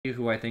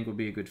who I think would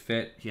be a good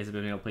fit. He hasn't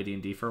been able to play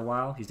D&D for a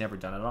while. He's never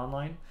done it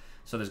online,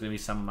 so there's going to be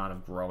some amount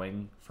of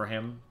growing for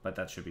him, but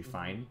that should be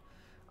fine.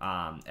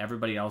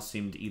 Everybody else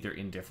seemed either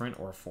indifferent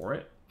or for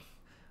it.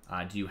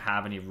 Do you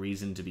have any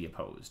reason to be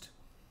opposed?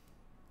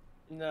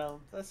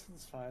 No, that's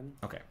fine.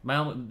 Okay.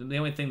 The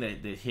only thing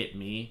that hit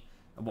me...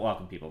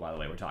 Welcome, people, by the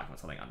way. We're talking about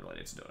something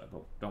unrelated to Dota,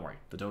 but don't worry.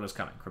 The Dota's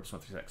coming. Crypts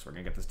 136. We're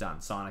going to get this done.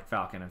 Sonic,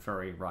 Falcon, and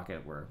Furry,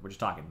 Rocket, we're just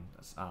talking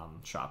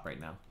shop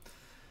right now.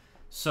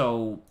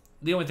 So,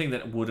 the only thing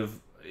that would have...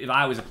 If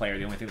I was a player,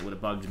 the only thing that would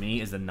have bugged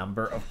me is the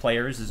number of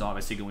players is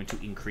obviously going to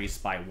increase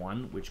by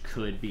 1, which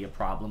could be a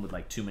problem with,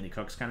 like, too many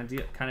cooks kind of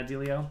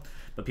dealio.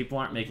 But people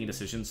aren't making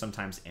decisions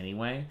sometimes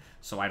anyway,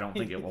 so I don't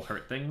think it will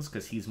hurt things,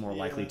 because he's more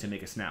likely to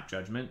make a snap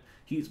judgment.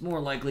 He's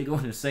more likely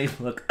going to say,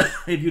 look,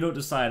 if you don't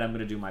decide, I'm going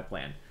to do my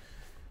plan.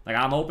 Like,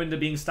 I'm open to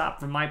being stopped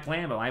from my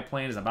plan, but my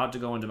plan is about to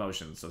go into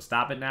motion. So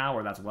stop it now,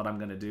 or that's what I'm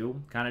going to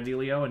do, kind of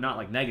dealio. And not,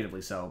 like,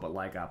 negatively so, but,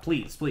 like,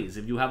 please,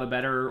 if you have a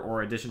better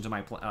or addition to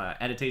my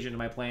adaptation to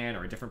my plan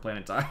or a different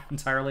plan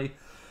entirely,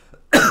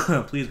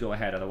 please go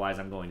ahead. Otherwise,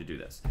 I'm going to do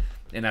this.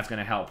 And that's going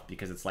to help,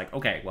 because it's like,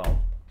 okay,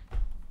 well,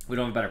 we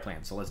don't have a better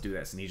plan, so let's do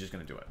this. And he's just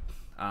going to do it.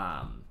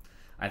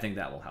 I think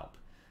that will help.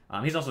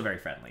 He's also very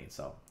friendly,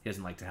 so he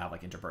doesn't like to have,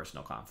 like,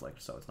 interpersonal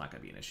conflict, so it's not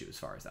going to be an issue as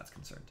far as that's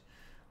concerned.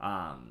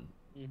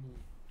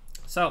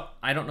 So,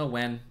 I don't know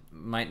when.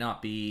 Might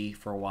not be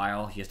for a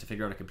while. He has to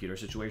figure out a computer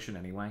situation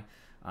anyway.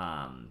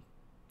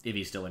 If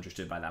he's still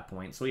interested by that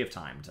point. So we have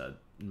time to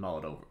mull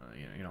it over,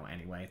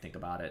 anyway, think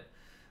about it.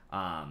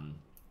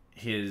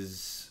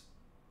 His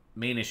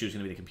main issue is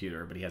going to be the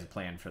computer, but he has a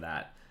plan for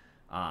that.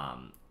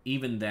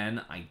 Even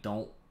then, I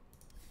don't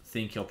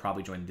think he'll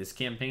probably join this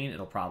campaign.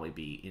 It'll probably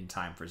be in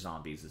time for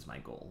zombies is my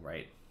goal,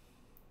 right?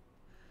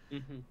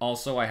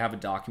 Also, I have a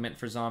document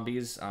for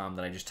zombies that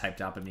I just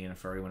typed up, and me and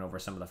Furry went over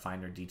some of the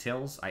finer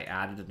details. I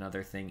added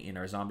another thing in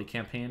our zombie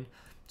campaign.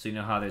 So you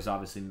know how there's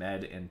obviously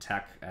med and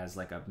tech as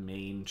like a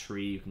main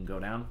tree you can go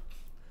down?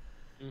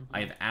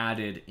 I have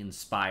added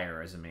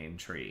inspire as a main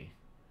tree.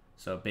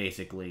 So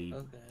basically,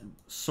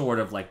 sort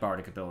of like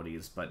bardic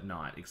abilities, but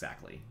not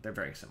exactly. They're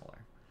very similar.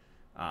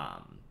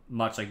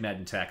 Much like med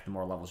and tech, the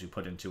more levels you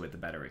put into it, the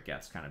better it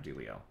gets, kind of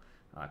dealio.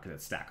 Because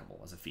it's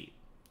stackable as a feat.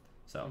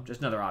 So, just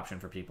another option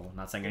for people. I'm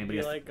not saying anybody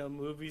has like a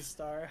movie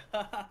star.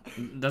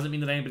 Doesn't mean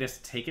that anybody has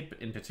to take it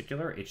in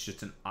particular. It's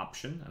just an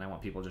option, and I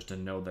want people just to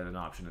know that an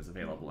option is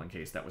available in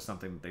case that was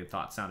something that they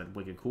thought sounded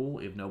wicked cool.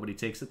 If nobody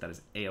takes it, that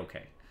is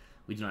A-okay.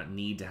 We do not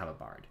need to have a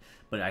bard.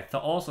 But I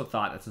also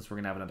thought that since we're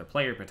going to have another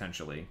player,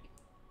 potentially,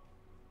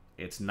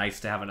 it's nice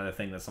to have another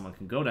thing that someone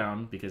can go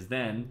down, because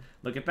then,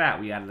 look at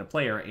that, we added a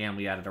player, and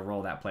we added a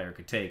role that player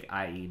could take,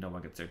 i.e. no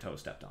one gets their toe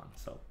stepped on.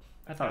 So,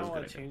 I thought it was good. I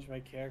want to change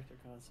my character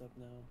concept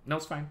now. No,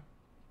 it's fine.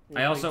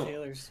 I also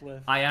Taylor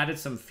Swift. I added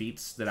some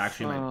feats that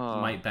actually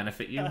might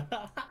benefit you.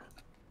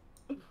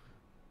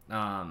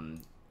 I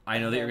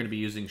know that you're going to be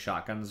using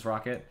shotguns,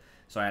 Rocket,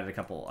 so I added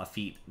a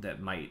feat that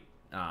might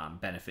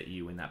benefit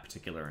you in that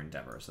particular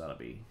endeavor, so that'll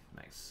be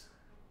nice.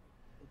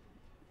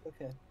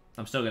 Okay.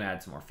 I'm still going to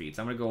add some more feats.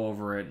 I'm going to go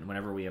over it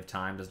whenever we have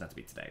time. Doesn't have to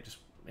be today, just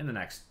in the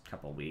next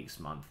couple of weeks,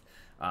 month.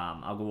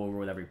 I'll go over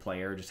with every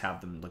player, just have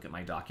them look at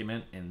my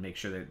document and make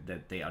sure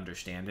that they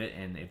understand it,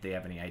 and if they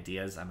have any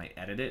ideas, I might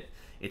edit it.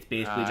 It's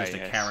basically just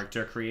a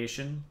character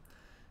creation.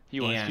 He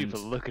wants people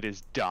to look at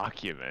his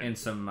document. And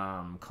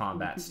some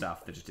combat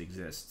stuff that just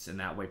exists, and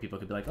that way people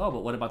could be like, oh,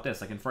 but what about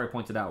this? Like Furry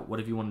pointed out, what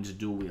if you wanted to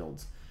dual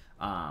wield,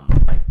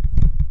 like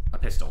a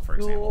pistol, for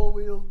example? Dual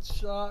wield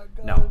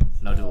shotguns?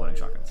 No dual wielding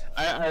shotguns.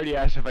 I already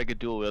asked if I could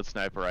dual wield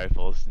sniper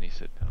rifles, and he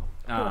said no.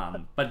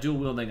 But dual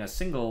wielding a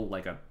single,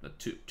 like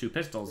two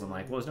pistols, I'm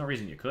like, well, there's no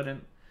reason you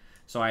couldn't.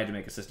 So I had to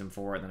make a system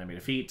for it, then I made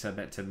a feat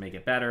to make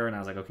it better, and I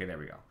was like, okay, there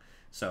we go.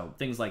 So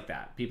things like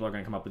that. People are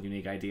going to come up with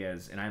unique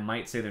ideas, and I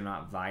might say they're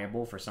not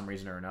viable for some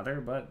reason or another,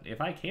 but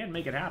if I can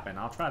make it happen,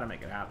 I'll try to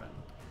make it happen.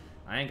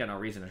 I ain't got no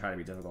reason to try to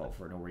be difficult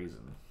for no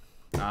reason.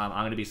 I'm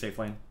going to be safe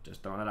lane,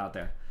 just throwing it out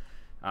there.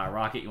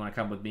 Rocket, you want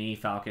to come with me,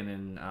 Falcon,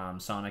 and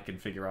Sonic, and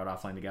figure out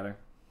offline together?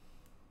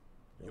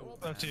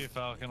 Up to you,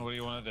 Falcon. What do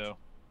you want to do?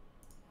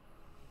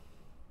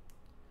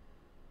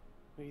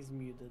 He's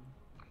muted.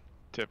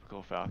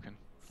 Typical Falcon.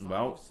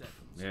 Well,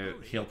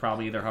 he'll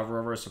probably either hover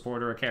over a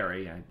support or a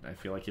carry. I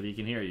feel like if he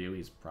can hear you,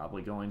 he's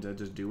probably going to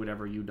just do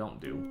whatever you don't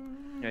do.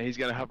 Yeah, he's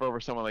gonna hover over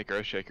someone like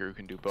Earthshaker who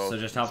can do both. So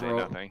just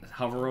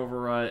hover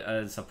over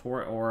a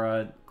support or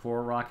a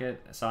core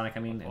Rocket, Sonic, I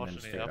mean, and then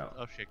just figure it out.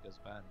 Earthshaker's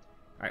banned.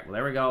 Alright, well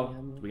there we go.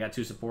 We got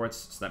 2 supports,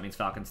 so that means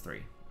Falcon's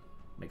 3.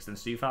 Make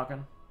sense to you,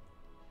 Falcon?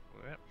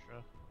 Yeah,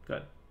 sure.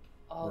 Good.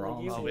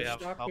 Oh, you can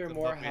structure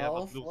more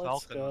health?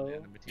 Let's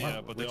go.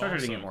 Yeah, but they also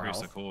also get more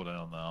increase health. the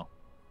cooldown now.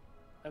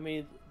 I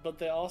mean, but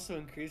they also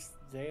increase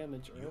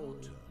damage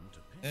early.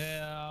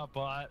 Yeah,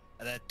 but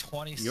that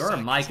 20 Your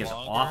seconds mic is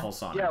longer. awful,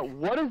 Sonic. Yeah,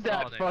 what is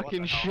that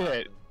fucking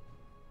shit?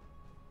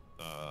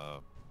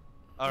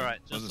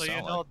 Alright, just so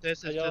you know,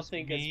 this is just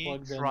me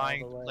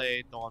trying to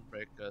play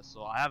Dawnbreaker,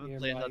 so I haven't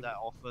played her that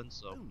often,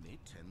 so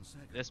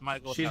this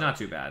might go. She's not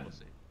too bad.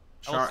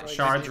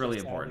 Shard's really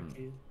important.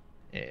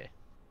 Yeah.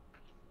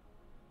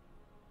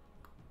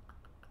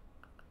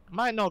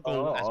 Might not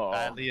go as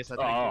badly as I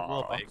think it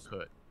will, but it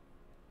could.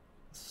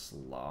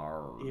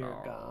 Dear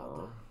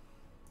God.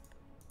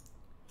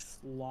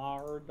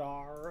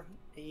 Slardar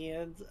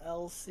and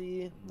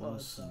LC. No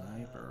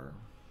sniper.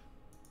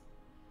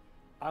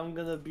 I'm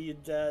gonna be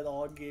dead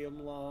all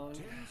game long.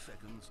 10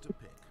 seconds to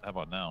pick. How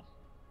about now?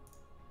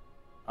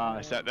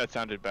 That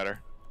sounded better.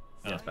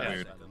 Yeah, it's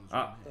better.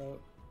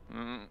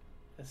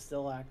 It's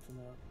still acting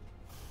up.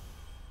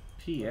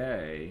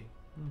 PA.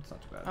 It's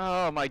not too bad.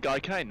 Oh my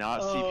god, can I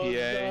not see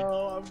PA?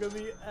 No, I'm gonna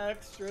be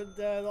extra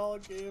dead all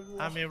game long.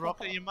 I mean,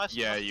 Rocket, you must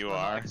you not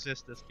are.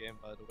 exist this game,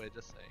 by the way,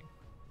 just saying.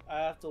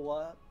 I have to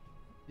what?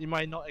 You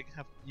might not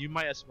have. You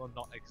might as well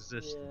not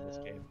exist in this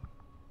game.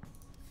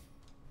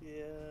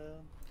 Yeah.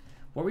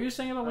 What were you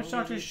saying about Witch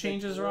Doctor's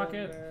changes,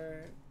 Rocket?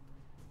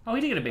 Oh,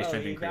 he did get a base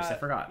strength increase. I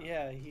forgot.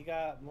 Yeah, he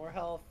got more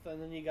health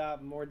and then he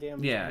got more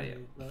damage. Yeah.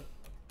 But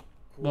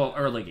Well,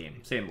 early game,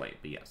 same late,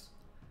 but yes.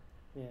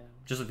 Yeah.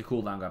 Just like the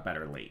cooldown got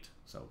better late,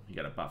 so you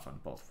got a buff on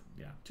both.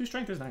 Yeah, 2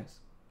 strength is nice.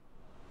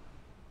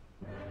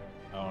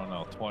 I don't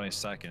know, 20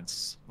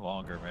 seconds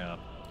longer, man.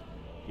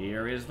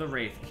 Here is the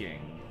Wraith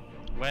King.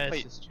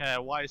 Where's his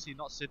chair? Why is he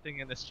not sitting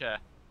in his chair?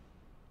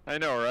 I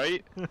know,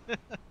 right?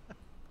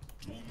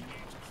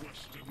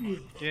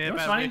 Yeah,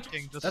 man,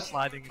 King just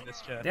sliding in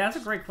this chair. Yeah, that's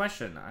a great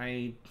question.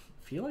 I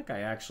feel like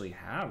I actually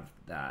have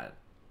that.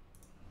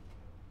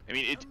 I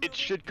mean, it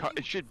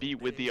should be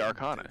with the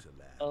Arcana.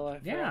 Oh, I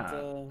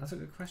that's a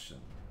good question.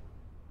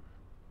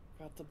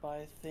 Got to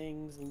buy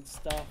things and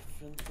stuff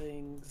and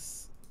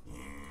things.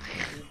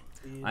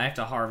 I have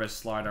to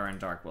harvest Slardar and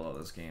Dark Willow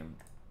this game.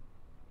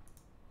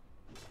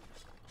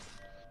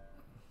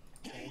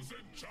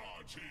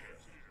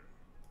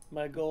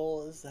 My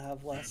goal is to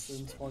have less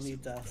than 20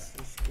 deaths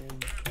this game.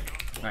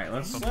 Alright,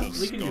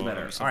 we can do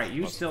better. Alright,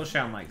 you still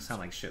sound like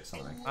shit,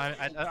 Sonic.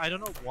 I don't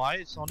know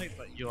why, Sonic,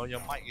 but your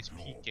mic is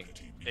peaking.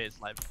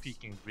 It's like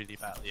peaking really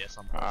badly at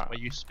some points. When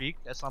you speak,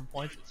 at some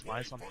points it's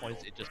fine, some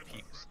points it just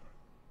peaks.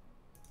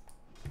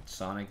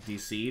 Sonic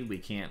DC'd, we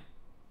can't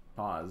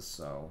pause,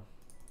 so...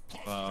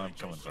 I'm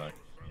coming back.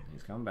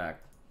 He's coming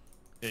back.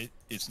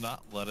 It's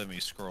not letting me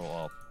scroll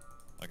up.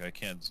 Like, I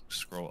can't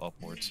scroll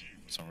upwards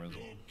for some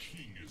reason.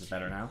 Is it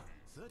better now?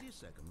 30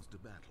 seconds to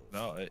battle.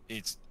 No,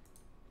 it's...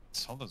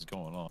 Something's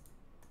going on.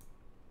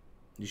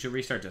 You should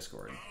restart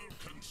Discord.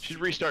 You should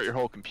restart your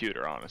whole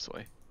computer,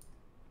 honestly.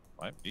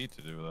 Might need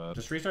to do that.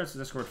 Just restart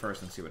Discord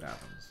first and see what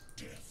happens.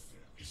 Death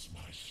is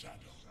my shadow.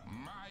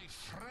 My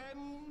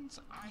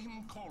friends,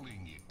 I'm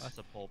calling it. That's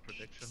a bold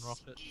prediction,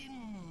 Rocket.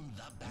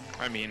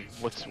 I mean,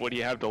 what do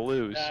you have to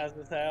lose? As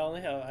I say,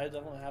 I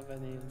don't have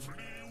any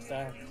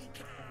stacks.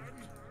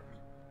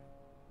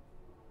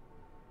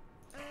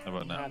 How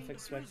about now? Half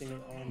expecting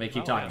it on. May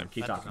keep talking.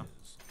 Keep talking.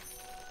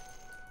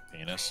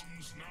 Penis.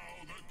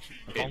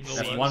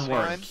 That's one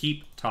word.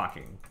 Keep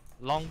talking.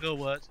 Longer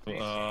words. You're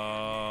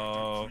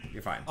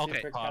fine.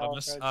 Okay.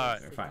 Hippopotamus.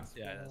 Alright. You're fine.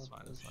 Yeah, that's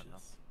fine. That's fine.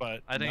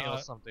 But I think it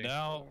was something.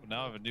 Now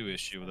I have a new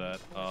issue with that.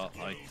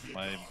 Like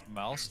my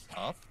mouse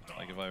up.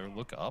 Like if I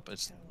look up,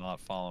 it's not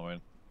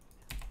following.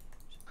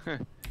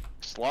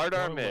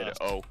 Slardar mid.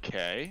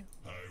 Okay.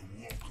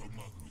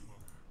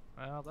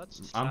 Well, that's.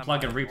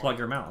 Unplug and replug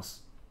your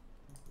mouse.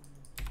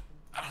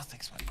 I don't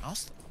think it's my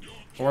mouse.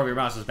 Or if your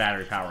mouse is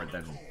battery powered,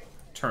 then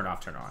turn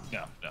off, turn on.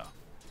 No.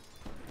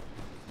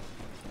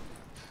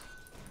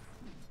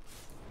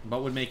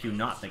 What would make you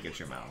not think it's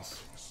your mouse?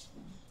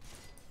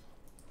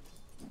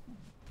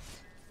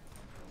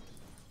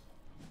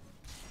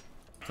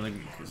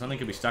 Something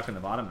could be stuck in the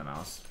bottom of the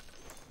mouse.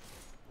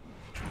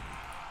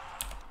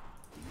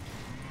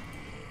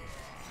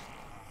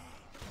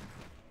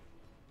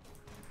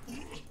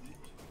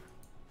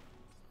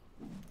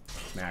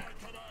 Smack.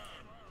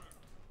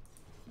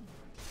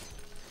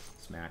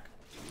 Smack.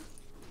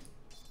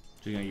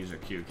 She's gonna use her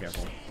Q,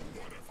 careful.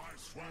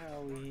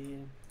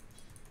 Wowie.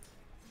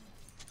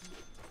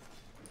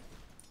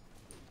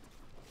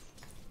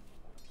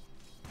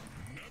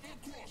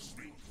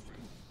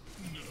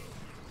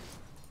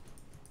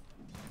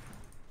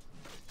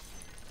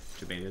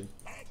 Debated.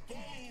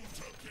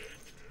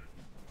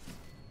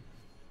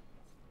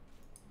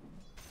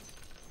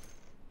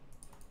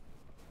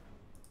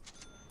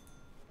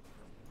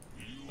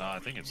 No, I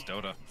think it's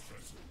DotA.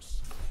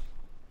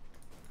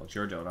 Well, it's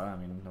your Dota. I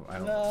mean, I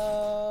don't.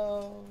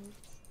 No.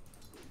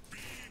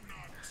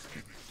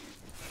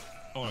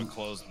 I want to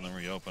close and then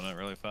reopen it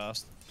really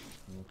fast.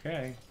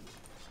 Okay.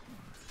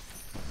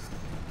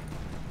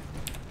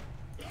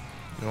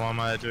 You want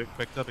me to do it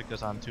quicker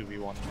because I'm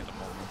 2v1 at the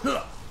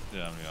moment.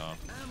 Yeah,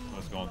 I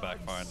was going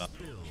back far enough.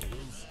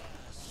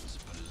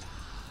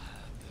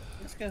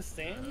 Just gonna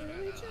stay in the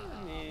region?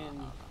 I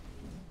mean...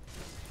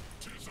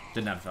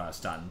 Didn't have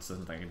stuns, so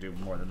I can do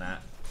more than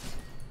that.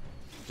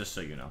 Just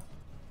so you know.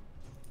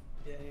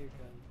 Yeah, you're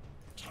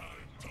good.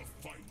 Time to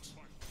fight.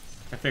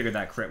 I figured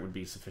that crit would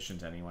be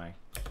sufficient anyway.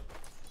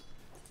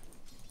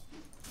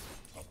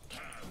 A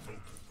path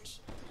opens.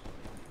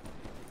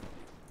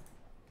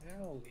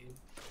 Golly.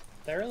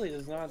 That really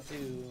does not do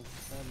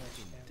that much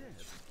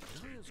damage.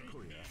 Daya's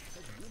career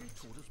has really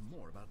taught us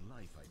more about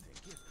life, I think.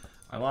 Yes,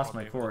 I lost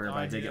my quarter, but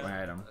I did get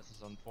my item. This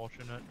is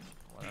unfortunate.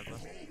 Whatever.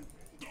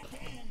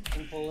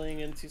 I'm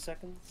pulling in 2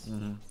 seconds.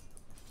 Mm-hmm.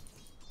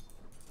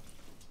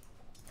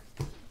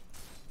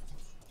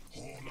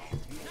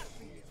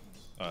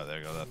 Oh, there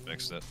you go. That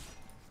fixed it.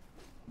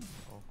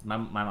 My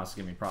mouse is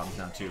giving me problems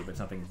now too, but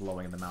something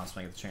blowing in the mouse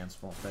when I get the chance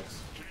won't fix.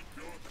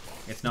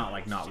 It's not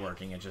like not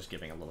working, it's just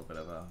giving a little bit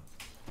of a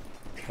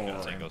poor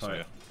input.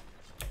 Thank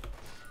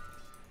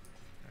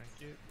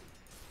you.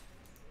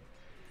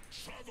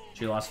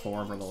 She lost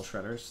 4 of her little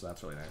shredders, so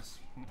that's really nice.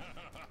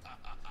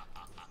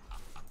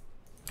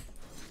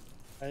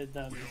 I did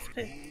not miss.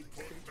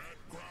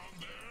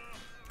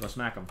 Go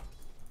smack him.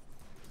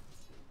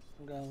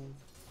 I'm going.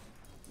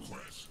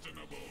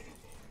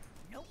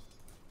 Nope.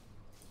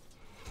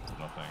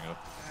 Nothing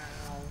up.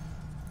 Ow.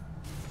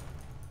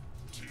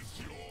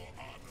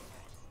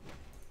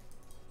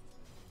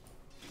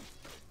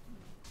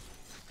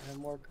 I have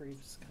more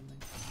creeps coming.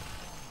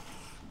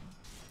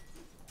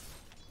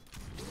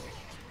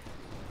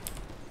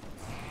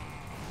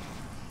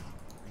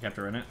 I kept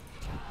her in it.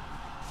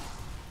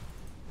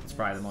 It's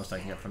probably the most I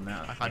can get from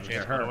that. I can't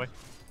chase, her. by the way.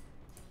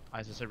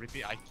 As I said,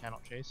 repeat, I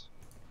cannot chase.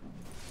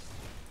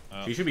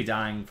 Oh. She should be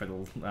dying for the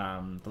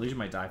Legion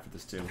might die for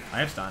this too. I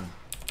have stun.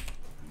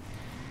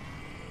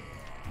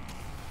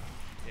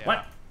 Yeah.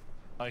 What?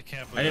 I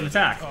can't I didn't believe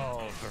attack. Oh,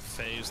 her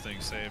phase thing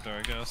saved her,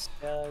 I guess.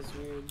 Yeah, that was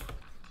weird.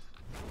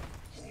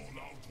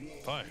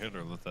 If I hit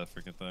her with that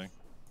freaking thing.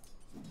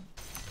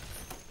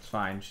 It's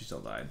fine. She still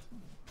died.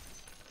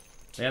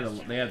 They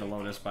had the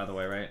Lotus, by the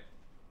way, right?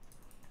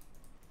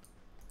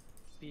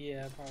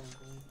 Yeah, probably.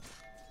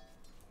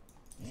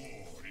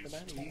 But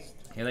at least.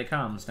 Here they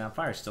come.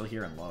 Snapfire's still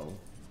here and low.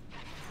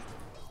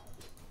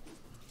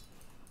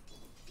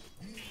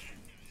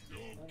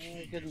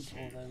 I couldn't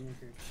pull them. The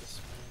group's just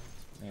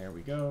fine. There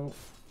we go.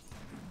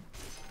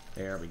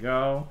 There we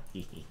go.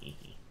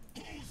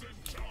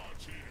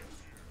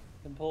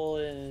 Can pull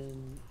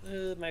in.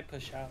 Might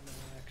push out now,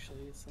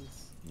 actually,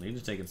 since.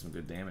 Legion's taking some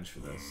good damage for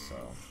this, so.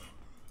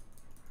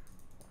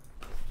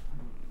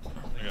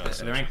 Are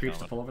there any creeps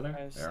to pull over there?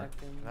 5 There are.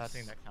 seconds. I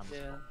think that counts.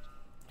 Yeah.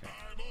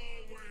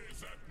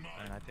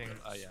 And I think,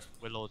 yeah,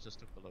 Willow just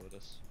took the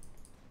Lotus.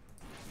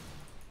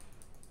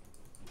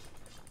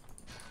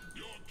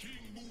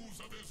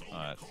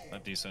 Alright, I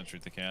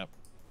decentered the camp.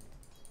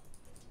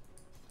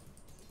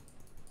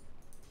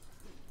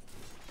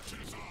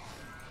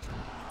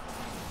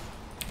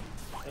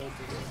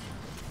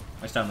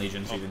 I stun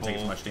Legion, so you didn't take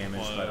as much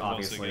damage, but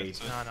obviously.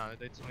 No,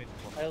 they still need to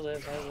pull. I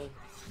live.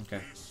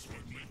 Okay.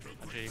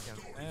 Actually, you can.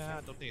 Yeah,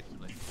 I don't think it's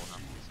too late to pull now.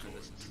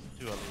 This is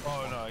too early.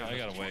 Oh no, I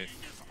gotta wait.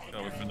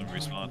 Gotta wait for them to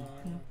respawn.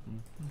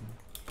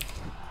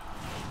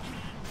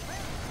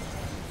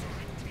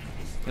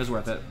 It was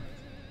worth it.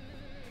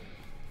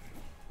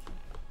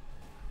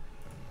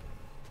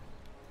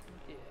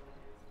 Yeah.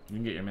 You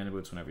can get your mana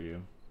boots whenever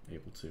you're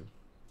able to.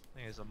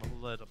 Thing is, I'm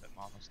a little bit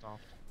mana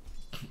starved.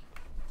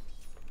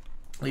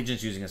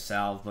 Legion's using a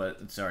salve, but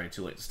it's already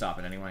too late to stop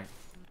it anyway.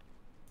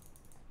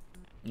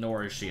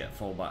 Nor is she at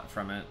full butt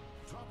from it.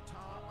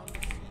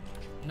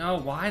 No,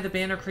 why the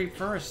banner creep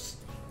first?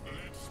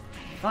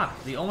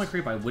 Fuck, the only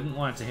creep I wouldn't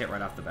want it to hit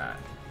right off the bat.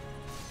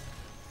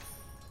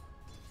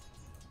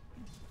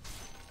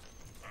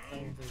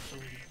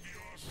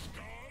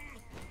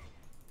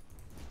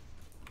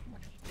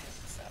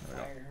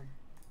 Sapphire.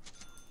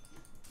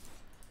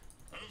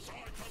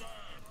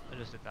 I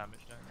just did damage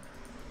there.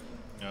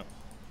 Yep.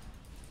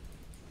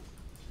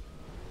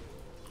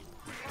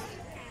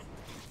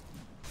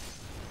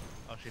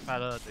 Oh, she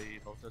found the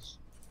Lotus.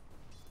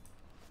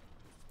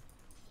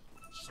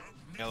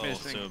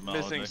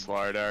 Missing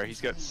Slardar.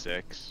 He's got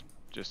 6.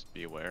 Just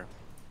be aware.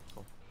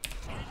 Cool.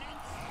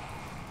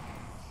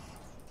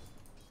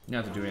 You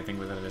don't have to do anything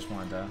with it, I just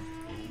wanted to.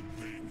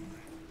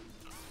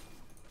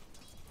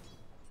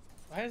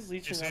 Why has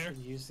Legion not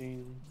been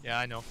using Yeah,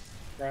 I know.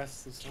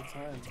 Breast this whole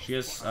time? She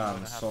has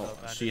soul.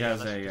 She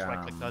has a she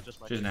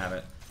doesn't have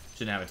it. She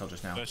didn't have it till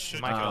just now. That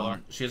should Might kill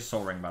her. She has a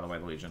soul ring, by the way,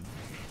 the Legion.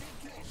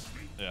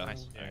 Yeah.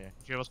 Nice. Yeah.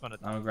 She was gonna.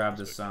 I'm gonna grab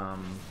this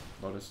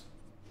Lotus.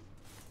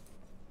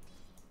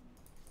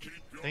 I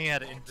think he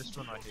had an invis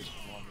one, I hate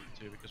one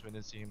too because we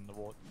didn't see him in the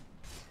ward.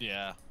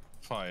 Yeah.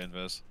 Fire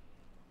invis.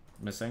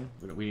 Missing?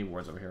 We need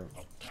wards over here.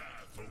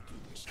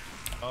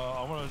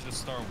 I wanna just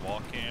start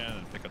walking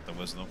and pick up the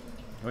wisdom.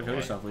 Go kill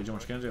yourself, Legion.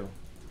 What you gonna do?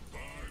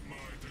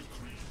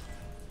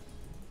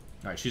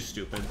 Alright, she's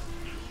stupid.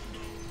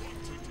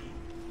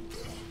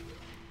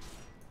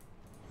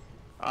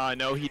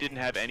 No, he didn't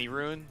have any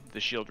rune. The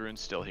shield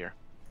rune's still here.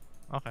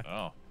 Okay.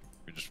 Oh.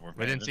 We just weren't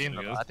We didn't see him.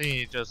 paying Though. I think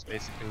he just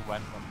basically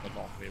went from the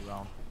long way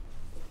around.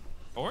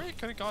 Or he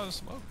could've got a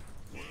smoke.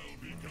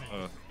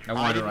 I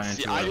wanted to run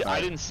into it.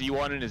 I didn't see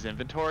one in his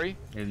inventory.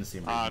 I didn't see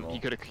him. He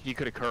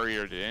could have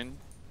couriered it in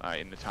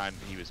the time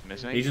that he was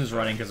missing. Legion's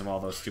running because of all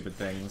those stupid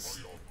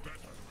things.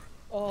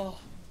 Oh,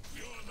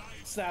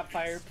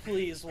 Sapphire,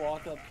 please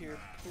walk up here,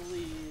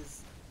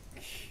 please.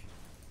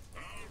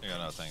 I got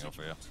another thing over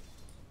for you.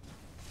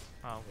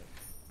 Oh, wait.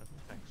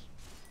 Thanks.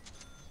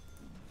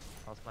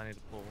 was planning to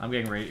pull. I'm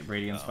getting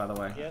radiance, by the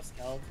way. You have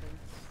skeletons?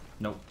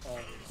 Nope.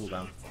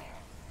 Cooldown.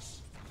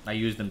 I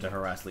used them to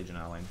harass Legion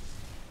out lane.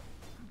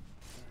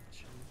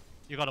 Gotcha.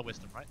 You got a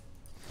wisdom, right?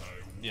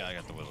 Yeah, I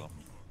got the wisdom.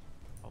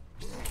 Oh.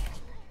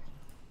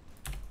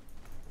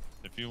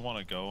 If you want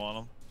to go on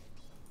them.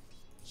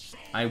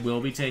 I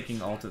will be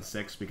taking ult at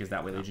 6 because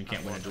that way Legion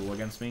can't win a duel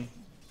against me.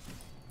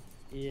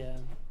 Yeah.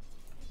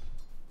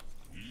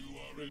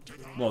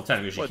 Well,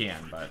 technically she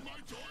can, but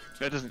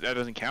That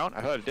doesn't count?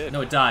 I thought it did.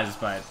 no, it does,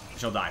 but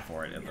she'll die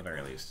for it at the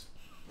very least.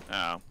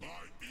 Oh.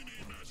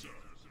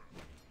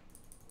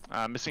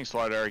 Missing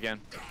Slardar again.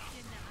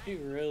 He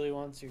really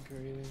wants your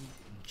creating.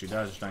 She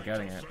does, she's not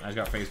getting it. I just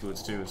got face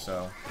boots too,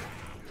 so.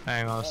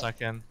 Hang on a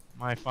second.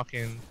 My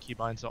fucking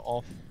keybinds are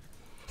off.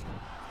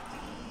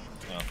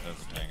 Oh,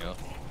 there's a tango.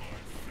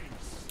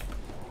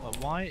 But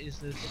why is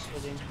this?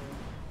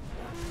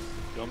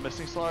 Go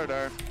missing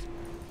Slardar.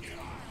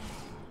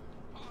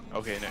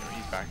 Okay, no,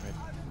 he's back mid.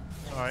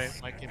 Sorry,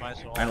 my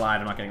keybinds are off. I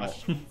lied, I'm not getting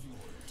ult.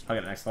 I'll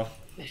get it next level.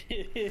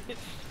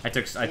 I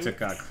took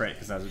crit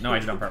because I was I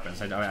did it on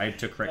purpose. I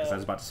took crit because I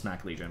was about to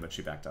smack Legion, but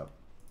she backed up.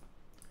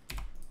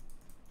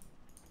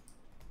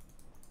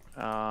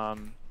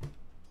 I'm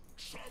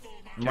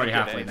already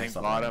halfway next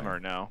level. Bottom or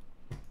no?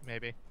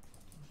 Maybe.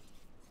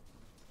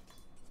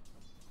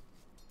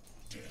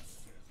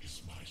 Death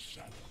is my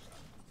shadow.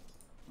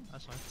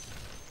 That's fine.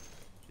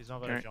 She's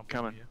not gonna jump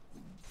coming. over you.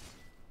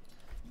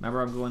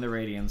 Remember, I'm going to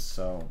Radiance,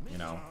 so you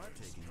know.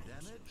 Taking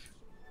damage.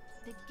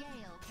 The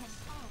gale can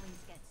always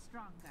get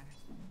stronger.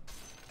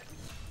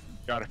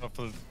 Got it. Up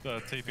for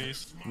the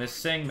TPs.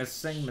 Missing.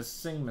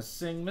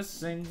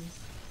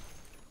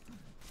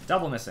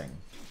 Double missing.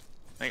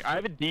 Like, I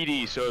have a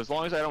DD, so as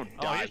long as I don't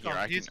die here,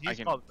 I he's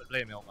can. got the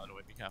blame mill, by the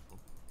way. Be careful.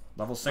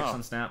 Level 6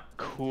 on snap.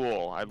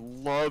 Cool. I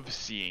love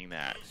seeing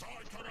that.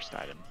 First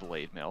item,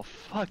 blade mail.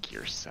 Fuck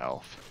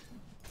yourself.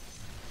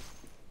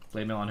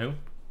 Blade mill on who?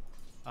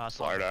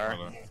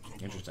 Slardar.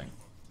 Interesting.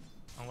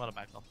 I'm gonna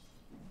back up.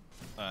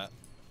 Alright.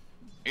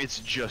 It's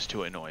just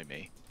to annoy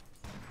me.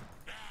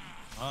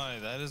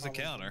 Alright, that is the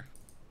counter.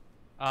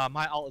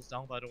 My ult is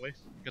down, by the way,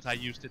 because I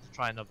used it to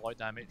try and avoid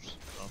damage.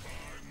 So.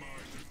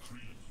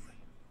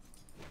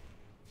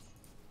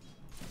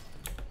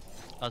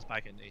 I was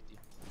back in 80.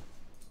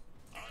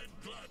 I'd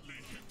gladly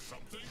hit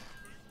something.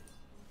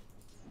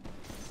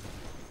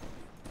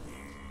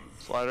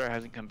 Slardar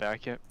hasn't come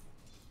back yet.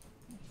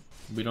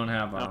 We don't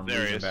have there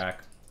he Legion is.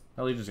 back.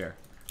 Oh, Legion's here.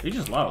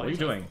 Legion's low. What are you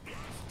doing?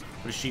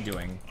 What is she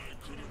doing?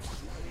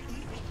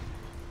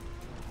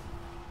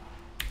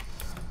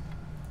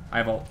 I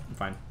have ult. I'm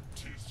fine.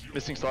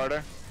 Missing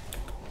Slardar.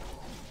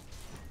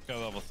 Got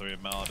level 3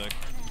 of Maledict.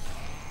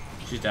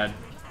 She's dead.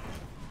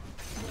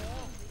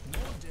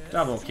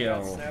 Double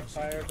kill.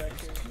 Snapfire back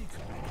here.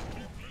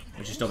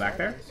 Is she still back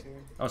there?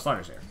 Oh,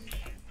 Slardr's here.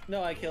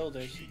 No, I killed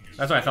her.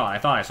 That's what I thought. I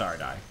thought I saw her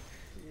die.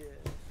 Yeah.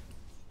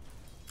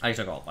 I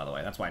took ult, by the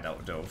way. That's why I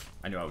dove.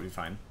 I knew I would be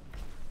fine.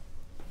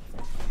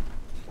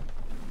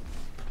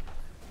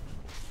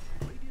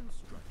 Radiant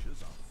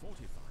structures are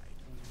fortified.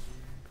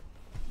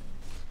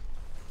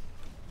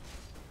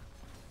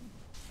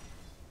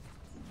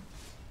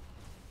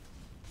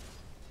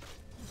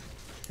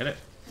 Hit it.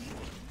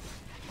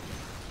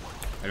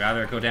 I'd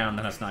rather go down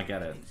than us not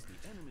get it.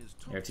 The enemy's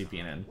top They're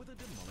TPing in. with a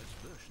demolished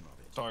version of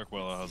it. Dark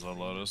Willow has a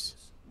Lotus.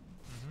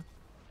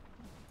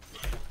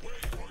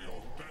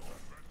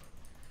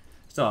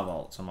 Still have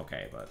ult, so I'm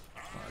okay, but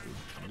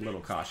I'm a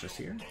little cautious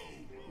here. Hey,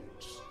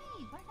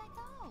 where'd I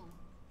go?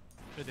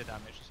 Good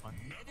damage is fine.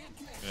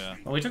 Yeah.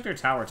 Well, we took their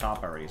tower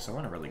top already, so we're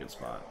in a really good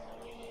spot.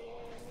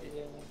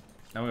 Yeah.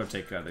 Now we go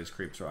take these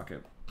creeps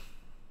rocket.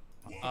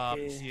 Yeah,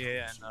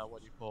 and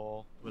what you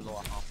call Willow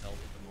at half health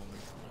at the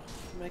moment.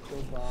 Might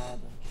go Bob.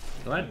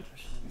 Go ahead.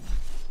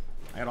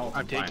 I got ult.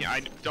 I'm taking.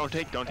 fine. Don't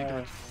take the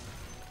Uh,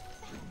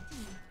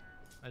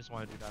 I just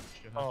want to do damage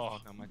to her. Oh.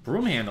 Never mind.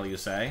 Broom handle, you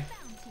say?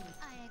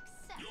 I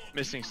accept.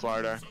 Missing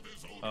Slardar.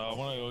 I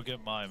want to go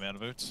get my mana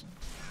boots.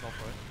 Go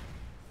for it.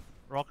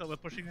 Rocket, we're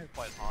pushing it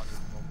quite hard at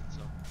the moment,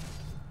 so.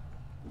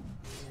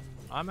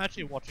 I'm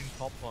actually watching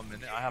top for a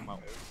minute. I have my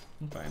ult.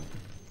 I'm fine.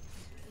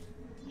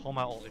 Hold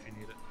my ult if you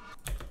need it.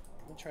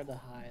 I'll try to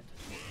hide.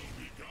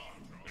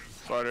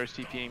 Slardar's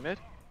TPing mid.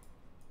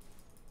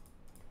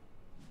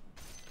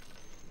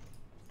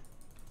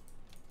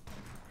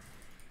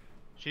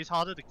 She's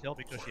harder to kill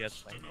because she has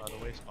flank, by the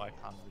way, so I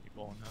can't really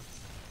go on her.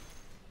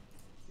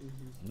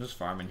 I'm just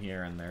farming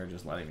here and they're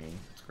just letting me.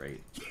 It's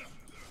great. I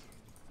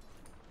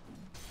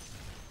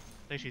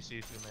think she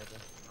sees you,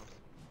 maybe.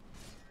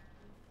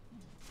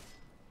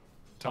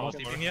 Someone's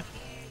Teleport. TPing you?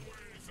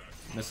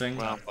 Missing?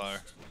 Wow.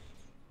 Fire.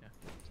 Yeah.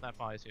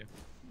 Snapfire is here.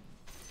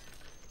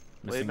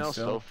 Blade Missing mail's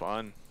so still.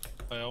 fun.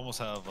 I almost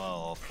have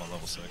my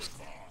level 6.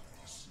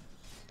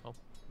 Oh,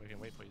 we can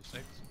wait for you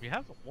 6. We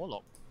have a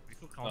Warlock. We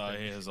could counter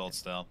He has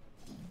ults down.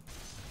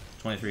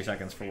 23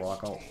 seconds for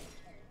walk ult.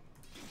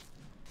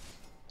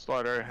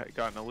 Slardar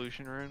got an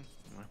illusion rune.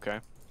 Okay.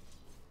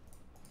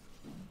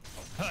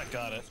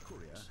 Got it.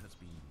 Courier has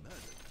been murdered.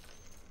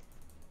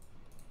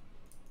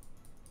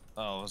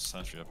 Oh, there's a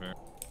sentry up here.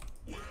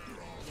 They're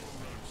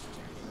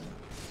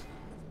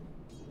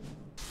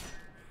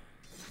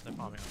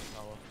farming on the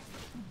tower.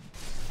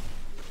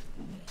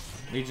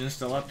 Legion's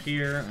still up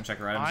here. I'm gonna check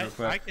her items real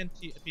quick.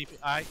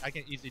 I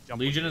can easily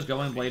jump. Legion is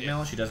going blade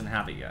mail. She doesn't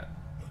have it yet.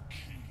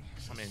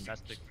 I mean,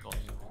 that's the goal.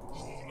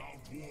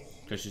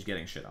 Because she's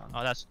getting shit on.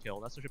 Oh, that's a kill.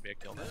 That should be a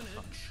kill.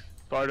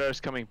 Bardar's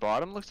coming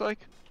bottom, looks like.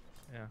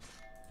 Yeah.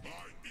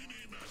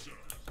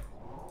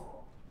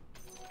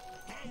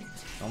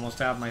 Almost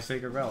have my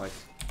sacred relic.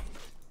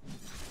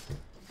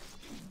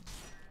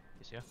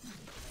 He's here.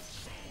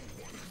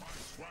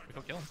 We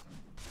go kill him.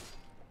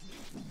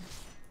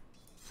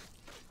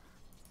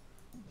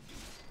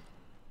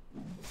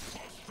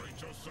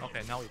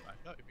 Okay, now we back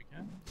up if we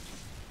can.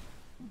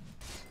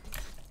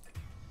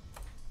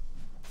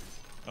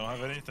 I don't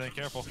have anything,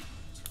 careful.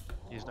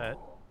 He's dead.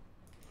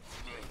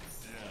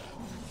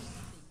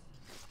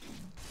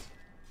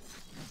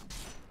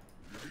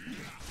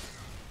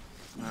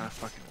 Ah,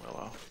 fucking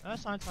Willow.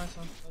 That's fine. That's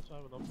fine,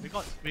 Willow. We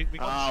got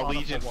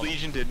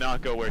Legion did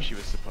not go where she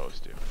was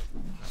supposed to.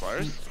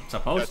 Slayers?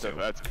 Supposed to?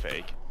 That's a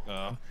fake.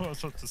 I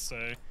was about to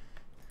say.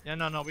 Yeah,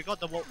 no, we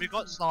got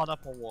snarled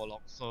up on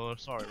Warlock, so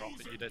sorry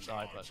Rocket, you did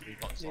die, but we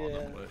got snarled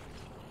up with it.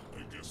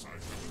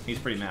 He's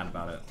pretty mad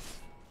about it.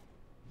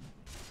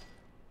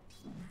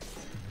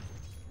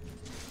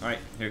 Alright,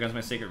 here comes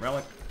my sacred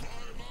relic.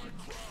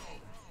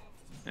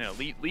 Yeah,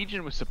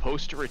 Legion was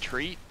supposed to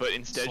retreat, but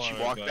instead she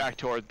walked back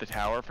toward the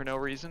tower for no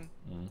reason.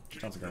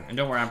 Sounds like her. And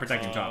don't worry, I'm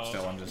protecting top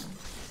still. I'm just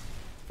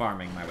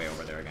farming my way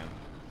over there again.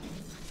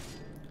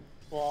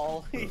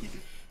 Well, nice.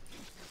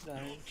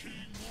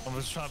 I'm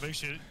just trying to make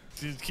sure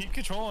you keep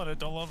controlling it.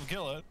 Don't let them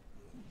kill it.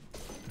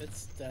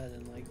 It's dead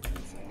in like 10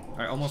 seconds.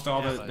 Alright, almost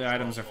all the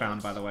items are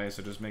found, by the way,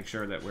 so just make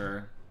sure that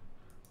we're,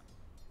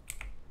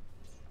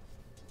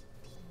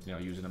 you know,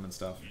 using them and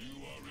stuff.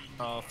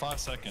 5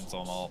 seconds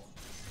on all.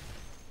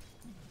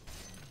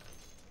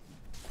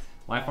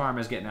 My farm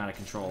is getting out of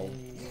control.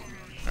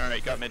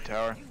 Alright, got mid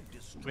tower.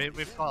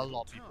 We've got a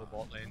lot of people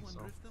bot lane, so.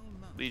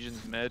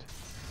 Legion's mid.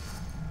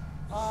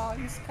 Oh,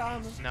 he's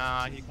coming.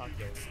 Nah, he can't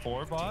kill.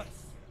 4 bot?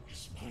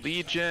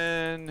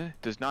 Legion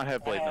does not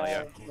have blade mail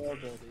yet.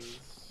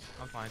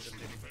 I'm fine, just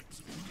leaving.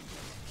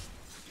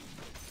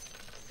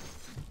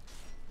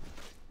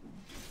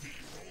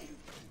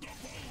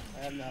 I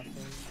have nothing.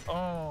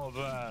 Oh,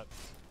 that.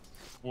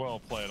 Well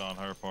played on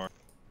her part.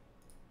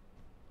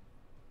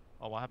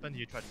 Oh, what happened?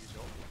 You tried to use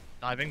your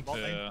diving bot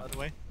lane, by the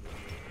way?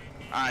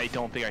 I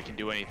don't think I can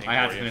do anything. I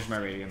have to finish my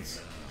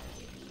radiance.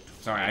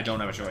 Sorry, I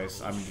don't have a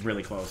choice. I'm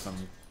really close. I'm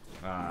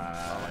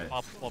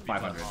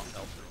 500.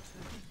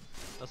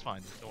 That's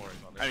fine. Don't worry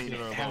about it. I mean,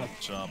 half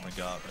jump and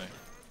got me.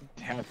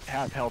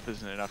 Half health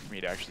isn't enough for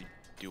me to actually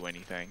do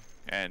anything,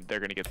 and they're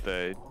gonna get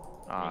the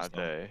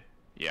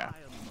yeah.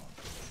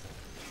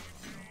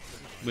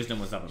 Wisdom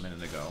was up a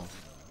minute ago.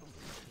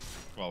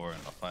 Well, we're in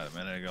a fight a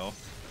minute ago.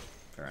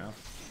 Fair enough.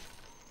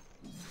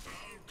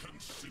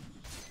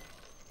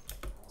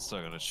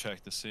 Still gotta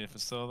check to see if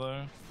it's still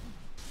there.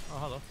 Oh,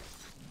 hello.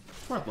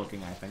 It's worth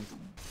looking, I think.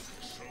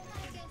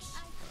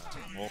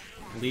 Well,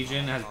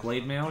 Legion has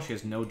blade mail. She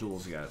has no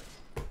duels yet.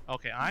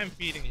 Okay, I'm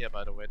feeding here,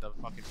 by the way, the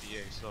fucking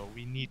PA, so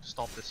we need to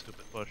stop this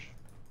stupid push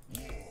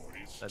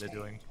that they're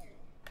doing.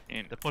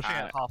 And they're pushing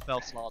at half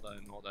health slaughter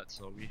and all that,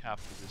 so we have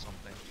to do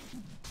something.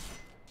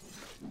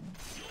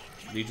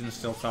 Legion is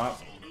still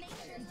top.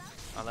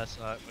 Unless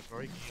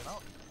McCrory can get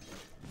out.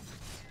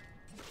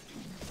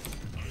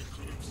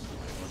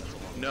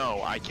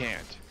 No, I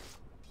can't.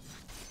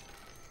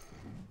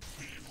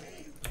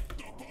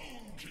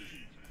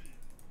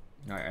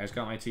 Alright, I just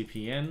got my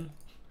TP in.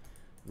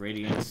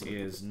 Radiance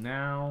is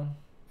now.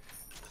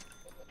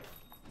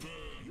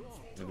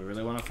 If we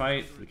really want to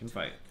fight, we can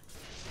fight.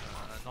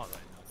 Not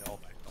right now, they're all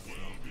back.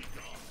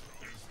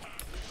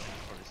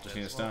 Just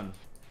need a stun.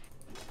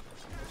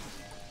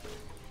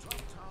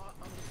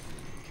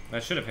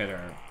 That should have hit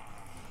her.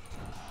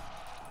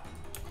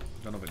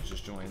 Don't know if it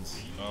just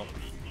joins. oh.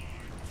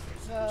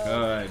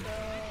 Good.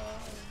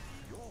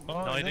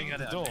 Oh, No, he didn't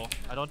get it.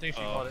 I don't think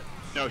she got it.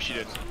 No, she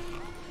didn't.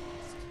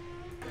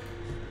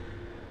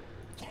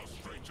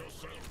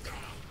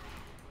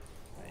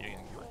 You're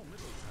getting killed.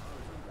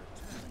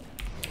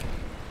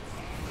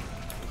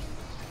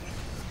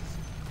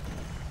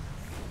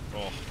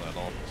 Oh, that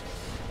all.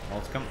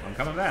 I'm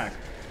coming back.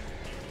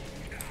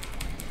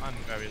 I'm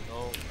very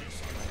low.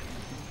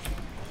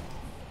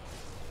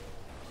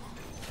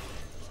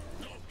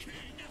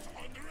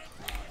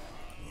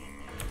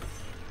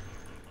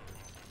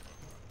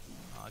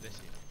 Oh, they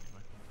see it.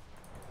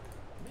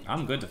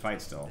 I'm good to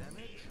fight still.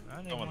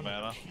 Come on,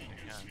 mana.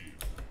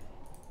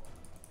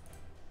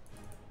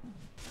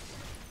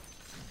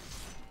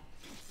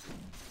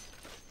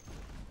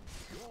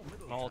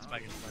 My ult's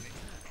back in 20.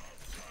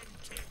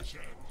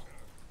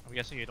 I'm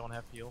guessing you don't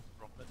have heal,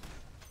 Rocket.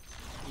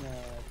 No.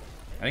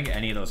 I didn't get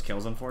any of those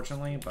kills,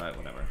 unfortunately, but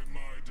whatever.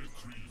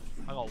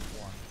 I got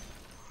one.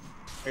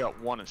 I got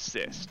 1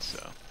 assist,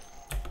 so.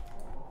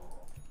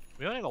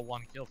 We only got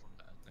 1 kill from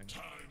that thing.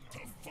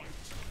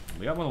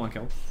 We got more than 1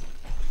 kill.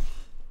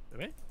 Did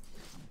we?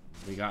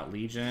 We got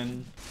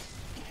Legion.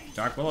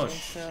 Dark Willow.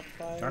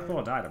 Dark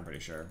Willow died, I'm pretty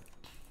sure.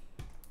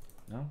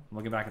 No? I'm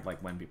looking back at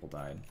like when people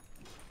died.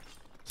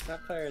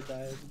 Sapphire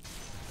died.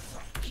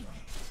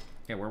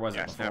 Okay, where was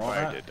it before all Snapfire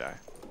that? did die.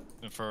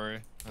 And Furry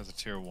has a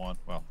tier 1.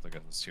 Well, I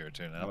guess it's tier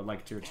 2 I now. would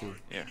like tier 2.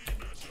 Yeah.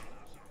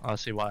 I'll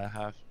see what I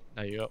have.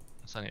 There you go.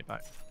 I'll send it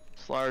back.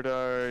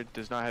 Slardar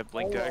does not have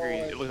Blink Dagger.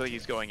 It looks like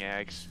he's going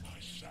Ags.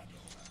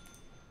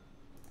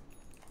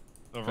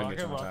 The Couldn't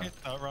get rocket,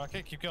 too much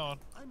rocket, keep going.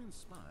 I'm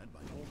inspired by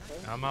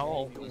I'm out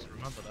ult, just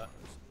remember that.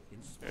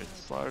 There's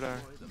Slardar.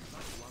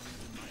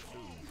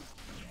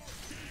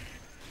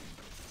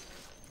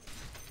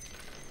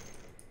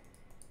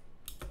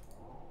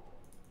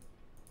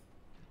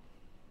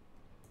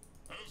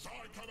 As I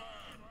command.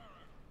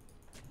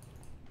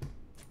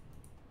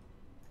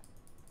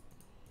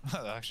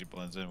 That actually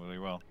blends in really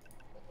well.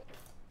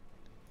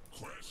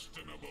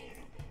 Questionable.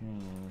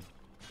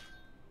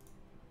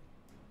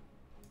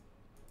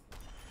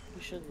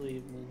 We should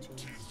leave Ninja.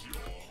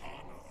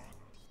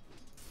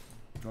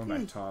 Going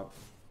back top.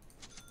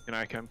 Can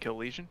I come kill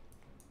Legion?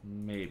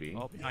 Maybe.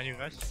 Oh, behind you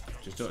guys.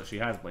 Just do it. She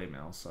has blade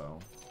mail, so.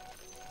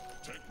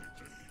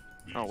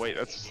 Oh wait,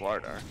 that's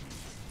Slardar.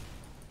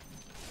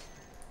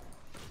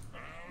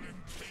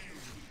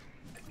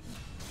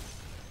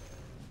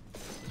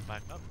 Just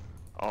back up.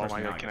 Oh First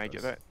my now god, can I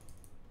get this.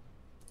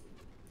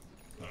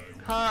 that?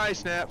 Hi,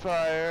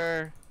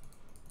 Snapfire!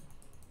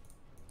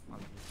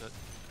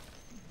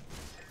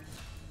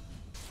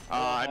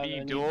 I'm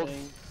being dueled.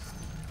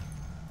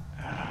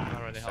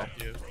 Not really help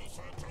you.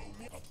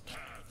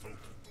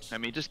 I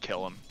mean, just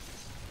kill him.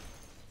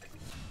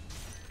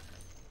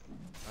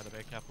 Gotta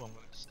be careful, I'm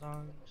gonna get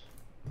stunned.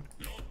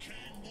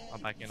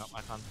 I'm backing up,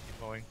 I can't keep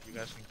going. You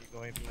guys can keep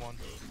going if you want.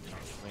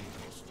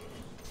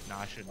 Nah,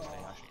 I shouldn't stay,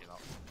 I should get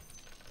out.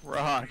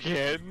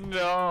 Rocket,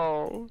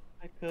 no!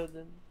 I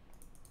couldn't.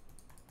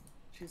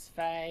 She's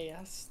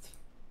fast.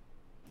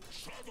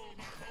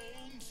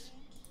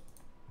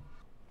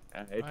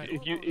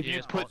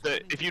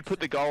 If you put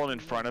the golem in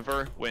front of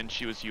her when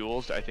she was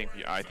Yule's, I think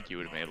you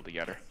would have been able to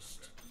get her.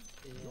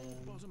 Yeah.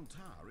 bottom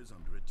tower is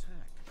under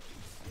attack.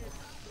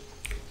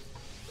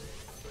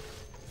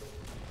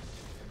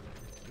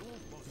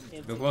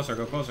 Go closer,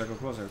 go closer, go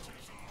closer.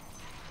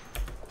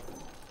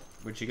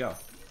 Where'd she go?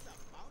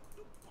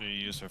 She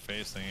used her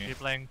face thingy. She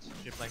blinked,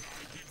 she blinked.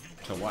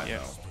 To what,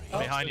 Yeah. though?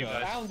 Behind you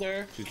guys. Found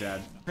her. She's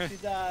dead. She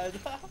died.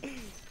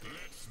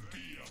 Let's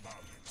be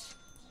about it.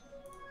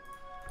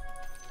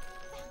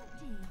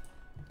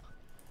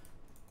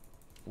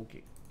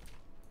 Okay.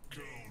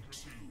 Go to.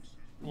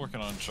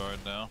 Working on shard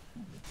now.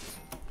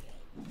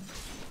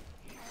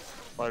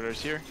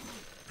 Slardar's here.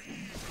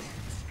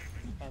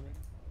 Coming.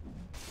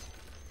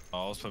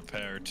 Oh, I was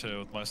prepared too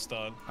with my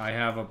stun. I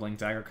have a blink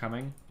dagger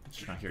coming.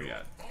 It's not here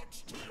yet.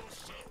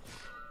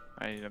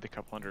 I need another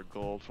couple hundred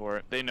gold for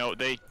it. They know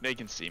they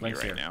can see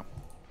Blink's me right here. now.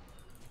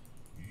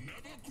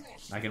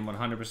 I can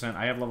 100%.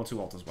 I have level 2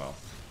 ult as well.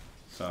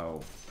 So,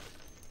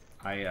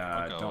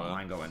 I don't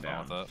mind going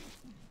down. That.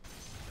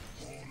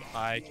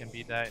 I can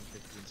beat that in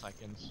 15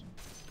 seconds.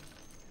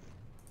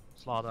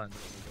 Slaughter and goes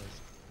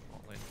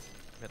all in.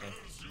 Mid lane.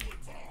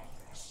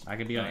 I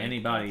can be on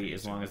anybody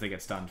as long as they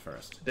get stunned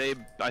first.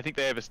 I think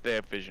they have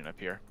vision up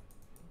here.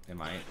 They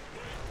might.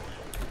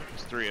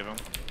 There's 3 of them.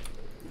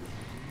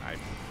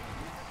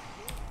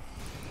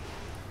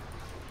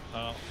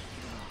 Oh,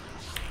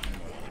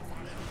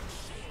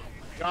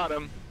 Got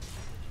him.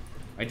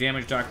 I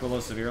damaged Dark Willow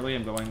severely.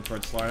 I'm going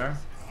towards Slardar.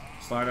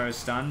 Slardar is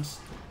stunned.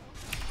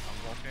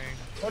 I'm walking.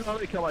 Oh no,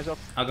 let me kill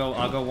myself. I'll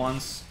go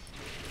once.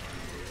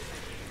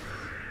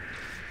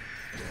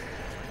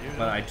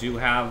 But I do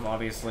have,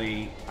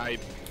 obviously... Alright,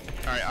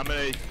 I'm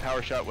gonna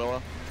power shot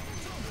Willow.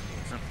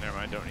 Oh, never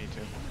mind, don't need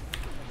to.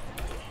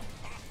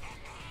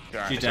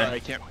 Sorry, She's dead. I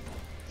can't.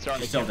 Sorry,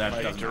 She's I still can't dead,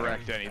 like, doesn't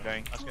direct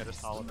anything. Let's get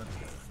this tower then.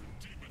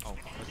 Oh,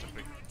 that's a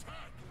creep.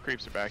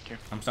 Creeps are back here.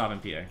 I'm stopping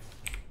PA.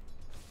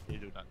 You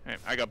do that. Hey,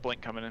 I got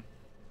Blink coming in.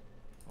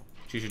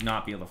 She should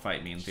not be able to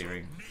fight me in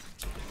theory.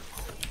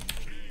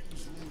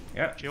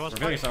 Yep, She was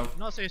reveal quite, yourself.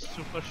 not say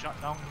super shut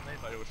down lane,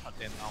 but it was shut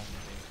them down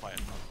quite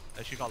enough.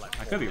 And she got like.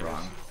 I could be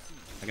wrong.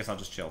 I guess I'll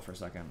just chill for a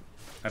second.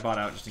 I bought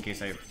out just in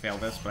case I fail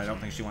this, but I don't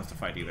think she wants to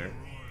fight either.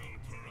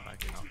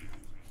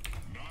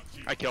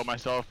 I killed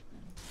myself.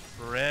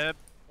 Rip.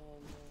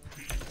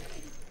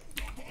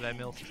 Did I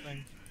mill this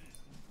thing?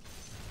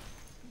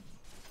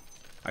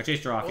 I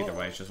chased her off either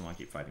way. She doesn't want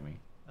to keep fighting me.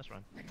 That's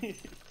right.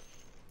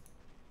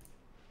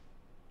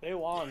 They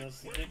want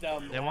us. They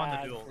down They want the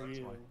mad duel, for that's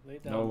you. why. They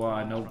down No,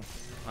 mad no,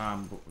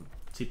 for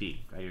TP.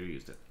 I already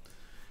used it.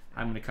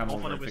 I'm gonna come All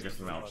over for the and figure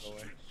wisdom, something by out. the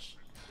way.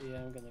 you. Yeah,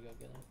 I'm gonna go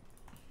get it.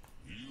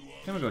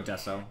 I'm gonna go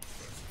Deso.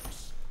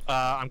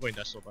 I'm going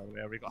Deso by the way.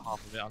 I already got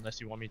half of it.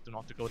 Unless you want me to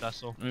not to go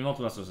Deso. I mean,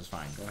 multiple Desos is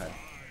fine. Go ahead.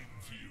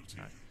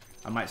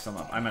 I might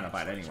I might not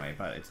buy it anyway,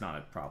 but it's not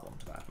a problem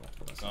to buy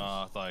multiple Desos.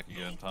 I thought I could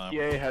get in time.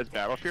 EA has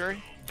Battle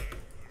Fury.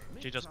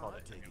 She just got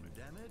it.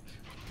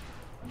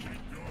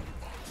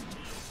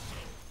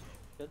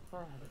 Good for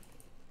her.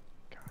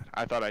 God,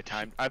 I thought I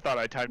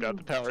timed out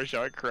the power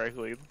shot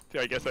correctly.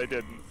 I guess I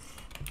didn't.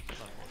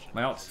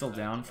 My ult's still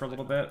down for a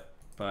little bit,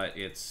 but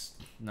it's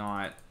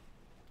not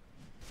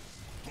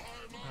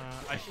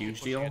I a should be huge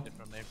pushing deal. a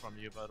different name from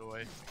you, by the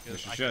way, because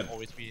Yes, you I should. can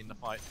always be in the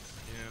fight.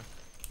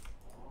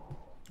 Yeah.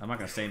 I'm not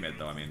gonna stay mid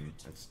though. I mean,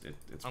 it's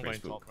I'm pretty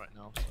going top spook. right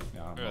now.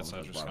 Yeah, I'm Yeah, rolling so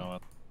towards just bottom. going.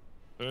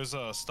 There's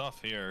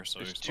stuff here, so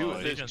There's he's two.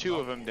 probably- There's two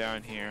of them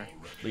down here.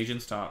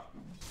 Legion's top.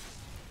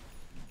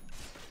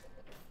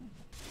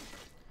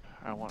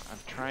 I'm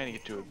trying to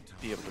get to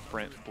be able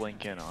to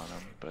blink in on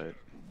them, but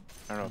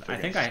I don't know if they're I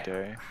think gonna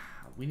stay.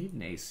 we need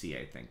an AC,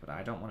 I think, but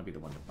I don't want to be the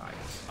one to buy it.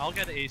 I'll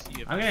get AC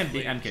eventually. I'm gonna be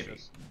it's MKB.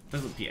 just-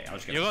 This is PA. I'll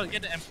just get You're it. gonna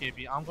get the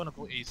MKB. I'm gonna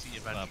go AC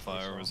eventually. That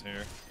fire so- was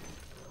here.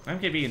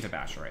 MKB into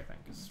Basher, I think,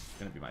 is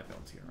gonna be my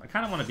build here. I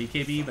kind of want a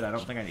BKB, but I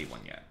don't think I need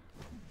one yet.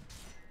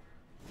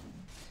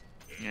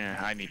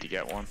 Yeah, I need to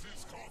get one.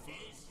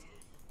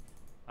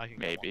 I can get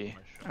Maybe.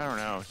 one for I my don't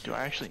know. Do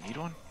I actually need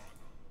one?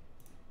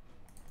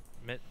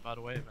 Mid, by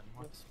the way, if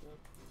anyone.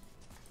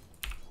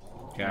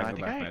 Okay, No, I I go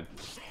think back I- mid.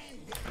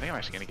 I think I'm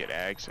actually gonna get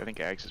Ags. I think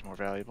Ags is more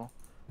valuable.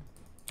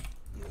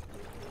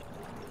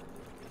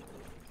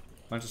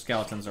 Bunch of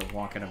skeletons are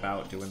walking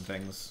about doing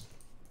things.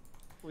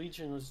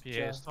 Legion was PS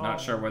just. top.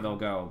 Not sure where they'll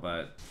go,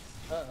 but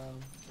Uh-oh.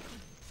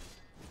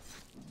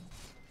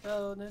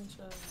 Oh,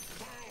 ninja.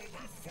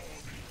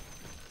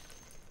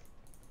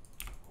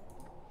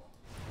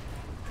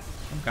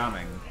 I'm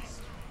coming.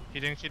 She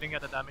didn't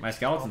get the damage. My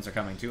skeletons are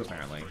coming too,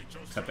 apparently.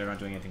 Except they're not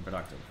doing anything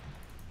productive.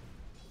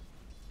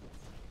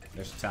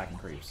 They're just attacking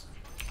creeps.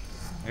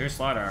 Here's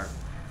Slaughter.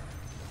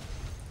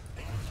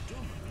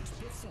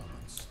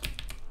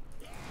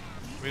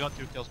 We got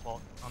 2 kills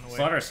on the way.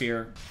 Slaughter's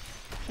here.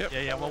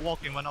 Yeah, we're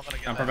walking. We're not gonna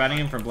get. I'm that preventing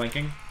time. him from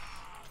blinking.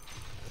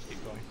 Just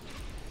keep going.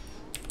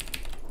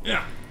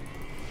 Yeah.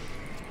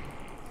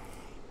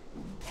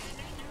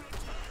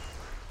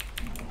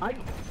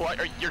 What?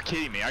 You're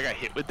kidding me? I got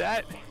hit with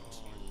that?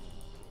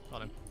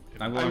 Got him.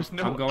 I'm I going, was I'm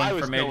I going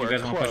was for mid. You nowhere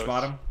guys want to push close.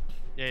 bottom?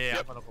 Yeah, Yep.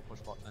 I'm gonna go push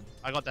bot then.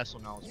 I got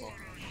Deso now as well.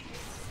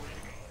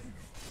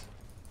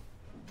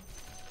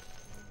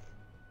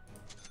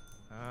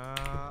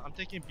 I'm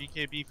taking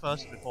BKB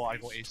first before I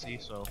go AC,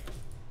 so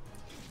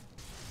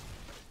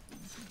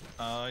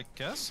I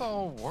guess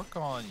I'll work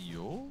on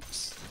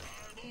yours.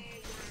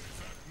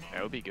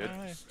 That would be good.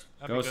 That'd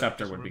be Ghost good,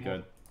 Scepter because would be we're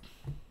good.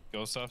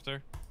 Ghost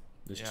after.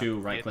 There's Yeah. two Yeah,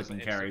 it right-clicking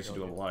doesn't carries who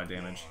do a instantly lot of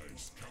damage.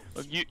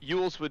 Look,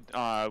 Yules would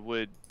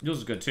Yules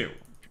is good too.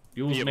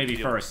 Yules able maybe to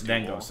deal with first,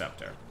 then duel. Ghost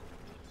Scepter.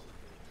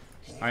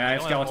 Alright, I have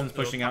don't have skeletons ult,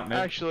 though. pushing out mid.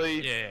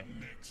 actually. Yeah.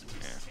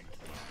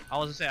 I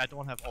was gonna say I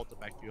don't have ult to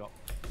back you up.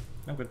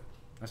 I'm good.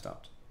 I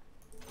stopped.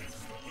 Right,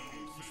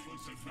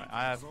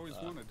 I have. I've always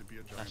wanted to be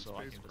a giant So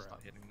I can just spacecraft.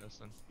 start hitting this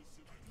then.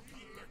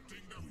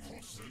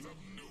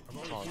 I've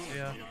always Oh, wanted to be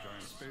yeah. a giant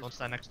spacecraft. Don't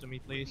stand next to me,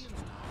 please.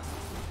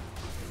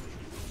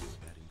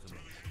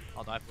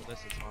 I'll die for this.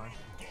 It's fine.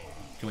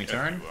 Can we Yes,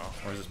 turn? you will.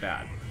 Or is this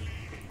bad?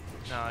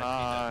 No,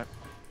 I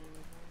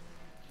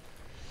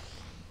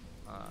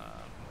Uh,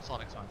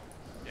 Sonic's fine.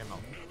 Get him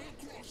out.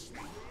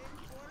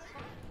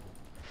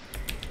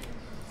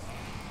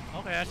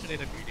 Okay, actually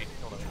the greedy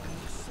killed him.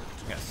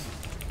 Yes.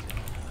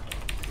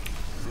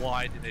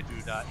 Why did they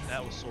do that?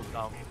 That was so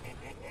dumb.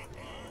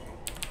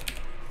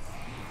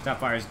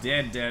 Sapfire's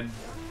dead.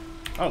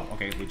 Oh,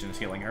 okay, Legion's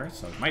healing her,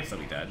 so it might still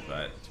be dead,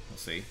 but we'll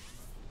see.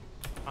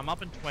 I'm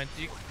up in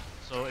 20,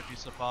 so if you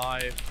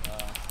survive,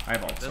 I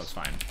have ult, so this- it's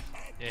fine.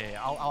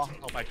 yeah, I'll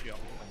back you up.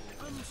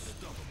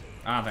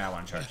 I don't think I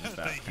want to charge this The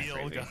back. heal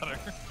Crazy. got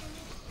her.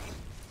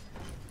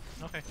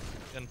 Okay,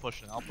 then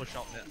push it. I'll push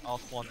out. I'll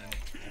spawn in.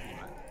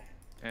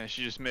 and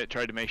she just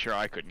tried to make sure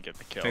I couldn't get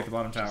the kill. Take the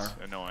bottom which is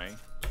tower. Annoying.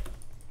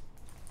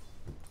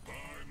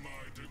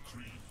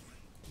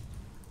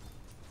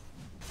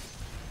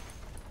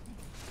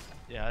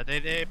 Yeah,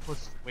 they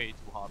pushed way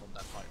too hard on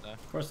that fight there.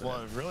 Of course it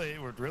What is. really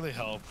would really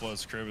help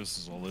was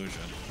Kribus'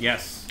 illusion.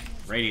 Yes.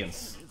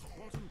 Radiance.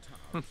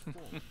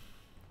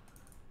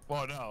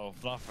 Well, no,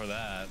 not for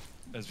that.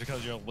 It's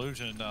because your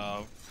illusion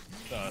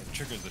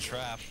triggers the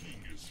trap,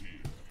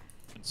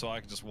 and so I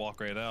can just walk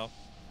right out.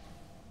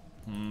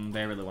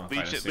 They really want to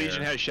fight us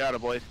Legion here. has Shadow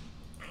Blade.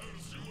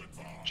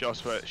 She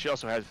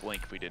also has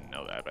Blink. If we didn't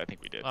know that, but I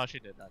think we did. Oh, she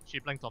did that. She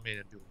blinked on me and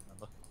didn't do it,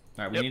 remember?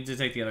 Alright, we Yep. need to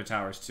take the other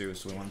towers too,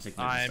 so we want to take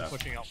mid and I'm stuff.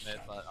 pushing up mid,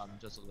 but I'm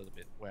just a little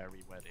bit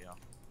wary where they are.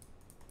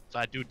 So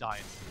I do die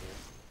in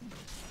the wall.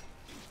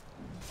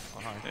 Oh,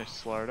 hi. There's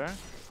Slaughter.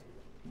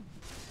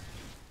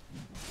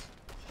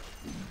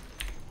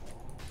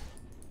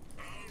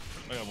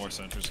 I got more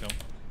sentries come.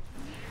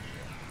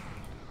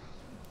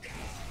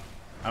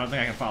 I don't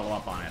think I can follow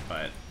up on it,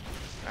 but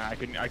I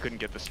couldn't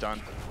get the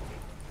stun.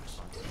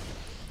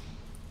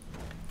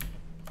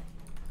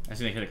 I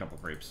just need to hit a couple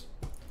creeps.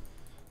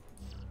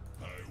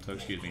 So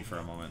excuse me for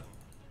a moment.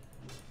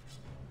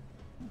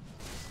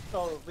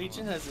 Oh,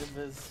 Legion has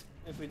invis.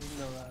 If we didn't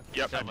know that.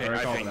 Yep, Yeah, I very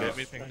pinged cool, it.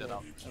 We picked it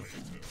up. Alright,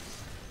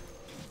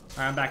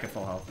 I'm back at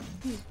full health.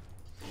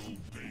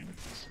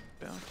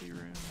 Bounty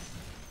room.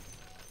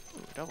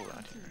 Ooh, double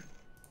bounty room.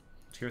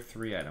 Tier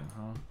 3 item,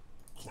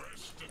 huh?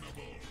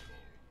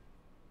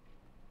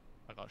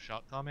 Got a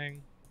shot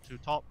coming. 2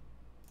 top.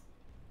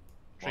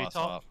 3 Lost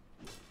top. up.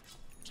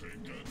 I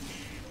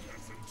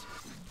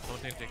don't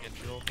think they can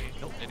duel me.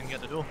 Nope, they didn't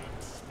get the duel.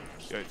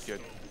 Good, good.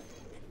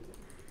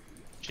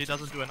 She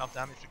doesn't do enough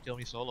damage to kill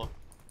me solo.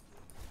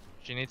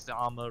 She needs the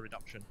armor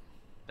reduction.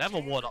 They have a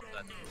ward up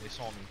then. They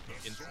saw me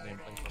instantly and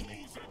blinked on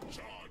me.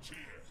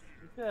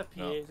 Yeah,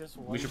 PA just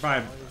We should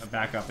probably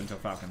back up until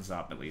Falcon's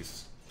up at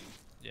least.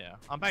 Yeah,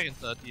 I'm back in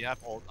 30. I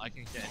have ult. I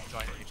can get in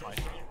joint any fight.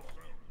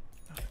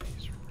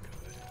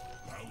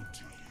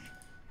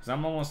 Because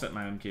I'm almost at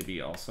my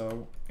MKB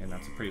also, and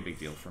that's a pretty big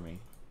deal for me.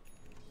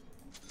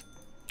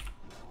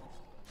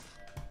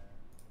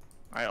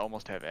 I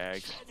almost have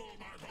Ags.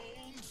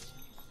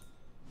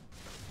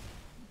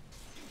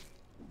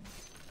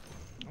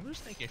 I'm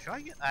just thinking, should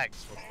I get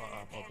Axe for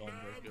Dome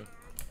Breaker?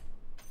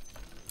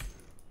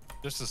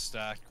 Just a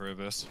stack,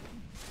 Rubus.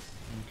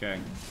 Okay.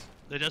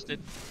 They just did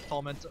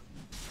Tormentor.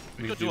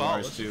 We We could do do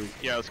ours ours. too.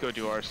 Yeah, let's go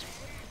do ours.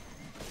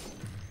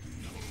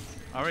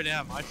 I already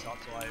have my shot,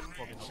 so I'm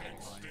probably not getting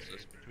mine. So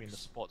it's between the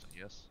supports, I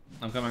guess.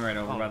 I'm coming right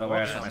over, Oh, by the way.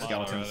 I okay, shot my that's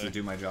skeletons already. to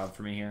do my job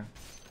for me here.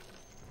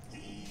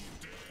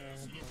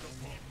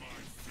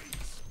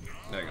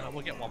 There you go.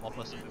 We'll get one more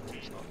person before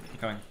we start. I'm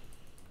coming.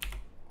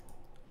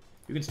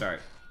 You can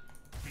start.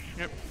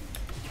 Yep.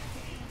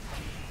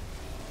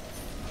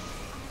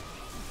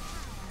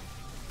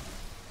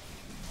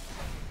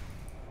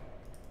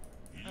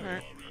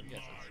 Alright.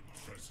 Yes,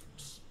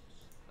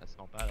 that's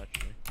not bad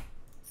actually.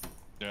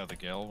 Yeah, the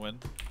Gale win.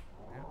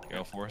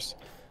 Gale Force.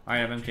 I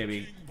have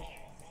MKB.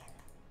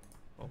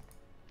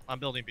 I'm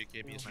building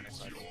BKB as my next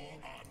cycle.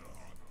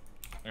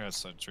 I got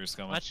sentries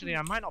coming. Actually,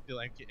 I might not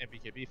build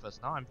BKB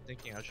first. Now I'm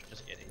thinking I should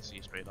just get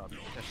AC straight up.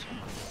 That's so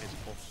much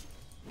physical.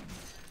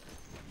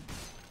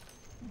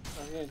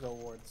 I'm gonna go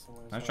ward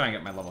somewhere. I'm trying to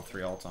get my level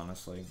 3 ult,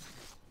 honestly.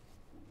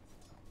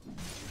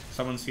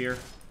 Someone's here.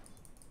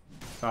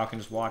 Falcon,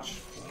 just watch.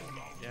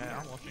 Yeah,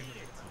 I'm watching.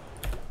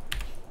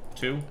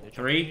 2, They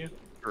 3. jumping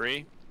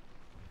 3.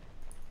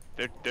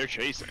 They're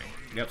chasing.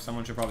 Yep,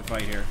 someone should probably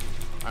fight here.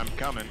 I'm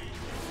coming.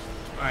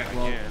 Alright,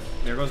 well, can.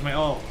 there goes my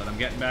ult, but I'm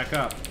getting back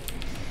up.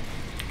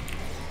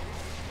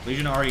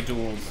 Legion already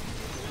dueled.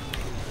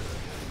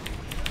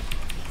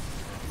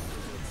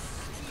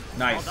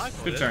 Nice. I'll die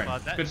for Good this, turn.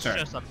 but that's Good turn.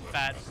 just a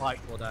bad fight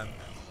for them.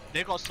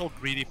 They got so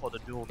greedy for the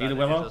duel. Need that a they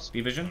Willow? just-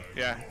 B-Vision?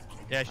 Yeah.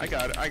 Yeah, I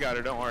got it. I got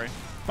her. Don't worry.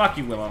 Fuck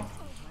you, Willow.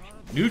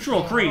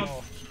 Neutral creep.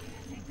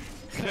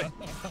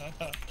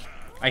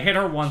 I hit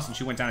her once and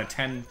she went down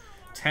to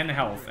 10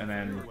 health and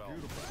then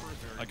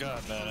I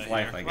got that.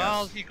 life, I guess.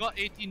 Well, he got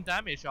 18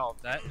 damage out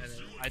of that, and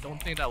I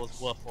don't think that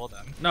was worth for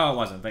them. No, it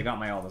wasn't. They got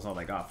my ult. That's all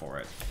they got for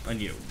it. And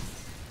you.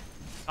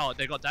 Oh,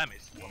 they got damage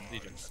from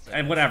Legion. That's it.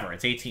 And whatever.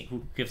 It's 18.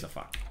 Who gives a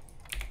fuck?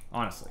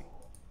 Honestly.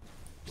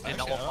 They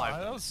Actually, double I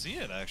five. don't see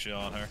it actually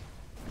on her.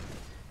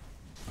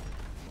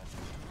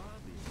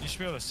 You should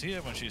be able to see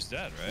it when she's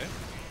dead, right?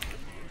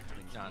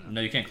 Nah, nah.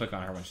 No, you can't click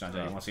on her when she's not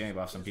dead. You won't see any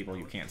buffs on people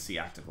you can't see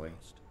actively.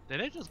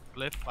 Did they just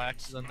glyph by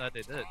accident that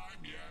they did?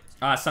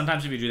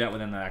 Sometimes if you do that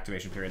within the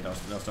activation period, they'll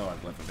still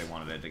have glyph if they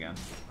wanted it again.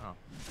 Oh.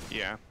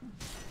 Yeah.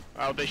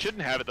 Oh, they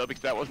shouldn't have it though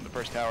because that wasn't the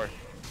first tower.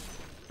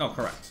 Oh,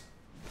 correct.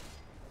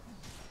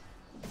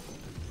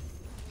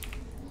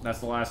 That's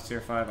the last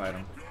tier 5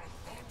 item.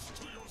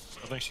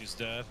 I think she's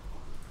dead.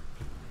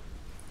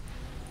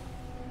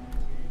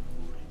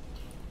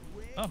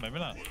 Oh, maybe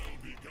not.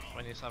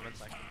 27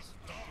 seconds.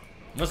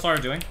 What's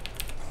Lara doing?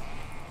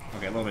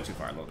 Okay, a little bit too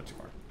far, a little bit too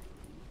far.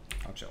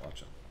 I'll chill, I'll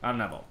chill. I'm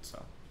not ult,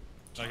 so.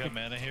 I got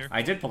mana here.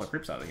 I did pull the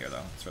creeps out of here,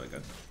 though. It's really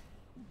good.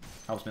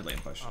 Helps mid lane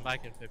push. I'm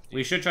back in 50.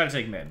 We should try to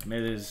take mid.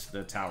 Mid is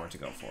the tower to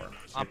go for.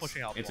 I'm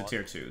pushing out It's a bot.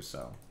 tier 2,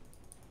 so.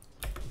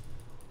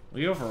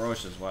 We go for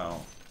Roche as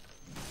well.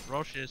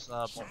 Roche is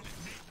bot.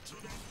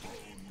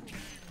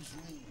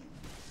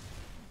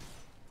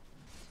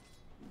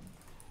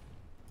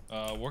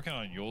 Working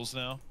on Yules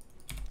now.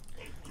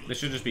 This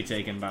should just be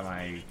taken by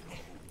my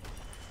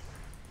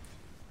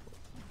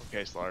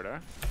Okay,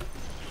 Slardar.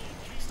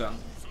 stun.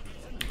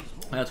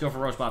 Let's go for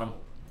Roche bottom.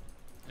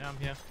 Yeah, I'm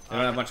here. They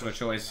don't have much of a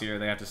choice here.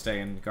 They have to stay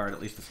and guard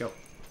at least the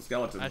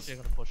skeletons. Actually, I'm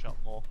gonna push out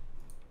more.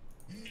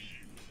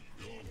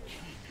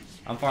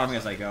 I'm farming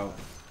as I go,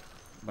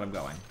 but I'm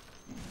going.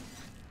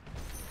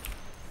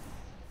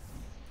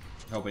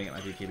 Hoping it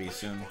might be KB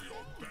soon. Lucia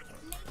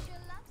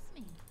loves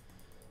me.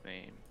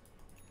 Name.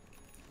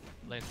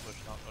 Lane's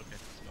pushed out. Okay,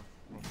 let's go.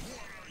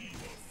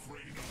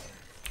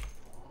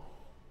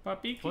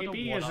 But Put a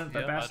BKB ward isn't up the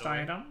here, by best the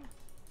way. item.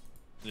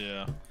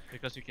 Yeah.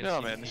 Because you can No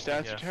see man, the me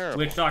stats here. are terrible.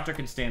 Witch Doctor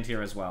can stand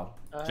here as well,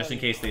 just in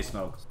have- case they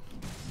smoke.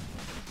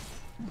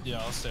 Yeah,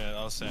 I'll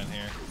stand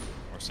here.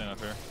 Or stand up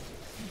here.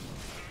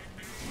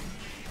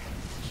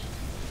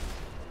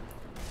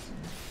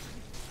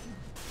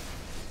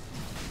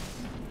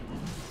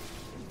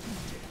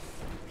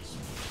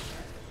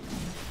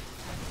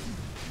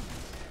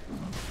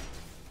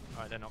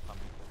 Alright, they're not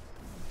coming.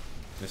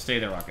 Just stay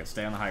there, Rocket.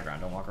 Stay on the high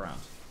ground. Don't walk around.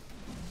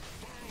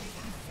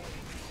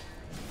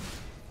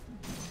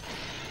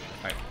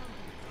 Alright.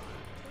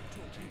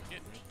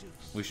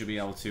 We should be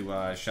able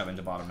to shove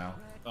into bottom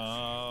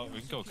now. We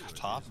can go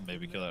top and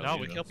maybe kill that. No,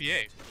 leader. we kill PA.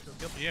 We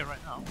kill PA right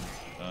now.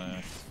 Yeah.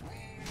 Alright,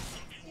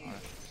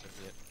 so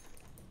be it.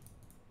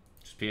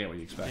 Just PA, what do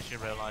you Did expect? she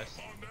realize?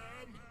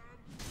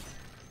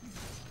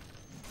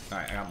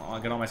 Alright, I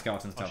got all my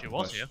skeletons Oh, to she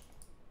was here.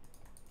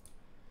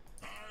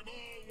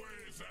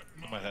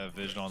 Might have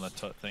vision on that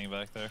thing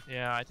back there.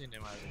 Yeah, I think they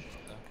might have been up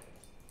there.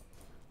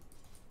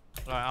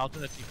 Alright, I'll do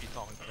the TP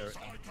top and clear it.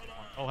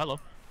 Oh, hello.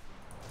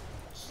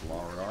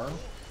 Slaughter.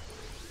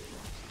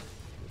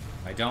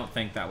 I don't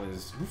think that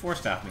was... Who force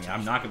staffed me?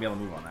 I'm not going to be able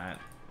to move on that.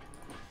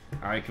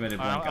 Alright, committed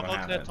blink, I I'm don't going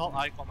have to the it. top.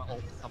 I got my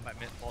ult to come back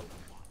mid bot.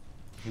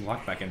 He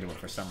walked back into it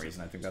for some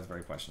reason. I think that's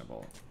very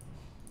questionable.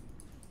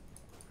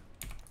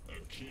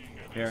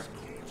 Here.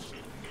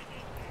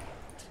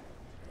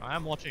 I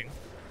am watching.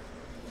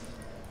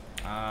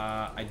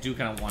 I do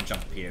kind of want to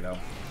jump to PA, though.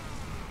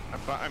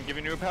 I'm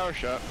giving you a power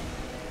shot.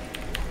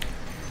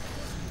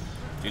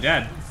 You're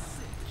dead.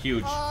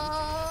 Huge.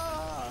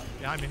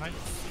 Behind.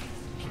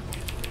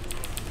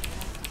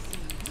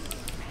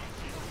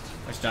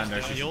 I stunned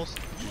her. I'm yours.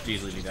 She'd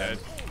easily be dead.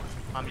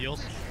 I'm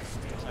yours.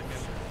 Second.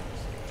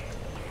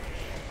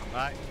 I'm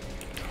back.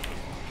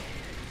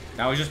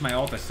 That was just my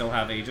ult. I still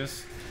have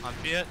Aegis. I'm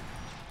beat.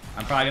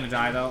 I'm probably going to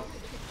die, though.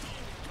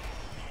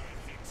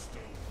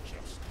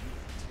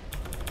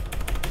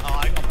 Oh,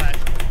 I got back.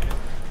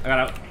 I got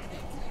out.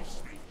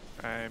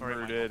 I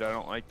murdered. I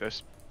don't like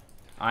this.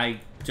 I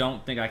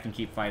don't think I can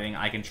keep fighting.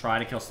 I can try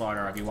to kill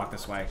Slaughter if you walk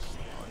this way.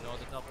 Oh no,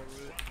 the double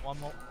root. One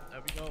more. There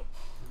we go.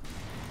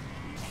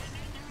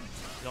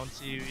 Don't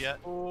see you yet.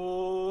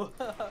 Oh.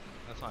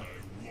 That's fine.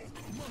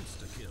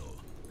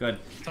 Good.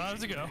 Time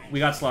to go. We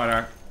got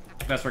Slaughter.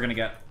 Best we're going to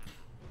get.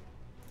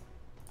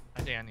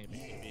 I think I need a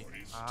BKB.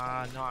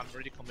 No, I'm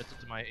already committed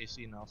to my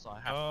AC now, so I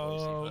have to go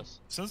Oh, AC first.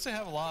 since they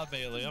have a lot of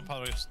melee, I'm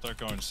probably gonna start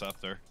going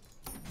Scepter.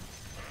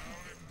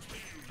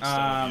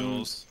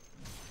 No,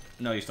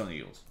 you still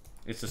need Yules.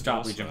 It's to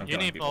stop Yules, Legion from You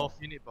killing need people. both.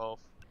 You need both.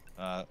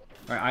 Alright,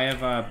 I have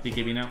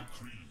BKB now.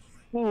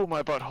 Oh,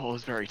 my butthole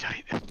is very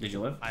tight. Did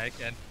you live? I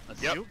can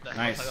assume Yep. that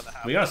Nice. that's gonna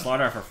happen. We got a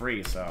Slaughter for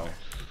free, so...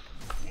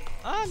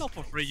 Not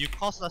for free. You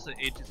cost less than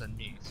Aegis than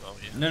me, so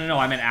yeah. No,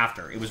 I meant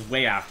after. It was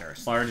way after.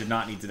 Slaughter did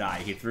not need to die.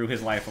 He threw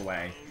his life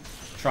away,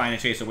 trying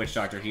to chase a Witch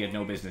Doctor he had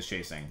no business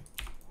chasing.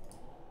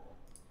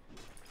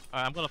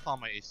 Alright, I'm gonna farm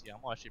my AC. I'm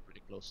actually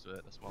pretty close to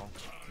it as well.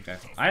 Okay.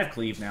 I have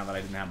Cleave now that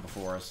I didn't have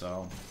before,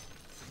 so...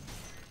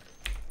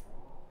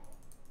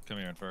 Come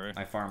here, Furry.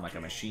 I farm like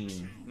a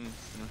machine.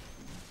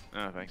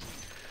 Oh, thanks.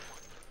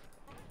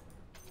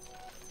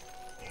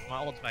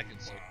 My ult's back in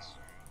 6.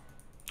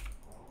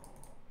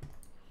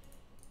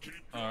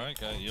 Alright,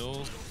 got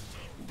Yules.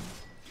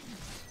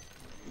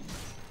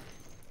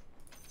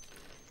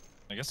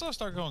 I guess I'll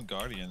start going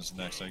Guardians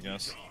next, I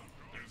guess.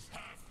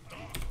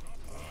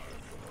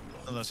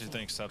 Unless you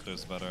think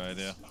Scepter's a better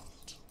idea.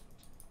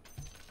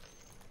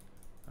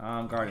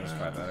 Guardian's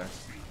probably better.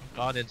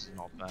 Guardians is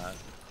not bad.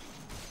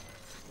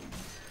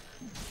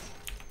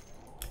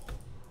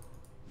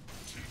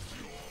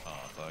 Oh,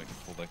 I thought I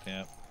could pull that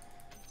camp.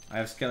 I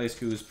have Skelly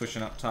Scoos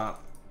pushing up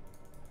top.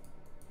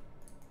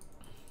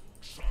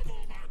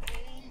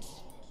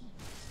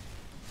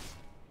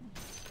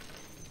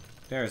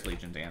 There's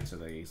Legion to answer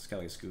the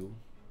Skelly Scoo.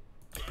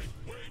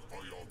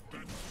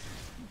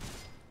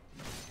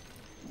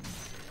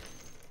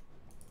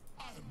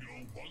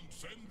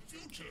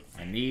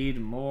 I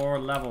need more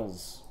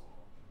levels.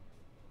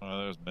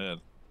 Oh, there's mid.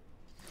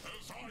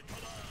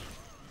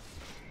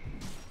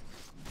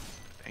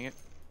 Dang it.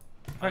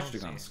 I should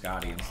have gone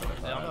Scotty instead of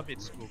Yeah, I'm a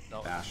bit spooked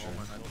out at Basher. the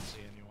moment. I don't see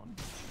anyone.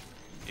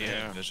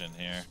 Yeah. Vision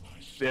here.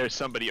 There's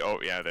somebody. Oh,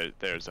 yeah,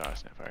 there's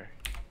Snapfire.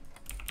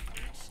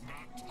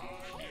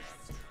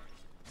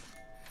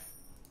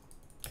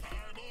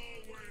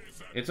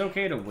 It's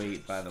okay to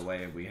wait, by the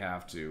way, if we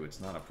have to. It's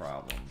not a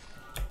problem.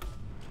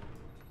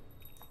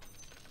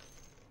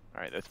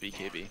 Alright, that's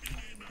BKB.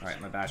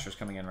 Alright, my Basher's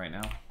coming in right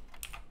now.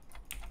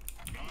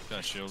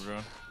 Got shield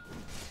drone.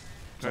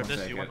 Someone Lotus,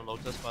 take you it. want a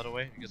Lotus by the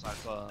way? Because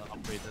I've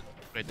upgraded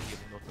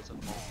healing Lotus at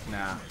the moment.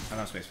 Nah, I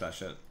don't space for that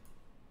shit.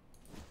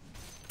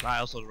 I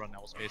also run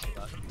out of space for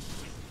that.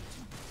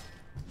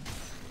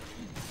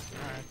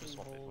 Alright, just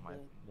swap it for my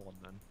wand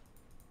then.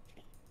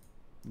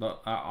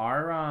 But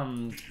our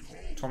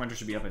Tormentor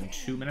should be up in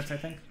 2 minutes, I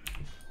think.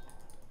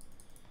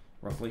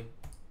 Roughly.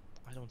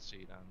 I don't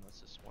see them. That's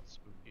just what's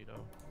spooky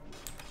though.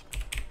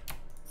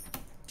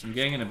 I'm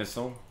getting an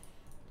Abyssal.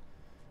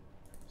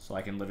 So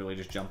I can literally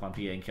just jump on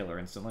PA and kill her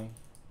instantly.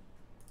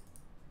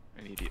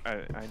 I need to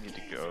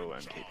go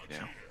MKB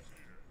now.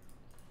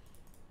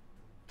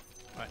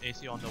 Alright,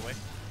 AC on the way.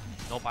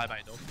 No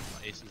bye-bye though.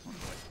 AC is on the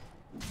way.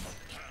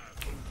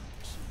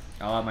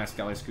 I'll have my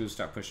Skelly Scoos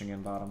start pushing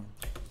in bottom.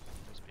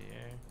 There's PA.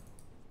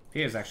 PA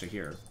is actually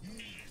here.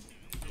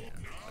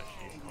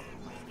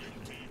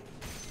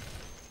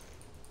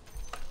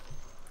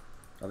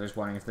 Oh, there's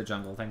warning into the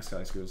jungle. Thanks,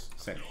 Skelly Scoos.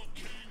 Sick.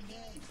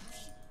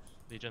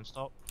 Legion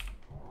stop.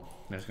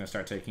 I'm just gonna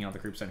start taking out the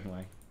groups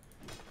anyway.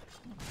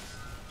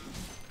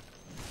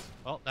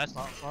 Oh, that's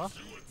not far.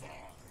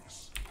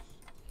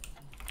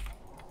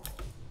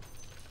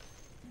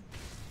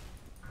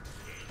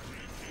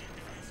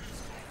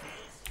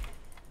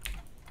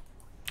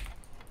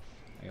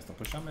 guess they'll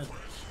push on mid.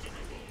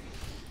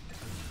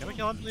 Can we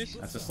kill him, please?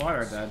 That's a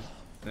slaughter dead.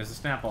 There's a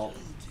snap ult.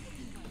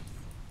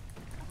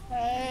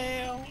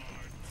 Help!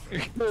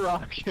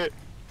 Rocket.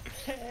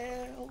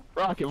 Help!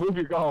 Rocket, move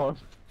your golem.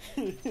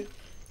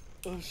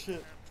 Oh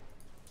shit.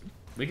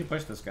 We can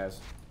push this, guys.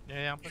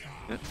 Yeah, I'm pushing.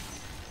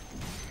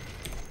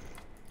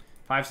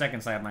 5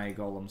 seconds, I have my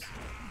golems.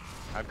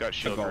 I've got The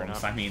shield right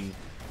golems, now. I mean,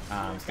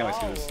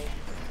 skeletons.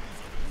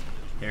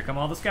 Here come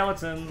all the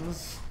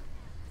skeletons.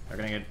 They're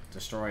gonna get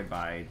destroyed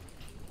by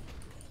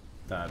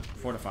the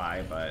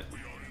fortify, but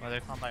Well, they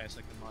can't buy a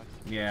second life.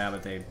 yeah,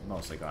 but they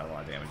mostly got a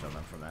lot of damage on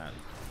them from that.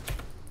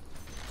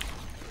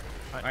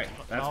 Alright,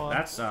 now,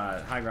 that's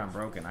high ground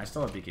broken. I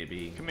still have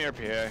BKB. Come here,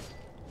 PA.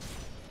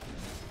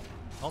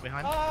 Oh,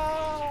 behind.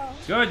 Ah!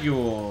 Good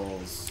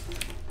Yules.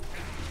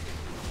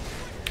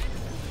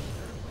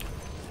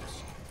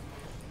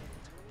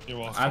 You're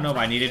welcome. I don't know if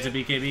I needed to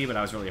BKB, but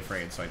I was really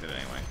afraid, so I did it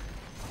anyway.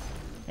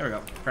 There we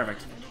go.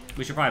 Perfect.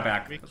 We should probably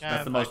back. We That's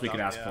the can most we back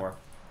could up, ask yeah. for.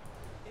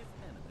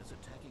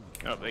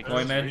 Oh, they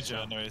Going mid.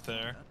 Regen right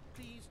there.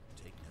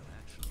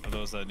 For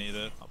those that need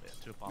it. I'll be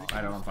at 2 power.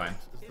 I don't, I'm fine.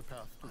 Is the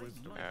path to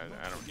wisdom.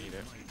 I don't need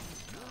it.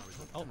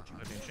 Oh,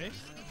 we're being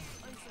chased.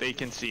 They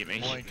can see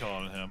me. Blink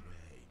on him.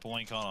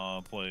 Blink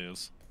on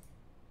plays.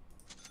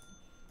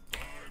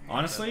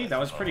 Honestly, that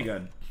was pretty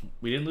good.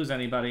 We didn't lose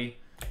anybody.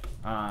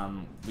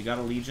 We got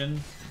a Legion,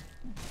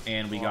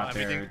 and we got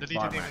their the Legion didn't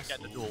bottom even max.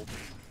 get the duel.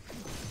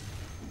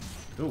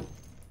 Ooh,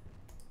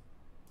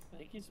 I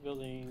think he's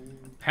building.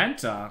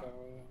 Penta.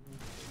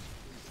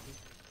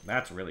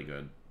 That's really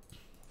good.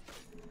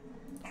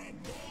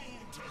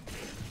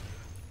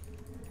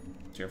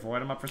 Cheerful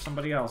item up for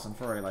somebody else, and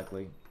Furry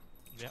likely.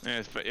 Yeah,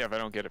 if I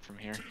don't get it from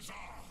here.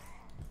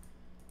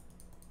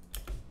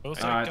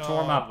 Looks like,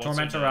 Torm up, what's her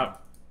Tormentor name?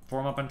 up.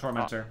 Form up and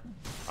Tormentor.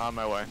 On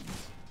my way.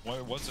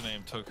 What's the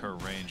name? Took her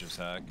range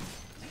attack.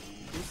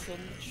 Decent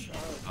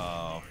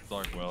sharp.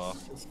 Dark Willow.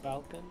 This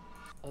Falcon?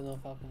 Oh no,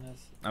 Falcon has.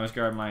 I'm just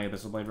grab my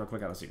Abyssal Blade real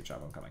quick. I have a secret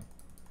shop. I'm coming.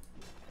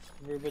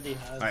 Everybody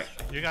has. Alright.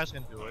 You guys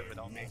can do it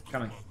without me.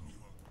 Coming.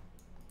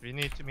 If you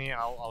need me,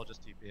 I'll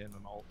just TP in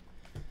and I'll.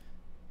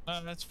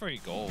 That's free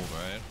gold,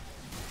 right?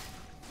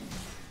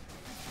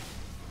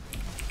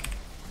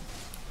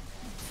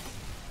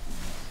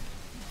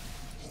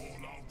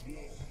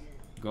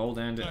 Gold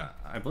and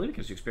I believe it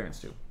gives you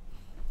experience too.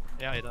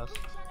 Yeah, he does.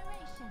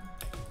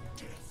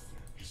 Generation.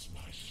 Is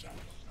my shadow.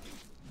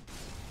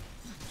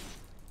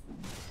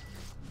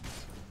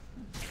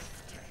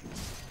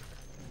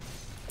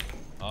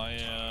 I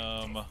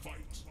am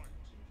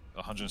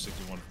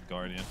 161 from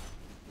Guardian.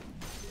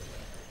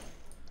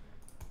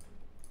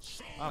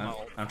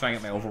 I'm trying to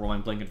get my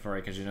overwhelming Blinking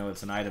Furry because you know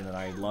it's an item that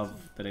I love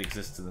that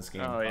exists in this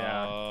game. Oh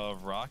yeah.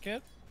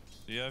 Rocket?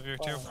 Do you have your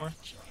tier 4?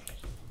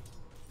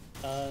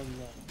 No.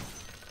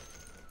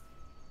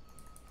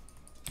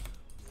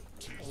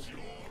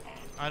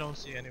 I don't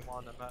see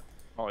anyone in that.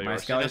 All My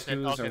yours. Skelly Okay,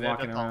 Scoos are they're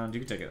walking top. around. You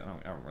can take it. I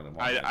don't really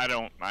want it. I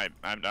don't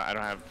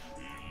have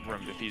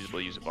room to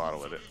feasibly use a bottle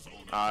with it.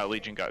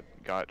 Legion got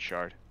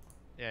shard.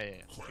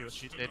 Yeah.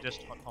 They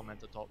just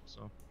commented top,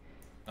 so.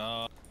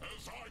 I'm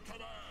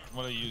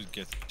gonna use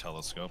get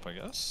telescope, I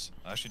guess.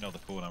 I actually know the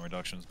cooldown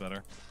reduction is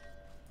better.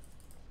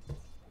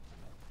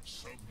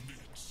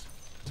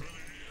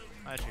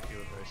 I actually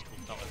feel very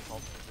spooked out at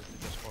top because they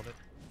just got it.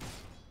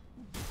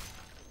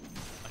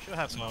 I should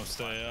have So some.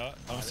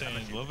 I'm staying a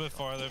little bit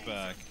farther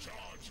back,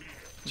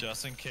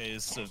 just in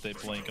case if they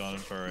blink on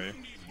Furry.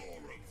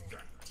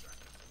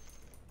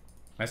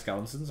 My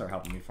skeletons are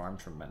helping me farm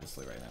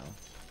tremendously right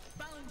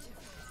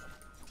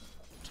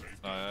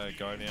now.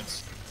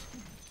 Guardians.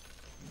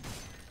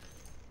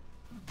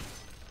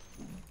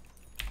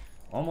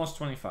 Almost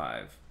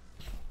 25.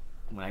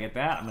 When I get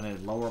that, I'm gonna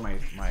lower my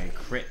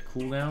crit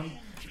cooldown,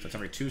 so it's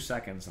every 2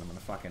 seconds, and I'm gonna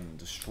fucking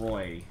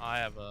destroy. I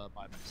have a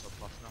buyback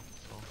surplus now,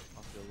 so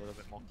I feel a little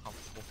bit more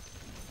comfortable.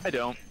 I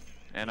don't,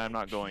 and I'm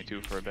not going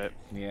to for a bit.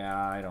 Yeah,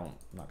 I'm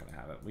not gonna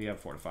have it. We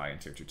have Fortify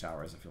and Tier 2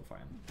 towers. I feel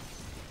fine.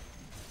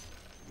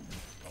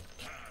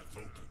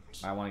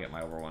 I want to get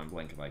my overwhelming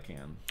blink if I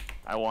can.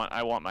 I want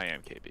my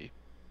MKB,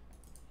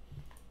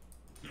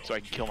 so I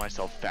can kill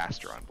myself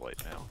faster on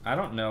Blade now. I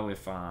don't know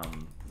if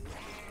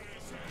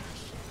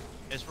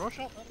Is Roche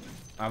up?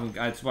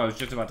 That's what I was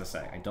just about to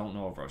say. I don't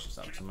know if Roche is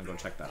up, so I'm gonna go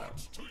check that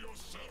out.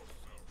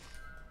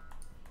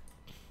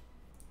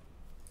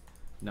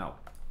 No.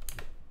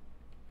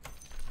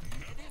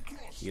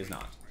 He is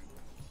not.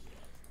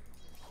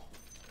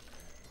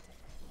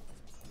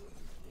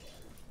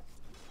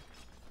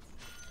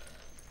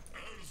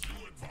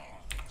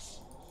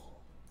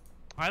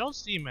 I don't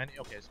see many.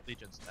 Okay, so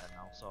Legion's there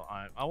now, so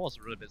I was a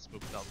little bit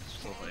spooked out with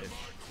Silver Age.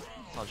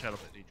 So I'll chat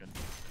about Legion.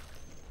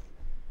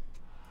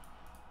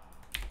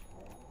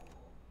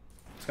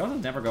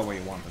 Skeletons never go where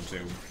you want them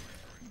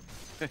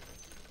to.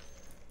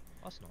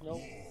 That's not.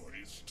 Nope.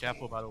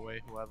 Careful, by the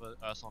way, whoever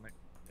Sonic.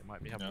 They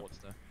might be have wards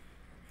there.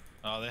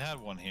 They had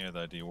one here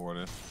that I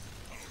dewarded.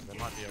 There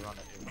might be around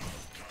at you.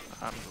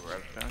 I'm gonna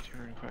grab the bounty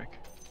real quick.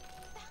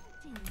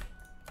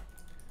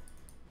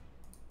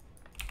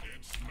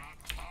 It's not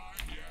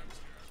time yet.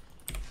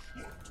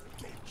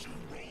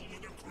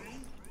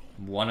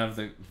 One of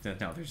the no,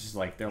 they're just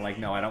like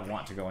no, I don't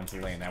want to go into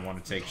lane. I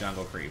want to take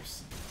jungle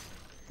creeps.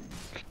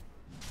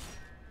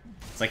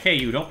 It's like, hey,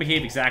 you don't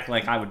behave exactly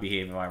like I would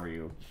behave if I were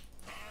you.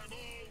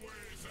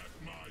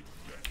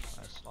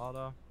 Nice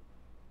slaughter.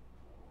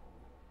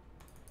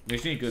 They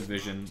just need good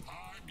vision.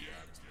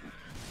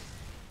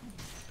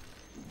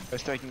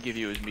 Best I can give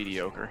you is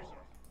mediocre.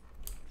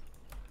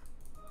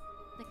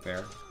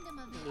 Fair.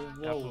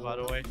 Careful, by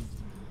the way.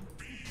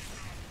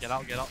 Get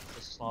out, get out. There's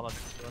a slaughter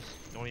next to us.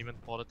 Don't even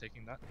bother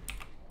taking that.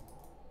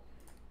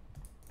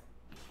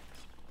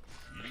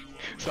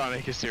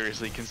 Sonic is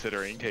seriously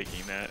considering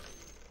taking that.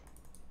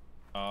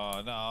 No,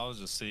 I was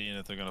just seeing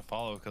if they're gonna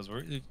follow because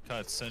we're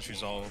got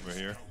sentries all over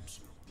here.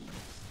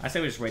 I say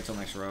we just wait till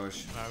next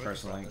Roche, Alright, we can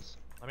personally. grab this.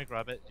 Let me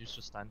grab it. Use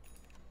your stun.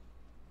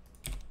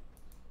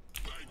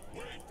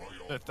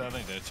 I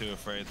think they're too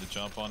afraid to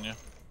jump on you.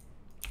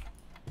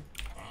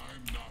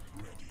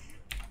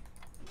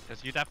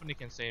 Because you definitely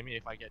can save me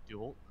if I get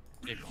dueled.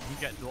 If you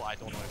get dueled, I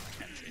don't know if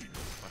I can save you.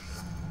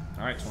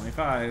 Alright,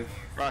 25.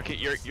 Rocket,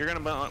 you're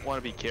gonna want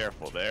to be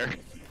careful there.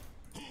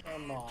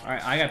 Come on.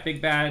 Alright, I got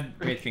big bad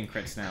Wraith King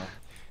crits now.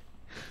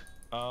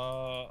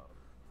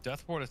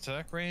 Death Ward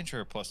attack range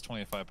or plus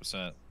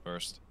 25%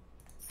 burst?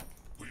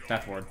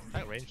 Death Ward.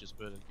 That range is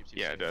good and keeps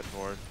you Yeah, safe. Death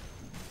Ward.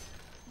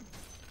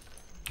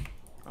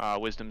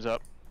 Wisdom's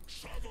up.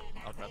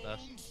 I'll grab that.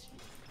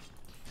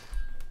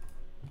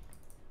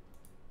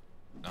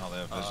 No, they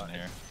have vision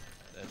here.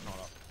 It's not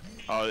up.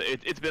 Oh,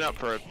 it's been up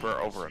for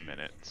over a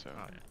minute, so Oh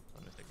yeah.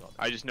 Let me take that.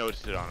 I just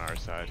noticed it on our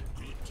side.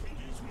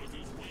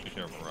 Be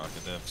careful,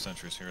 Rocket. They have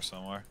sentries here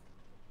somewhere.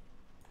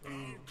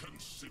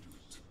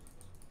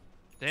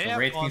 They The have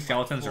Wraith gone, King like,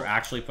 skeletons full- are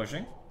actually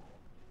pushing?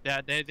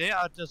 Yeah, they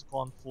are just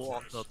gone full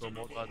on turtle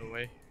mode, by the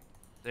way.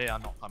 They are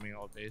not coming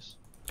out of base.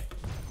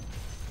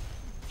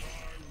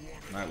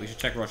 Alright, we should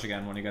check Roche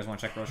again. When do you guys want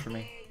to check Roche for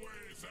me?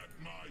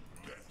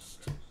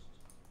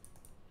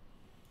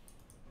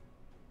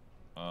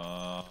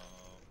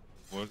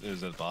 What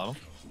is it, bottom?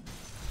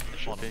 It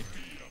should be.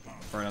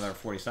 For another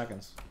 40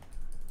 seconds.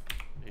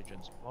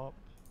 Agents pop.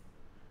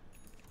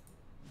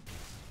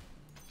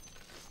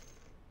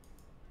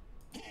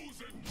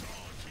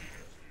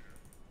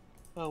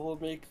 I will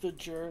make the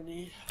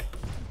journey.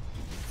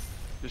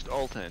 Just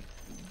ult in.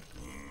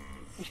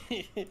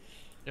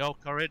 Yo,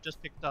 Courage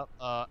just picked up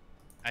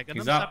Aghanim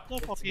He's up.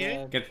 Scepter for It's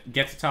PA. bad.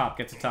 Get to top,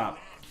 get to top.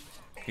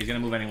 He's gonna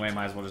move anyway,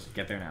 might as well just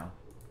get there now.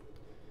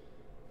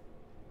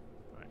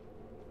 Right.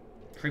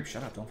 Creep,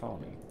 shut up, don't follow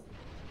me.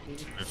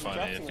 He's funny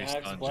dropping if an he's Axe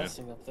stunned you.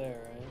 Blessing up there,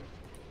 right?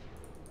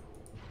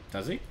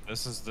 Does he?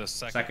 This is the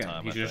second Second,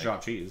 time. he I should just think.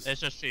 drop cheese. It's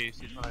just cheese.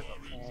 He's trying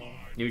to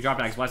If you drop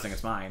Axe Blessing,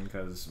 it's mine,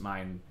 because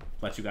mine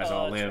lets you guys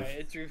all that's live. right.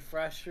 It's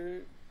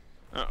refresher.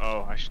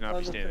 Uh-oh, I should not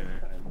be standing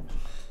there.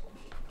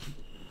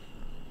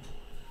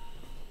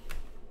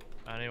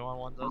 Anyone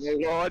want this? Oh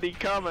lord, he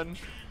coming!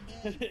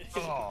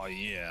 Oh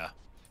yeah.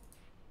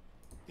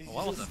 He's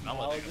What was just the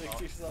melody mouthing about?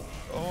 to something.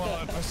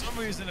 Oh, for some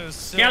reason it was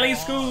still Skelly on.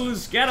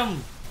 Scoos, get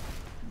him!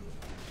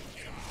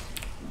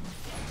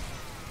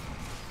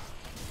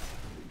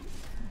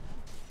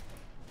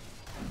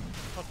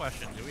 No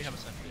question. Do we have a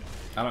sentry?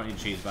 I don't need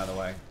cheese, by the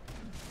way.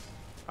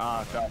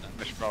 Falcon,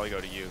 I should probably go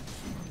to you.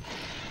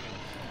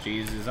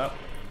 Cheese is up.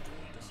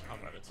 I'll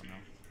grab it for now.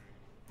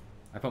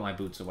 I put my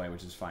boots away,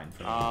 which is fine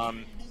for me.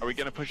 Are we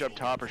gonna push up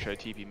top or should I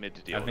TP mid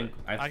to deal I think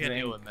I can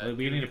deal with mid.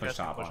 we need You to push guys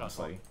can top, push up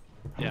honestly.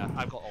 Yeah,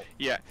 I've got ult.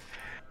 Yeah.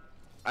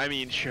 I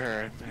mean,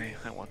 sure.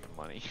 I want the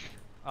money.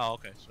 Oh,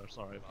 okay. So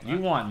sorry about You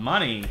that. want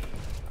money?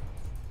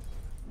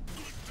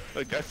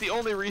 Look, that's the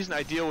only reason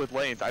I deal with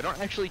lanes. I don't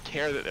actually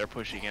care that they're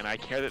pushing in. I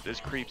care that there's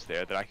creeps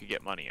there that I could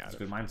get money out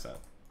That's a of. good mindset.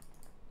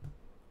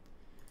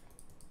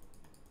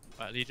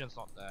 Right, Legion's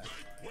not there.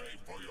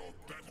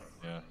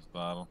 Yeah, it's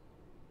bottom.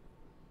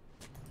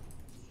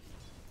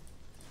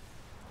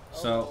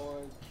 So,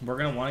 Lord. we're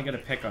gonna want to get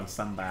a pick on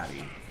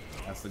somebody.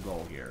 That's the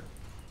goal here.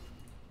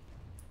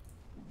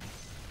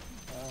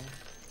 Um,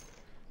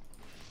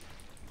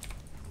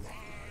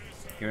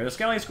 Here are the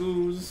Skelly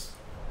Scoos.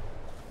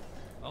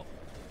 Oh.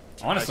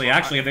 Honestly,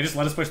 actually, if they just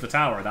let us push the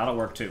tower, that'll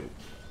work too.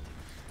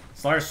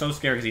 Slayer's so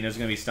scared because he knows he's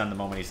gonna be stunned the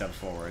moment he steps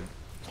forward.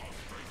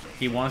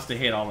 He wants to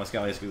hit all the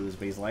Skelly Scoos,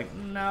 but he's like,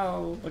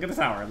 no. Look at the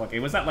tower. Look, it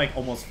was at like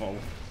almost full.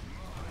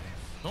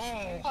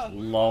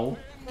 Low.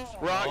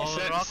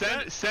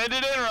 Send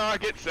it in,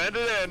 Rocket. Send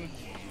it in.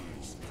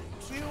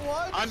 you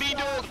one I'm being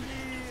dueled.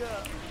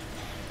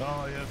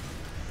 Oh yeah.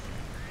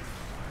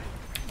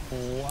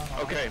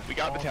 Wow. Okay, we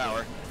got the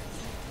tower.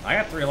 I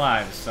got 3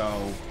 lives,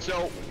 so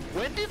So,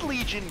 when did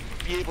Legion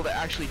be able to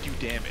actually do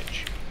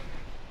damage?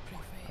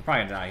 I'm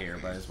probably gonna die here,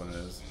 but it's what it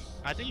is.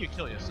 I think you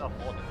kill yourself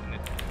more than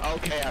anything.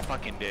 Okay, I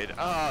fucking did.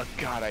 Oh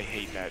god, I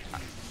hate that.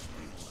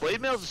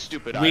 Blade Mail's a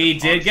stupid We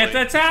item, did get the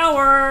honestly.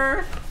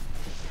 tower!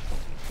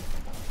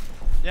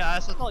 Yeah, I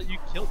thought you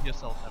killed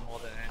yourself then more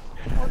than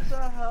anything. What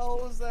the hell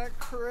was that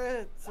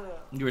crit?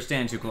 You were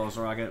standing too close,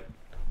 Rocket.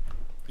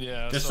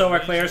 Yeah. Just so we're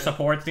Legion- clear,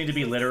 supports need to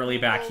be literally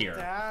back here.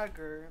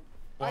 Dagger.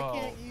 Whoa. I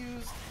can't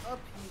use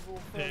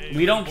upheaval. Hey.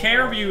 We don't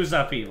care if you use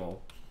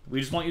upheaval. We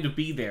just want you to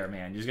be there,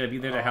 man. You just gotta be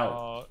there to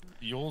help.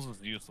 Yules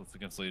is useless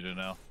against Legion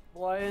now.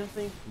 Well, I didn't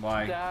think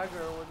Why? Dagger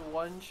would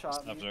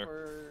one-shot me Scepter.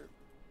 for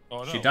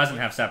Oh, no. She doesn't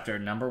have Scepter.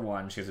 Number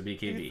one, she has a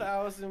BKB.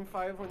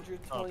 2,528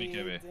 Oh, BKB.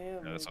 damage.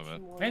 Yeah, that's not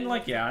bad. And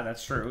like, yeah,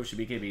 that's true. She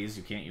BKBs,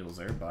 you can't use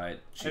her, but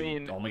she I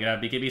mean- only gonna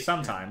have BKB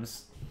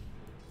sometimes.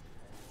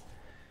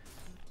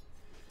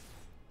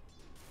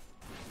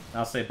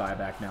 I'll say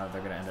buyback now that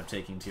they're gonna end up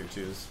taking tier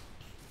 2s.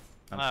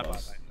 I'm I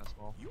close. buy that as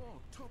well.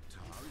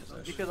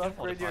 You can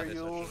upgrade your modify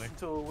this, Yules actually.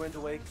 into a Wind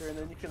Waker, and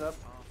then you can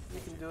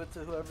do it to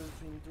whoever's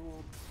being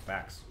dueled.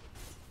 Backs.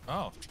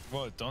 Oh,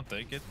 well, don't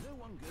they get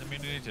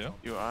immunity too?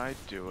 Do I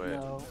do it?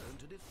 No,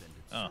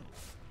 Oh.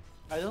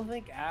 I don't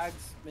think Ags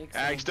makes.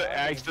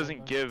 Ags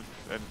doesn't give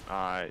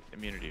an,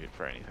 immunity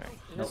for anything.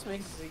 It just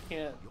makes they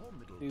can't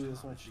do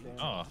as much damage.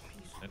 Oh,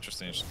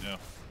 interesting. Yeah.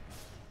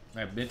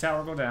 Alright, mid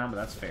tower go down, but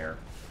that's fair.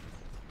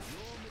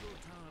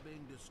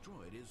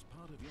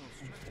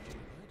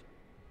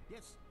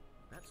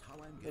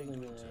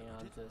 Eliminating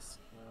on this.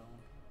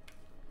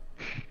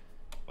 No.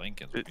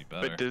 Lincoln would be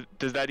better. But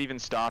does that even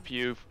stop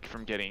you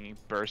from getting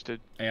bursted?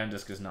 Aeon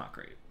Disc is not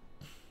great.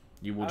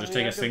 You will I just mean,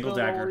 take I a could single build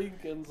a dagger.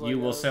 Lincolns like You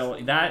will that, sell.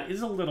 so That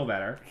is a little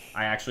better.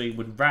 I actually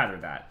would rather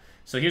that.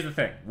 So here's the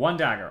thing: one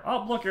dagger.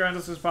 Oh, look, your Aeon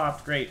Disc is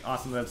popped. Great,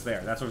 awesome. That's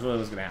there. That's what really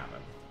was gonna happen.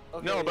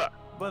 Okay, No, but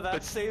that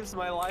but- saves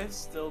my life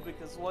still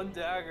because one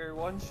dagger,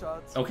 one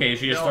shot. Okay,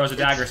 she just No, throws a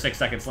dagger it's- 6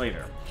 seconds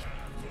later.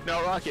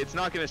 No, Rocket, it's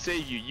not gonna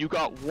save you. You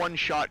got one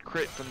shot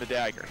crit from the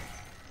dagger.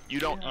 You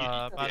don't.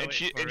 By the and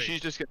way, Marie, she's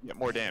just gonna get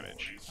more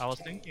damage. I was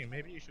thinking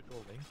maybe you should go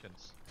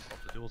Lincolns. Stop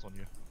the duels on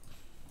you.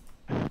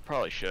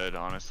 Probably should,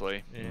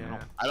 honestly.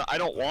 Yeah. I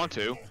don't want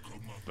to,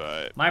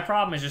 but My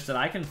problem is just that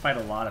I can fight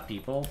a lot of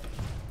people.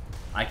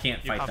 I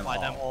can't You fight can't them fight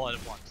all. them all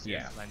at once.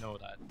 Yeah. Yes, I know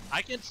that.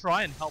 I can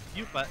try and help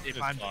you, but if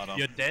Just bottom.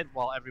 you're dead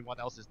while everyone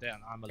else is dead,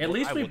 and I'm alone, At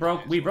least I we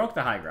wouldn't do broke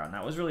the high ground.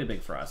 That was really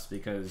big for us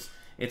because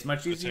it's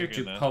much easier to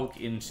taking that. poke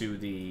into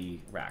the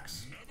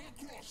racks.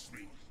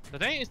 The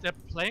thing is, they're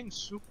playing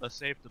super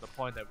safe to the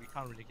point that we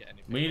can't really get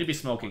anything. We need to be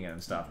smoking it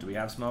and stuff. Do we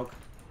have smoke?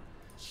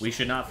 We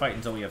should not fight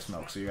until we have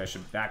smoke, so you guys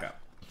should back up.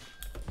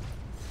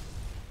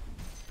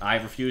 I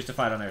refuse to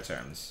fight on their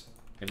terms.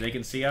 If they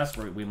can see us,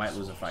 we might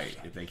lose a fight.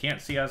 If they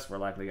can't see us, we're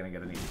likely going to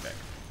get an easy pick.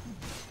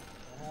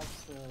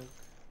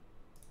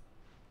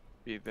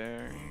 be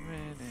there in a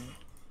minute.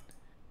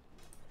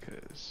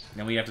 Cause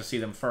And we have to see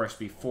them first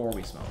before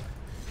we smoke.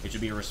 It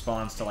should be a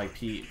response to like PA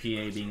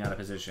being out of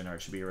position, or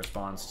it should be a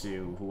response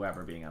to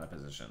whoever being out of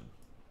position.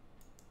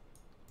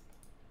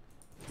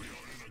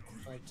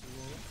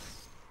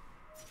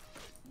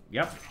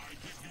 Yep.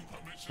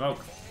 Smoke.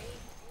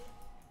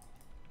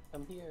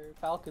 I'm here.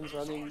 Falcon's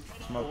running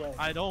Smoke. away.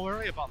 I don't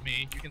worry about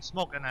me. You can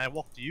smoke, and I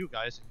walk to you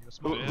guys, and you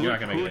smoke. Who- You're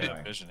not gonna make it did-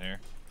 anyway. Vision here.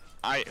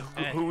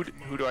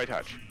 who do I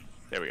touch?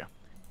 There we go.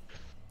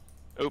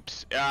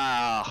 Oops.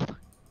 Ah,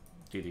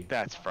 GD.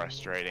 that's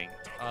frustrating.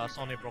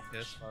 Sonny broke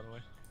his, by the way.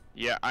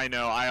 Yeah, I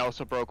know. I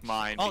also broke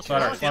mine. Oh,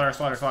 Slaughter,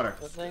 Slaughter. slaughter.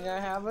 Good thing I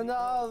have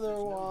another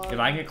one. If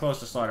I can get close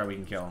to Slaughter, we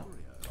can kill him.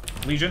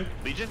 Legion?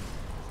 Legion?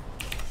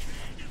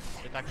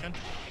 Detection.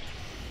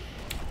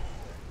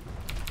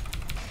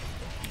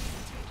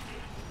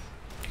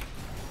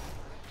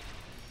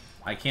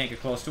 I can't get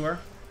close to her.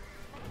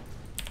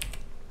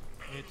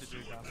 You need to do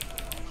damage.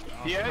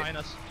 Yeah. Behind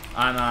us.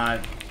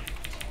 I'm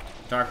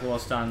Dark Willow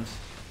stunned.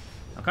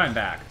 I'm coming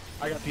back.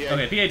 I got PA.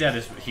 Okay, PA dead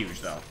is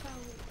huge though.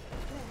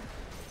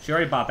 She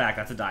already bought back,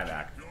 that's a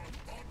dieback.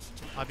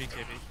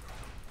 IBKB.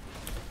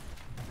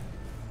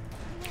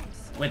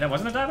 Wait, that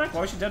wasn't a dieback?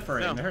 Why was she dead for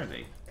No. an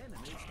eternity?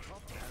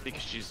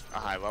 Because she's a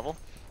high level.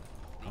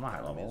 I'm a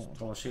high level. What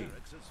the hell is she?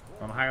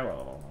 I'm a higher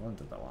level. I wouldn't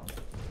take that long.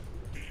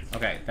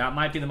 Okay, that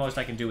might be the most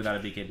I can do without a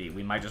BKB.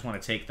 We might just want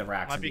to take the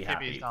racks My and be BKB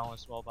happy. is down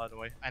as well, by the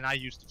way. And I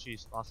used the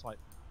cheese last fight.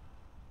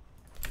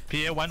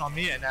 PA went on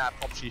me, and then I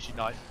popped she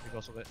died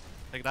because of it.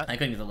 Take that. I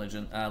couldn't get the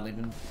Legion.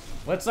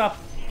 What's up,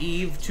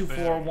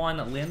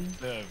 Eve241 Lynn?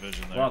 Yeah,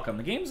 vision there. Welcome.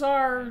 The games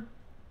are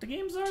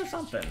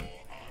something.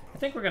 I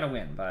think we're gonna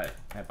win, but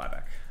I have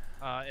buyback.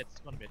 It's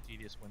gonna be a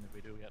tedious win if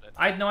we do get it.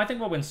 I think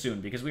we'll win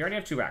soon because we already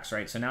have 2 racks,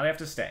 right? So now they have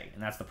to stay,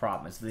 and that's the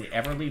problem. Is they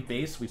ever leave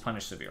base, we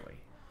punish severely.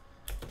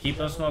 Keep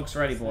those smokes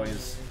ready,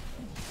 boys.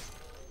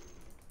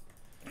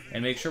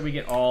 And make sure we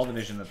get all the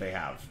vision that they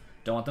have.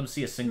 Don't let them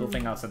see a single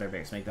thing outside their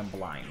base. Make them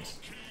blind.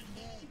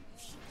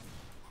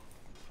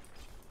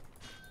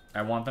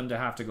 I want them to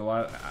have to go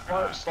out.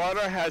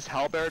 Slaughter has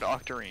Halberd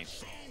Octarine.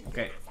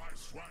 Okay.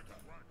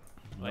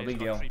 No Like, big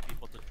it's got deal. 3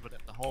 people to put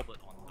the Halberd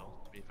on, though,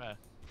 to be fair.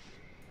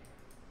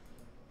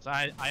 So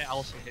I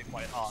also hit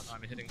quite hard.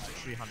 I'm hitting like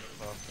 300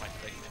 for my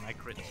click, and I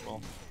crit as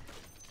well.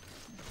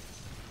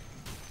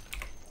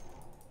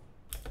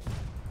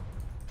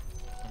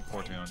 I'm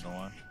 14 on the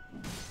line.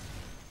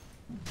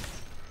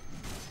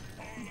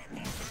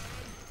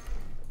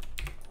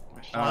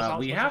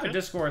 We have a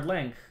Discord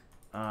link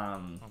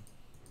for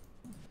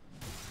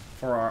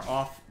our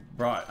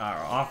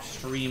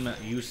off-stream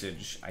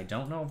usage. I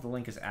don't know if the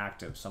link is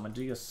active, so I'm gonna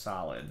do you a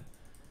solid.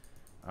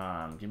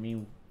 Give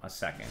me a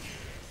second.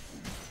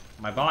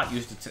 My bot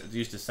used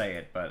to say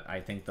it, but I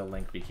think the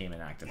link became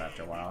inactive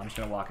after a while. I'm just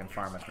gonna walk and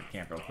farm at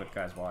camp real quick,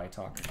 guys, while I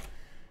talk.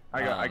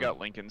 I got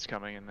Lincolns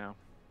coming in now.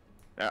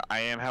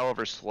 I am,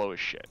 however, slow as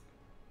shit.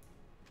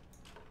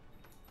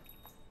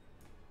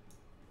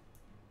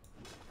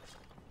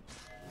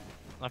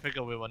 I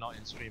figured we were not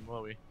in stream,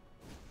 were we?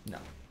 No.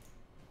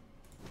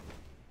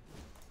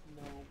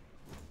 No.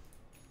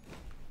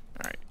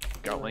 Alright,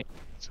 got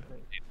Lincolns.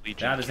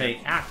 That is a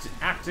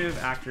active,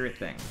 accurate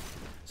thing.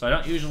 So I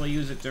don't usually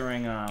use it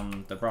during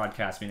the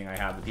broadcast meeting I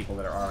have with people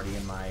that are already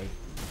in my,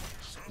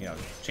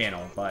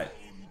 channel. But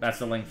that's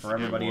the link for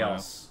everybody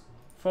else,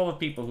 full of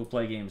people who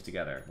play games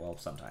together. Well,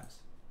 sometimes.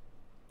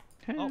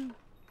 Oh.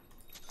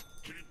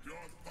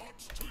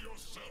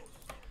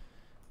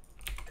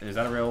 Is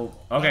that a real?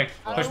 Okay,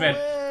 push mid,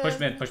 push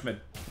mid, push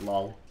mid.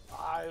 Lol.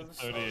 I'm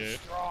so 38.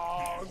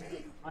 strong.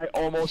 I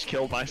almost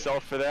killed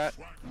myself for that.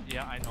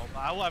 Yeah, I know, but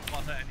I will have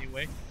got that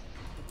anyway.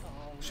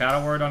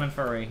 Shadow word on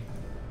Infuri.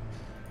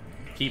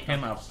 Keep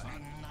him up.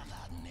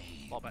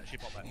 Ball back, she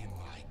ball back.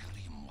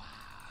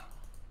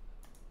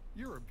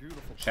 You're a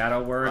beautiful.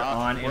 Shadow word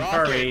on Rocket,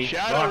 Infuri.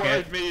 Shadow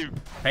Rocket. word me.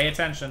 Pay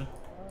attention.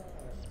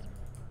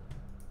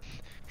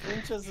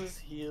 Princess is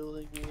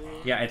healing you.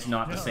 Yeah, it's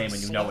not the same,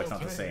 and you know it's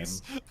not the same.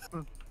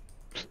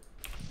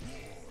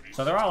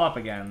 So they're all up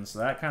again, so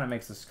that kind of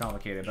makes this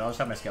complicated, but I'll just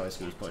have my Skelly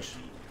Squeeze push.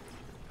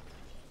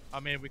 I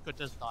mean, we could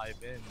just dive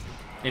in.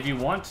 If you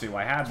want to,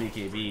 I have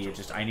BKB, it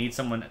just, I need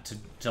someone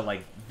to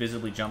like,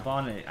 visibly jump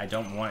on it. I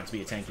don't want it to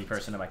be a tanky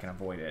person if I can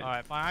avoid it.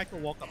 Alright, fine, I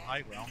can walk up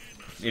high ground.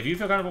 If you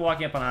feel comfortable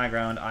walking up on high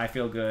ground, I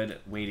feel good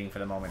waiting for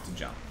the moment to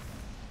jump.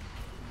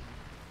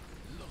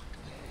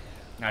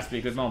 Has to be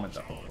a good moment,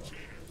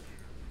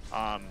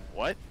 though.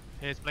 What?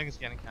 His blink is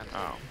getting cancelled.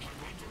 Oh.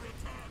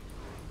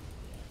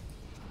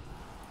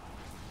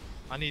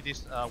 I need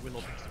these willow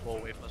things to go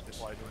away first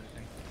before I do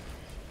anything.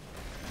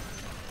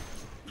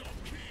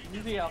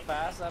 You see how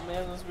fast that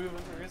man was moving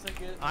for a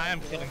second? I am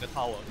killing the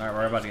tower. Alright,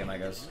 we're about to get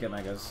Megas. Get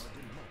Megas.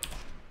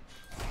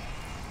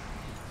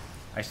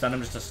 I stunned him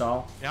just to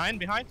stall. Behind,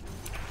 behind.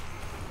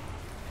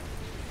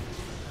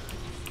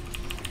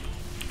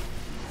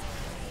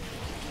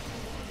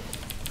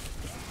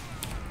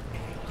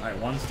 Alright,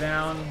 one's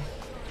down.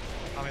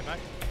 Coming back.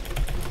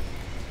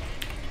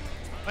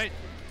 Wait,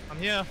 I'm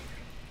here.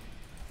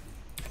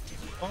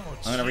 Oh,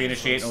 I'm gonna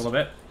reinitiate in a little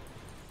bit.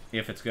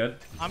 If it's good.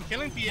 I'm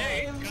killing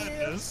PA.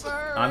 Goodness.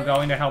 I'm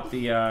going to help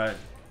the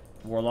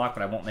Warlock,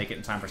 but I won't make it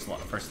in time for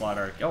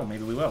Slaughter. Oh,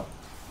 maybe we will.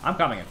 I'm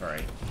coming in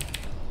Furry.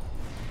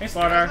 Hey,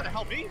 Slaughter.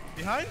 Help me.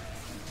 Behind.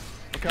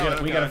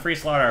 We got a free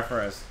Slaughter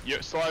for us.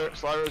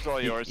 Slaughter is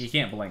all yours. He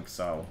can't blink,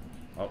 so...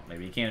 Oh,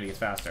 maybe he can if he gets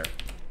faster.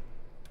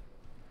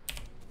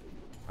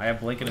 I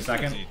have blink in a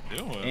second. What's he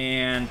doing?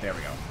 And there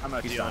we go. I'm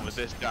not He's dealing done. with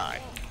this die.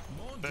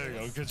 There you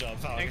go. Good job,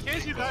 Falcon. In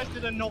case you guys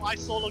didn't know, I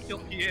solo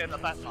killed PA at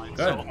that time. Good.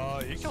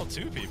 So, You killed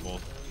 2 people.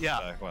 yeah.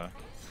 Exactly.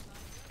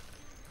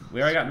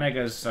 We already got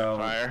Megas, so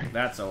Fire.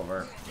 that's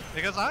over.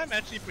 Because I'm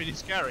actually pretty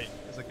scary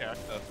as a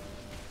character.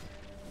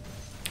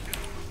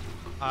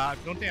 I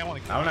don't think I want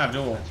to kill I don't have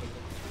duel.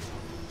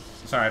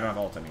 Sorry, I don't have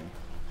ult, I mean.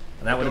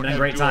 And that would have been a have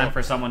great duel. time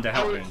for someone to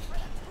help me.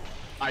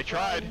 I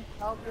tried.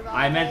 How did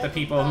I meant the hold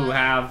people that? who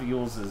have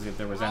Yuleses, if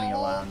there was any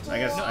around. I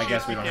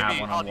guess we don't have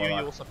one on How do you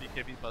Warlock. use a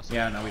BKB person?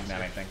 Yeah, no, we didn't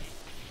have anything.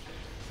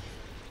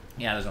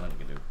 Yeah, there's nothing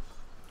we can do.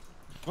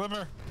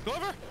 Glimmer!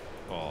 Glimmer!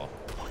 Oh.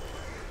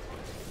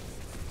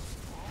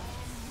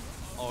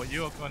 Oh,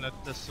 you're gonna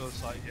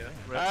suicide here.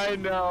 I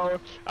know.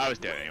 I was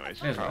dead anyways.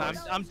 It's probably.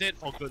 alright. I'm dead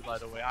for good, by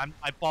the way.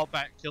 I bought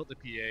back, killed the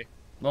PA.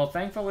 Well,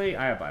 thankfully,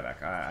 I have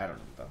buyback. I don't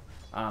know,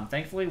 though.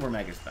 Thankfully, we're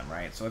Megas them,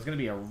 right? So it's going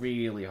to be a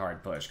really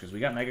hard push, because we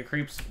got Mega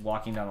Creeps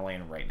walking down the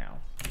lane right now.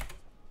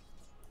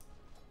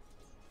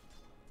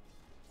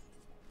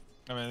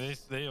 I mean,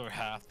 they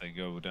have to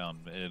go down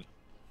mid.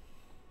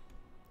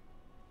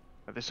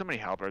 There's so many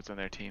halberds on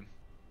their team.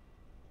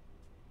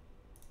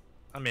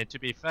 I mean, to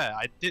be fair,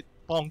 I did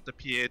bonk the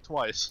PA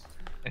twice,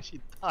 and she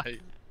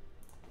died.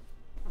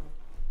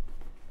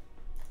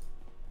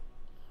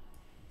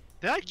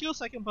 Did I kill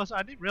second person?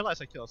 I didn't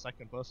realize I killed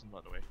second person, by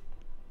the way.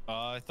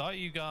 I thought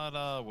you got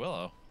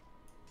Willow.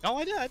 Oh,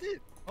 I did.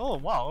 Oh,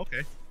 wow,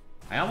 okay.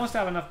 I almost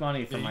have enough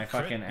money for Yeah, my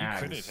fucking You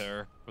axe. critted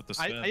her with the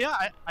spin.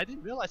 I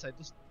didn't realize I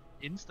just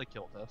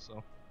insta-killed her,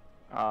 so.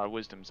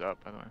 Wisdom's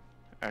up, by the way.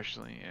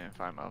 Actually, yeah,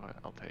 if I'm up,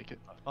 I'll take it.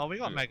 Oh, we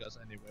got Yeah. Megas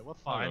anyway, we're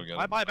I'll go fine. get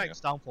My it,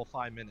 buyback's down for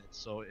 5 minutes,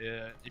 so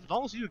as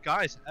long as you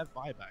guys have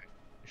buyback,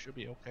 it should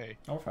be okay.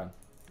 Oh, we're fine.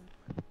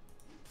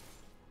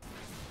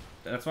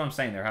 That's what I'm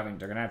saying. They're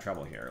gonna have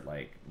trouble here.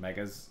 Like,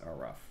 Megas are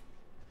rough.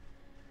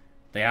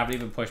 They haven't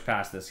even pushed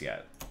past this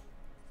yet.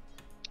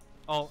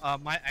 Oh,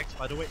 my X,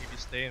 by the way, if you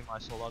stay in my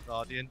Solar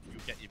Guardian, you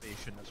get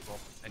evasion as well,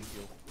 and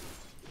heal.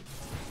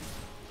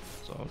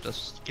 So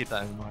just keep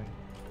that in mind.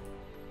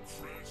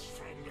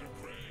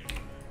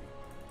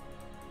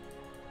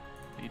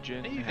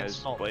 Legion You can has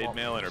stop blade blocking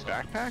mail in her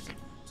yourself. backpack.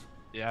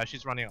 Yeah,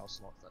 she's running out of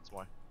slots, that's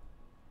why.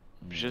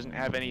 She doesn't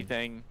have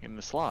anything in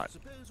the slot.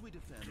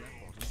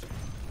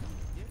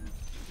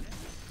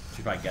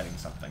 She's probably getting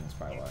something. That's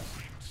probably why.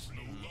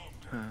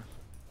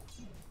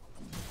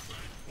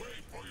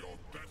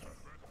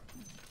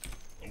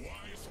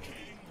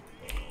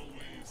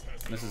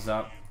 This is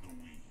up.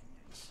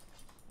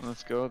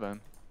 Let's go then.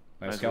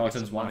 My Might as well get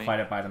skeletons some want to money. fight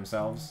it by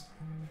themselves.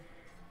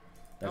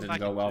 That I'm didn't back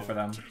go in well two. for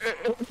them.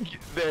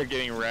 They're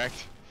getting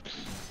wrecked.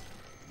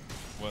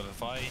 What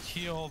if I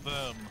heal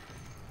them?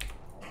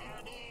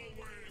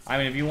 I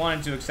mean, if you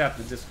wanted to accept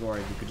the Discord,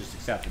 you could just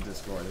accept the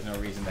Discord. There's no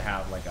reason to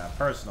have like a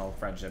personal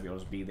friendship. You'll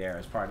just be there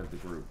as part of the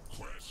group.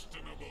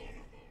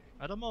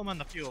 At the moment,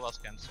 a few of us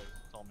cancel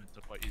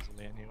Tormentor quite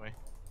easily anyway.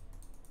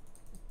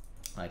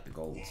 I like the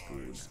gold is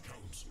good.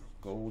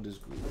 Gold is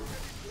good.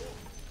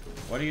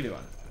 What are you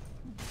doing?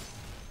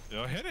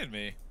 They're hitting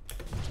me.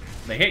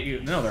 They hit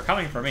you. No, they're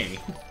coming for me.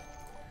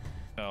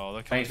 No,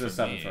 they're coming Thanks for the for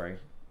seven me.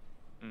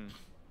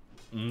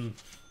 furry.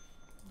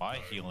 My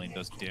healing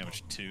does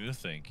damage too,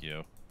 thank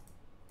you.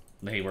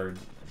 They were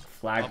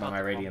flagged by my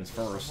radiance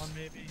first. Someone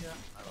maybe, yeah.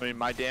 I mean,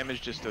 my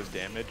damage just does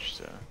damage,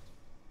 so.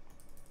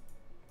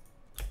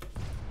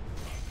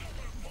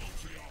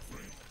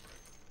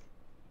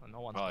 No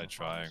one's Probably gonna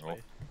farm this triangle.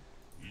 way.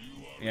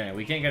 Yeah,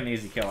 we can't get an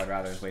easy kill. I'd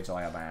rather just wait till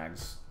I have my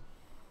ags.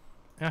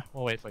 Yeah,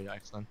 we'll wait for your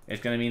X then.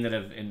 It's gonna mean that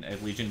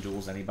if Legion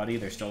duels anybody,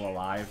 they're still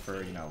alive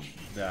for, you know,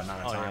 the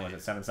amount of Oh, time. yeah, Was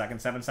it 7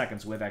 seconds? 7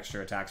 seconds with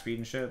extra attack speed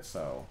and shit.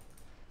 So,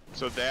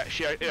 So that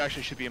it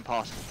actually should be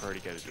impossible for her to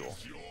get a duel.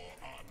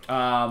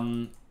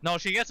 No,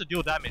 she gets a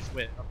dual damage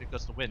win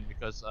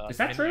because Is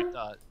that true?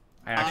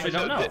 I actually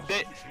don't know.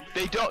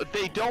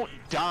 They don't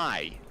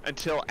die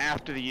until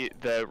after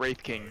the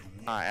Wraith King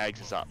eggs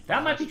is up.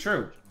 That might be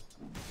true.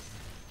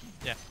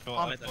 Yeah,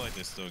 I feel like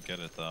they still get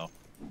it though.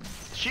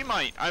 She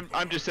might.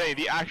 I'm just saying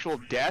the actual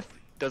death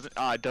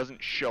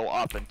doesn't show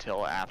up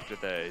until after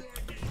the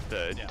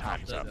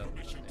time's up.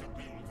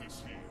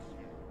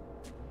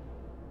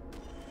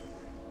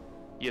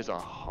 He has a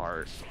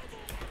heart.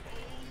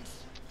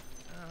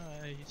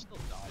 He still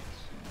dies.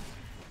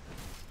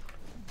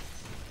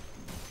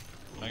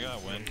 I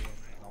gotta win.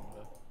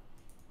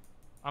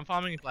 I'm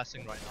farming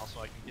Blessing right now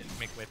so I can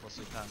make way for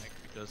Satanic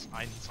because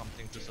I need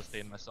something to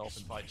sustain myself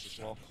in fights as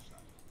well.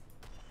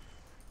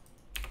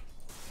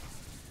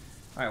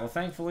 Alright, well,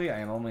 thankfully, I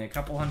am only a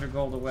couple hundred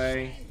gold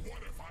away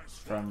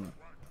from...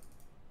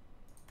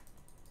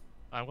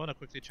 I'm gonna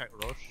quickly check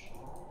Roche.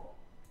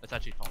 It's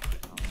actually top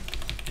right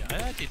now.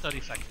 Yeah, actually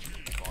 30 seconds.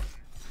 Spot.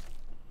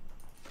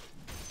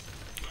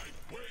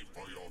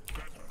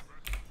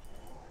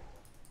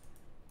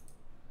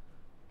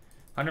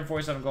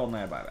 $147 gold and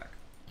I have buyback.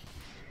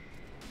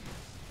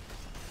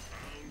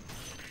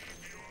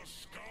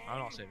 I'm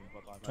not saving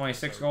for buyback.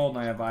 26 gold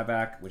and I have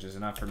buyback, which is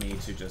enough for me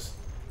to just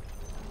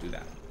do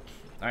that.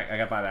 Alright, I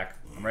got buyback.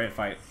 I'm ready to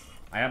fight.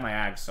 I have my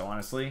ags, so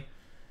honestly,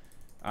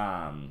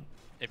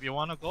 If you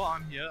wanna go,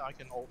 I'm here. I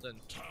can ult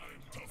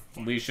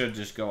in. we should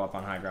just go up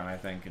on high ground, I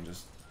think, and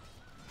just...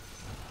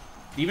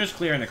 Even just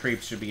clearing the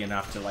creeps should be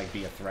enough to, like,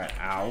 be a threat.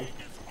 Ow.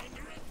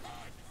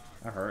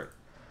 That hurt.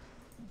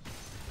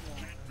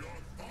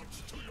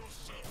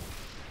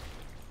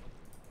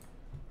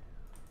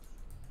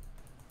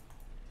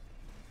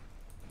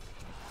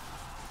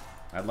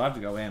 I'd love to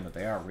go in, but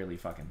they are really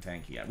fucking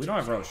tanky. We don't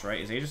have Roche, right?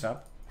 Is Aegis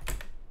up?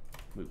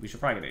 We should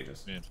probably get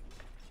Aegis. Yeah.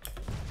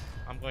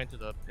 I'm going to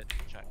the pit to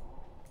check.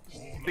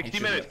 60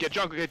 minutes. Get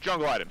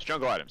jungle items.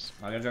 Jungle items.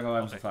 I'll get jungle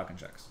items and fucking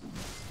checks.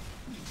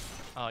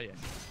 Oh yeah.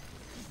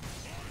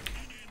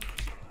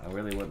 I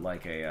really would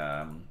like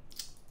a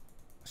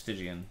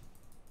Stygian.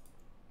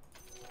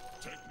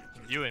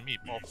 You and me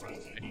both.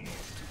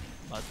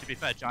 To be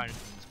fair, Giant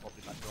is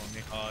probably better on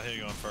me. Here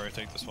you go, Furry.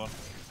 Take this one.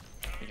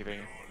 Thank you. Alright,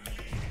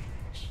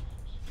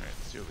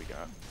 let's see what we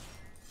got.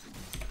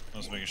 I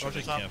was making sure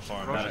Roche's they up. can't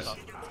farm Roche's that.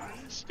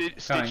 up.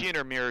 Stygian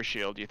or Mirror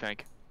Shield, do you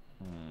think?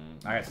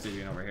 I got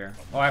Stygian over here.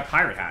 Oh, I have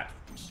Pirate Hat.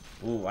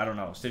 Ooh, I don't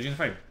know. Stygian's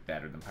probably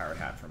better than Pirate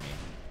Hat for me.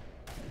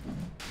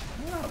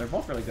 No, they're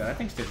both really good. I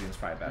think Stygian's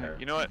probably better.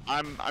 You know what?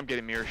 I'm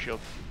getting Mirror Shield.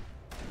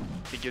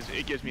 It gives me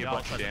a Yeah, bunch I'll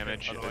of try to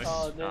damage pick, by the way.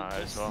 Oh,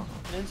 as well.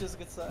 Ninjas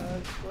gets the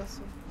edge, bless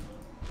him.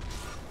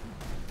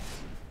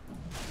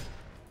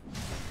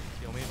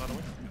 Heal me, by the way.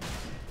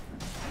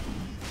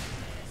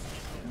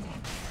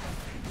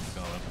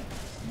 Got it.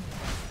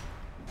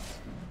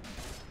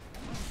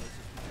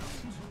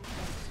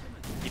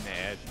 He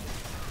mad.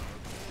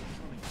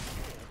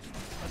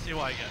 Let's see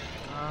what I get.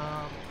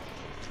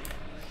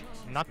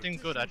 Nothing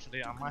good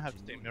actually. I might have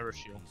to take Mirror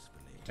Shield.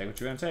 Take what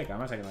you're gonna take. I'm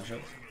not taking that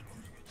shit.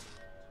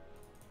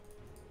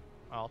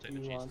 I'll take the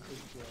You cheese. want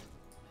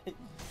it,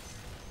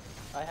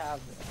 I have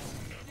it.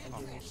 Oh, I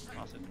didn't-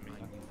 I'll take the meat.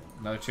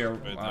 Another tier,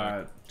 Right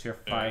there. tier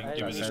Yeah, 5. I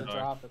give me didn't this even back.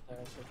 drop it there.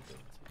 I took it.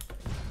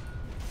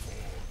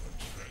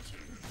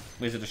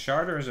 Wait, is it a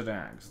shard or is it an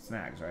Ags? It's an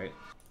Ags, right?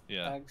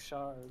 Yeah. Ag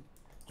shard.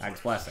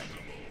 Ags Blessing.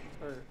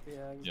 Or,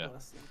 yeah, Ag's Yeah.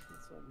 blessing.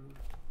 That's what I mean.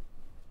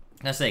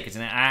 Let's say it's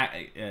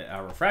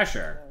a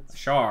refresher, a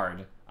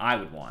shard, I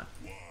would want.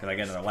 Because I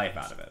get another life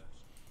out of it.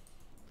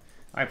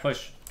 Alright,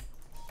 push.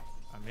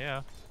 I'm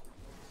here.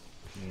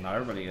 Not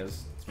everybody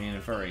is. It's me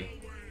and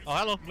Furry. Oh,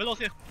 hello. Willow's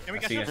here. Can we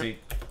I get see, I her? see.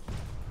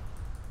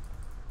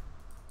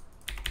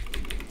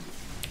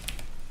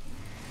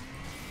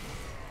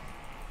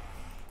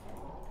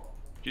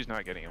 She's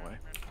not getting away.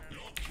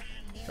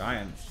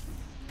 Trying.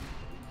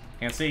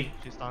 Can't see.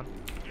 She's stunned.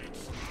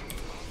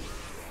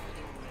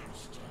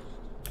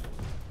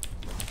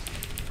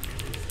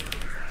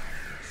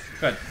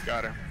 Good.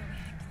 Got her.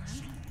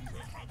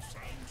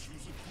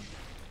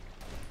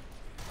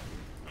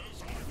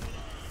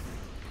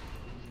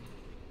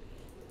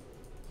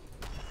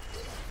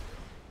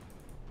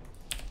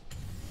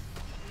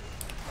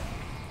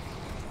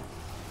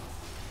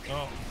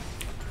 Oh.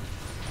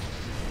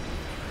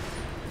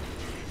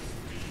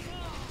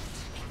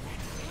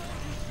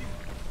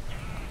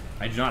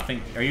 I do not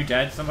think. Are you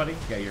dead, somebody?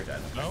 Yeah, you're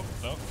dead. No,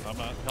 no, I'm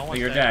not. No Oh, one's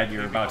you're dead. dead.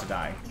 You're about to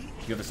die.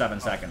 You have the 7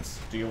 seconds.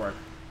 Do your work.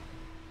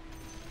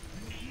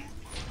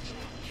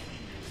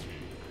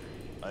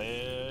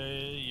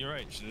 You're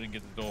right. She didn't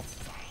get the goal.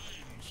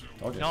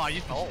 Told you. No, I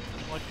used the ult.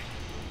 It's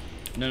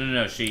pushing.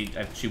 No.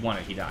 She won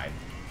it. He died.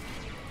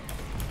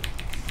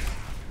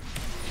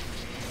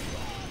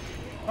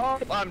 Oh,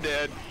 I'm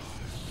dead.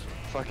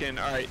 Fucking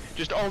alright.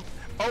 Just ult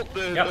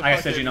the. Yep, the I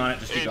said fucking you know it.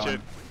 Just keep going.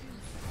 ancient.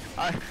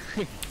 I.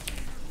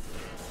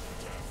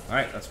 All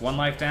right, that's 1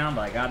 life down,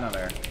 but I got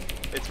another.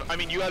 I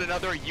mean, you got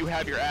another. You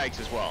have your Ags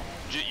as well.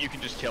 You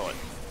can just kill it.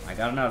 I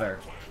got another.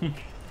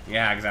 The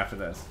Ags after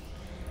this.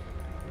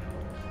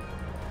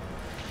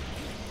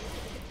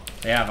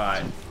 They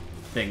have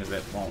things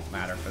that won't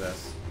matter for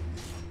this.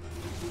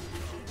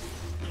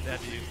 They had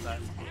to use that.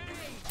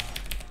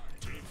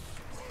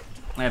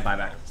 I have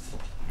buyback.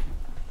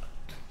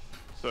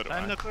 So do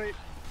Time to I. creep.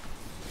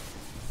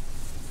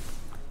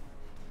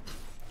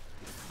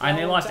 And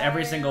they lost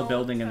every single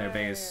building in their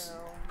base.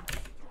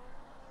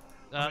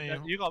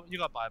 You got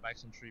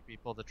buybacks on 3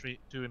 people. The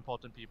 2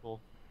 important people.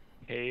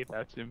 Hey,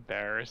 that's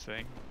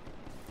embarrassing.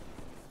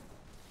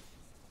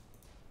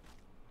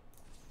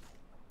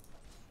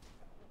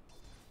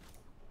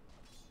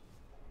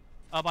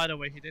 Oh, by the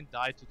way, he didn't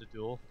die to the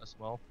duel as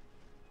well,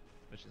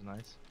 which is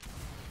nice.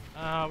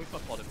 We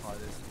got fortify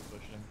this and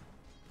push in.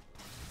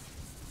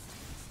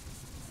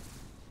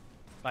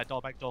 Back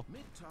door, back door.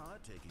 Mid-tower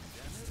taking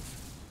damage.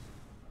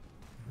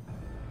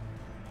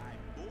 My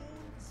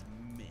bones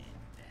mend.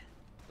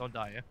 Don't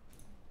die, yeah?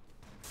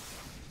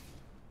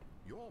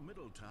 Your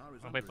middle tower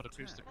is I'll under wait for the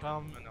creeps to attack.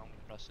 come and I'll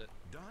press it.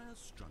 Dire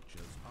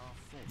structures are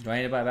fortified. Do I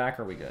need to buy back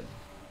or are we good?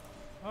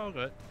 Oh,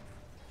 good.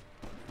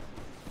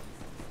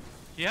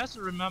 He has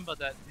to remember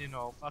that, you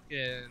know,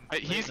 fucking...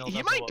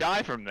 He might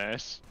die from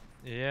this.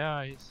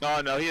 Yeah, he's...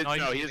 No, he is. No,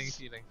 No, he's he's.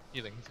 healing,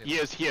 he's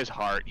healing. He has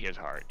heart. He has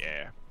heart.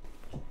 Yeah.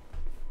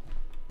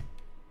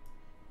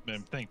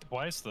 Man, think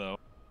twice though.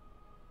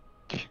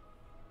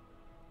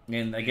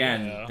 And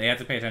again, Yeah. they have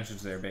to pay attention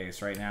to their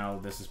base. Right now,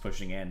 this is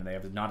pushing in, and they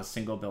have not a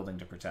single building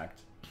to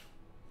protect.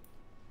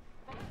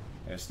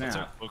 There's Let's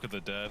snap. Book of the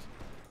Dead.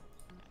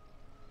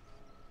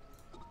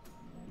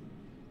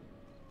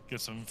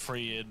 Get some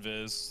free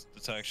invis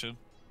detection.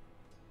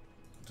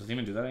 Does it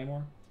even do that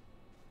anymore?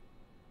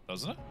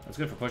 Doesn't it? It's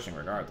good for pushing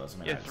regardless. I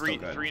mean, Yeah, it's still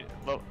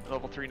good.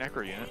 level 3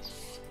 necro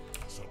units.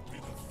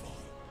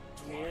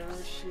 Mirror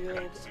shield.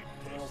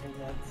 I don't think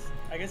that's.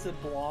 I guess it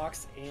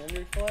blocks and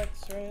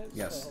reflects, right?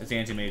 Yes, So- it's the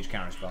anti-mage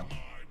counterspell.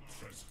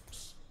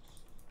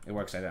 It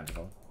works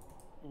identical.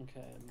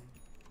 Okay.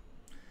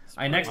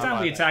 Alright, next I'll time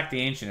buy we that. attack the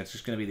Ancient, it's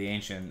just going to be the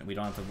Ancient. We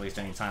don't have to waste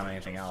any time on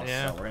anything else,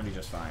 Yeah. so we're going to be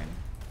just fine.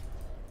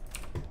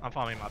 I'm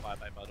farming my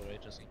buyback, by the way,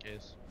 just in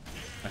case.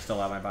 I still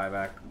have my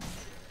buyback.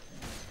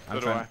 So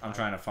do I. I'm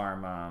trying to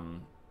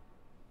farm,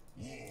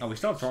 Oh, we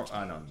still have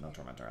no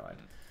Tormentor allied.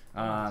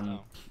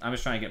 No. I'm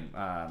just trying to get,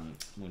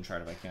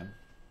 Moonshard if I can.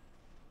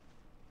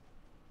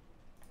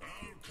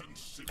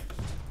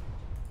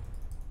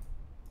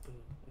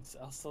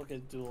 I'll still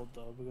get dueled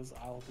though because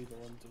I'll be the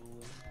one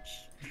dueling.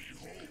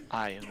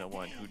 I am the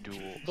one who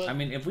duels. But I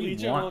mean, if we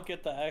Legion want- won't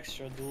get the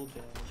extra duel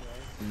damage,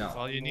 right? No.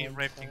 Well, you need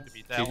Rape King to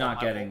be there. She's or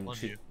not I will getting, run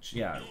you.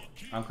 yeah,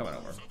 I'm coming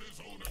over.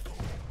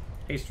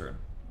 Haste rune.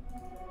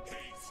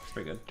 It's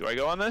pretty good. Do I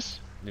go on this?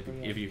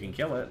 If you can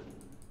kill it.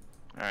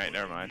 Alright,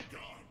 never mind.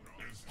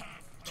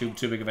 Too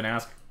big of an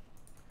ask.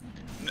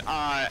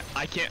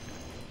 I can't.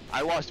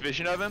 I lost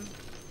vision of him,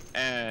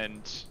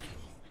 and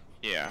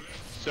yeah.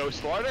 So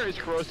Slaughter is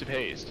corrosive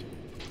haste.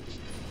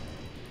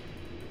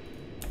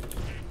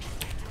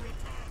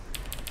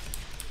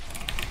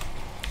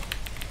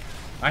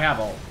 I have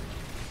ult.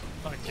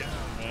 Fuck yeah,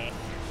 man.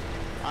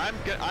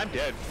 I'm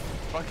dead.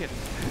 Fucking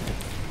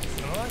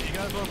Alright, you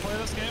guys want to play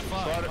this game?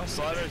 Fine.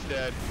 Slaughter's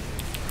dead.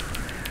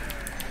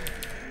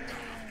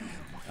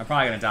 I'm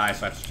probably gonna die,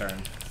 so I have to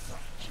turn.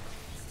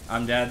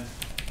 I'm dead,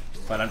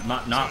 but I'm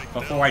not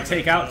before I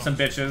take out some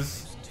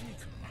bitches.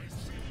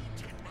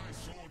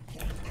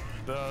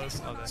 The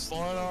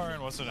Slaughter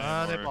and what's her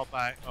name? They or- bought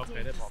back.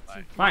 Okay, they bought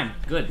back. Fine,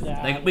 good.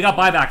 Yeah. We got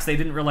buybacks. They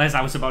didn't realize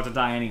I was about to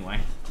die anyway.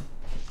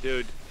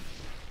 Dude,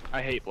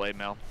 I hate Blade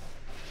Mail.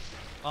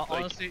 Like-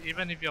 Honestly,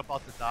 even if you're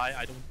about to die,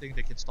 I don't think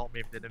they can stop me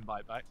if they didn't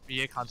buy back.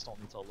 BA can't stop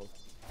me solo.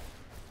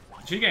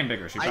 She's getting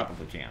bigger. She I-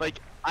 probably can. Like,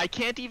 I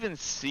can't even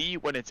see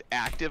when it's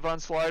active on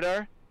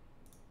Slaughter,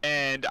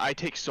 and I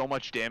take so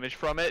much damage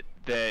from it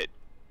that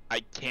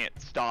I can't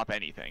stop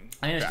anything.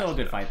 I mean, it's still a fast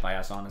good enough. fight by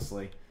us,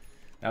 honestly.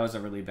 That was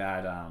a really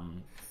bad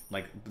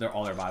like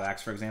all their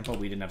buybacks, for example,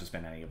 we didn't have to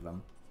spend any of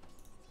them.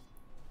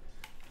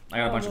 I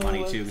got a bunch of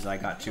money too because I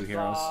got 2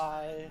 heroes.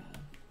 I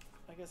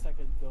guess I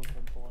could go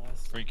for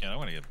blast. Freaking, I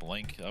want to get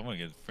Blink. I want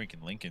to get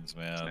freaking Lincolns,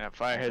 man.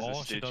 Snapfire has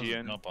All a she does is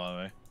Stygian. jump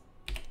on me.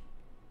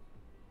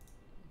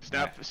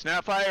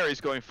 Snapfire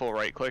is going full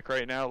right click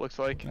right now. It looks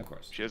like. Of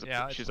course. She has a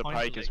Yeah, she's it's a point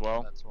pike to as Lake,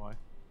 well. That's why.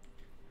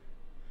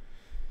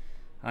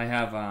 I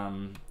have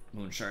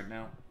Moonshard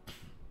now.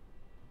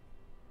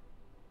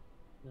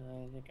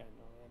 I think I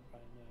know that by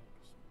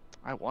next.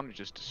 I want to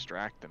just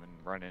distract them and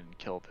run in and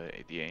kill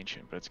the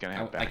ancient, but it's gonna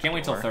have. I can't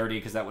wait till backdoor. 30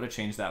 because that would have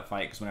changed that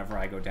fight. Because whenever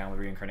I go down with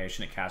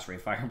Reincarnation, it casts Ray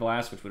Fire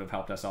Blast, which would have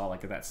helped us all,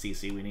 like that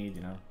CC we need,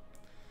 you know.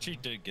 She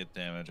did get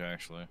damage,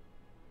 actually.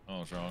 Oh, I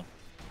was wrong.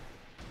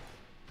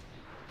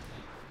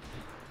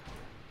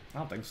 I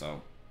don't think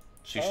so.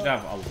 She should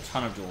have a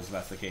ton of duels if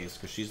that's the case,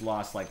 because she's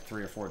lost like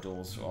 3 or 4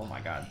 duels. Oh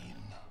my god.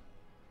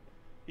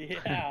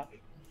 Yeah.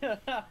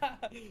 That's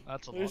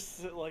a lot.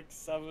 There's like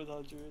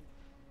 700.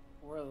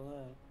 More than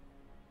that.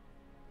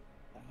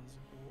 1,000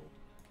 gold.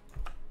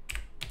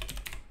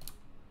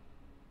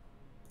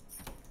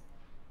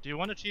 Do you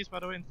want to cheese, by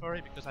the way, in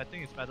furry? Because I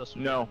think it's better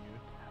suited No.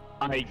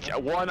 than you.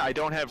 One, I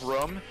don't have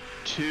room.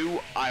 2,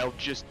 I'll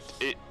just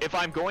if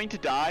I'm going to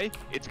die,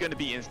 it's gonna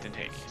be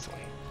instantaneously.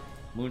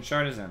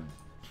 Moonshard is in.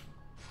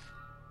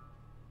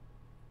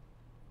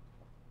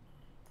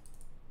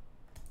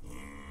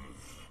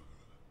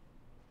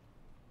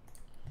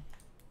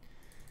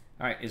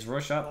 Alright, is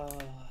Roche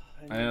up?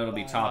 I know it'll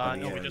be top of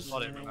the No, we is. just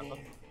got it, remember?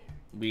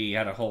 We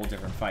had a whole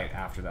different fight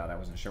after that. I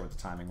wasn't sure what the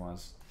timing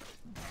was.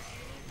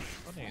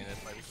 I think that's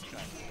why we can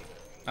check.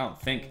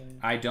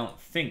 I don't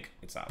think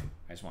it's up.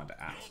 I just wanted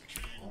to ask.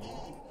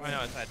 I know,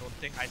 I don't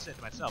think, I said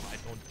to myself, I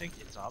don't think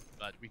it's up,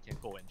 but we can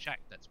go and check.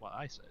 That's what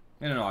I said.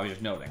 No, I was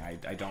just noting.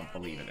 I don't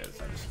believe it is.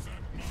 I just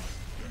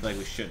feel like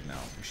we should know.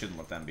 We shouldn't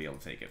let them be able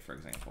to take it, for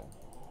example.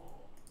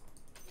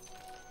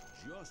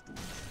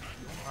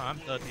 I'm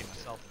 30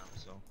 myself now,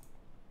 so.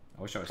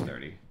 I wish I was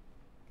 30.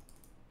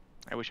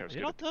 I wish I was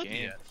You're good not at the 30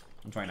 game. yet.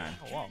 I'm 29.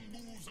 Oh, wow.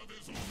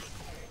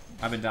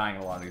 I've been dying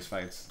in a lot of these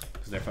fights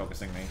because they're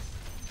focusing me.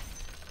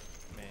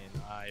 I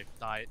mean, I've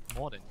died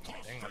more than you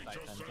think. I've died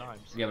 10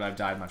 times. Yeah, but I've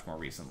died much more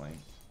recently.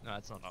 No,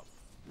 that's not enough.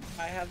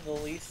 I have the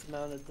least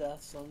amount of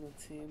deaths on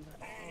the team.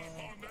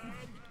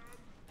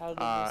 How did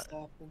this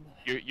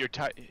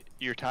happen?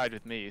 You're tied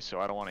with me, so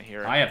I don't want to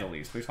hear it. I have the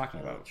least. What are you talking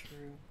Oh, about? true.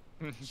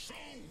 You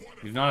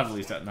do not have the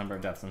least number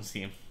of deaths on this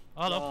team.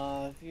 Oh,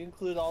 no. If you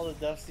include all the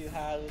deaths you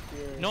had with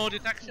your No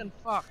detection,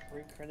 fuck!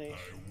 reincarnation.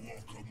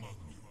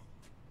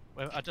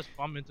 Well, I just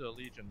bumped into a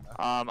legion.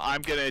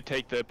 I'm gonna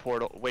take the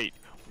portal. Wait.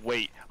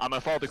 I'm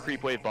gonna follow the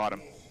creep wave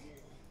bottom.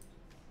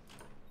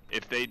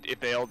 If they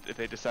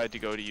decide to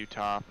go to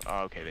Utah,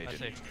 oh, okay, they I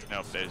didn't. see.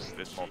 Nope,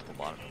 there's multiple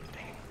bottom.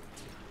 Dang it.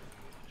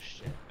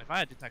 Shit. If I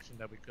had detection,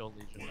 that we kill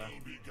legion there.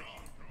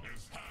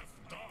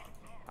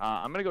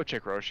 I'm gonna go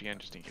check Roche again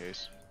just in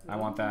case. I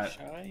want that.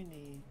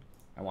 Shiny.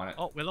 I want it.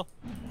 Oh, Willow.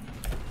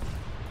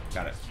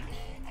 Got it.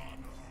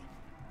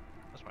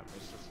 That's my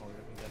base. That's all we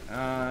can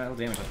get. It'll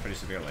damage us pretty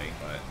severely,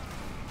 but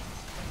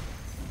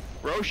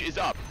Roche is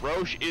up.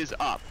 Roche is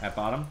up. at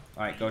bottom.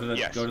 All right, go to the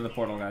Yes.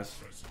 portal, guys.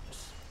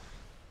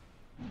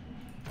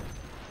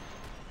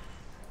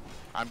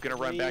 I'm gonna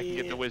run back and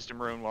get the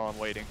wisdom rune while I'm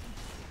waiting.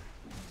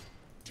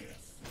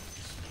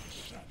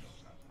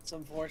 It's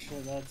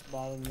unfortunate that's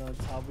bottom, no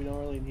top. We don't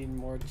really need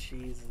more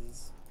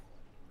cheeses.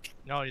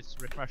 No, it's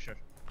refresher.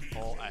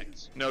 All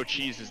eggs. No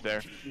cheese is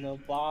there. No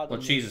bottom.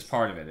 Well, cheese is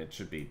part of it. It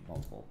should be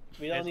multiple.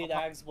 We don't It's- need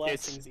Ag's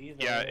blessings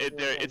either. Yeah,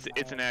 Everyone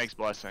it's an has Ag's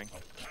blessing.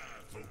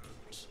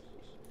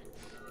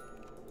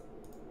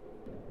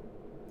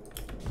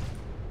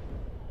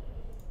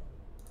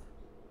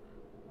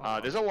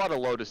 There's a lot of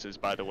lotuses,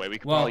 by the way. We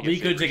could Well, probably we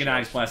get could Saber take an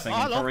Axe Shield. Blessing, Oh,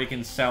 and hello. Furry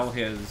can sell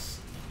his.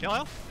 Kill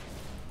him?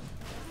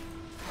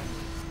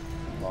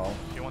 Well,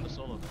 You want the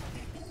solo?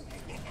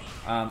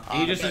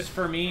 Aegis is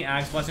for me.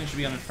 Axe Blessing should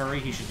be on the Furry.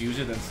 He should use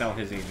it and sell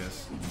his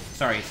Aegis.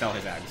 Sorry, sell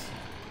his Axe.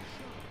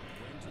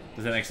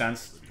 Does that make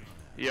sense?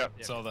 Yep.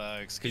 So the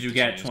eggs. Because you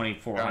get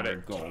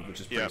 2,400 gold, which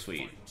is pretty Yep.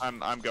 sweet. I'm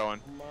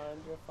going.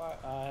 Mind if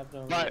I have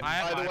no. But- I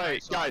have By the my way,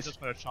 eggs, so I'm guys, just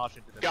gonna charge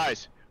into the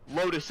Guys,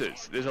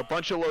 lotuses. There's a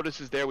bunch of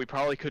lotuses there. We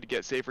probably could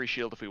get Savory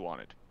Shield if we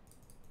wanted.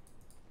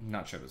 I'm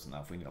not sure there's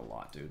enough. We need a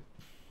lot, dude.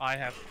 I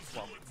have.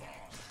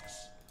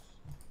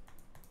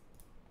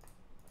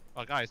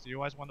 Well, guys, do you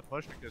guys want to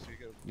push because we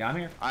could? Yeah, I'm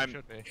here.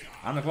 Should be.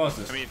 I'm the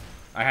closest. I mean,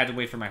 I had to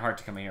wait for my heart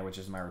to come in here, which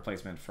is my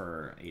replacement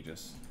for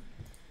Aegis.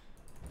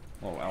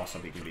 Well, also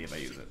BKB if I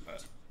use it,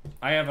 but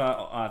I have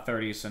a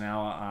 30, so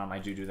now I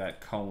do that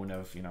cone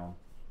of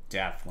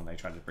death when they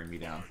try to bring me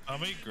down. How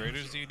many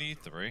graders do you need?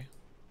 3?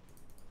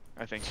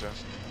 I think so.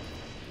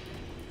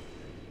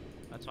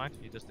 That's fine.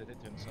 He just did it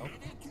to himself.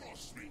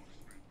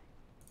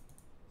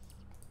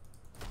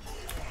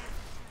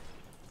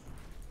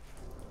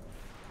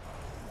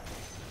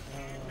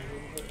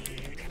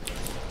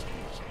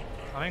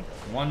 Coming.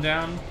 One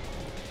down.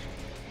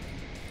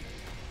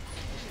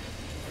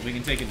 We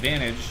can take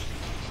advantage.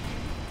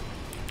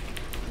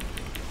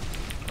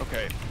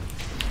 Okay.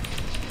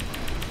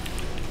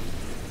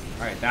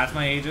 Alright, that's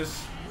my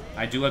Aegis.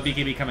 I do have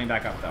BKB coming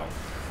back up, though.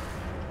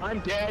 I'm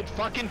dead.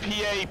 Fucking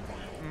PA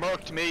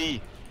murked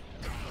me.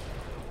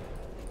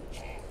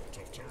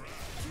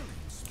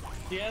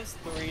 He has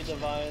 3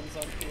 divines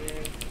on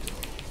here.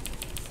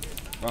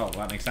 Well,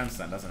 that makes sense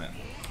then, doesn't it?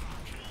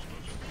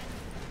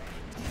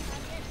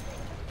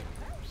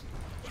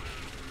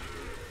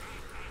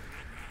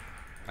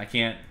 I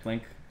can't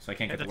blink, so I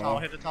can't Hit get the the wall.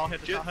 tower, hit the tower, hit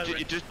the tower,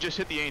 hit the Just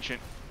hit the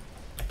ancient.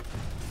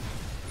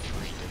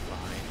 3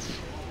 divines.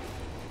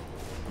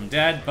 I'm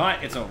dead,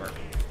 but it's over.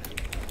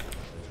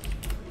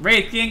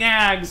 Wraith King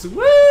Ags!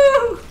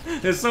 Woo!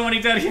 There's so many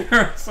dead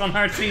heroes on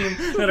our team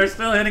that are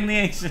still hitting the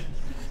ancient.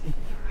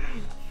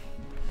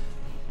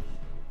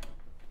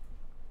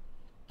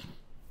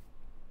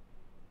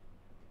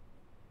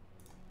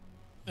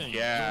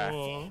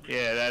 Yeah.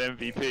 Yeah, that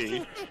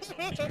MVP.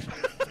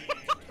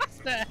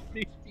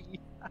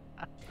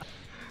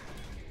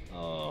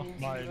 Oh,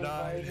 my He's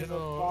night. invited a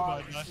Oh,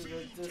 bot my night. to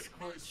the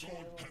Discord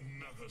channel.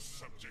 Another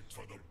subject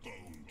for the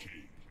Bone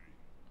King.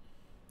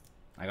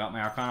 I got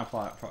my Arcana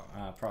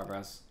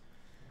progress.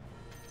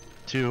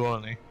 2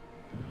 only.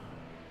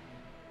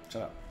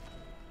 Shut up.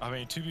 I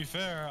mean, to be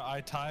fair,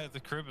 I tie at the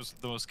crib with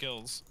the most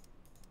kills.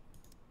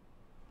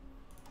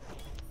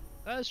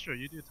 That is true,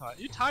 you do tie.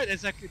 You tied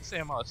exactly the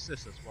same amount of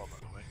assists as well, by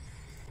the way.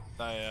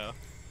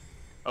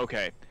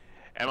 Okay.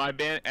 Am I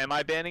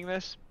banning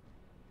this?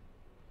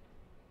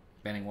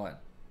 Banning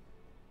what?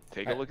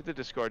 Take a look at the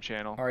Discord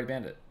channel. Already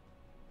banned it.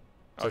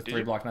 Oh, So did 3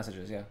 you? blocked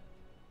messages, yeah.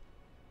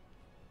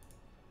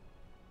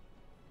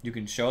 You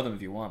can show them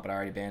if you want, but I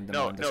already banned them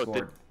on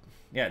Discord.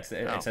 Yeah, it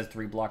says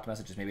 3 blocked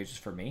messages. Maybe it's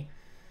just for me.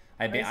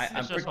 I'm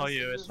just for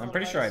you, it's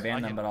pretty sure I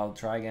banned them, but I'll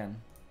try again.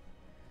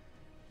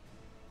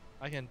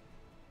 I can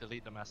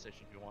delete the message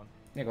if you want.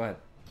 Yeah, go ahead.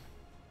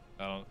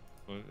 I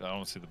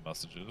don't see the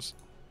messages.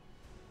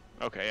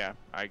 Okay, yeah.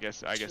 I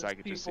guess I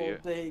could just see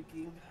it.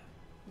 Begging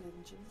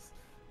ninjas.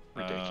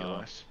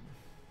 Ridiculous.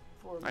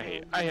 For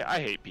I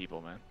hate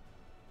people, man.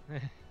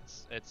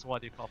 It's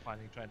what you call trying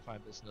to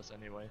find business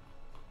anyway.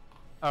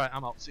 Alright,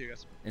 I'm out. See you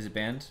guys. Is it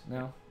banned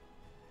now?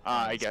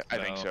 I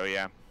think so,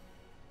 yeah.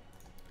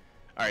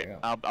 Alright,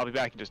 I'll be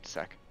back in just a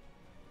sec.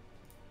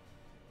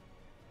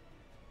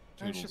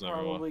 I should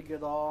probably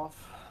get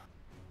off.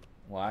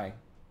 Why?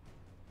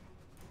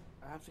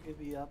 I have to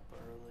be up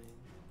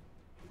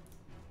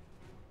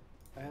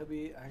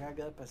early. I gotta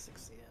get up at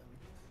 6 a.m.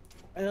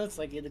 I know it's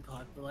like 8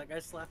 o'clock, but like I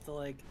still have to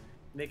like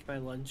make my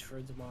lunch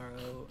for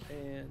tomorrow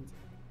and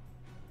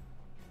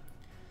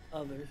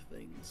other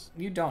things.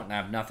 You don't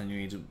have nothing you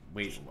need to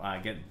wait.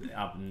 Get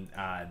up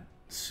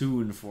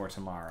soon for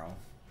tomorrow.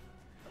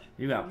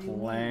 You got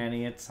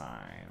plenty of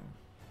time.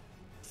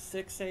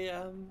 6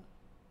 a.m.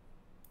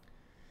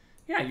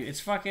 Yeah,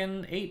 it's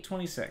fucking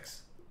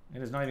 8:26.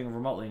 It is not even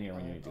remotely near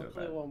when you need to I'll do it.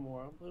 play one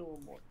more. I'll play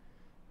one more.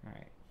 All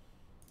right.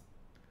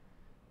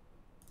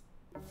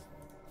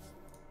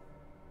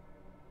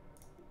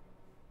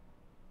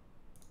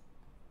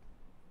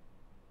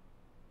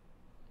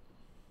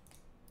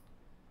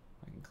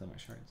 I can clear my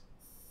shards.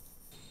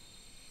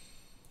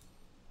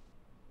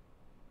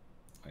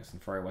 I guess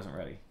Inferi wasn't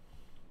ready.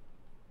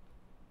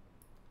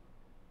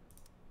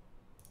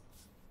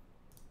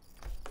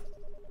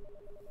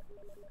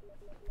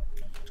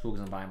 It's cool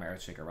because I'm buying my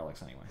Earthshaker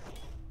relics anyway.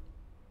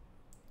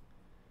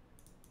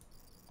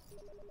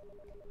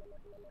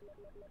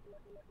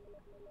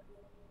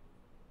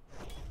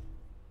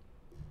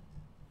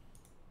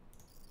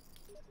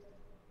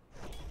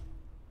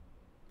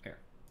 There.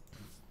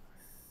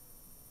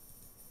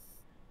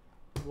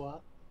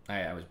 What?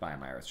 I was buying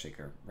my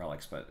Earthshaker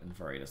relics, but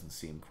Inferi doesn't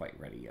seem quite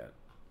ready yet.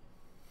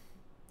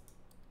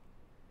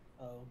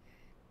 Oh.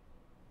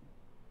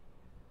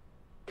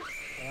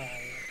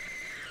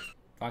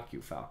 Fuck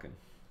you, Falcon.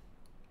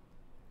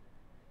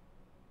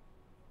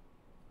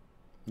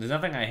 There's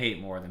nothing I hate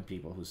more than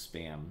people who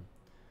spam.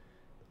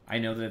 I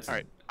know that it's...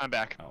 Alright, I'm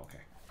back. Oh, okay.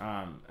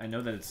 I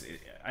know that it's...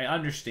 I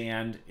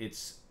understand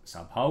it's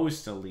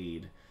supposed to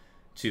lead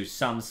to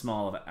some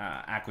small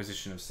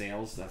acquisition of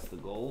sales. That's the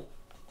goal.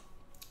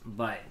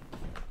 But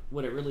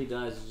what it really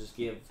does is just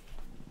give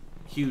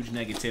huge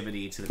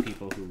negativity to the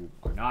people who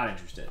are not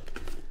interested.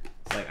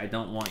 It's like, I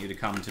don't want you to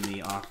come to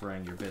me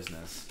offering your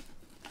business.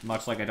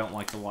 Much like I don't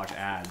like to watch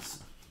ads.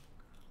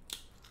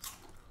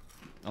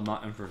 I'm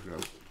not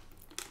interested.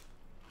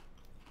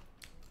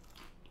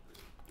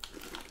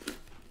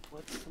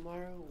 What's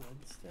tomorrow?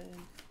 Wednesday?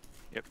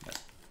 Yep.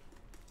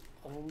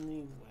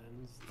 Only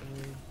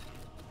Wednesday?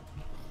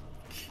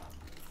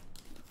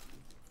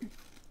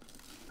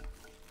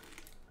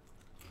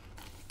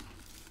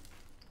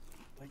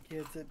 Why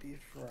can't it be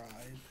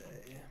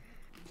Friday?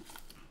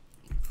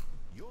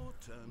 Your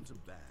turn to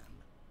ban.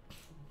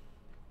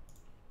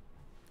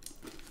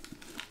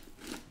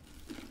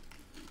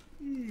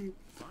 Hmm.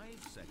 5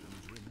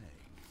 seconds remain.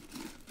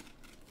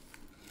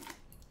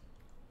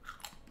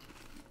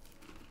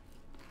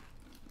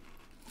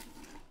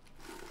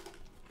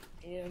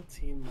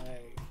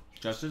 Anti-mag.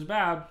 Just as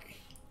bad.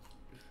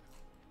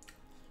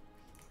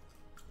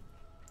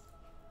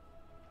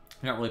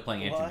 You're not really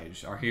playing What?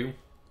 anti-mage, are you?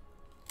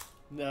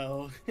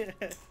 No. 10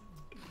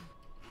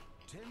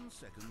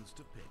 seconds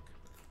to pick.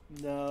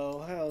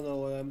 No, I don't know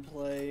what I'm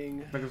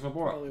playing. Pick a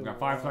support. Probably We got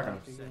 5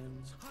 Warlock seconds.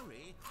 again.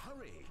 Hurry,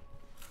 hurry.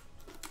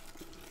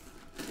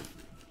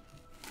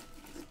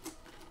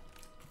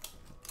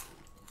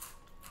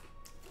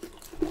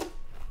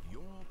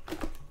 Your pick.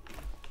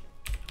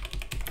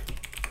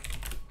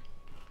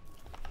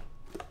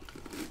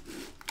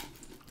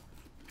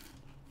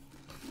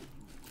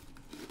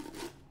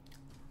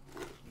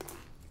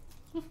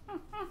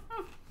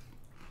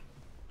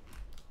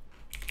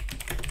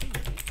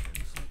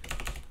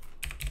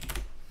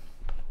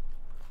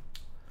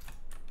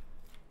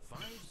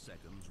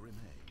 Seconds remain.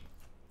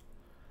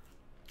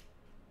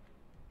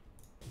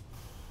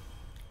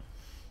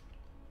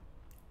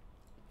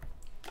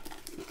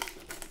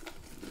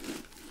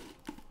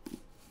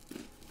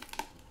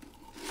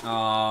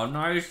 Oh,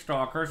 Night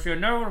Stalker. See, I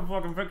never would have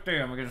fucking picked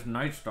him against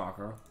Night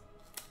Stalker.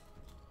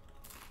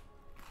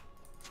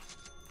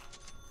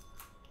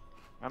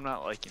 I'm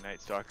not liking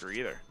Night Stalker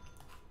either.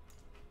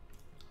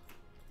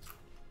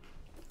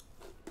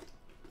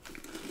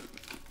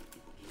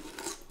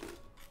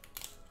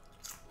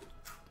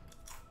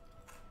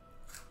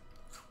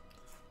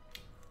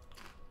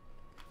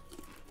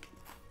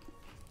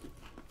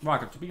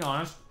 Rocket, to be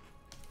honest,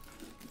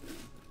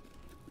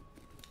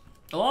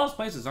 a lot of those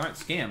places aren't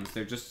scams.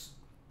 They're just...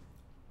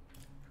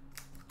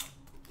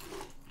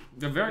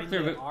 They're very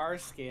clear. They are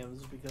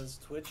scams because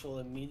Twitch will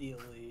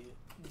immediately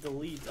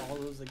delete all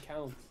those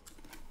accounts.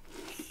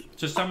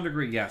 To some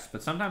degree, yes.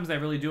 But sometimes they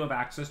really do have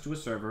access to a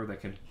server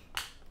that can...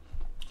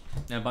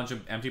 And a bunch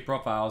of empty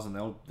profiles, and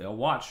they'll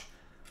watch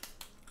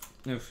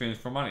in exchange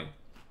for money.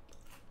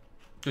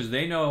 Because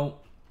they know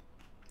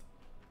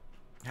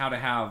how to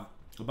have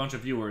a bunch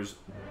of viewers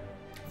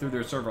through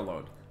their server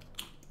load.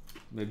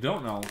 They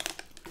don't know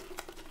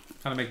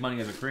how to make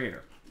money as a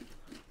creator.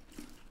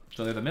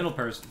 So they're the middle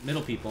person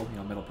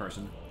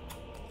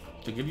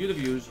to give you the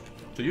views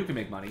so you can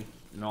make money,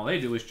 and all they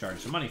do is charge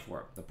some money for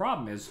it. The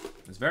problem is,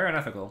 it's very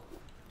unethical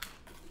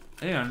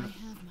and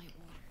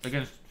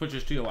against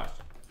Twitch's TOS.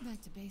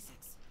 Back to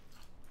basics.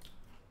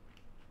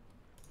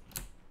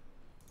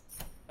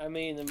 I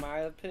mean, in my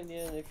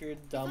opinion, if you're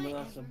dumb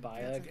enough to buy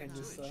it, I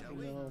just let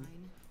you know.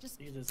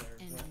 You deserve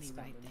that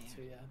stuff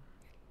too, yeah.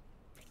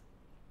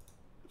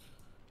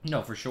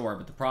 No, for sure,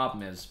 but the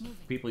problem is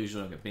people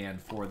usually don't get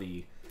banned for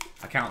the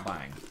account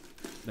buying,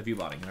 the view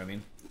botting, you know what I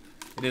mean?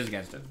 It is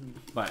against it,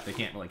 but they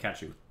can't really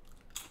catch you.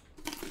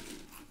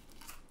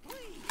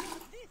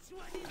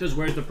 Because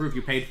where's the proof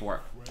you paid for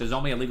it? It's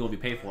only illegal if you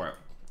pay for it.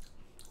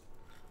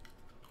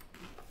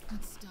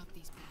 Let's stop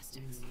these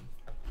bastards.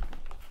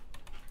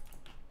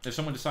 If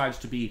someone decides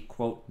to be,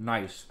 quote,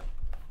 nice,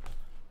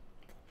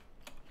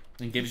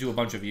 and gives you a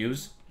bunch of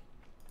views,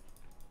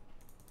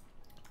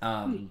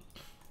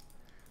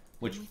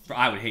 which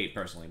I would hate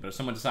personally, but if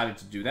someone decided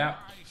to do that,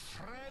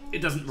 it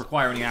doesn't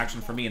require any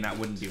action for me, and that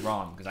wouldn't be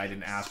wrong, because I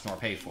didn't ask nor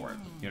pay for it.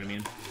 You know what I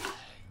mean?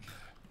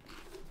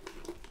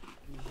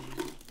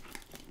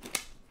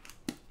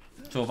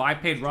 So if I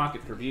paid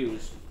Rocket for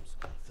views,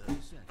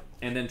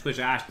 and then Twitch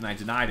asked and I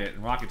denied it,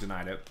 and Rocket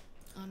denied it,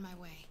 on my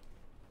way.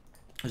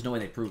 There's no way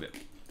they prove it.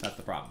 That's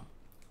the problem.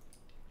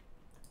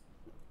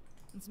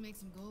 Let's make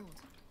some gold.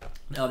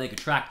 Now they could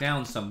track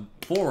down some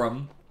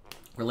forum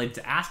related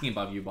to asking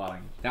about view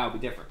botting. That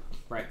would be different,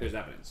 right? There's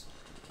evidence.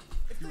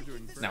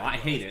 Now I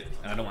hate it,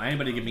 and I don't want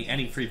anybody to give me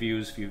any free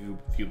views, view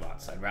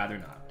bots. I'd rather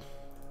not.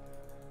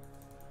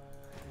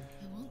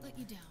 I won't let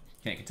you down.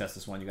 Can't contest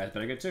this one. You guys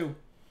better get 2.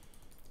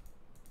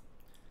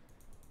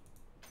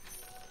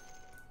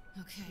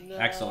 Okay. No.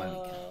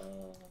 Excellent.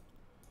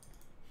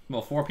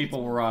 Well, 4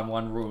 people were on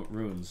 1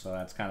 rune, so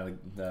that's kind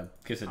of the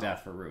kiss of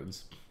death for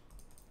runes.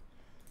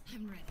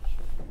 I'm ready.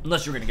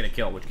 Unless you're going to get a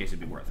kill, in which case it'd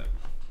be worth it.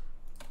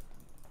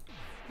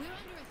 We're under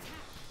attack.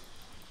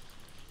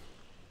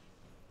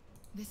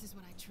 This is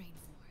what I trained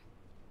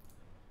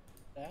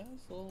for.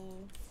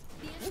 Asshole.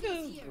 The Look at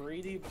enemy's this here.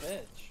 greedy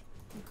bitch.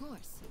 Of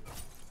course.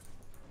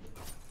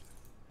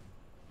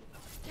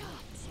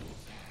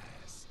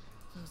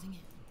 Closing in.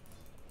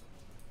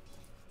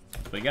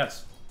 That's what he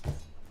gets.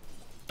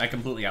 I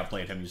completely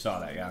outplayed him. You saw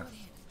that, yeah.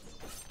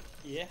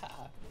 Yeah.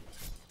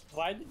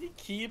 Why did he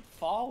keep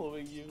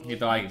following you? He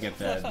thought I could get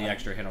the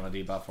extra hit on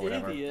the debuff or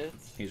whatever. Idiot.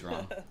 He's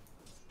wrong.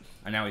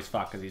 And now he's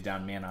fucked because he's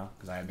down mana,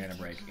 because I had mana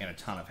break and a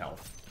ton of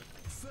health.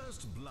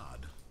 First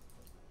blood.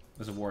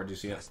 There's a ward, do you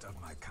see it? Of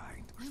my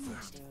kind.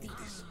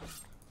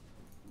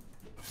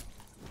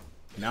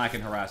 Now I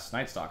can harass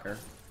Night Stalker.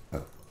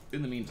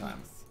 In the meantime.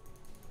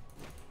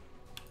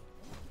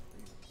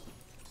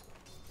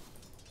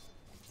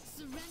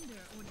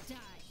 Surrender or die.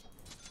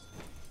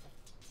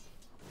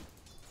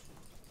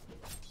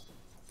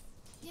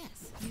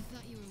 Yes, you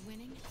thought you were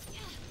winning? Yeah.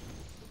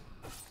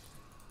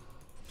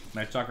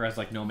 Night Stalker has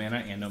like no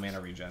mana and no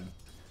mana regen.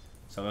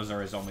 So those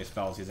are his only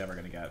spells he's ever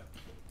gonna get.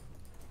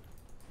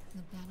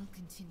 The battle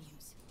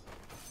continues.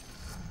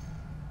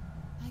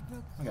 I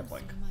grow I got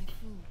closer blink. to my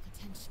full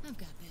potential. I've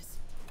got this.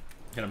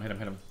 Hit him, hit him,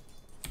 hit him.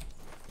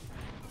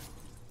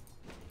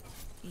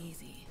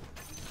 Easy.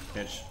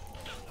 Bitch.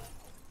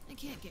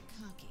 can't get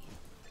cocky.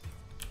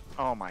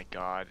 Oh my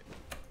god.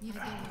 You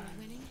think you're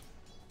winning?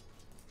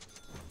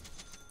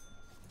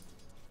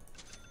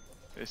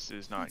 This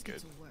is not Let's get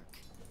good. to work.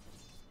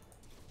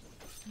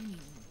 I need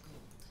more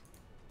gold.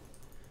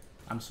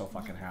 I'm so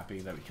fucking happy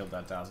that we killed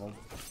that Dazzle.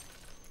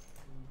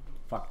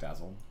 Fuck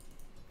Dazzle.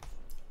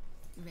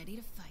 Ready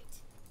to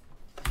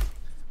fight.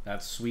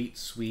 That's sweet,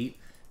 sweet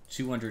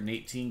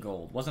 218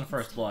 gold. Wasn't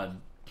first blood,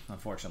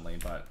 unfortunately,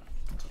 but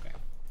it's okay.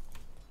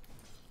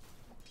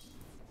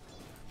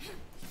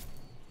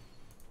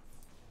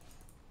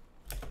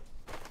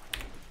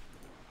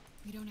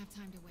 We don't have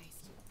time to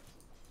waste.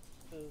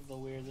 This is the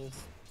weirdest,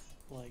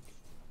 like,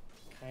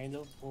 kind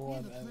of pull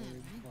I've ever,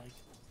 like,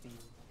 seen.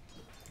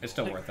 It's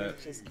still Like, worth they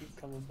it. just keep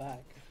coming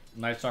back.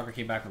 Night Stalker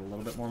came back with a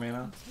little bit more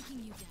mana.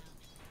 Taking you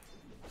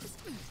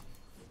down.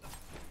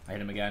 I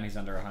hit him again, he's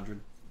under 100.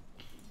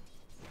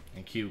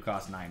 And Q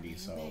costs 90,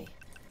 so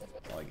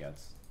that's all he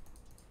gets.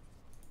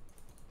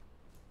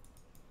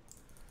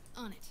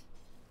 On it.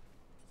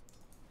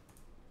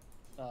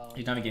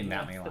 He's not even getting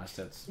that many last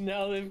hits.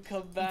 Now they've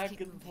come back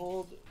and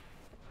pulled.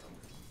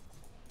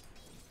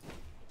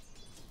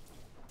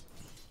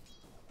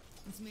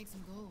 Let's make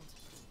some gold.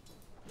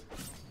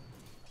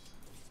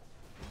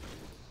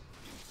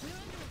 We're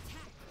under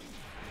attack.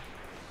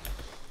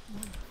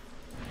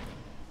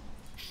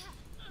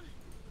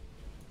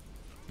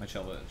 I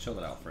chilled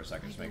it out for a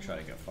second just to make sure I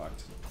didn't get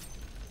fucked.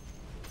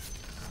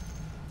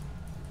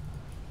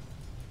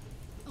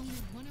 Only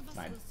one of us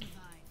Fine. will survive.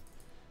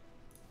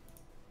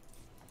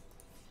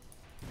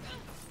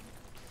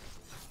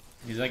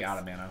 He's like out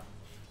of mana.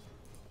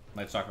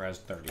 Night Stalker has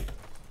 30.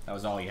 That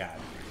was all he had.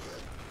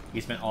 He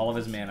spent all of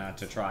his mana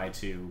to try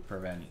to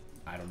prevent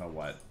I don't know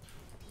what.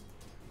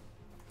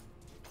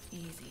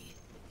 Easy.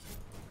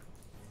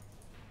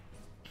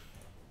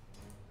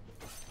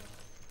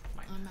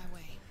 Fine. On my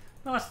way.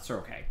 The lasts are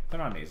okay. They're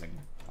not amazing.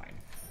 Fine.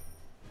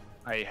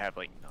 I have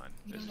like none.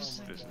 You don't This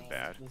have is time to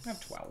bad. waste. I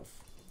have 12.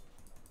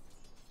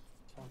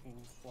 Fucking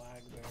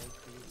flag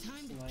bears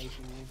Time to sniping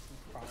me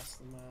across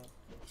the map.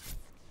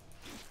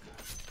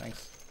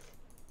 Thanks.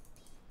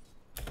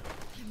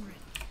 I'm ready.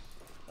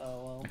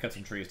 Oh well. I cut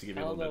some trees to give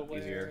you a little bit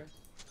easier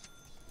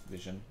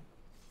vision.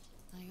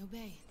 I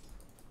obey.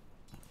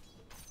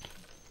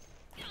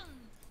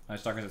 Night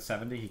Stalker's at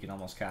 70. He can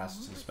almost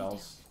cast his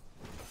spells.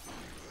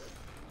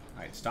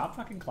 Alright, stop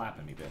fucking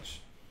clapping me, bitch.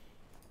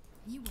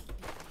 You won't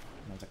be.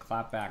 I want to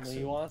clap back No, soon.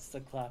 he wants to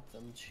clap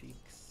them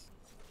cheeks.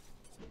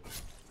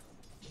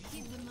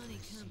 Keep the money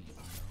coming.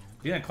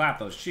 If you didn't clap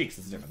those cheeks,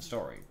 it's a different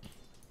story.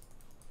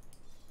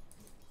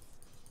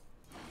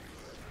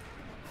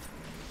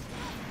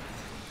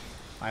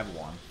 I have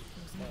one.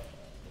 The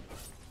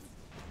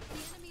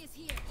enemy is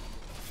here.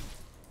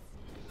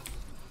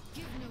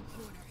 Give no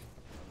quarter.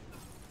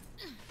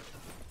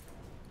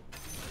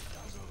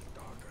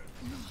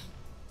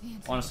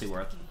 Honestly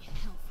worth.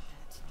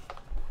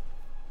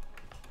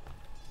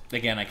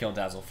 Again, I killed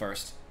Dazzle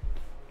first.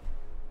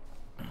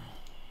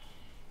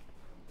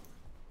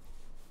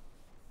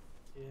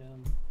 Yeah.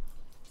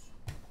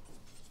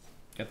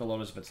 Get the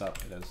Lotus if it's up.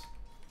 It is.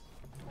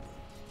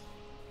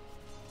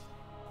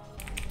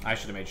 I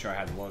should have made sure I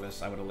had the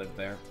Lotus. I would have lived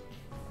there.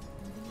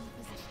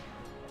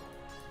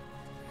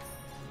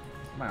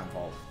 My own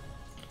fault.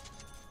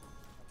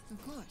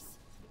 Of course.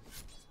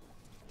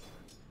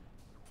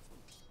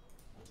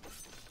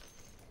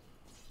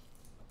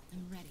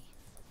 I'm ready.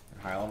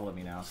 You're high level at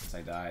me now since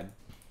I died.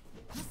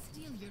 I'll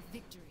steal your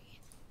victory.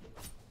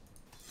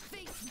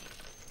 Face me.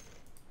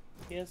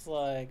 He has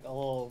like a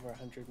little over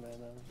 100 mana.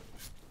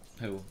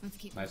 Who? Let's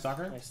keep Night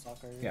Stalker? Night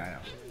Stalker. Yeah, I know.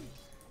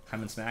 I've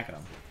been smacking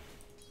him.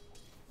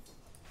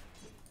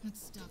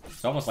 Let's stop this.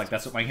 It's almost like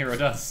that's what my hero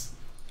does.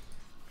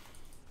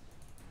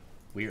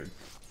 Weird.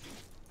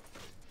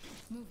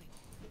 Moving.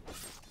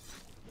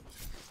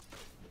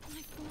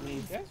 I mean,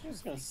 you guys are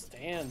just gonna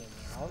stand in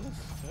there. I'll just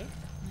sit.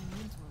 My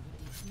mentor would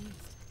be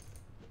pleased.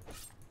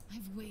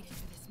 I've waited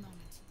for this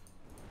moment.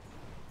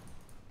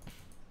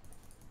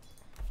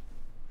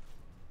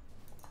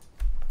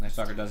 Night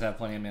Stalker does have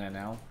plenty of mana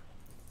now.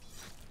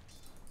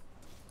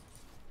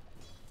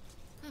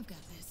 I've got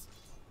this.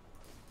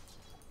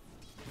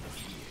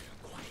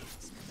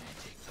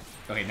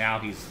 Okay, now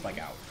he's like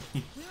out.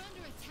 We're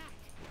under attack.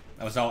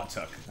 That was all it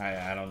took.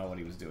 I don't know what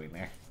he was doing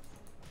there.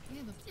 We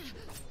have a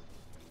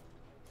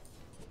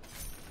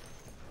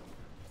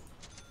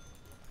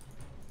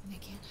They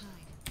can't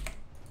hide.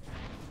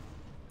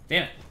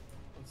 Damn it.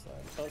 I'm sorry.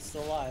 Oh, it's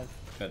still alive.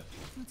 Good.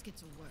 Let's get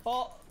to work.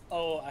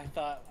 Oh, I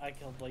thought I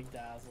killed like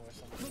Dazzle or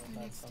something like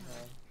that Next time.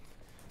 somehow.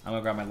 I'm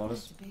gonna grab my Back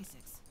Lotus. to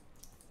basics.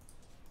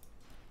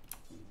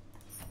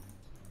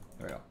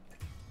 There we go.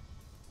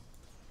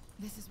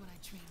 This is what I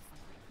train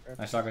for.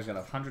 Night Stalker's got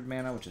 100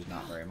 mana, which is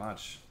not very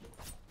much.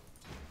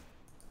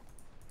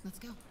 Let's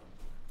go.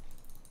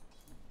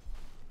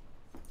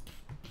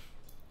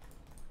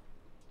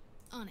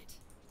 On it.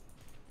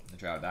 The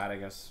Drow died, I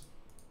guess.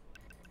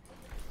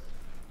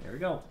 There we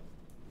go.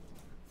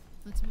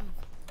 Let's move.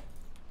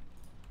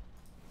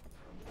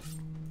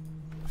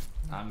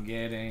 I'm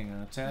getting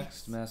a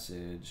text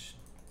message.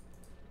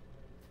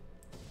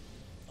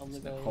 I'm gonna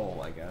go.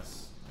 Nicole, I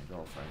guess. My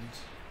girlfriend.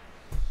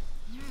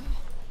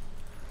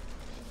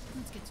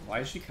 Let's get to Why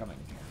is she coming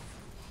here?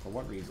 For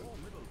what reason?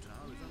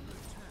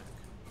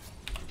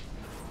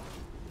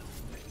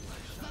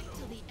 fight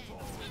till the end.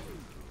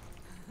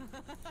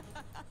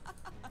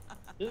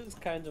 This is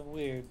kind of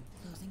weird.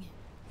 Closing in.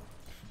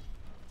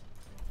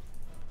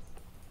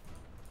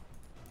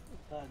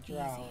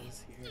 Drow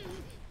is here.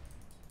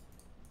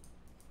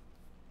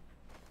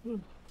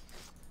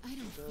 I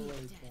don't Go feel away,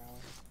 dead. Drow.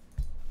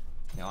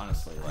 Yeah,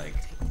 honestly, like,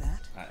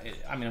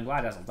 I mean, I'm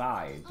glad Dazzle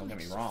died. Don't get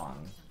me wrong.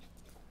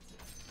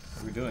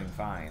 We were doing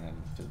fine and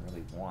didn't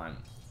really want.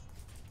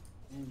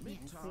 I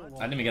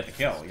didn't even get the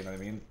kill. You know what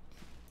I mean?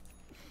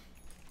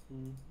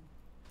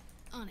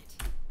 On it.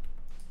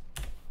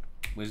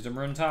 Wisdom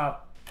rune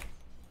top.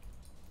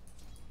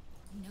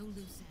 No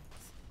loose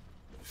ends.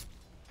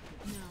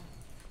 No,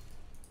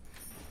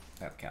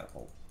 I have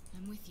catapult.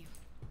 I'm with you.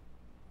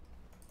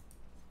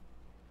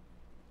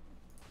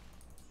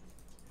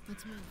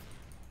 Let's move.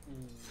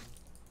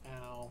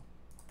 Ow.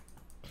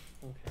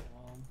 Okay,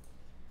 well.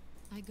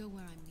 I go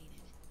where I'm needed.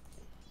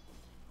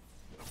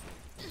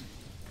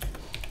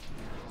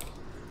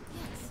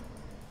 Yes.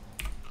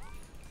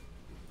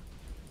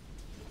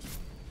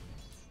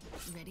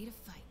 Ready to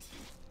fight.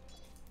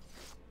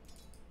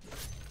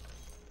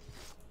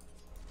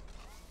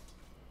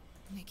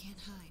 They can't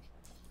hide.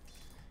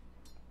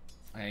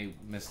 I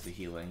missed the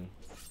healing.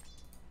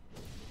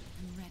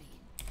 I'm ready.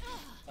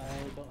 I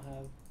don't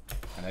have.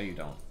 I know you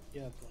don't.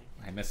 Yeah, Blake.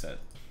 I miss it.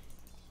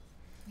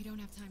 We don't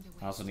have time to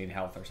wait. I also need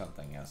health or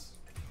something, yes.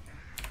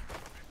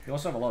 You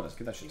also have a Lotus.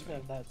 Get that You shit to can me.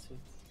 have that too.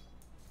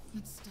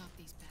 Let's stop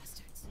these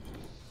bastards.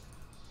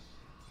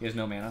 He has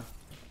no mana.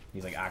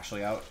 He's like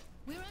actually out.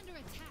 We're under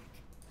attack.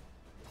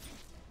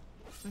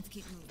 Let's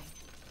keep moving.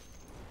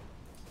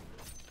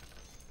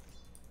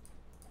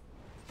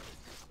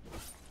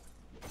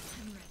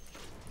 I'm ready.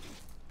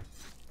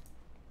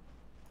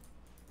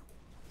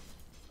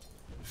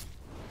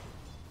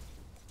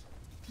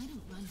 I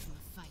don't run from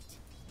a fight.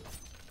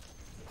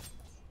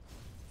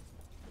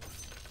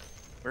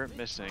 We're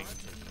missing.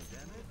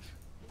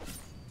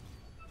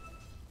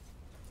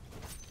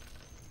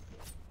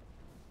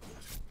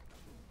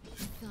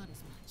 I thought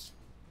as much.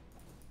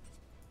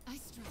 I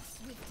strike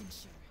swift and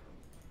sure.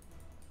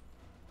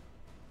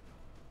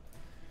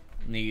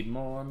 Need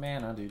more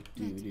mana. Do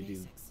do Back to do do.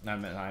 basics. No,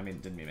 I mean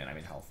didn't mean mana. I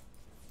mean health.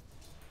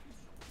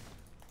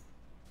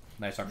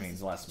 Night Stalker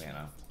needs less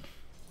mana.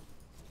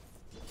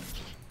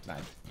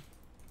 9.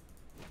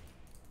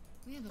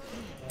 We have a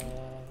plan.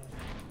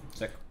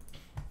 Sick.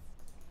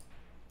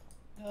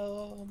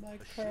 Oh, my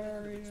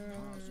courier.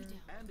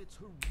 And it's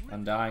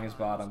Undying is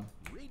bottom.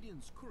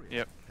 Radiant's courier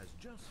Yep. has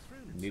just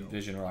thrown Need itself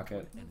vision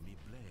rocket. enemy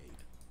blade.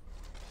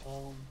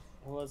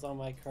 I was on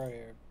my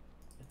courier.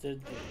 It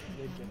did get Battle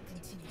to me.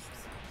 continues.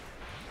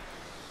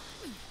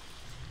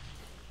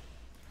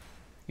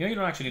 You know you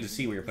don't actually need to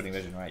see where you're putting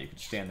vision, right? You can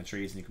stand in the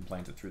trees and you can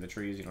plant it through the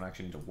trees. You don't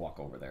actually need to walk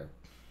over there.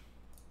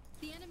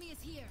 The enemy is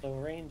here. The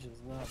range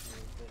is not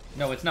very big.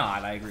 No, it's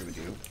not. I agree with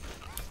you.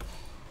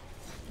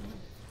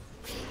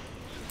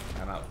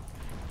 I'm out.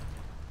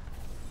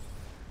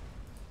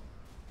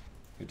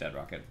 You're dead,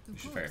 Rocket. You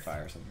should fairy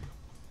fire or something.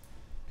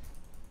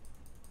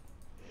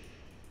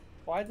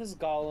 Why does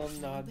Golem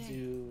not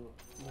do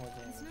more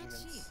damage It's not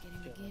against cheap getting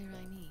the shit gear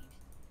like I need.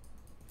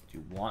 Do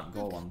you want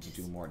Golem to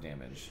do more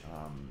damage?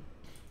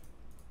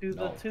 Do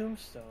the No.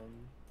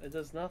 tombstone. It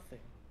does nothing.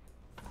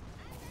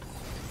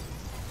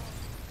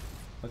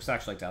 Looks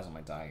actually like Dazzle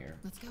might die here.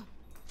 Let's go.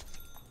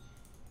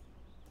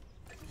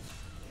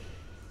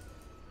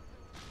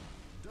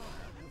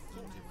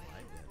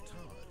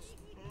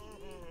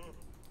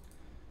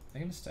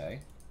 They're gonna stay.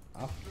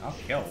 I'll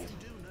kill. You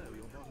do know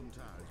your bottom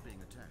tower is being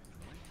attacked,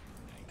 right?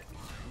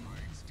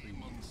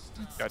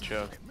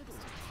 Gotcha. Middle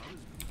tower is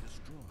being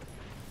destroyed.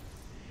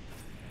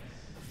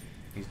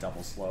 He's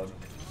double slowed.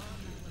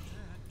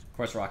 Of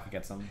course, Rocket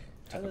gets him.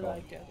 How did Typical. I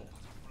get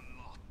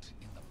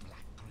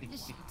it?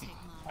 This shouldn't take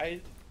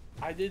long.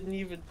 I didn't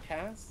even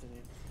cast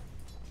anything.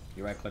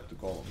 You right click the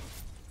Golem.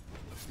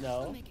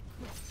 I'll No. make it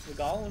quick. The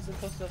Golem wasn't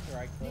supposed to have the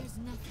right click. There's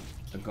nothing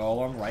I The can't.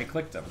 Golem right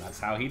clicked him. That's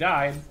how he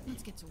died.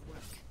 Let's get to work.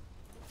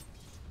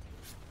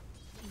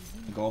 Easy.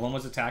 The Golem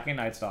was attacking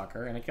Night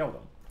Stalker and it killed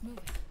him. Move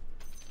it.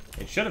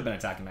 It should have been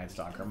attacking Night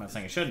Stalker. I'm not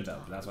saying it shouldn't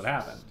have, but that's what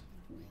happened.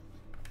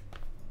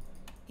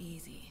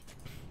 Easy.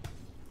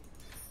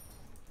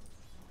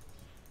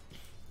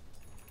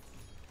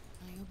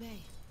 I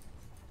obey.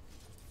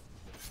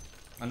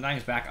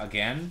 Undying's back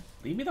again?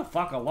 Leave me the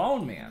fuck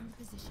alone, man.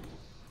 Position.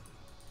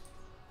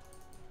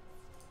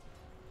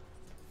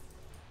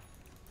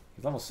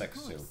 He's level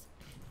 6 too. Course.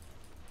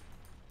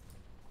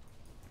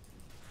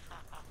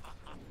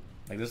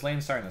 Like, this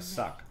lane's starting to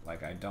suck.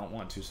 Like, I don't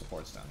want 2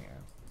 supports down here.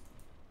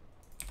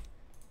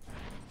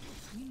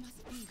 We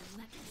must be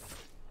relentless.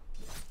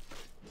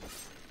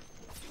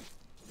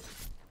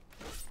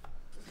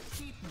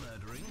 Keep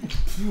murdering.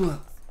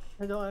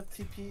 I don't have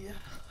TP.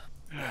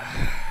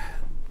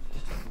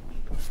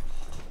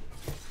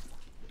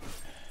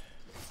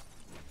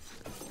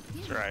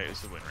 That's right,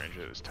 it's the wind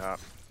ranger that was top.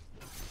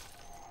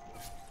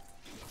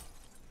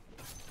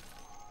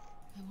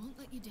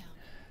 you down.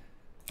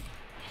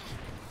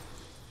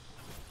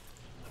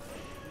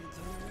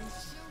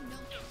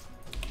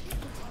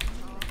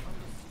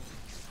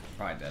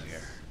 Probably dead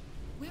here.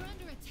 We're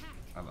under attack.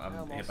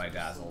 I'm hit by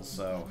dazzles,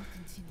 so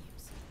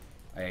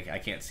I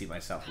can't see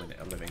myself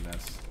living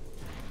this.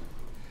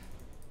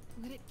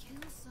 Would it kill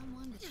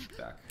someone to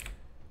Back.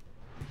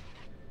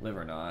 Live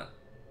or not.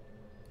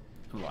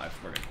 I'm alive.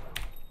 We're good.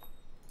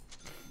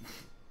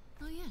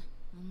 Oh yeah,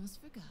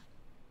 almost forgot.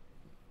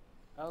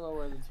 I don't know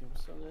where the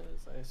tombstone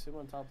is. I assume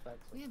on top of that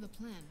cliff. We have a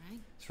plan, right?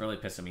 It's really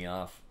pissing me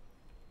off.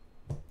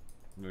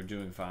 We were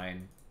doing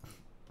fine,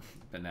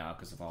 but now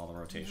because of all the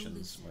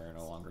rotations, we're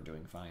no longer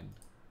doing fine.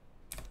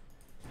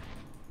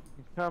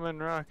 I'm coming,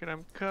 Rocket.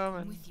 I'm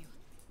coming. I'm with you.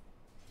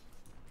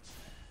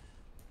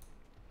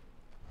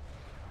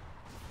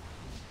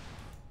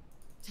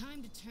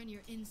 Time to turn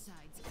your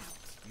insides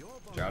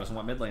out. Drow doesn't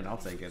want mid lane. I'll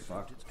take it.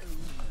 Fuck.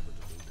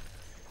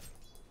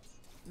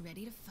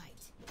 Ready to fight.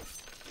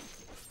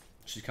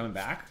 She's coming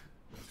back?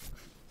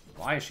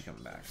 Why is she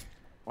coming back?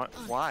 What?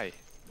 Why?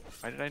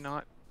 Why did I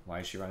not?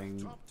 Why is she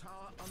running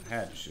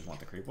ahead? Does she want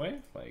the creep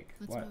wave? Like,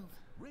 Let's what? move.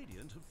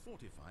 Radiant have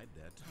fortified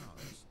their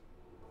towers.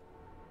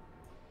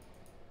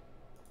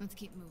 Let's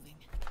keep moving.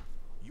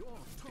 Your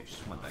Okay, she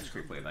just want that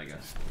creep wave, I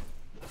guess.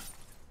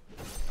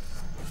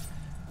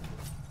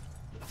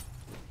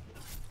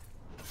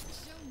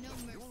 Show no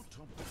mercy. Your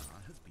top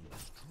tower has been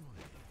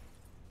destroyed.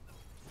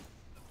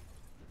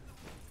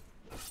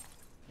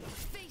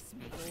 Face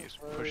me.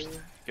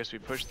 Guess we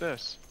push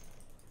this.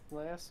 Can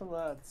I have some of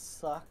that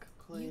suck,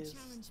 You please?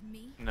 challenge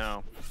me?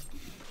 No.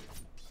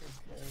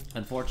 Okay.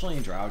 Unfortunately,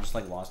 Drow just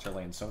like lost her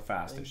lane so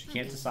fast that she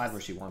can't decide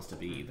where she wants to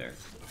be either.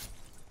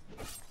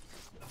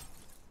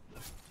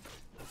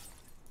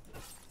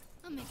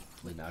 I'll make it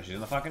quick. And now she's in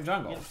the fucking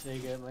jungle. I can't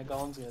take it. My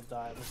golem's gonna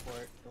die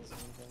before it kills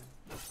anything.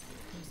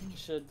 Closing He it.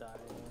 should die.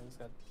 He's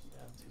got 2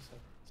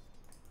 seconds.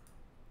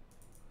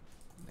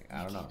 Like,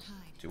 I don't know. can't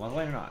hide. Do you want the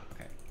lane or not?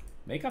 Okay.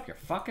 Make up your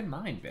fucking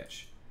mind,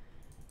 bitch.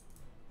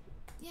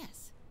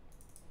 Yes.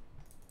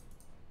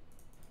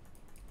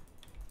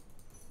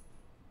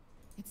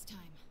 It's time.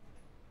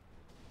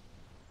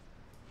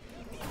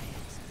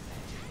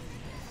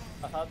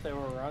 I thought they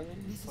were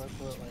running, so I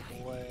put it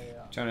like way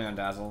up. Turning on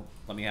Dazzle.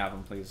 Let me have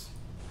him, please.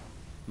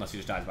 Unless he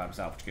just dies by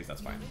himself, in which case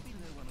that's fine. Maybe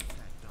no one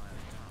attacked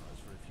Dire's towers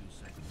for a few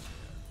seconds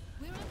here.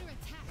 We're under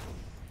attack.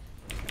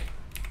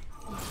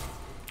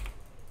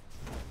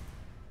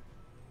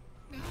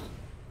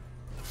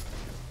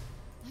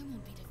 I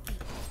won't be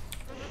defeated.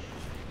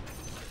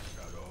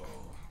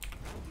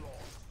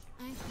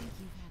 I think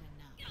you've had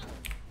enough.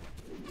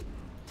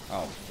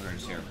 Oh,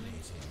 Winter's here.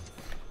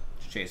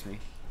 Just chase me.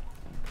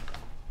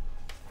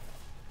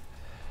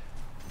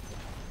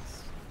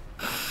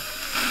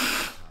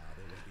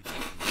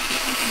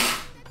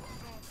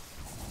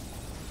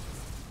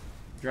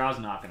 Drow's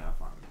not gonna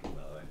farm, by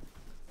the way.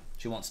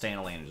 She won't stay in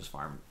a lane and just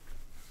farm.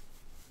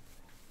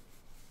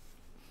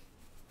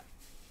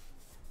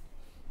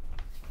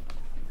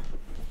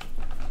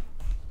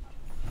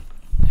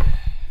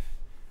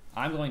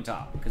 I'm going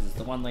top, because it's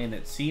the one lane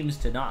that seems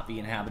to not be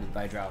inhabited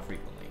by Drow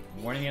frequently.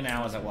 I'm warning you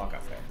now as I walk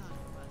up there.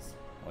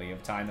 Well, you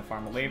have time to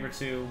farm a wave or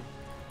two.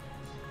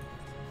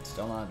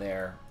 Still not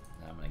there.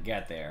 I'm gonna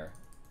get there.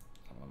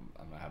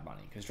 I'm gonna have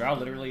money. Because Drow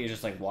literally is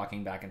just like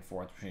walking back and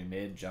forth between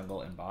mid,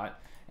 jungle, and bot.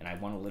 And I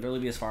want to literally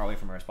be as far away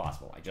from her as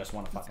possible. I just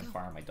want to fucking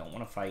farm. I don't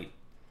want to fight.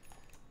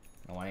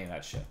 I don't want any of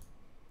that shit.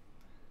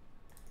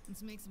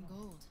 Let's make some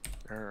gold.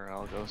 Sure,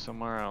 I'll go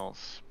somewhere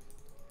else.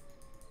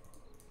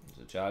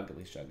 There's a jug. At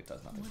least jug it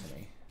does nothing to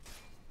me.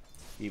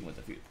 Even with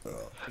the few,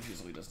 it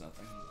usually does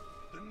nothing.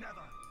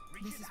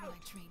 This is what I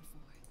trained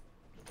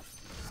for.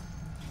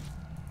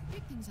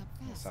 Pick things up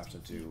I just fast.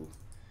 have to do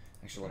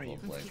extra level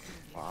of blade.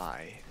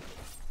 Buy.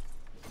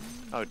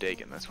 Oh,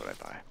 Dagon, that's what I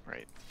buy.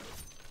 Right.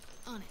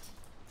 On it.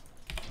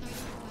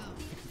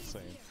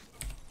 Same.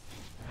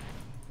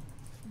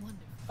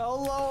 Wonderful.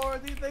 Oh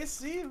lord, they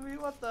see me,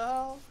 what the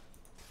hell?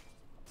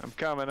 I'm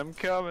coming, I'm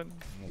coming.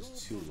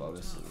 There's 2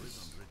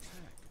 lotuses.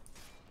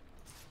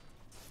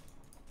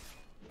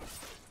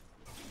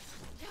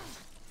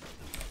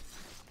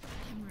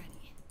 I'm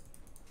ready.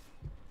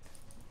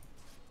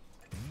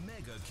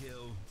 Mega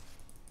kill.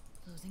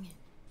 Closing in.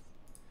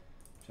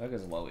 Jug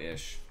is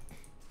low-ish.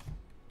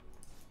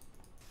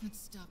 Let's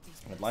stop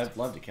these. I'd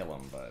love to kill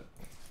him, but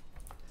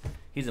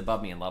he's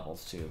above me in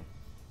levels too,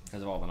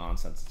 because of all the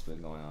nonsense that's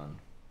been going on.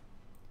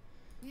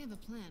 We have a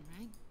plan,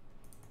 right?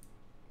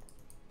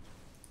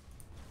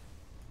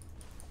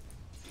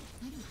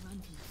 I don't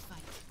run from the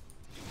fight.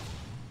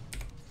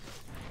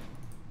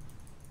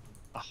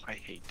 Oh, I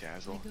hate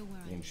Dazzle. I go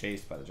where I Being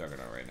chased by the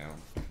Juggernaut right now.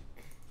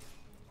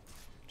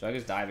 Jug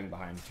is diving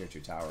behind tier 2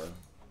 tower.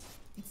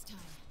 It's time.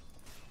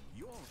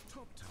 Your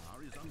top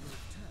tower is under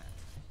attack.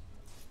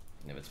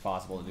 And if it's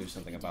possible to do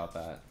something about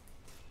that.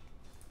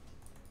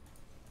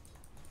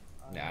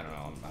 Yeah, I don't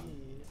know.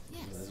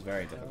 Yes. This is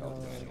very difficult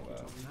to do anything about.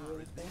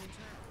 Tower is being attacked.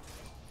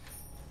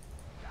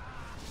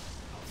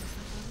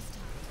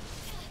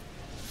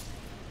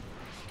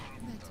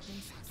 Back to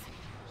basics.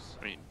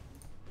 I mean,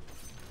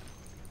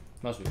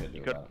 Most we could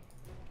do about it.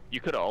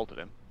 You could have ulted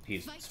him.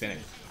 He's spinning.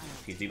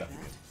 He's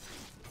debuffing it.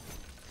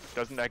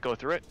 Doesn't that go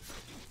through it?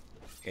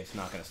 It's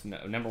not gonna.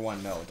 No, number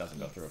one, no, it doesn't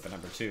go through it. But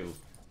number two,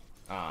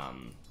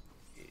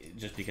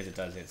 just because it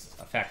does its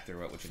effect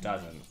through it, which it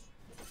doesn't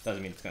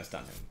mean it's gonna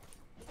stun him.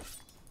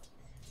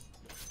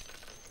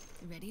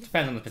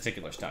 Depends on the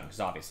particular stun, because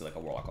obviously, like a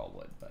Warlock all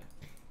would, but.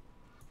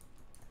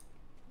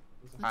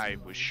 I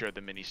was sure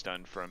the mini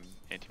stun from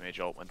anti-mage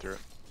ult went through it.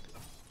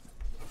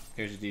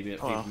 Here's your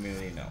DB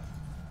immunity. No.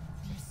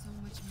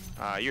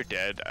 You're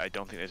dead. I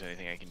don't think there's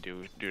anything I can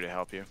do to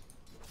help you.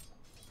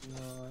 No,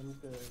 I'm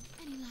good.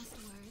 Any last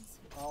words?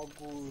 All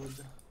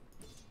good.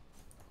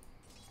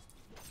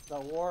 The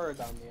ward,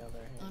 on the other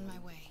hand. On my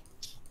way.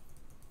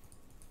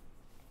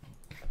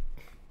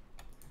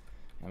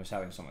 I'm just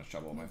having so much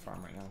trouble with my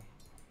farm right now.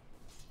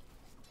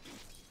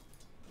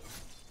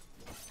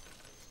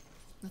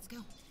 Let's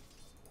go.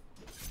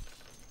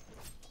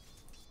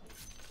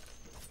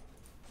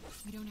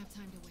 We don't have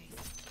time to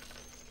waste.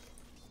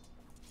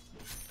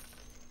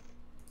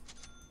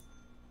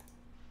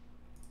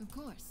 Of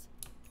course.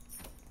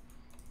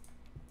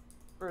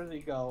 Where's he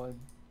going?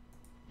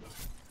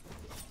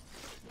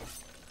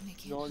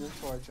 Make it Going hot.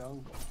 into our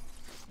jungle.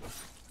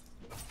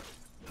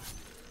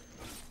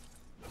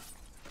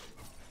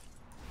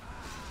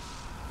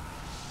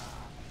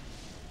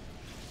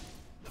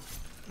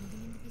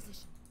 Moving into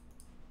position.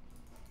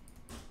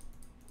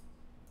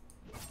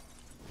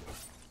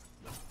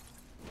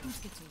 Let's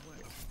get to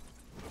work.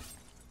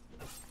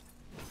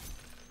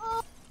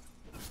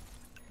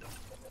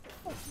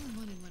 I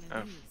wanted one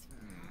of these for a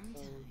long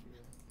time.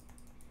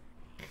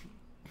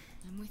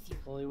 I'm with you.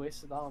 Well, he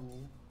wasted on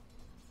me.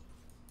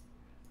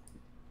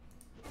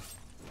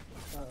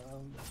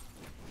 I'll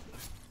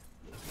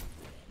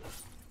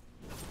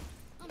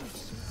make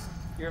sure.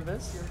 You're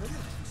this? You're this?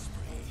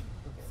 Okay.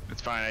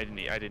 It's fine. I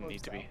didn't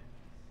need to be.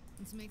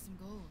 Let's make some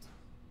gold.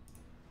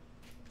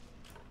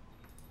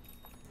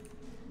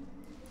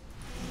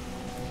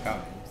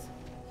 Coming.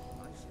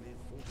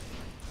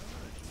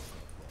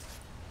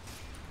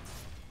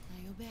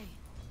 I obey.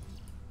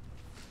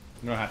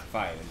 You don't have to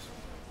fight. I just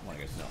want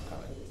to get to know I'm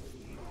coming.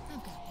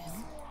 I've got this.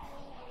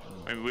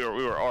 I mean, we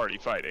were already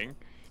fighting.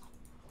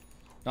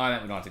 No, I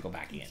meant we don't have to go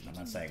back in. I'm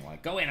not saying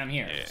like go in. I'm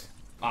here. Yeah. Just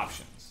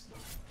options.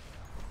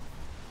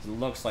 It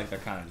looks like they're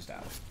kind of just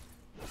out.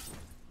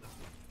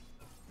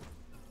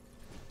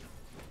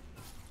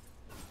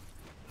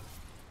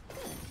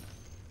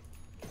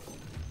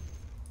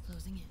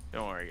 Closing in.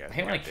 Don't worry, guys. I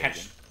hate we're when I gonna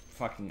catch dig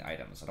fucking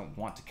items. I don't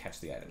want to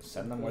catch the items.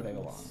 Send them where they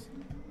belong.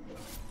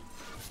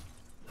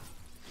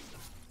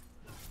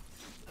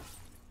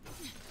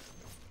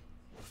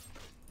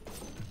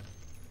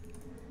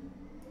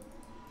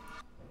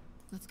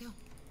 Let's go.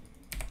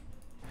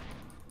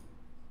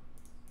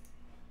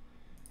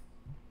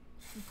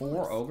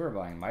 4 ogre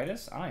buying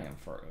Midas? I am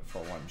for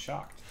one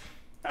shocked.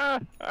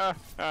 in.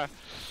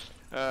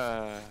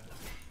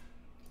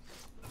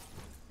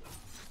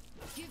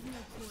 Give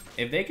no quarter.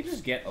 If they could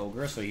just get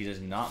ogre so he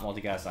does not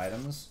multicast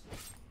items,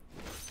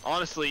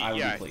 Honestly, I would be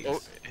yeah. pleased.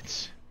 Oh,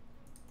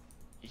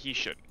 he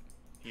should.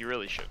 He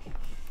really should.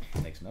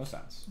 it makes no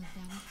sense. The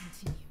battle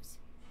continues.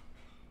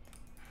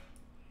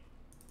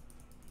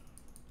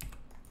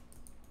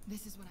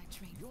 This is what I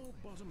trained for. Your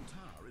bottom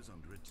tower is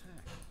under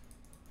attack.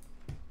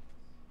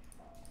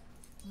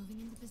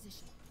 Moving into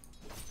position.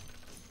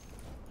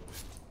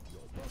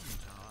 Your bottom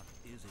tower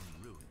is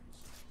in ruins.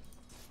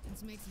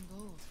 Let's make some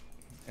gold.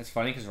 It's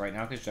funny because right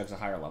now, because Jug's a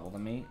higher level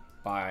than me,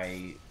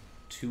 by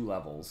 2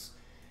 levels,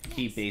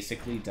 he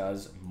basically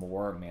does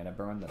more mana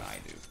burn than I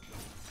do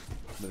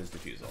with his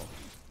diffusal.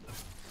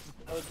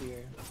 Oh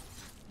dear.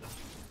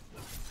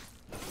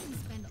 Didn't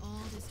spend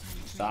all this time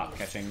training. Stop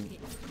catching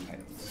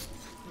items.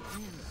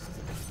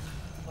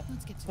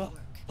 Let's get to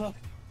work.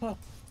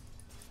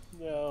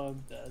 No,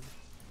 I'm dead.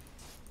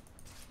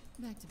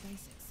 Back to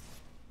basics.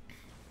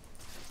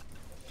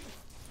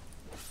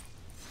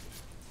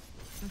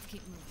 Let's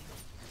keep moving.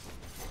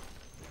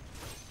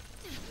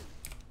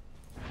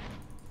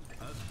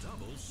 A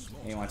double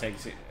slaughter. You want to take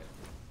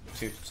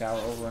shoot tower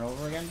over and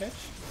over again, bitch?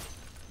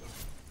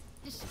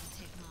 This shouldn't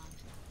take long.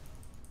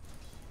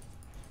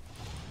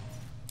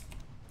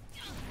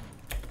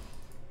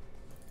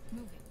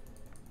 Moving.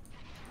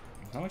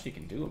 How much he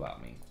can do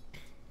about me?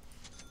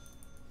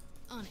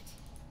 On it.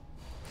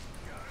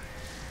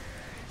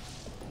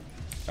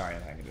 Sorry,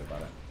 nothing I can do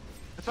about it.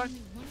 That's fine.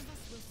 Only one of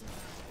us will survive.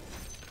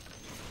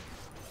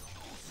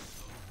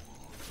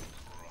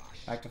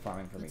 Back to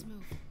farming for me. Let's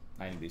move.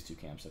 I need these 2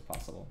 camps if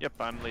possible. Yep,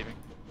 I'm leaving.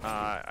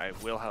 I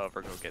will,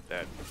 however, go get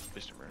that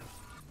wisdom rune.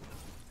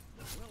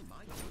 Well,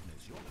 my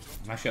goodness, you're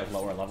I'm actually at a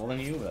lower level than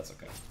you, but that's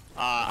okay.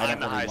 I'm don't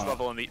the really highest wanna-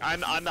 level in the.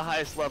 I'm the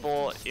highest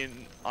level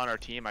on our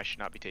team. I should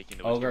not be taking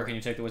the wisdom Ogre, rune. can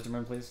you take the wisdom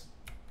rune, please?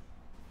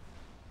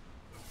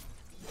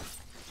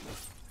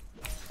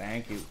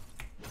 Thank you.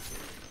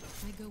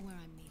 I go where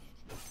I'm needed.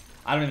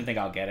 I don't even think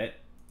I'll get it,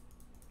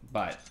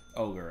 but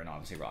Ogre and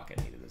obviously Rocket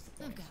needed this.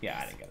 I've got Yeah,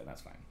 I this. didn't get it.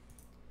 That's fine.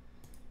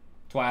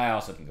 That's why I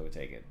also didn't go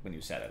take it when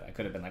you said it. I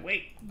could have been like,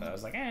 wait, but I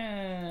was like,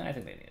 I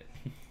think they need it.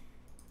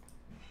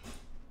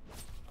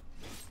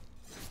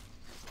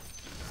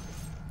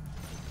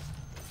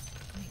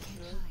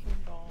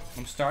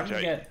 I'm starting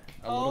to get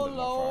a little bit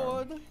more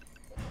Lord. farm.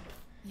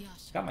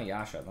 Yasha. Got my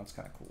Yasha. That's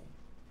kind of cool.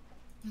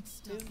 Let's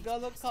stop He's these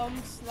gonna bastards.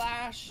 come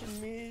slash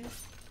me.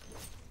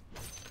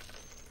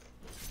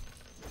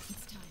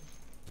 It's time.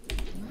 You're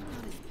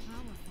not as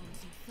powerful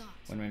as you thought.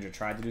 Wind Ranger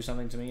tried to do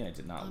something to me and it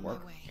did not On work.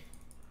 my way.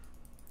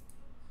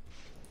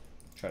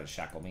 Try to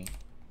shackle me.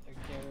 They're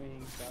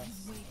carrying I've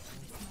dust. waited for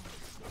this moment.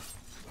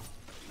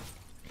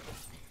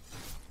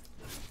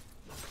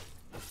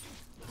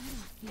 I don't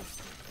feel good.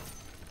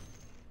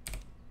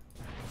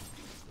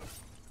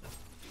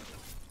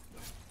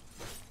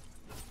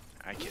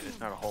 I kid, there's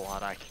not a whole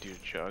lot I can do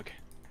to Chug.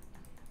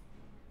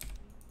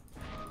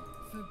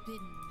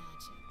 Forbidden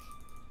magic.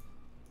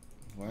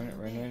 Wind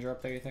Ranger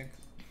up there, you think?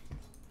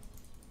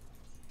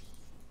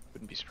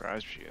 Wouldn't be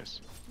surprised if she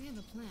is. We have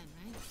a plan,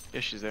 right?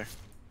 Yeah, she's there.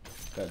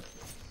 Good.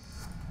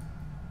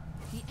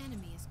 The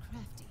enemy is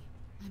crafty.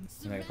 I'm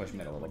I'm gonna push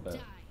mid a little surrender or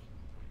bit. die.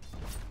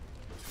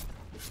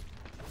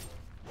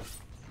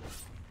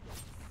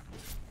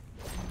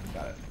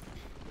 Got it.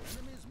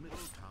 Enemy's middle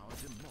tower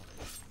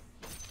demolished.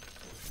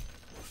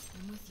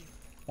 I'm with you.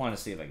 Wanted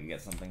to see if I could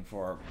get something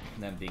for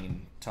them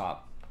being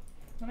top.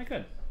 And I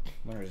could.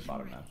 Winner's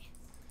bottom now.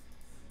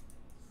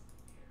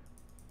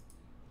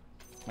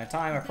 My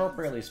time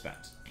appropriately spent.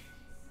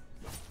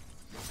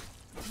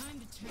 Time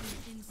to turn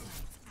your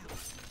insides out.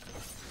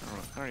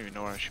 I don't even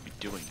know what I should be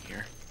doing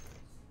here.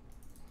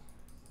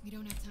 We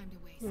don't have time to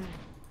waste.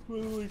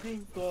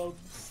 Twiddling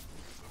thumbs.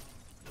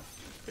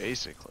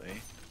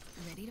 Basically.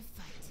 Ready to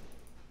fight.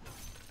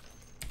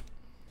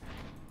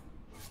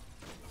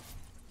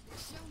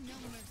 Show no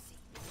mercy.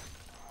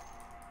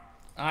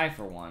 I,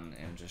 for one,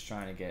 am just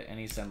trying to get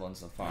any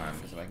semblance of farm,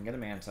 because if I can get a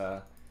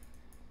Manta,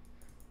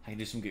 I can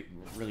do some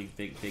really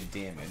big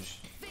damage.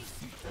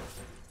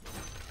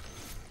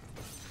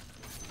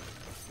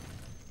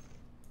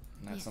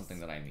 And that's Yes. something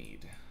that I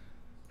need.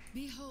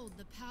 Behold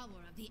the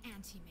power of the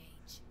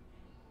anti-mage.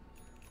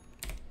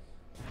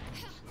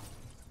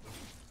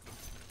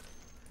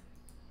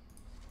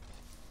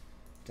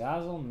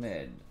 Dazzle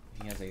mid.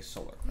 He has a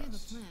solar We have a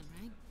crest. plan,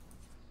 right?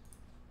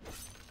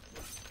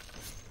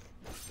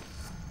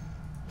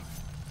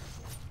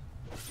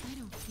 I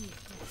don't fear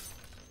death.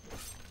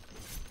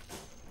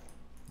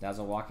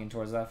 Dazzle walking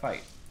towards that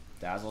fight.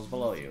 Dazzle's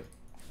below you.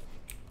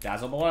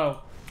 Dazzle below.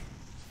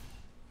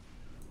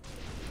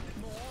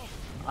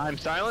 I'm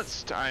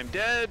silenced. I'm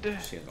dead.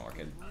 She has an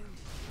orchid. Only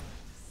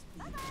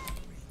one of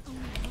us will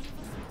survive.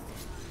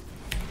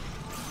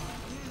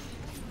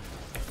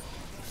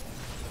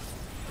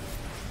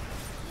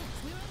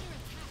 We're under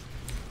attack.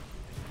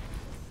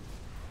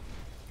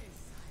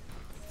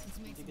 Let's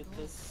make To some get gold.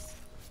 this.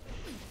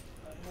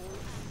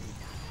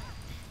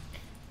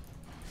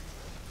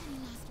 Any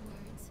last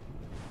words?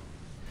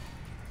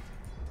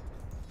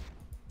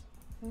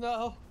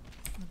 No.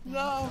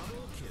 No.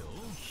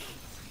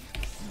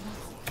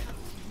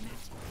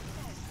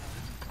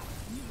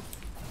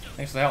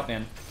 Thanks for the help,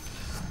 man.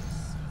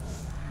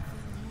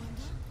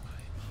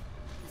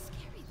 The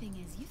scary thing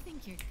is, you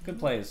think you're Good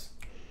plays.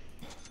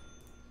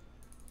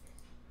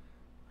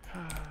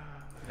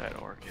 That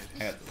orchid.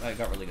 I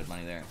got really good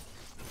money there.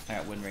 I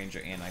got Wind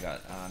Ranger and I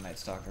got Night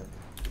Stalker.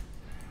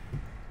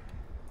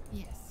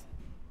 Yes.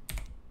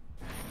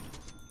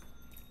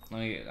 Let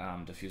me get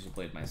Diffusal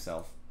Blade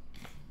myself.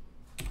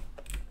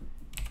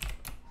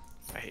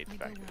 I hate the I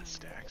fact go that it wild.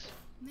 stacks.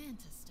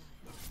 Manta style.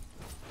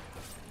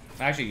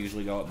 I actually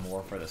usually go up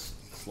more for the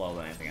slow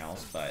than anything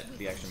else, but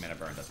the extra mana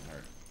burn doesn't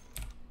hurt.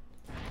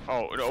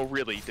 Oh, no,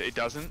 really? It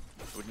doesn't?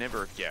 I would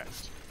never have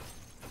guessed.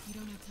 You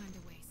don't have time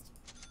to waste.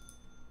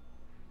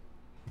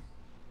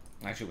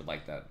 I actually would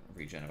like that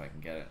regen if I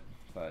can get it,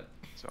 but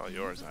It's all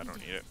yours. I don't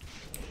need it.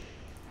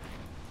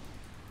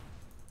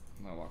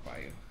 I'm gonna walk by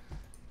you.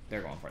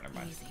 They're going for it, never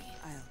mind. Easy.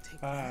 I'll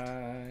take that.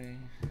 Bye.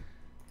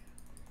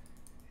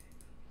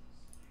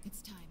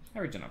 It's time. I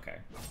regen okay.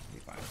 Be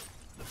fine.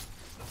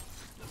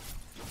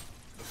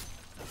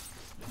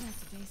 Back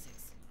to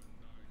basics.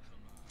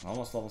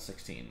 Almost level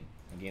 16.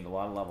 I gained a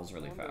lot of levels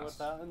really I wonder fast.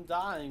 what that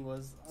Undying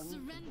was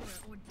Surrender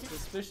or die.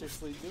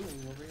 suspiciously doing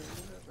over here.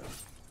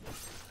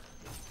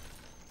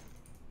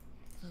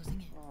 Closing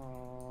in.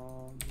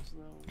 Oh, there's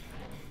no.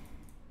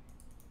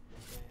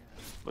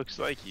 Looks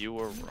like you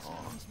were You wrong.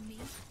 challenge me?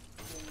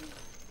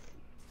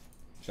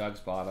 Jug's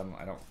bottom.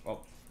 I don't. Oh.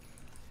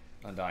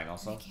 Undying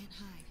also. I can't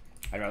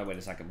hide. I'd rather wait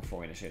a second before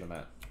we initiate on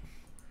that.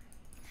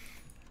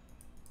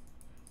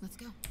 Let's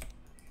go.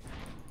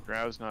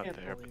 Grow's not Can't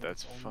there, believe but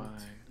that's it's fine.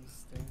 almost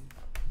this thing.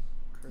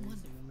 Crazy to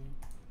me.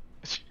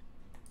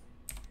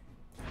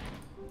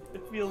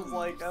 It feels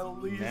like at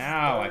least.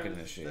 Now I can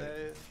initiate.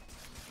 Thursday.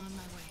 On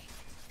my way.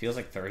 Feels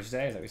like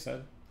Thursday, is that what you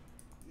said?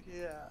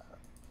 Yeah,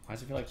 Why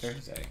does it feel like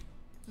Thursday?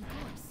 Of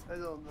course. I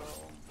don't know.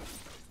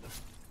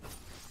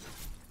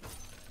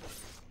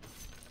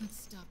 Let's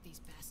stop these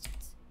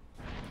bastards.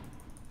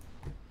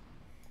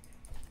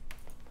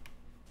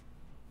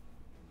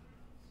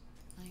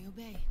 I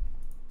obey.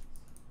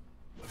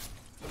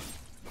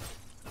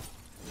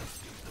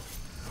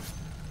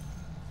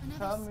 Another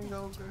Coming step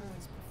over. towards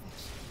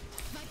perfection.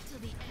 Fight till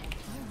the end.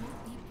 I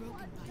won't be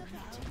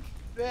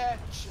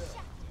bitch!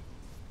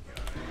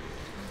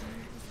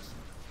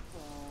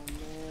 Oh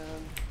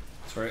man.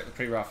 It's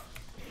pretty rough.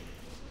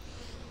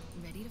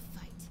 Ready to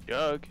fight.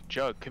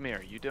 Jug, come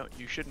here. You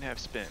shouldn't have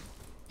spin.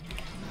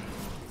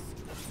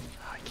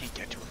 I can't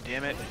get to him,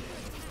 damn it.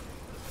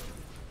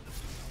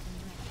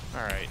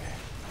 Alright.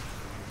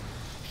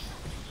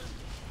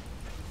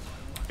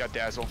 Got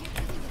Dazzle.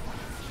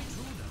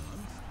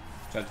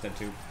 Judge dead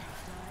too.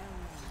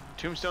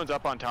 Tombstone's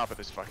up on top of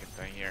this fucking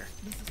thing here.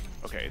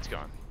 Okay, it's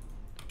gone.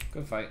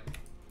 Good fight.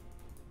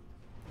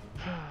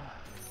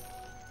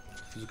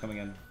 Who's coming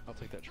in? I'll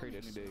take that trade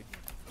any day.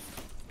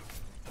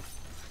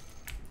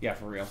 Yeah,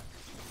 for real.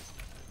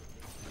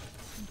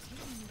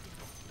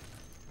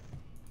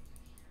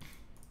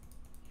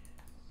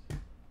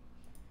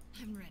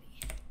 I'm ready.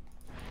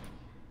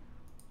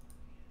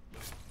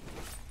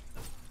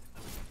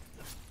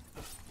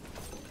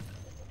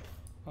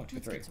 Oh, 2-3.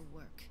 Let's get to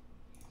work.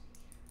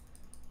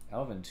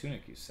 Elven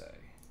tunic, you say?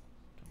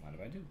 Don't mind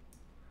if I do.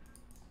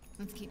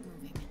 Let's keep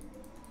moving.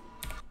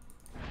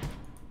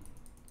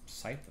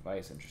 Scythe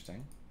device,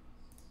 interesting.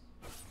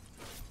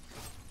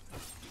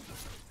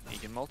 You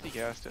can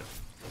multicast it.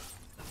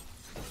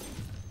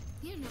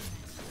 You're no match.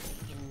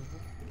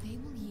 They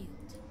will yield,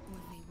 or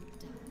they will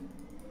die.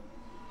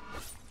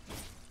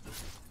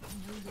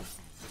 Know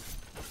yourself.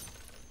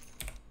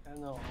 I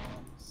know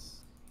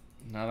arms.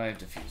 Now that I have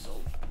defusal.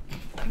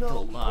 No A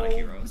lot of arms.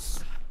 heroes.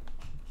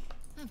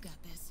 I've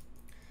got this.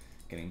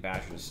 Getting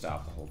Basher to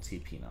stop the whole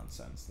TP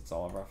nonsense. That's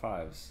all of our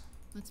 5s.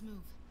 Let's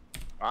move.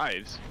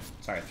 5s?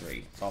 Sorry,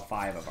 3. It's all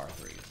 5 of our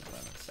 3s, is what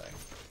I meant to say.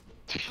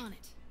 On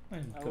it.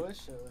 I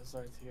wish it was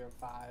like tier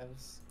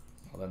 5s.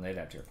 Well, then they'd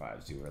have tier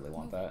 5s. Do you really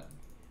want that?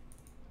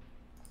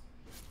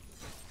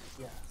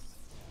 Yes.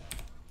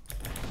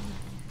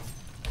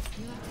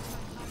 You have to try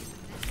harder than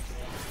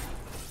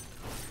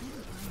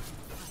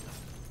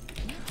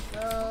that.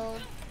 No,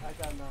 I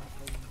got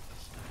nothing.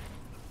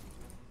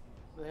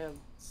 They have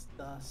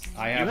dust.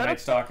 I have Night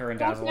Stalker and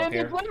Dazzle up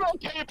here.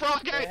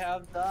 They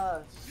have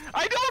dust.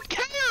 I don't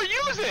care!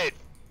 Use it!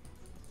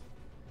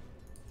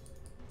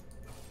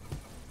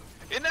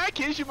 In that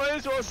case, you might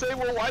as well say,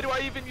 well, why do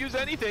I even use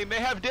anything? They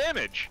have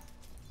damage.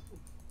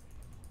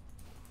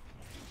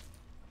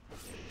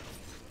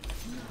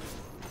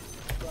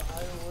 But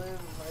I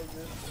live if I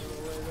just go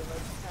away if I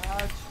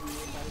catch you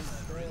if I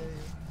stay.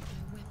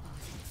 My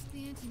weapons.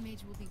 The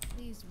anti-mage will be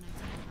pleased when I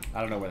tell him how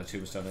I don't know where the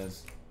Tombstone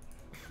is.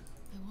 I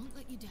won't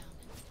let you down.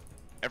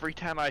 Every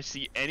time I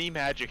see any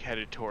magic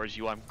headed towards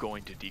you, I'm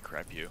going to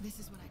decrep you. This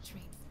is what I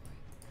trained for.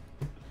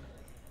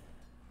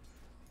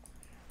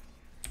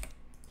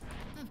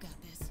 I've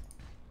got this.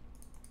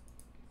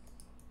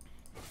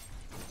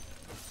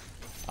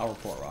 I'll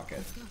report Rocket.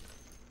 Let's go.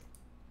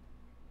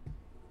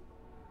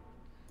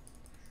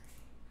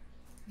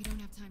 We don't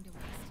have time to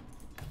waste.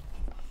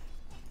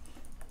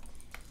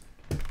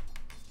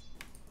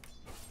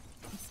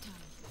 It's time.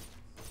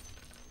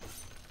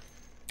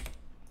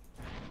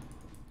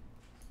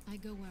 I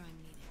go where I'm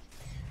needed.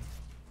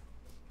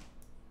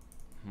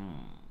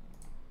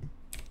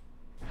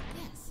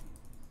 Yes.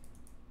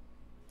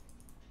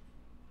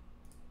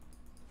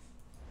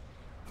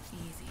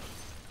 Easy.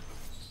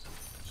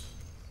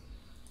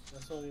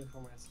 That's only for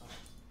myself.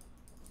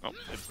 Oh,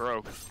 it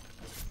broke.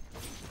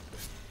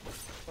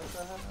 What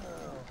the hell?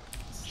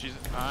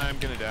 I'm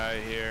gonna die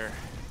here.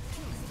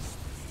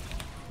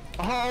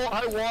 All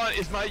I want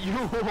is my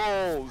Yules! Back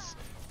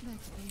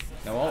to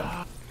basics. No ult.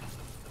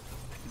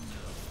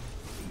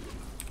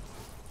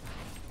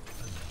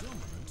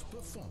 Dominant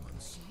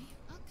performance. Okay,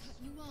 I'll cut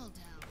you all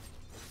down.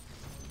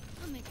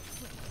 I'll make it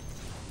quick.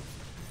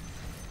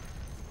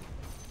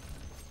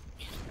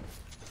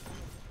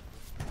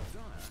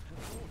 Dire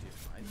have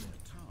fortified their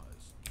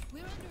towers.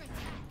 We're under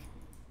attack.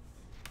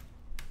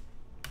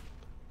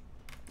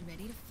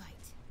 Ready to fight.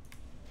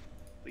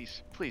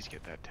 Please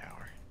get that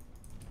tower.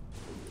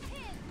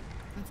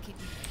 Let's keep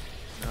moving.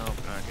 Nope,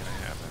 not gonna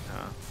happen,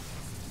 huh?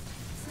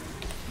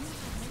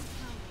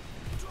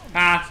 You have no power.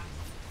 Ah!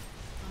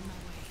 On my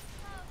way.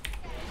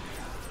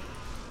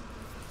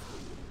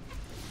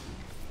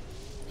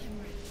 I'm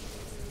ready.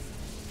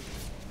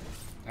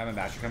 I have a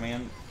Basher coming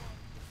in.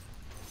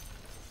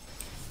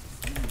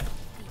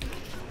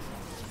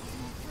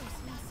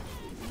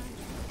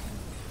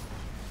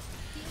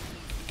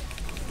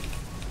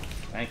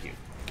 Thank you.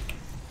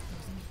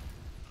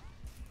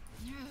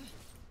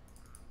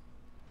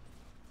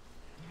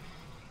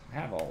 I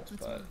have ult,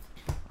 but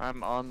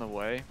I'm on the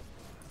way.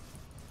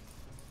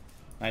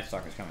 Night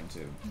Stalker's coming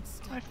too.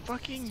 My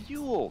fucking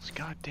Yules,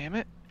 god damn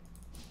it.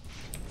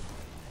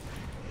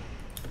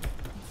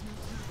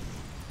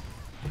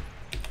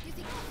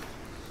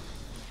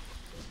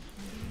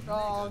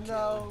 Oh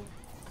no!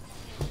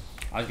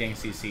 I was getting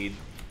CC'd.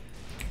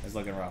 It's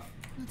looking rough.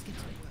 Let's get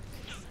to work.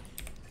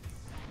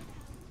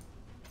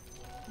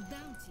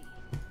 Bounty.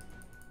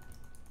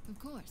 Of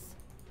course.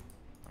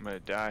 I'm gonna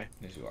die.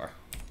 Yes, you are.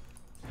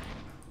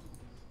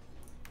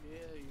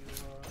 Yeah, you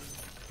are.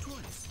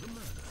 Twice the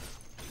murder.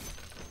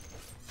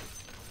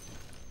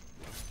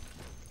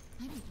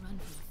 I don't run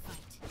from a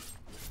fight.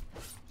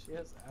 She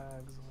has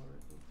abs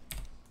already.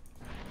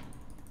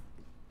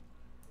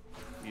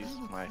 She's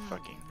my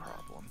fucking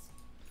problem.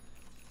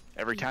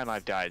 Every time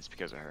I've died, it's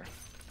because of her.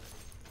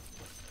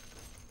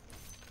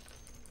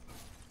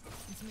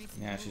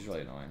 Yeah, she's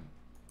really annoying.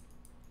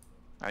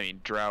 I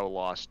mean, Drow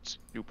lost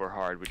super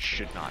hard, which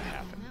should not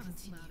happen. That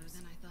was louder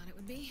than I thought it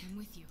would be. I'm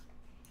with you.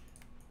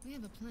 We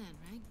have a plan,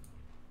 right?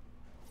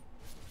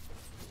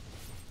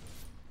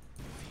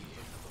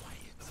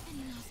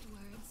 Any last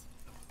words?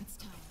 It's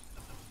time.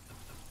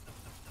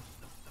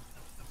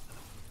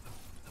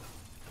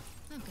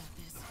 I've got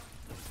this.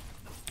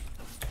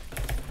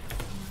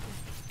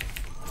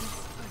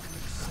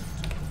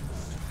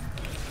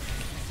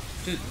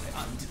 Dude,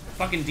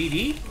 fucking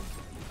DD?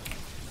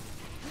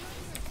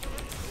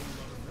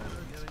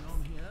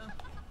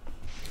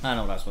 I don't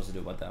know what I was supposed to do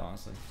about that,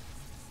 honestly.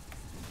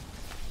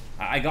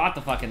 I got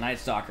the fucking Night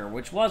Stalker,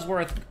 which was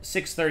worth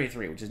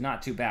 633, which is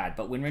not too bad.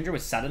 But Wind Ranger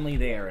was suddenly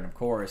there, and of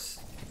course,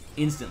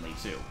 instantly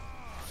too.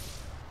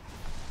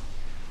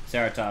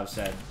 Saratov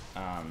said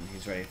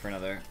he's ready for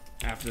another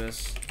after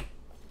this.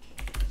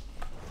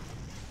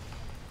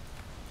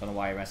 Don't know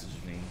why he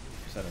messaged me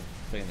instead of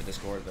putting in the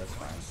Discord, but that's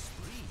fine.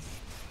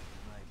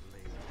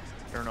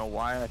 I don't know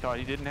why I thought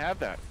he didn't have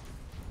that.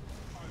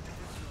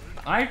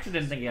 I actually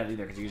didn't think he had it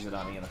either because he used it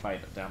on me in the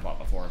fight down bot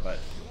before, but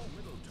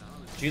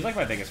she's like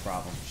my biggest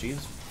problem.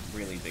 She's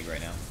really big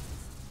right now.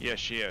 Yes,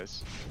 she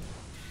is.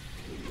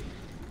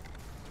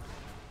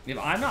 If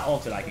I'm not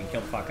ulted, I can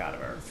kill the fuck out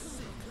of her.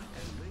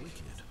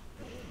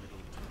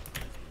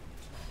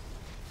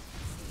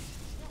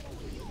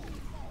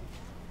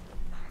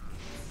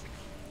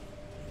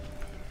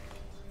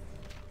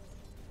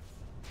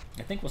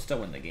 I think we'll still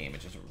win the game.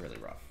 It's just really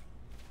rough.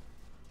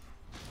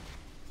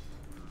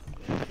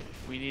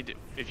 We need to,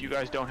 if you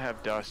guys don't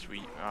have dust,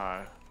 we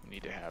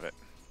need to have it.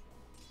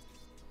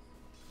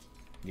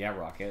 Yeah,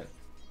 Rocket.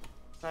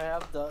 I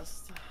have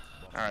dust.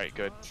 Alright,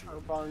 good.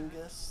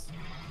 Arbungus.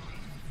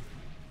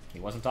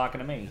 He wasn't talking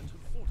to me.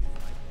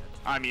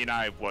 I mean,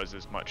 I was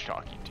as much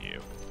talking to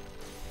you.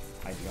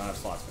 I do not have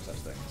slots for such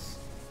things.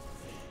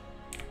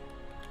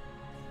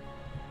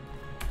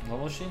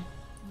 What was she?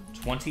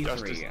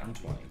 23. I'm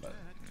 20, but...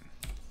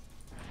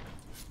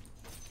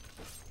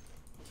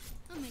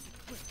 I'll make it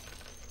quick.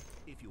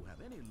 If you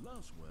have any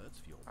last words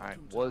for your I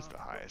was the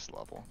highest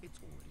level.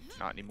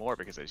 Not anymore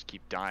because I just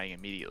keep dying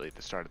immediately at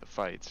the start of the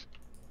fights.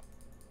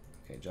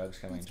 Okay, Jug's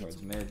coming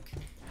towards mid.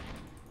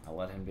 I'll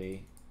let him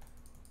be.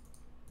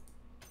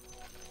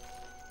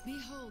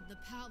 Behold the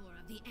power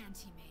of the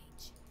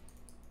anti-mage.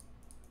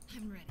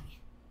 I'm ready.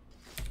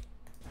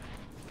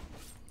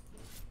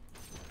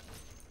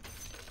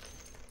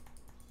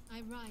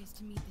 I rise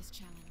to meet this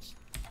challenge.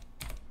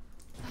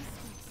 I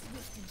strike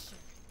swift and sure.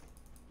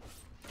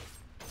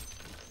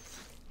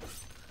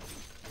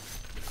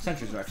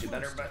 Sentries are actually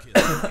better, but...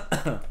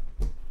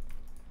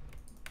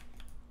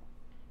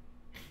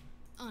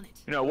 On it.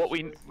 You know what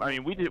I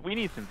mean, we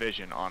need some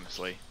vision,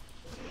 honestly.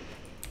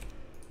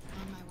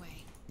 On my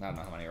way. I don't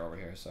know how many are over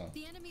here, so...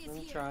 The enemy is I'm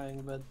here.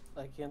 trying, but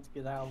I can't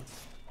get out.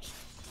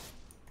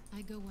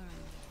 I go where I'm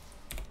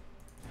needed.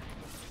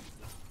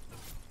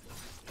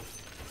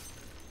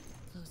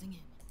 Closing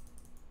in.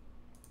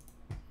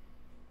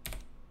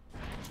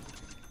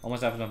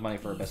 Almost have enough money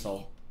for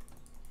Abyssal.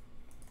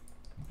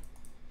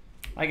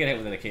 I get hit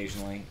with it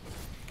occasionally.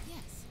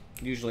 Yes.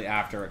 Usually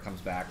after it comes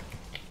back.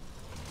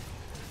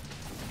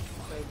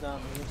 Wait, not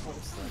me,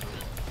 mostly.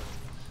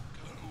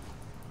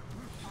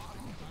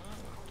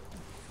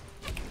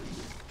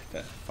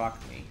 That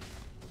fucked me.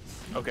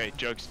 Okay,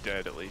 Jug's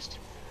dead at least.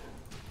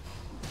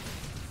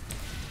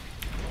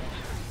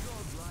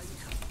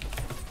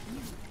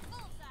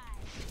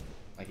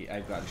 Like,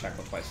 I've gotten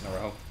shackled twice in a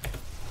row.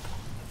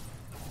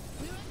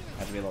 I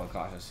have to be a little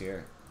cautious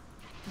here.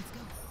 Let's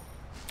go.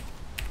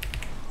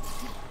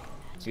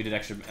 So you did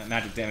extra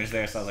magic damage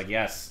there, so I was like,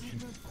 yes.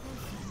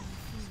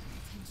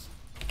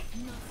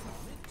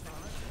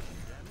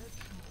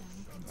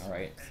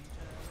 Alright.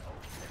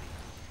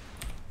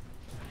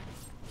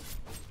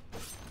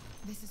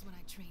 This is what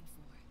I trained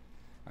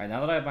for. Alright,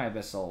 now that I have my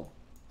Abyssal,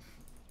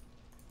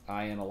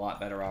 I am a lot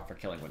better off for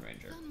killing Wind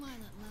Ranger. Fun while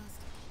it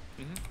lasted.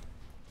 Mm-hmm.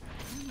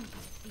 I won't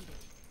be defeated.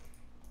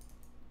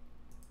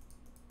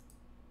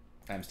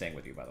 I'm staying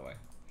with you, by the way.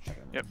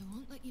 Checking Yep. I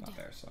won't let you Not down.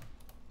 there, so.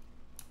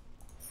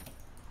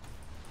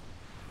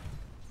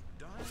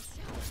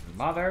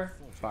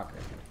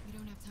 Motherfucker. We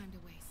don't have time to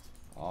waste.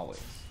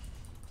 Always.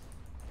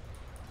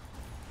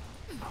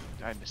 Oh,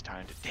 I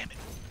mistimed it. Damn it.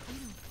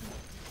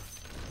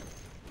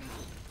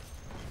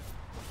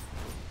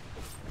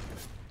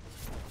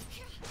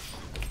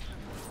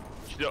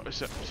 I don't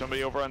think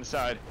Somebody over on the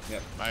side.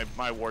 Yep.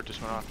 My ward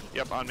just went off.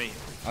 Yep, on me.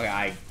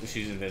 Okay,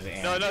 she's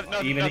invisible. No,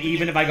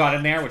 even if I got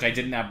in there, which I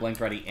didn't have blink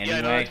ready anyway,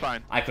 Yeah, no, that's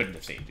fine. I couldn't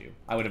have saved you.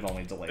 I would have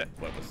only delayed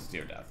what was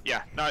your death.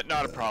 Yeah, not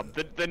a problem.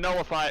 The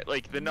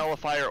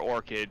nullifier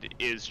orchid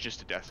is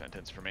just a death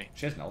sentence for me.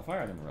 She has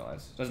nullifier? I didn't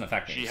realize. It doesn't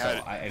affect me. She's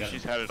so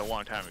had it a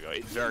long time ago.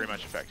 It very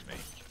much affects me.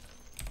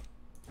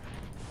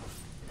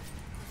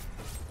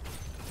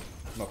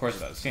 Well, of course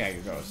it does. See how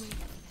it goes.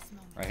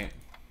 Right?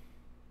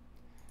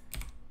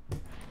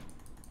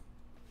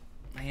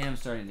 I am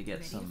starting to get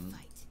Ready to some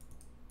fight.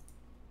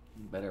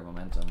 better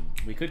momentum.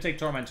 We could take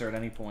Tormentor at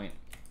any point.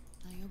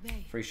 I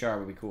obey. Free Shard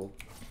would be cool.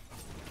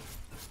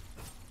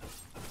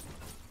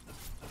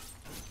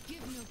 Give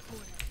no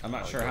quarter. I'm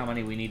not sure how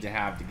many we need to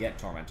have to get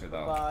Tormentor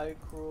though. Bye,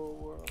 cruel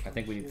world. I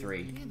think we need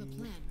 3. We have a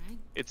plan, right?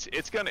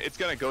 It's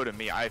gonna go to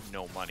me. I have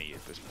no money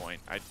at this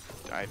point.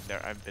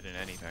 I've been in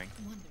anything.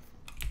 Wonderful.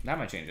 That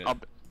might change it.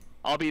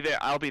 I'll be there.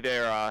 I'll be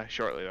there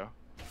shortly though.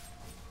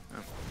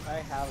 I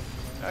have.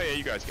 Oh yeah,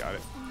 you guys got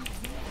it.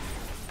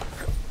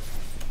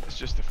 It's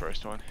just the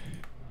first one.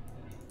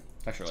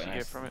 That's really What you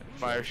nice. get from it?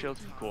 Fire shield.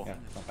 Cool. Yeah,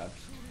 not bad.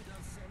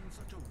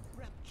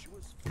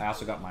 I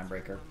also got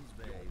Mindbreaker.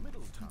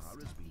 Middle tower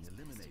has been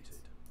eliminated.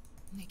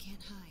 They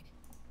can't hide.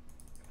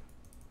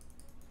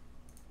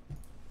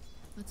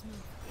 Let's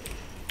move.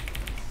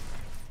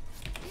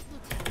 It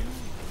looks good.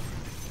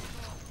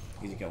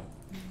 Easy kill.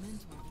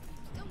 Momentum.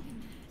 Don't be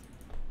mad.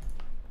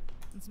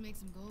 Let's make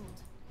some gold.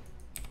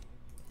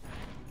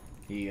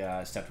 He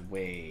stepped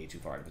way too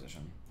far out of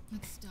position.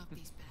 Let's stop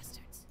these bastards.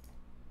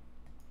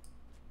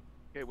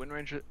 Okay,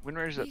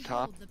 Windranger's up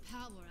top. Behold the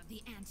power of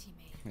the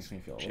anti-mage. Makes me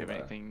feel a Does she little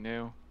have better. anything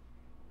new?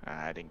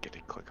 I didn't get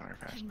to click on her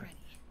fast I'm enough.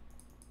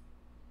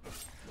 ready.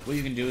 What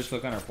you can do is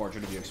click on her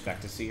portrait if you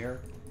expect to see her,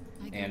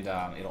 I go.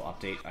 and it'll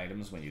update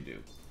items when you do.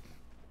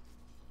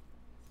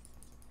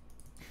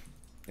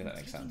 If that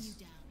makes Taking sense.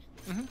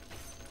 you down.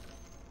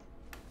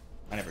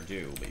 I never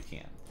do, but you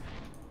can.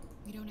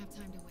 We don't have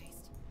time to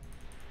waste.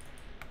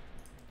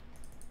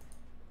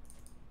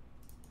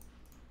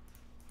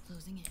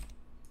 Closing in.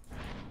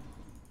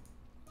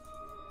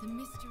 The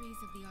mysteries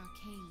of the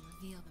arcane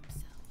reveal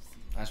themselves.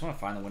 I just want to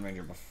find the Wind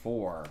Ranger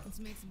before Let's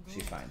make some gold.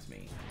 she finds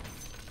me.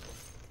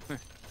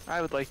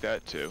 I would like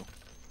that too.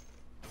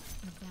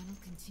 The battle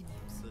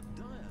continues.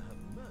 The Dire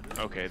have murdered.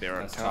 Okay, they're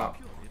on That's top.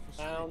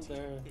 Found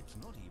her. It's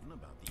not even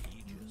about the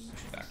Aegis.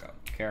 Should back up.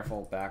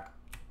 Careful, back.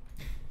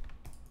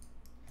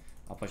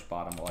 I'll push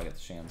bottom while I get the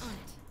chance. On it.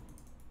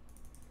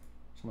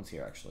 Someone's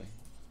here actually.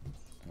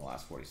 In the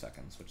last 40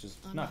 seconds, which is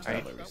On not it.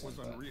 terribly That was recent.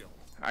 But unreal.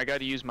 I got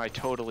to use my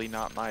totally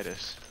not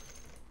Midas.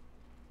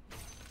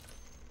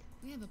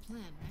 We have a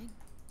plan, right?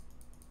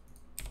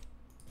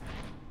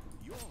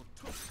 Your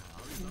top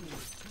tower is under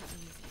attack.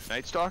 Easy.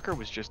 Night Stalker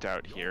was just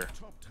out here.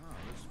 Top tower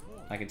is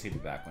falling. I can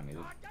TP back when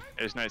needed.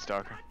 There's Night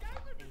Stalker.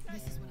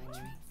 This is what I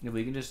trained Yeah,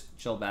 we can just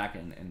chill back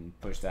and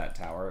push that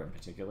tower in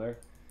particular.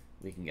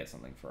 We can get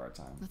something for our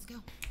time. Let's go.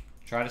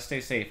 Try to stay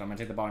safe. I'm gonna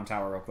take the bottom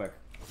tower real quick.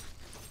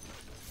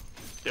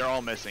 They're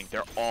all missing.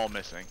 They're all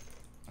missing.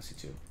 I see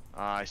 2.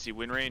 I see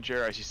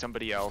Windranger. I see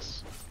somebody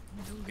else.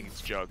 I think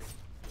it's Jug.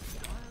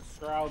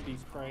 That would be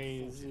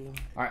crazy.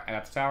 Alright, I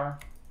got the tower.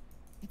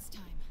 It's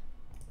time.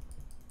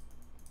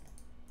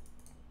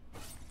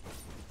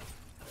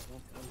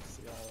 Let's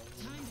see all of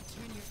them. Time to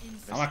turn your I'm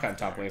instinct. not cutting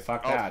top wave.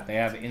 Fuck Oh. that. They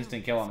have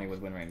instant kill on me with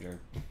Wind Ranger.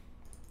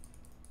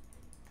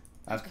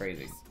 That's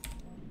crazy.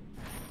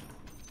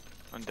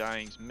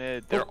 Undying's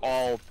mid. They're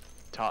all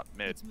top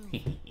mid.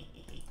 Let's move.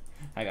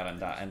 I got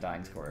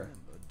Undying's core.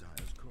 Remember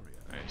Dire's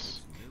courier. Nice.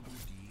 Noble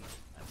deed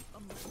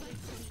and Fight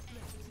to the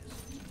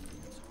end.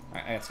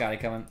 Alright, I got Scotty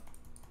coming.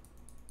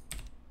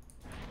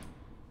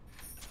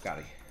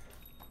 Scotty.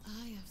 I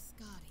have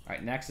Scotty.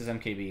 Alright, next is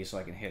MKB so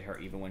I can hit her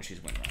even when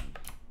she's wind run.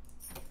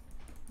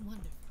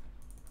 Wonderful.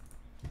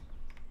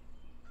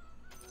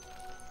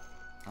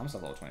 I'm almost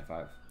at level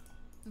 25.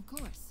 Of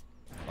course.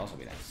 That'd also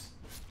be nice.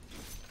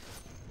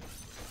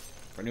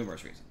 For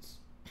numerous reasons.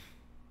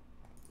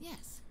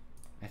 Yes.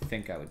 I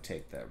think I would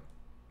take the... I'm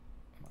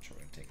not sure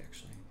what I'd take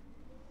actually.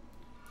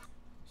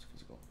 It's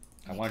physical.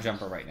 I want to jump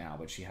her right now,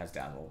 but she has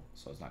Dazzle,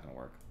 so it's not going to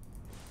work.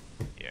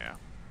 Yeah.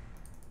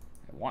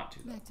 I want to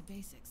though. Back to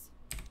basics.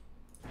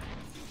 I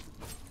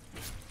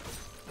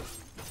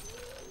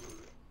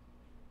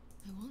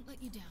won't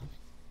let you down.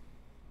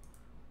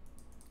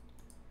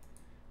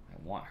 I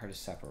want her to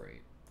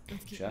separate.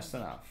 Let's keep Just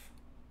moving. enough.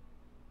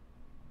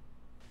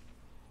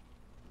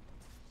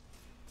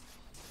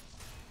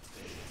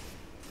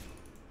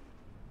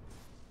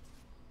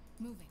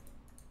 Moving.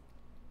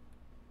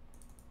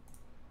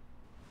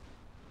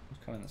 Who's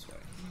coming this way?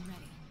 I'm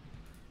ready.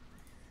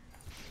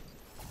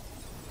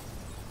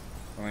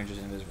 Orange is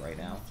in this right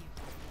now. With you.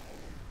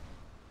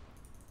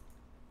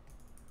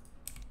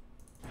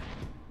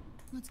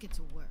 Let's get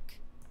to work.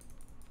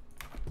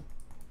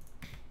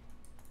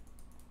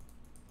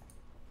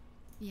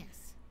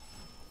 Yes.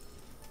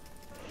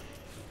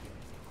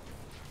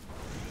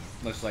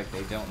 Looks like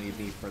they don't need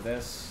me for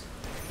this.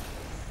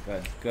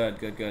 Good, good,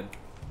 good, good.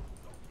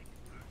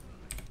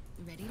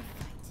 Ready to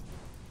fight.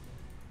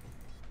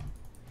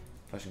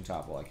 Pushing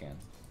top while I can.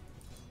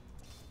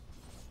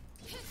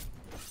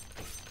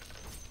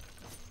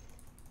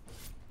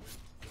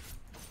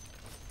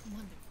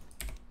 Wonderful.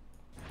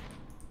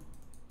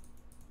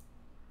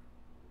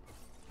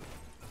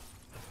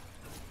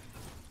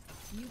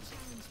 You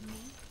challenge me?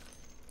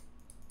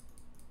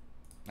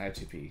 I have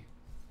 2P.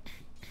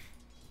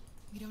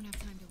 We don't have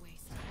time to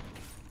waste.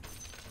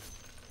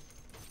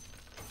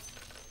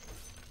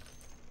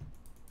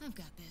 I've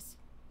got this.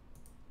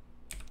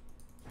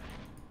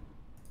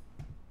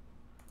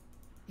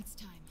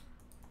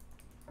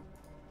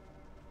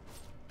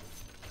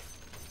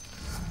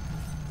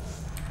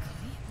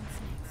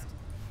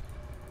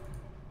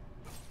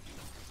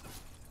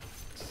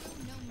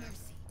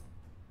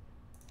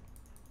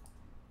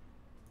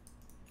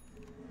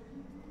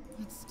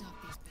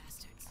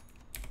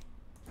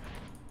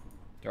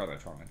 Throw the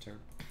Tormentor.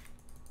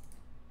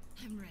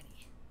 I'm ready.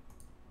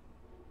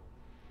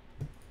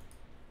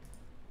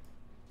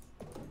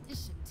 It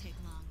shouldn't take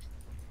long.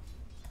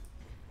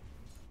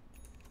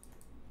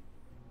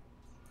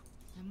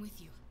 I'm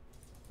with you.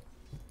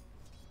 Are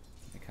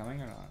they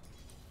coming or not?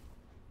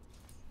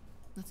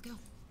 Let's go.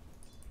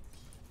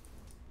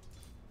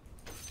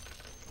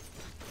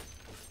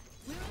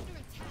 We're under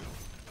attack.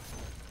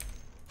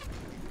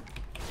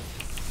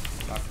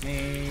 Fuck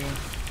me.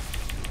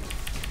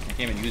 I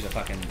can't even use a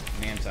fucking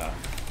Manta.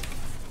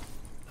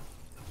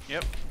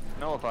 Yep.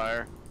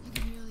 Nullifier. I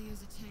can really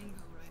use a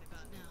tango right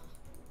about now.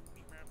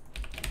 I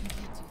can't do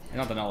that. It's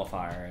not the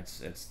Nullifier,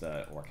 it's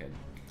the Orchid.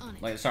 On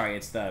it. Like, sorry,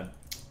 it's the...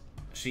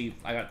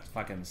 I got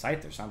fucking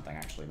Scythe or something,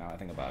 actually, now that I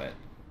think about it.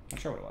 Not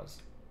sure what it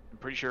was. I'm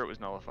pretty sure it was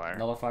Nullifier.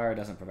 Nullifier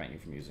doesn't prevent you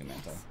from using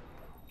Manta,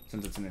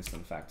 since it's an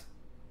instant effect.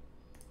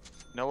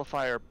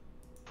 Nullifier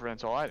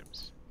prevents all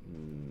items.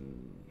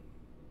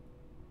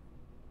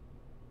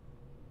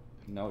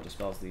 No, it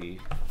dispels the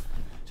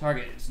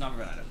target. It's not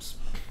prevent items.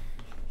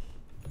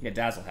 Yeah,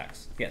 Dazzle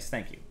Hex. Yes,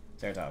 thank you.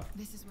 Zeratov.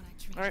 This is what I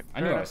trained. Alright,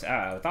 I knew I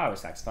thought I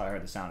was Hex. I thought I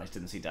heard the sound. I just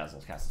didn't see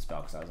Dazzle cast the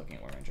spell because I was looking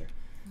at War Ranger.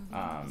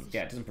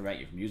 Yeah, it doesn't prevent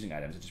you from using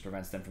items. It just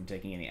prevents them from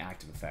taking any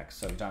active effects.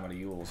 So if you're talking about a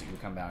Yule's, you can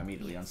come down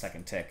immediately on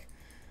second tick.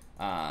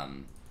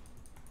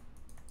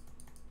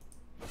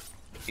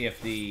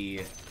 If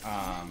the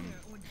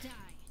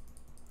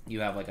you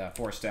have like a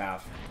Force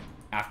Staff,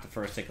 after the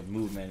first tick of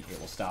movement, it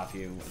will stop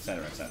you,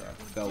 etc., etc.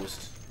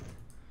 Ghost,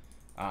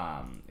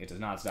 it does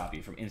not stop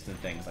you from instant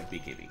things like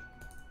BKB.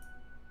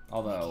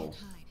 Although,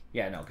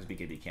 yeah, no, because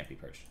BKB can't be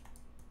purged.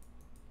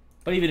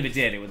 But even if it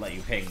did, it would let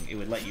you ping. It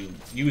would let you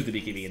use the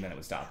BKB, and then it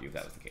would stop you if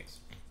that was the case.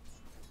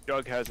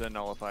 Doug has a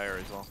Nullifier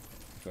as well.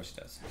 Of course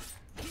it does.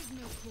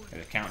 They're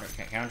just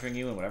countering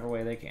you in whatever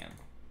way they can.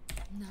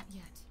 Not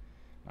yet.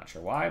 Not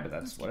sure why, but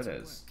that's what it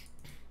is.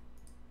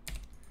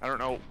 I don't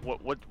know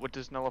what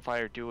does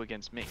Nullifier do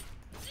against me.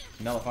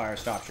 Nullifier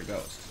stops your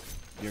ghost.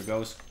 Your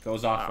ghost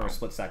goes off for a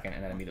split second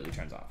and then immediately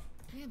turns off.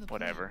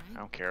 Whatever. I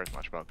don't care as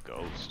much about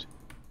Ghost.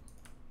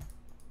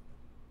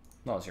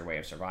 Well, it's your way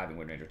of surviving.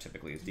 Wind Ranger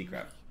typically is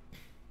decrep.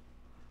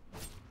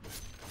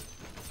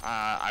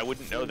 I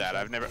wouldn't know that.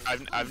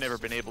 I've never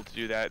been able to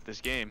do that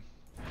this game.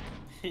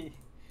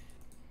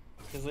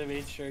 Because I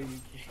made sure you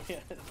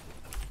can't.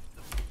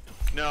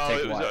 No,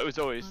 Take it was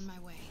always. On my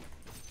way.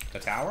 The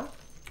tower?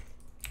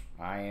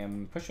 I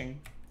am pushing.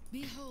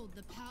 Behold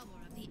the power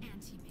of the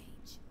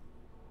anti-mage.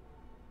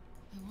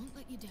 I won't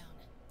let you down.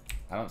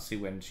 I don't see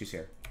Wind. She's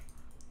here.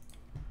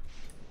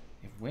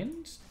 If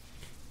Wind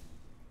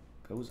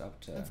goes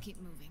up to... Let's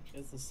keep moving.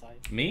 It's the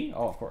scythe. Me?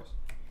 Oh, of course.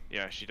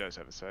 Yeah, she does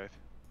have a scythe.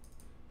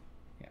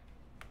 Yeah.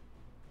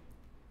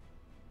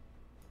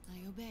 I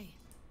obey.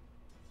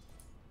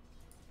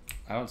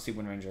 I don't see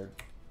Wind Ranger.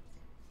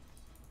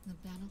 The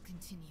battle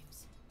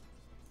continues.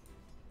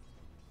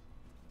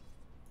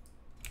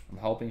 I'm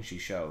hoping she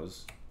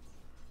shows.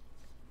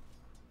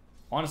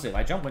 Honestly, if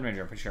I jump Wind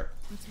Ranger, I'm pretty sure.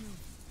 Let's move.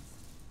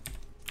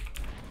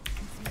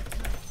 Let's make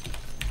time.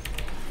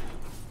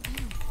 I don't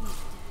fear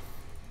death.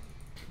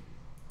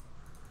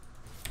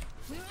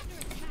 We're under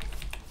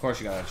attack. Of course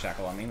you got a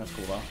shackle on me. That's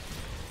cool though.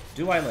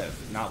 Do I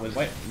live? Not with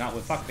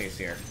fuckface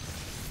here.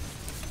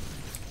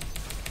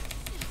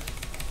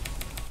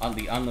 On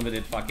the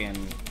unlimited fucking.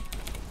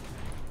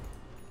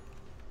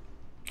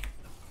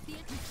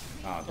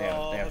 Oh, they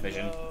have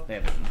vision. No. They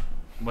have vision.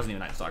 It wasn't even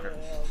Night Stalker.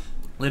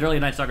 Literally,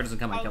 Night Stalker doesn't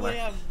come and kill They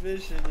her. have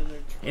vision and they're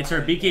It's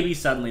her trying. BKB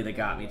suddenly that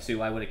got me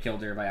too. I would have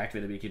killed her if I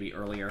activated the BKB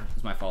earlier.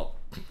 It's my fault.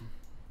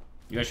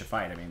 You guys should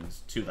fight. I mean,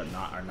 there's two that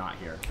are not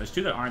here. There's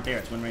two that aren't there.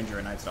 It's Wind Ranger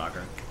and Night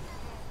Stalker.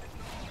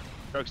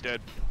 Doug's dead.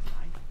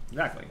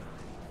 Exactly.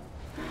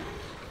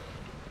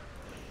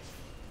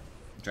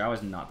 Drow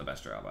is not the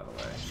best Drow, by the way.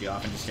 She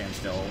often just stands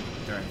still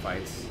during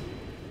fights.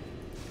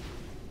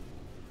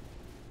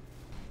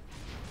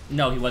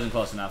 No, he wasn't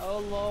close enough. Oh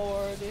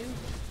lord.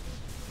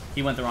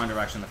 He went the wrong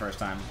direction the first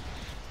time.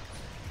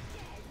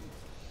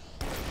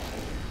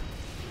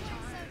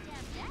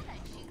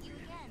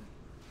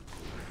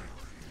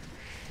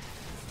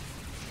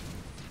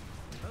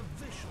 A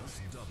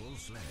vicious double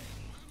slaying.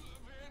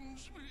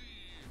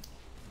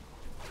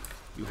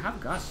 You have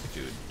Gust,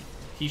 dude.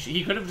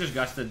 He could have just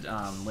gusted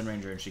Wind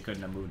Ranger and she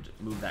couldn't have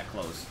moved that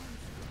close.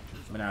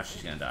 But now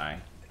she's gonna die.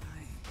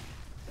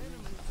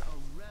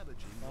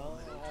 Well,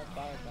 I'll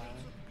buy back.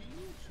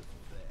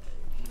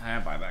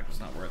 Buyback was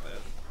not worth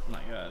it.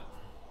 Not yet.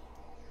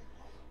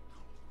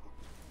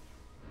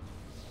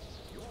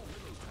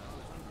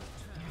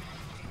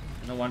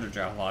 No wonder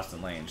Drow lost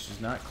in lane. She's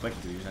not quick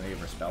to use any of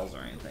her spells or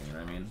anything, you know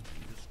what I mean?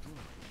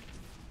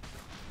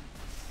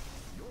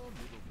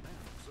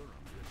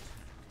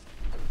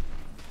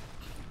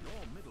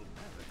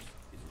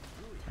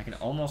 I can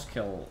almost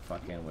kill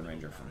fucking Wind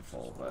Ranger from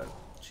full, but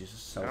she's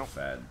just so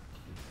fed.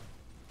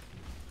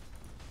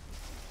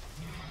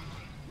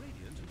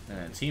 And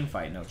in a team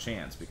fight, no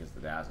chance because of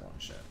the dazzle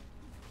and shit.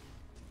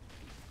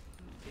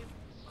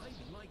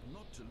 I'd like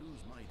not to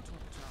lose my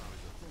top tower as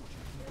a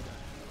fortune.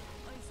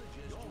 I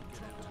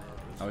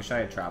I wish I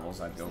had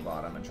travels. I'd go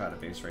bottom and try to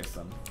base race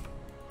them.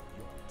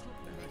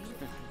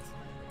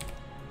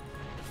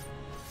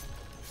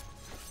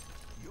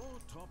 Your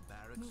top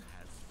barracks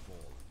has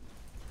fallen.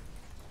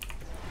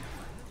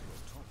 Your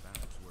top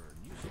barracks were a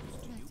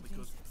nuisance to you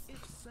because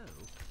if so,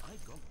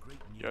 I've got great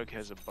news. Jug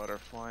has a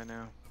butterfly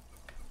now.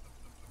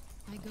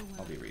 I go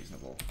I'll be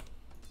reasonable.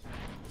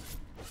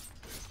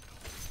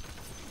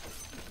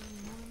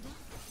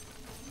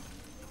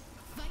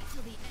 Fight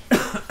till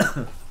the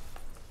end.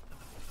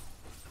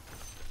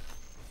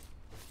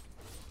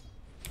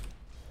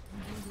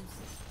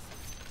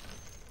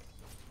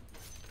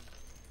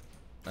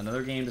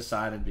 Another game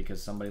decided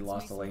because somebody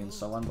lost a lane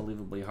so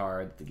unbelievably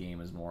hard that the game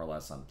is more or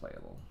less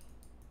unplayable.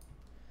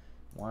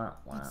 Wah,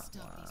 wah, Let's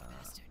stop wah. these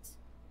bastards.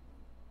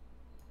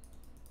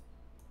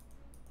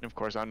 And of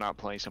course, I'm not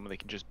playing someone that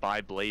can just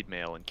buy Blade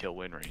Mail and kill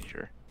Wind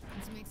Ranger.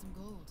 Let's make some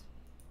gold.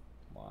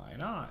 Why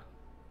not?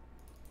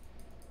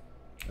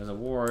 There's a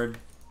ward.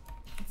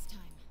 It's time.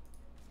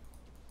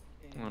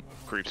 Well,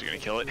 creeps are gonna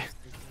kill it.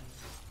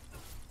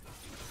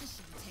 This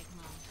shouldn't take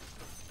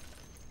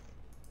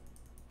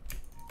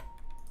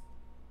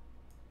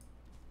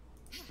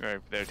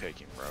long. They're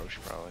taking Roche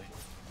probably.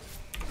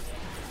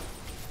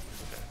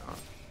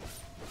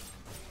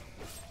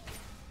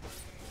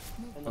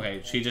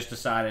 Okay, she just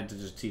decided to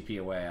just TP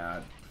away.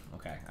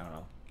 Okay, I don't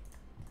know.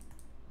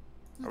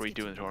 Are we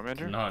doing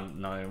Tormentor? No,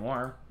 not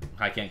anymore.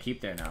 I can't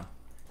keep there now.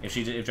 If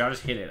y'all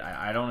just hit it,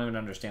 I don't even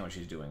understand what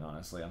she's doing.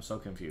 Honestly, I'm so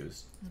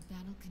confused. The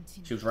battle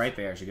continues. She was right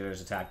there. She could have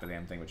just attacked the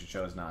damn thing, but she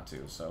chose not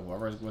to. So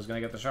whoever was gonna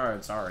get the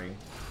shard, sorry.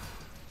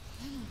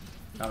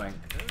 Coming.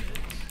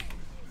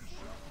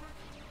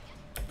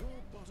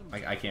 I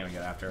can't even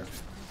get after her.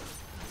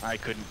 I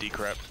couldn't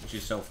decrypt.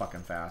 She's so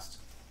fucking fast.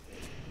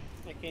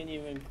 I can't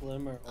even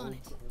glimmer over.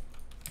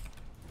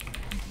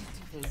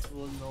 This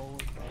will no.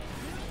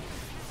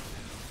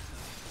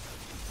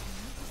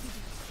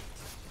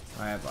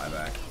 I have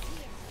buyback.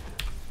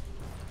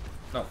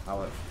 No, I'll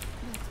live.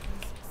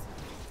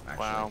 Actually.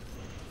 Wow.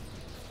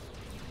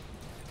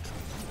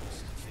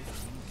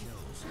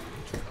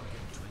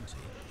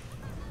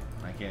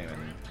 I can't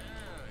even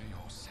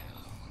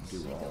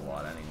do a whole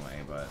lot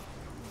anyway, but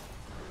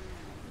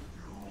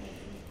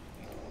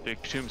The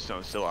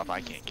tombstone's still up.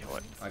 I can't kill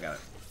it. I got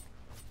it.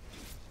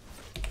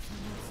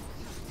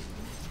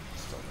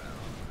 Still down.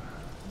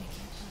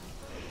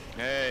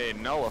 Hey,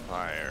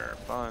 nullifier.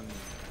 Fun.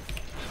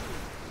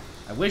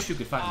 I wish you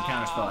could fucking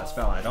counterspell that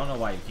spell, and I don't know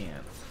why you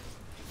can't.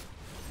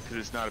 Because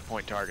it's not a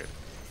point target.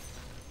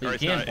 But Or you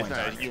it's can not, point it's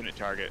not target. a unit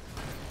target.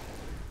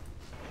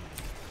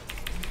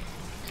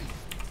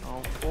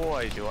 Oh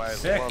boy, do I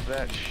Sick. love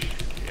that shit.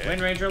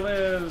 Wind Ranger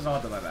lives. I'll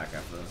have to buy back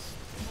after this.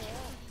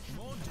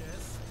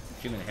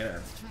 She even hit her.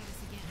 Let's try this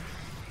again.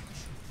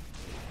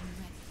 I'm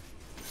ready.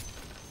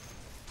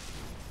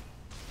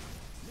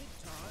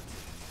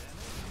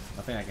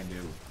 Nothing I can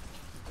do.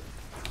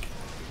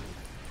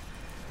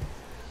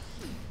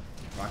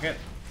 Rocket?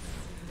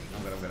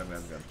 I'm good, I'm good, I'm good,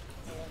 I'm good.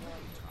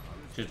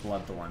 She's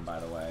Bloodthorn, by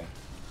the way.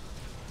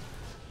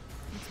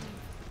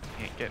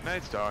 Can't get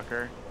Night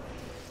Stalker.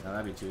 No,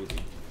 that'd be too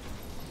easy.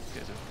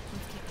 Because of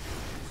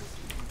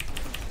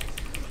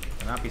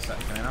Can I not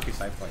be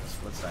psyched for like a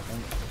split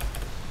second?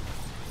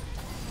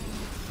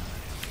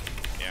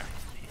 yeah.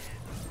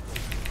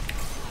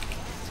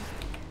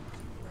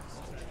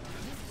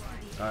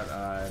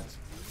 But,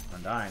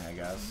 I'm dying, I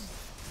guess.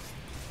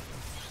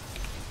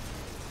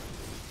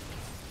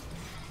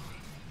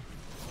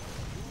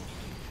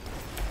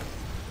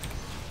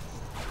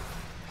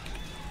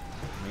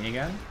 Me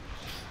again?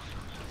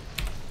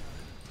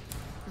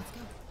 Let's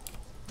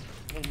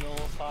go. The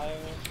nullifier.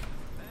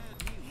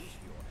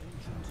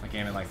 I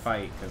can't even like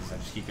fight because I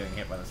just keep getting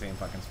hit by the same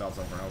fucking spells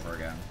over and over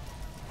again.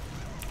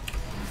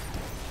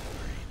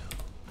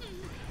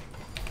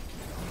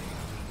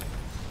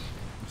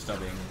 I'm still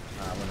being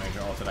Wind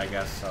Ranger ulted, I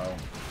guess, so.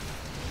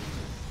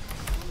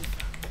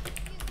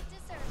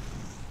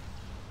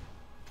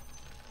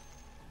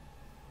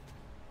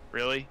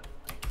 Really?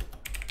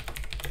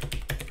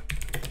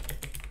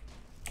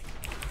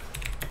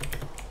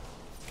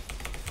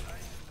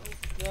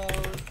 Go,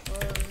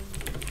 burn.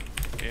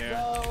 Yeah.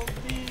 Go,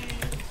 be.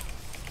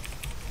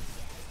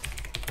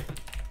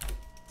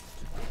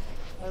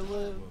 I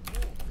live.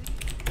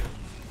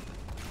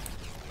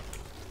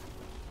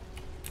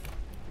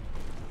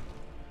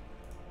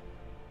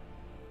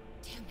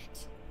 Damn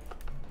it.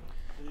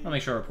 I'll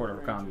make sure I report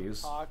over comm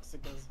views.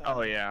 Toxic as hell.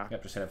 Oh yeah.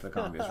 Yep, just hit it for the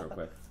comm views real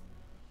quick.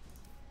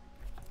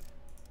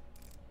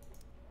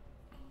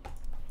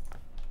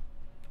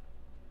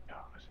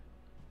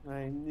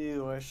 I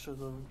knew I should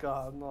have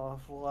gotten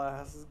off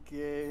last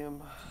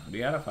game. We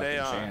had a fucking They,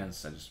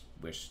 chance. I just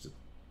wish to, to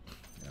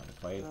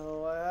play.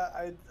 No,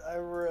 I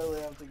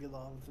really have to get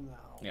off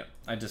now. Yep,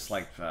 I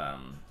disliked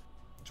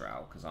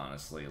Drow because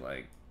honestly,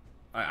 like,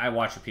 I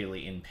watched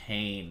repeatedly in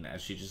pain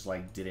as she just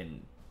like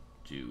didn't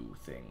do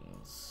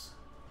things.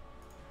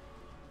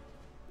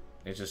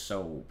 It's just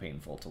so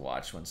painful to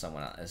watch when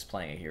someone is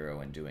playing a hero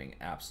and doing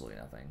absolutely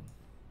nothing.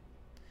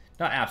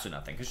 Not absolutely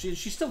nothing, because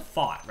she still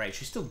fought, right?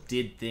 She still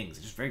did things.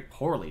 Just very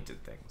poorly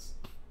did things.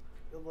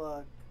 Good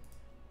luck.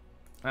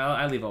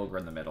 I leave Ogre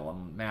in the middle.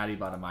 I'm mad he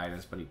bought a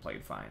Midas, but he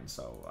played fine,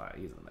 so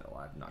he's in the middle.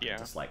 I'm not going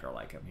to dislike or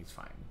like him. He's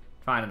fine.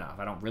 Fine enough.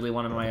 I don't really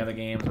want him in my other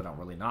games. I don't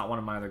really not want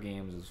him in my other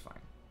games. It's fine.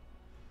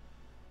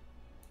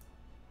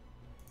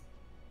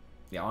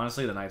 Yeah,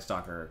 honestly, the Night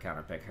Stalker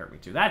counter pick hurt me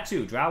too. That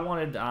too. Drow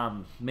wanted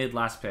mid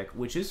last pick,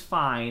 which is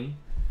fine.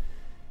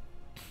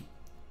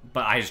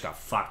 But I just got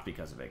fucked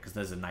because of it, because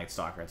there's a Night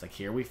Stalker. It's like,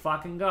 here we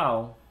fucking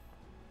go.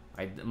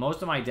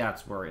 Most of my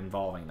deaths were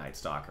involving Night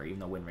Stalker, even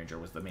though Wind Ranger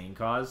was the main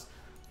cause.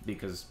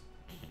 Because,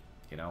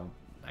 you know,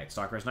 Night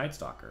Stalker is Night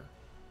Stalker.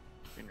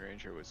 Wind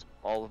Ranger was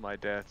all of my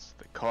deaths,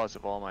 the cause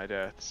of all my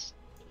deaths.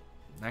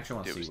 I actually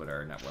want to see what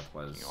her net worth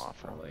was.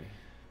 Awful. Early.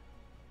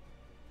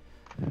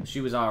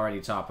 She was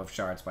already top of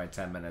charts by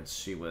 10 minutes.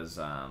 She was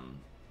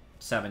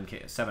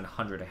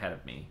 700 ahead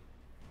of me.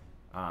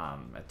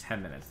 At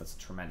 10 minutes, that's a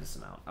tremendous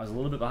amount. I was a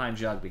little bit behind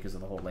Jug because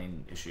of the whole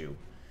lane issue.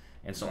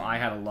 And so I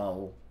had a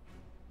lull,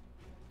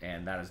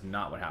 and that is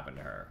not what happened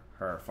to her.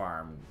 Her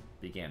farm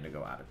began to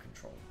go out of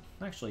control.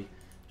 Actually,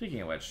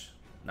 speaking of which,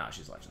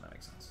 she's Legend, that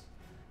makes sense.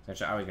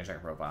 Actually, I was going to check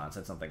her profile and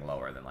said something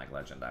lower than like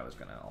Legend. I was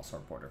going to also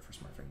report her for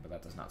smurfing, but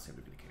that does not seem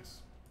to be the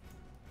case.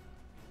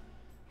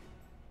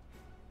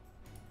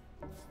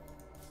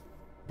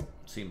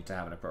 Seemed to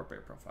have an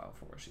appropriate profile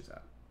for where she's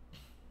at.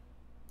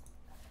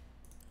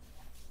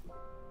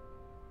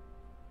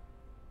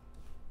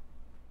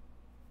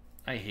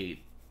 I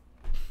hate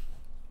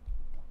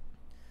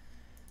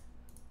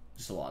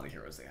just a lot of the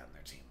heroes they had in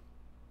their team.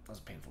 That was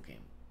a painful game.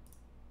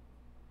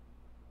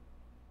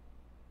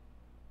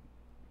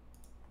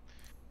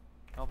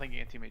 I don't think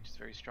Anti-Mage is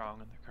very strong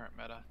in the current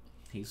meta.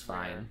 He's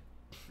fine.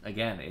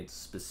 Again, it's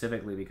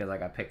specifically because I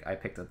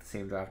picked up the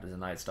same draft as a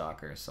Night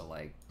Stalker, so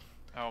like.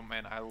 Oh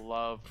man, I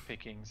love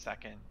picking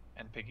second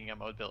and picking a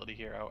mobility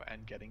hero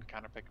and getting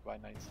counterpicked by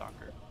Night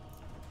Stalker.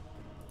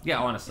 Yeah,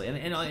 honestly, and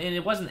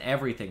it wasn't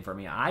everything for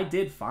me. I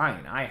did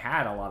fine. I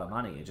had a lot of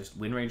money. It just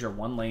Wind Ranger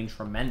one lane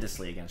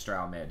tremendously against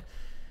Drow mid.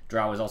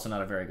 Drow was also not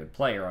a very good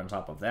player. On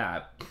top of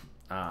that,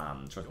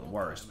 sort of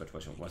worse, but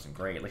which wasn't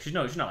great. Like she's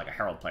not like a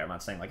Herald player. I'm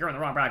not saying like you're in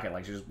the wrong bracket.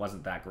 Like she just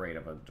wasn't that great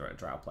of a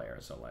Drow player.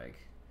 So like.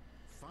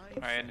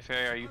 Alright, and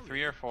Fairy, are you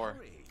 3 or 4?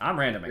 I'm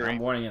randoming. I'm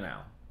warning you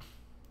now.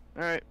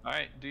 Alright.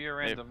 Alright, do your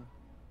random.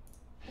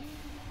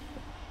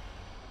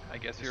 I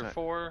guess you're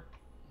 4.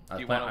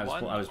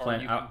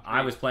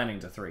 I was planning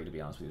to 3, to be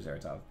honest with you,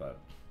 Zeratov, but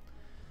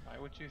why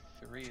would you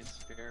 3 in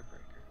Spirit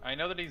Breaker? I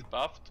know that he's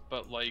buffed,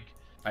 but like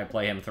I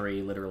play him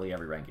 3 literally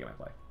every rank game I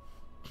play.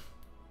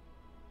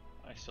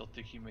 I still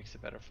think he makes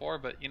it better 4,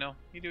 but you know,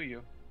 you do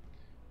you.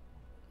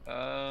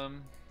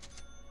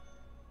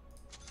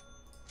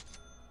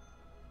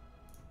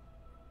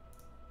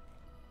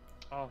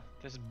 Oh,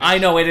 this. I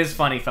know it is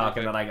funny,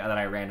 Falcon, that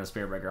I ran a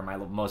Spirit Breaker, my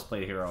most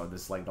played hero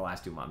this like the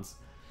last 2 months.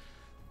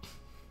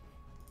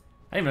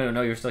 I didn't even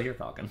know you were still here,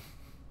 Falcon.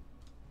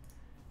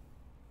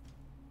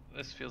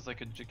 This feels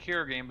like a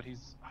Jakir game, but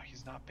he's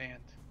not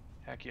banned.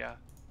 Heck yeah.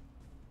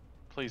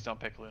 Please don't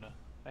pick Luna.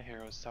 That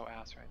hero is so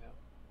ass right now.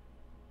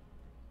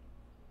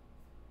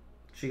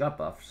 She got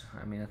buffed.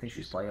 I mean, I think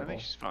she's playable. I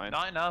think she's fine.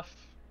 Not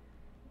enough.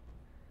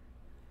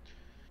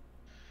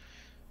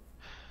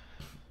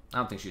 I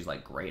don't think she's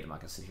like great. I'm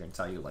not gonna sit here and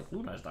tell you like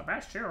Luna's the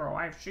best hero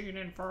I've seen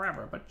in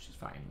forever, but she's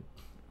fine.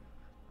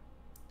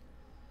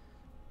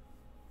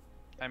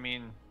 I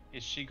mean,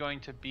 is she going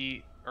to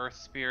beat Earth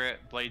Spirit,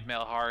 Blade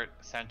Mail Heart,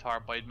 Centaur,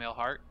 Blade Mail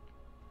Heart?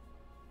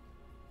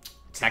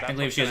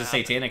 Technically, if she has a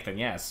Satanic, then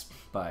yes,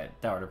 but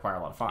that would require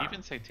a lot of farm.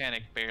 Even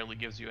Satanic barely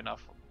gives you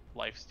enough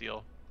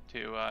lifesteal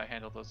to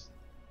handle those.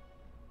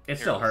 It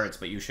still hurts,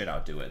 but you should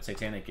outdo it.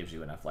 Satanic gives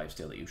you enough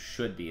lifesteal that you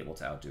should be able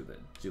to outdo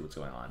do what's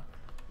going on.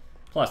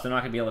 Plus, they're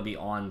not going to be able to be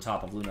on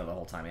top of Luna the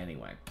whole time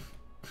anyway.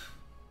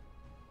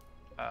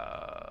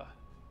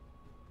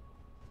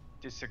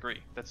 Disagree.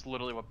 That's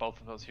literally what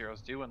both of those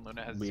heroes do, and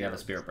Luna has We have a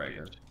Spirit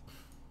Breaker.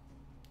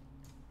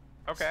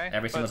 Okay.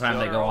 Every single time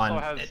they go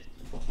on...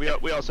 We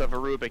also have a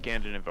Rubik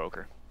and an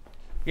Invoker.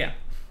 Yeah.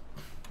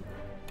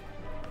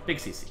 Big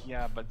CC.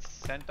 Yeah, but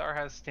Centaur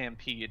has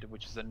Stampede,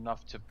 which is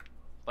enough to...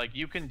 Like,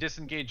 you can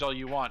disengage all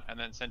you want, and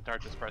then Centaur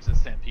just presses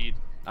Stampede.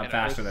 I'm and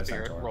faster than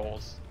Spirit Centaur.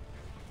 Rolls.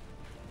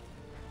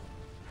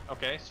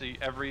 Okay, so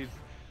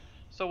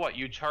So what,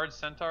 you charge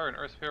Centaur and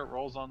Earth Spirit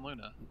rolls on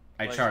Luna?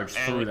 I charge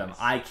through them.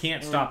 I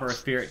can't stop Earth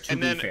Spirit to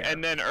be fair.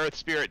 And then Earth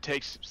Spirit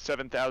takes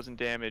 7,000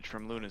 damage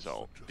from Luna's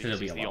ult, because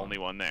he's the only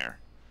one there.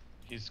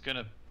 He's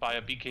gonna buy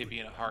a BKB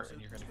and a heart,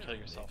 and you're gonna kill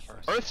yourself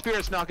first. Earth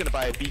Spirit's not gonna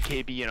buy a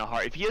BKB and a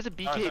heart. If he has a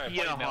BKB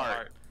and a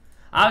heart...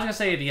 I was gonna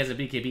say if he has a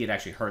BKB, it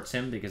actually hurts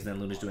him, because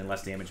then Luna's doing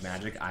less damage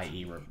magic,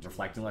 i.e.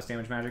 reflecting less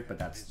damage magic, but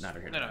that's neither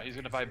here nor there. No, he's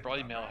gonna buy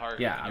Blade Mail Heart.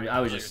 Yeah, I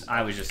was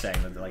just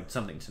saying that, like,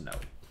 something to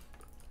note.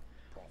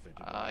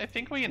 I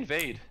think we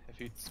invade,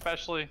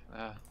 especially.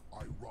 I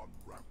run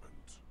rampant.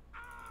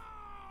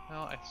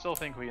 Well, I still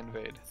think we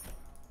invade,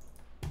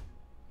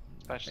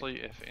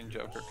 especially if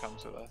Injoker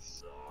comes with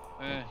us.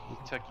 He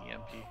took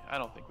EMP. I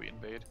don't think we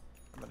invade.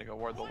 I'm gonna go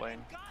ward the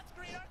lane.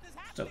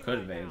 Still could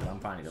invade, but I'm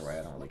fine either way.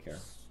 I don't really care.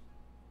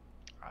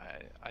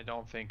 I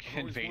don't think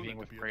invading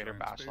with greater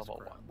bash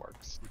level 1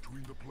 works.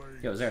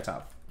 Yo,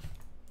 Zeratov.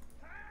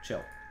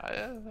 Chill.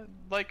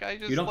 Like, I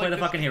just You don't play like the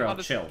this fucking hero. amount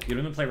of- Chill. You don't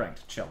even play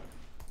ranked. Chill.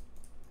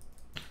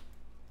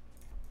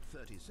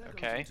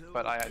 Okay,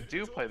 but I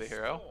do play the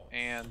hero,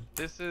 and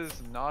this is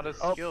not a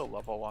skill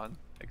level 1,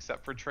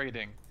 except for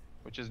trading,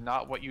 which is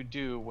not what you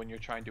do when you're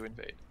trying to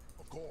invade.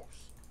 Of course.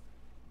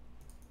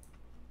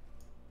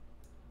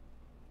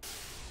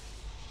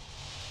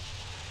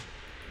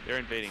 They're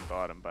invading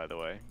bottom, by the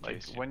way. in Like,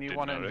 case when you didn't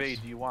want to notice.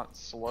 invade, you want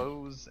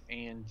slows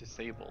and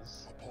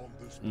disables.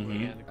 Mm-hmm.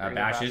 And greater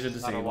Bash is a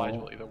is not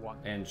eligible, disable, either one.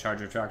 and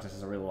Charge of Darkness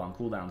is a really long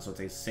cooldown, so it's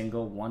a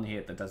single one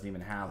hit that doesn't even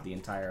have the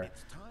entire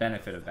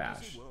benefit of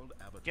Bash.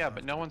 Yeah,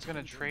 but no one's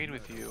gonna trade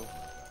with you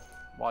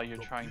while you're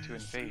trying to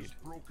invade.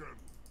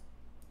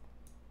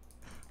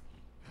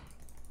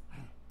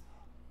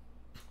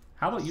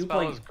 How about you Spell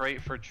play? is great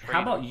for trading.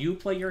 How about you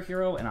play your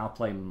hero and I'll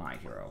play my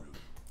hero?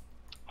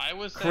 I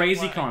was saying Crazy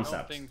why I don't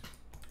concept. think-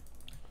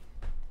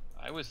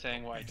 I was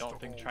saying why I don't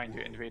think trying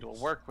to invade will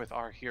work with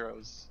our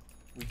heroes.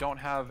 We don't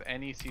have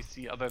any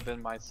CC other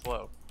than my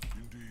slow.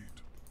 Indeed.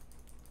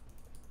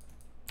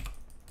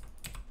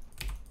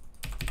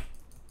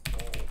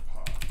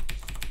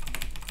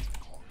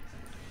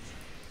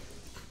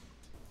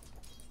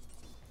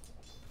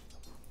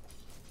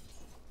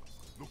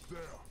 Look there.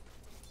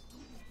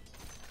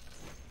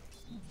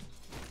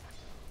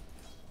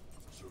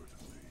 Certainly.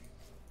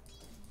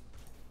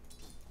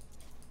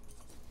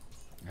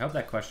 I hope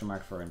that question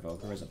mark for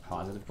Invoker is a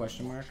positive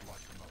question mark,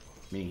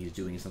 meaning he's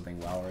doing something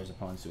well or his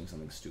opponent's doing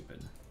something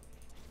stupid.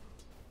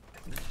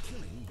 The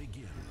killing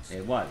begins.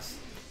 It was.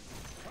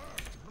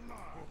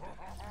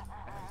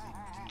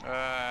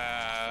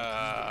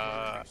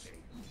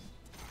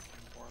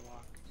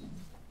 Warlock.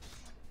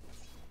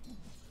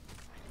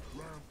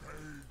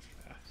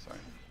 Sorry.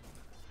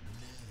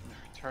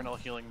 Eternal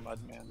healing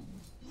mudman.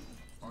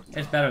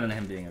 It's better than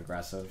him being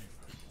aggressive.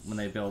 When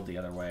they build the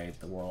other way,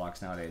 the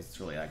Warlocks nowadays, it's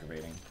really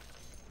aggravating.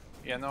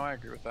 Yeah, no, I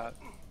agree with that.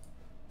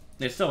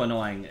 It's still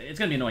annoying. It's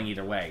gonna be annoying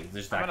either way.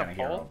 There's that I'm kind of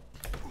gonna hero.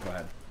 Go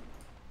ahead.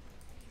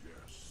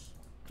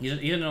 He's an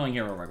annoying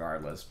hero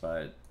regardless,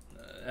 but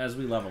as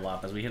we level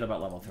up, as we hit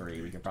about level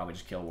 3, we could probably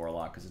just kill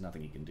Warlock because there's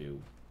nothing he can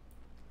do.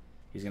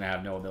 He's gonna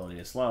have no ability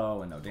to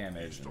slow and no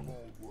damage, and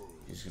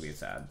he's just gonna be a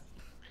sad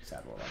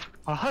Warlock.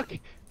 Fuck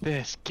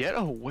this! Get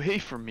away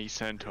from me,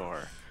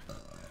 Centaur!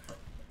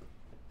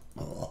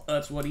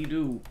 That's what he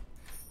do.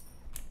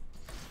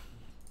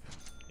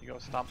 You go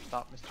stomp,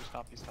 stomp, Mr.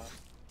 Stompy Stomp.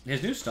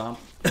 His new stomp,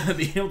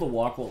 being able to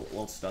walk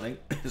while stunning,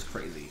 is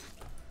crazy.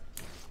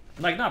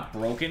 Like, not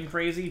broken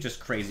crazy, just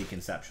crazy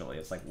conceptually.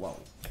 It's like, whoa.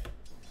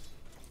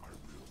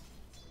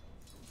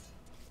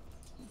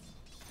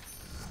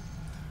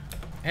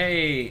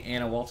 Hey,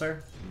 Anna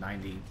Walter,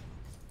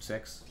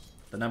 96.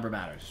 The number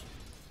matters.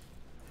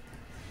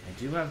 I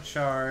do have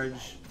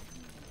charge.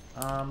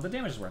 The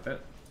damage is worth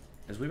it.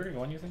 Is Weaver gonna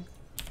go on, you think?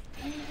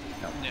 No,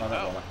 Yeah, that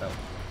no. Warlock, though.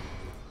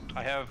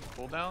 I have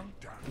cooldown.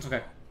 It's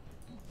okay.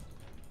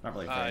 Not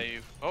really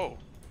afraid.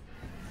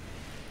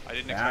 I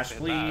didn't Dash,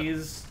 expect to hit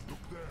please.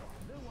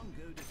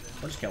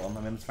 We'll just kill him.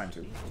 I mean, it's fine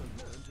too.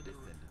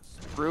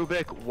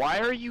 Rubik, why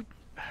are you...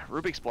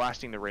 Rubik's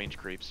blasting the range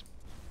creeps.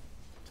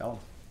 Tell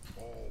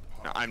him.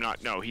 No, I'm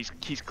not. No, he's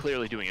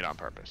clearly doing it on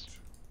purpose.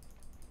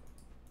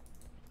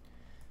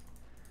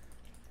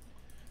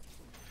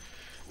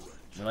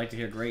 We like to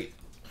hear great.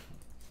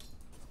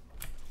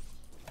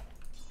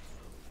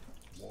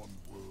 One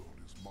world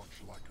is much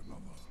like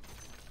another.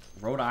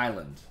 Rhode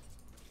Island,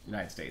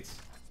 United States.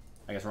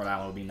 I guess Rhode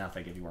Island would be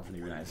nothing if you weren't from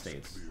the United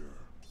States.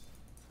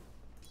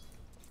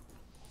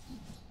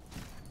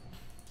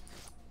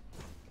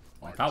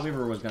 Well, I thought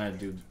Weaver was gonna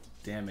do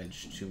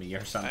damage to me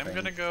or something. I'm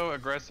gonna go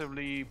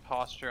aggressively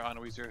posture on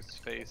Weezer's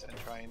face and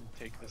try and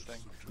take this thing.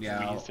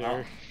 Yeah,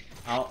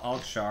 I'll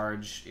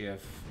charge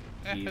if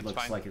he it's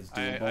looks fine. like it's I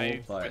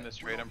doable, but win this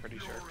trade, I'm pretty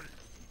sure.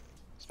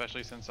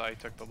 Especially since I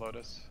took the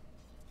Lotus.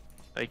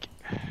 Like,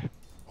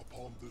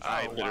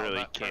 I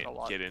literally can't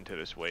get into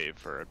this wave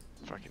for a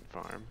fucking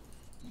farm.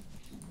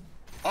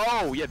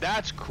 Oh, yeah,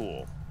 that's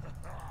cool.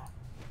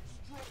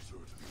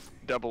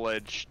 Double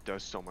Edge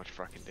does so much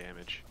fucking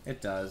damage.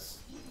 it does.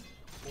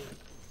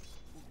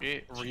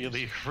 It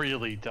really,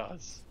 really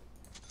does.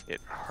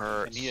 It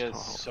hurts. And he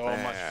has so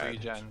much bad.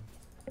 regen.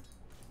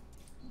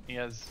 He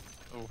has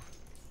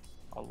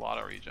a lot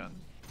of regen.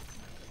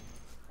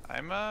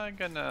 I'm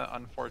gonna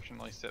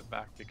unfortunately sit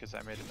back because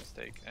I made a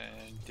mistake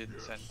and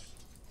didn't send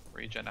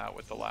regen out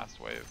with the last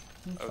wave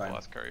of fine. the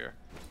last courier.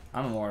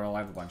 I'm immortal. I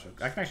have a bunch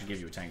of. I can actually give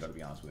you a tango, to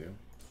be honest with you.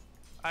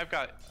 I've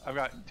got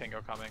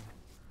Tango coming.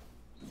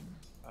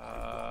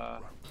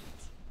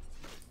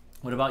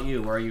 What about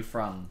you? Where are you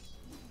from?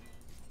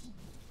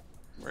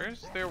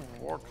 Where's their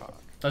Warcock?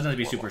 Doesn't have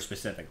to be super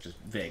specific, just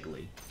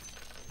vaguely.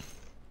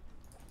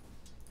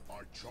 I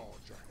charge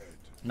ahead.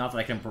 Not that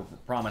I can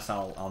promise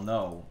I'll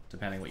know,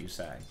 depending what you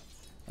say.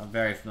 I'm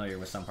very familiar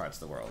with some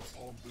parts of the world.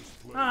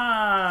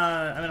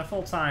 I'm in a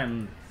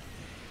full-time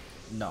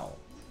No.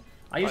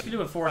 I used to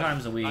do it 4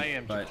 times a week, I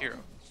am but Jakiro.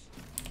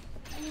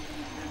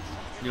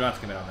 you don't have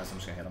to commit on this. I'm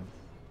just gonna hit him.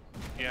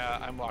 Yeah,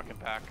 I'm walking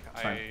back.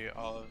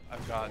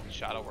 I've got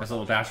Shadow Work. There's a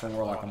little Bashful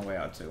Warlock on the way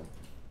out too.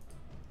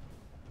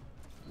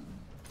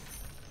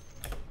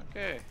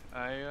 Okay,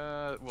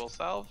 I will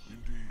salve,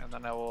 and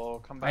then I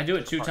will come back. I do to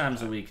it the 2 party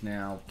times a time. week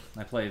now.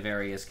 I play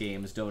various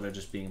games, Dota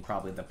just being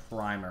probably the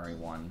primary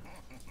one.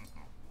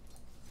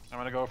 I'm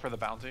gonna go for the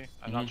bounty.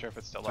 I'm not sure if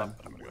it's still Fine. up,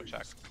 but I'm gonna go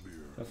check.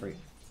 Feel free.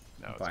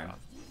 No, I'm it's fine. gone.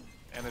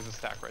 And there's a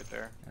stack right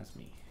there. That's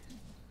me.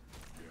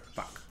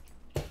 Fuck.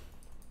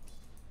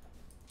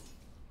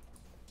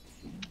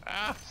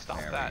 Ah, stop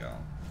There that. we go.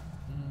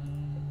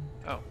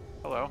 Oh,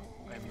 hello.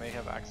 I may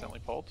have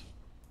accidentally pulled.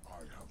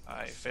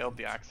 I failed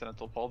the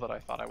accidental pull that I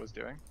thought I was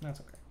doing. That's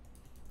okay.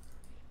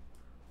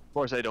 Of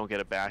course, I don't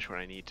get a bash when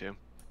I need to.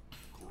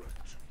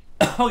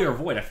 Oh, you're a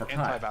void. I forgot.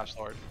 Anti-bash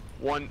lord.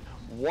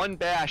 One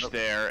bash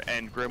there,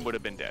 and Grim would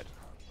have been dead.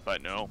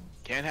 But no,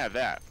 can't have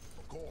that.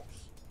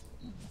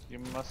 You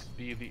must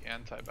be the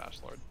anti-bash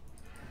lord.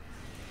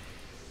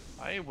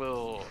 I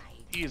will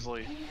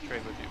easily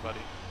trade with you, buddy.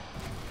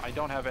 I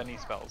don't have any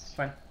spells.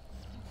 Fine.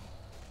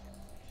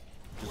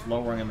 Just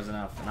lowering him is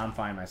enough, and I'm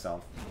fine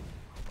myself.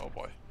 Oh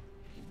boy.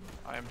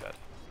 I am dead.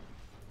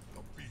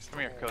 Come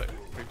here, kill it.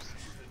 Creeps.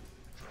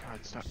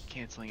 God, stop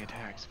canceling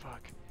attacks.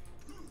 Fuck.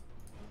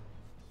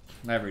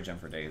 I have regen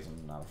for days.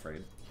 I'm not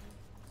afraid.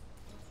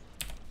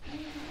 I'm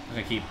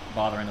gonna keep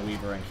bothering the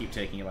Weaver and keep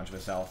taking a bunch of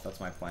his health. That's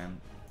my plan.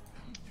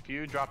 If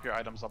you drop your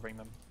items, I'll bring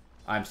them.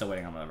 I'm still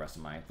waiting on the rest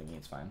of my thingy.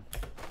 It's fine.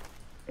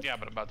 Yeah,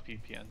 but I'm about to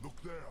PPN. Yeah,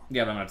 but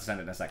I'm gonna have to send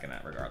it in a second.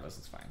 Regardless,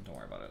 it's fine. Don't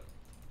worry about it.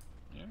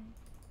 Yeah.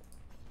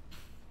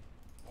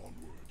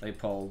 They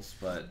pulled,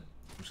 but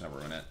I'm just gonna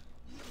ruin it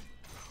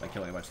by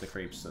killing a bunch of the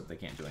creeps so that they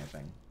can't do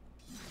anything.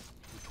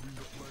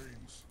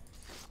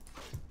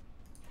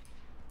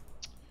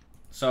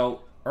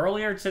 So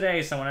earlier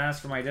today, someone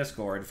asked for my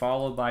Discord,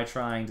 followed by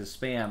trying to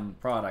spam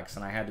products,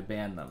 and I had to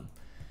ban them.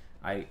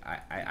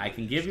 I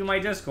can give you my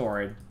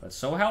Discord, but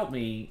so help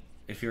me,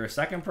 if you're a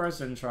second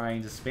person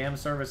trying to spam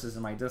services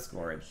in my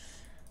Discord,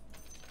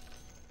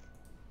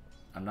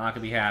 I'm not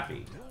gonna be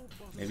happy.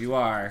 If you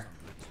are,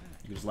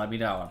 you can just let me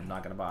know. I'm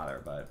not gonna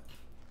bother, but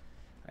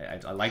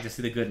I like to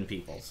see the good in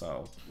people,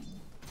 so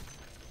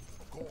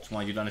just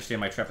want you to understand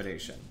my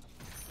trepidation.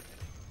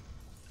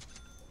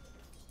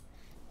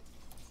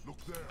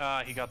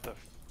 He got the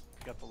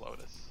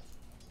lotus.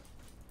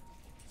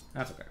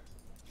 That's okay.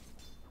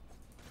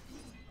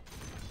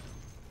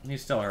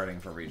 He's still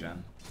hurting for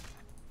regen.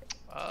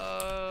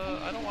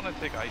 I don't want to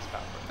take ice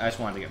path. I just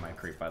wanted to get my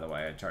creep, by the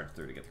way. I charged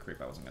through to get the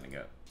creep I wasn't gonna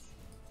get.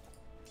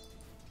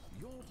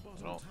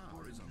 I don't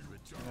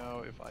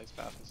know if ice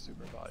path is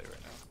super value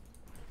right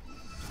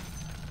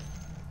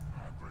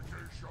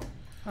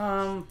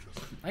now.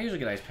 I usually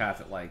get ice path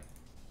at like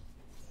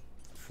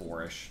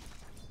 4-ish.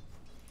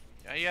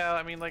 Yeah,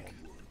 I mean, like,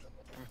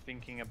 I'm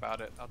thinking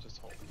about it. I'll just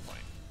hold the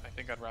point. I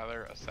think I'd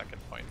rather a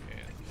second point in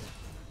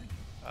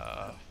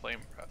flame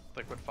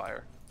liquid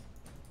fire.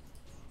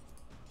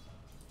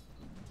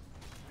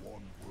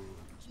 One word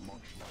is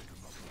much like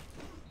another.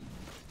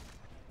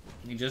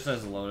 He just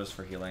has Lotus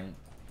for healing.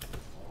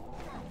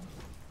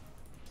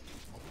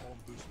 Upon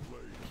this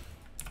blade,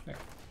 There.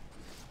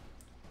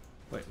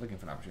 Wait, looking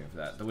for an opportunity for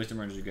that. The wisdom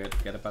rune, did you get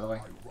it, by the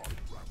way?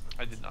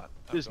 I did not.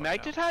 I'm Does going now.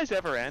 magnetize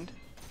ever end?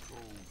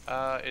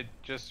 It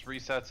just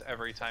resets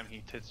every time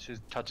he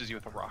touches you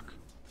with a rock.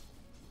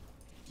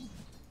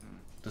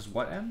 Does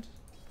what end?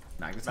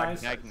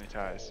 Magnetize?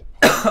 Magnetize.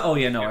 Oh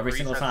yeah, no. It Every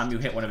single resets time you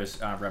to hit one of his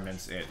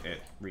remnants, it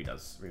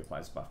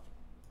reapplies buff.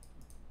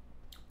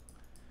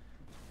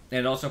 And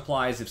it also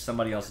applies if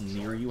somebody else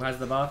near you has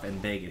the buff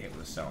and they get hit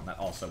with a stone. That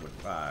also would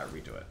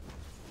redo it.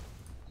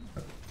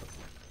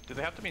 Do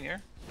they have to be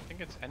near? I think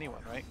it's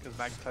anyone, right? Because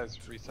magnetize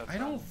resets. I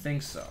don't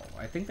think so.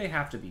 I think they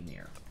have to be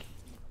near.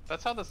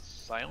 That's how the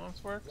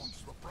silence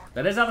works?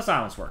 That is how the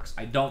silence works.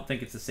 I don't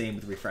think it's the same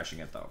with refreshing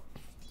it, though.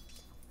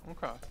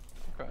 Okay.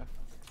 Okay.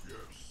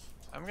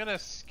 I'm gonna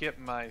skip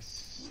my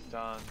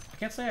stun. I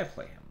can't say I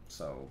play him,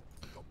 so...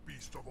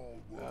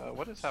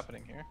 What is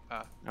happening here?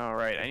 Ah. All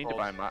right, I need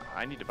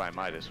to buy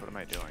Midas. What am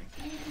I doing?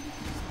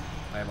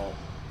 I have ult.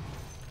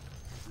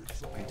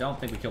 I don't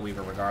think we kill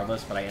Weaver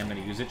regardless, but I am going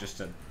to use it just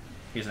to...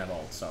 He doesn't have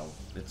ult, so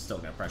it's still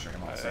going to pressure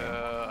him all the same.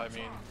 I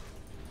mean...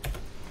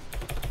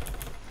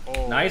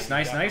 Oh, Nice.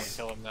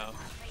 Kill him now.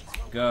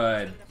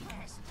 Good.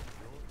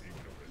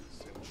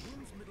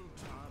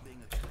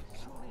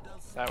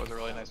 That was a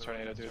really nice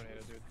tornado, dude.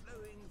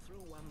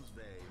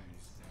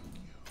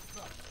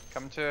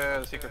 Come to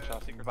the secret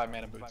shop. You can buy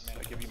mana boots.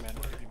 I give you mana.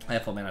 I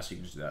have full mana, so you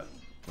can just do that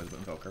with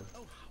Invoker. Oh,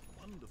 how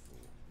wonderful.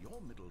 Your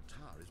middle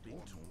tower is being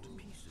torn to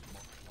pieces.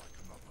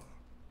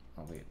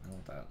 Oh wait, I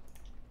want that.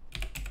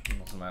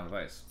 What's my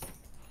advice?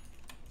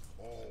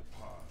 all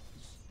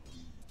paths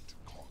lead to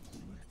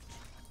conflict.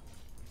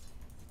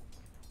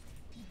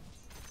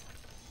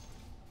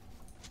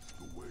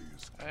 The way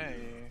is clear.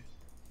 Hey.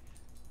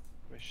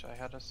 Wish I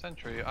had a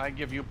sentry. I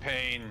give you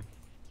pain.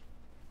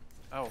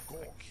 Oh,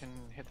 I can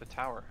hit the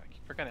tower. I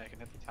keep forgetting I can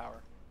hit the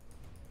tower.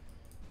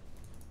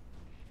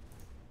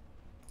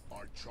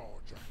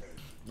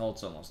 No,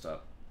 it's almost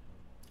up.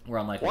 We're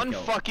unlikely One to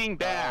kill. fucking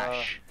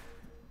bash.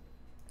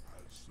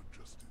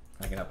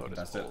 I can help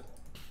contest it.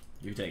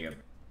 You take it.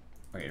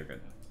 Okay, you're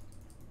good.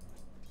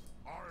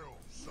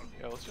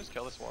 Yeah, let's just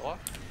kill this warlock.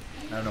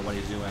 I don't know what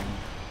he's doing.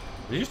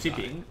 Is he just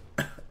TPing?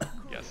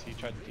 Yes, he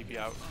tried to TP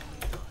out.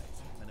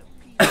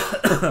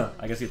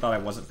 I guess he thought I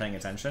wasn't paying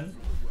attention.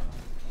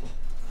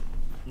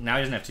 Now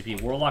he doesn't have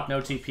TP. Warlock no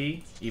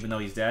TP, even though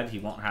he's dead, he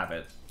won't have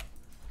it.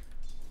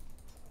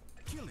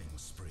 Killing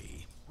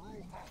spree.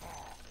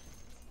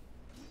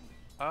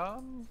 I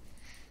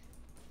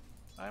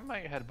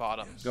might head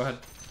bottom. Go ahead.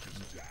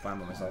 Fine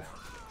with myself.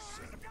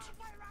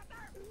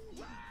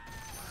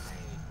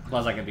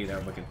 Plus I can be there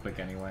wicked quick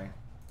anyway.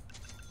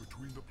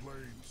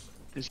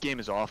 This game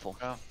is awful.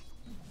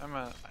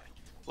 Well,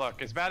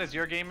 look, as bad as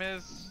your game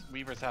is,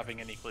 Weaver's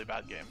having an equally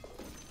bad game.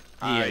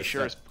 I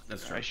sure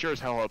as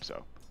hell hope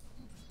so.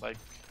 Like,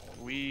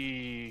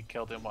 we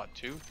killed him, what,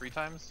 2, 3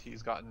 times?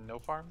 He's gotten no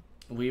farm?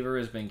 Weaver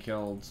has been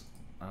killed,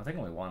 I think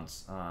only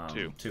once.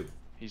 Two.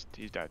 He's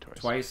died twice.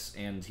 Twice,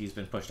 and he's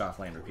been pushed off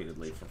lane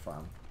repeatedly for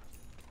farm.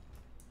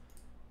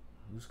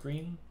 Who's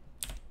green?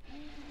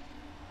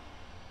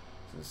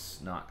 This is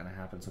not gonna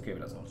happen. It's okay if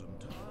it doesn't.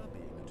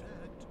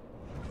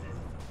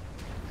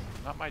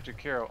 Not my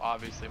Jakiro,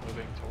 obviously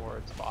moving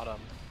towards bottom.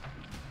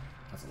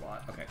 That's a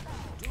lot. Okay.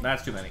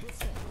 That's too many.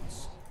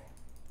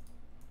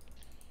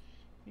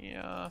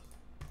 Yeah.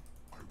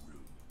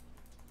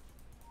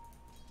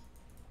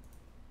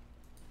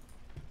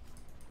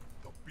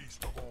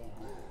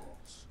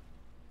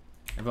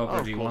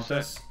 Invoker, do you cool. want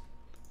this?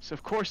 So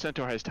of course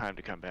Centaur has time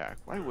to come back.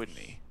 Why wouldn't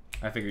he?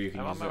 I figure you can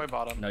I'm use on my it. way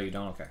bottom. No, you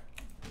don't? Okay.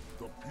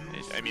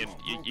 I mean,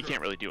 you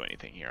can't really do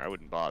anything here. I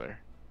wouldn't bother.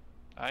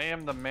 I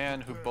am the man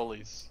who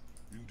bullies.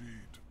 Indeed.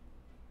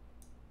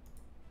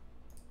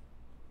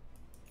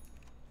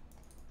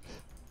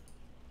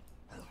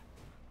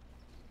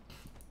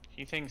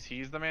 He thinks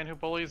he's the man who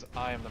bullies.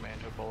 I am the man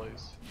who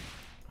bullies.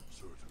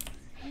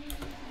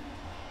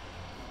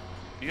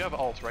 Do you have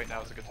ult right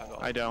now? Is a good time to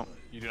ult. I don't.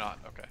 You do not.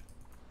 Okay.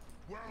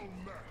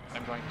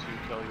 I'm going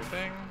to kill your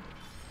thing.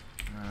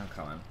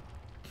 Come on.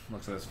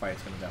 Looks like this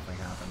fight's gonna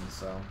definitely happen,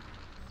 so.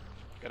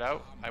 Get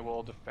out. I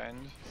will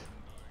defend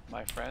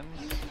my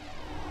friends.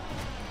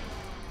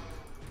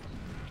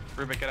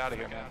 Rubik, get out of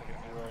here, man.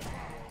 You are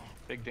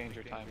big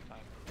danger time.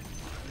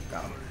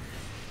 Got him.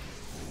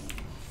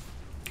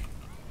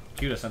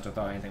 Cuda Centaur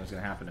thought anything was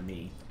gonna happen to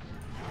me.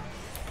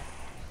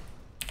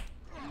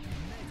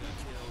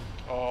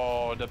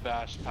 Oh, the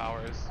bash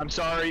powers. I'm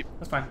sorry.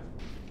 That's fine.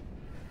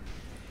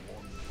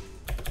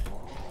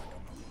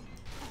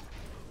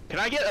 Can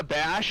I get a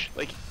bash?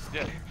 Like,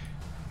 Yeah.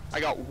 I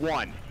got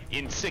 1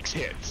 in 6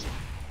 hits.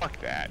 Fuck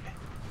that.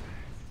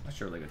 That's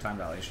surely good time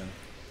dilation.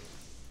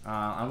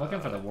 I'm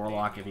looking for the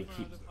warlock if he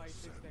keeps.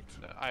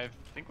 I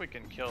think we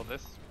can kill the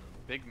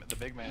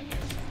big man here.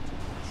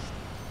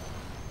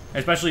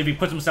 Especially if he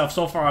puts himself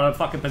so far out of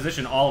fucking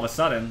position all of a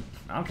sudden.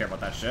 I don't care about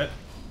that shit.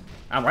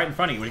 I'm right in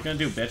front of you. What are you gonna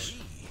do, bitch?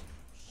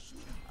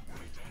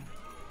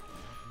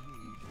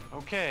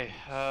 Okay,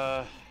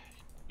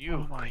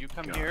 you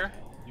come God. here.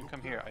 You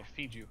come here. I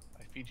feed you.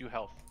 I feed you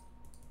health.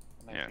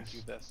 And I feed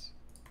you this.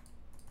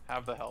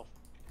 Have the health.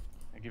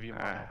 I give you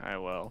more health. I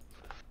will.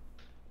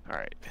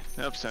 Alright.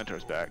 Nope,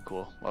 Centaur's back.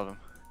 Cool. Love him.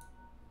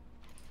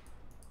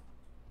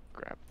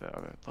 Grab the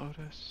other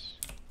Lotus.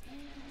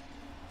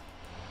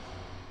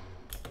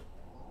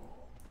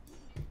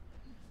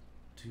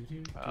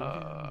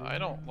 I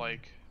don't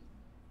like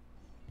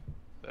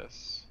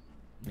this.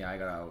 Yeah, I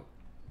got out.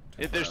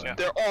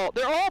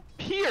 They're all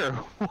here.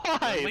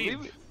 Why?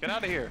 Leave. Get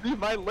out of here. Leave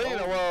my lane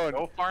alone.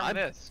 Go farm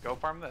this. Go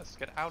farm this.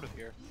 Get out of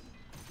here.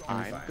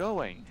 I'm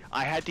going.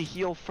 I had to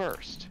heal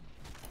first.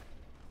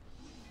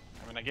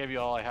 I mean, I gave you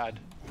all I had.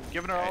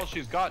 Giving her all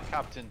she's got,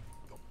 Captain.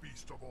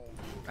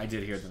 I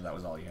did hear that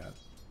was all you had.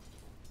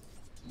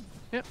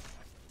 Yep.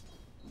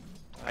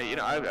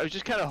 I was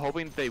just kind of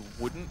hoping that they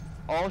wouldn't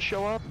all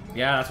show up.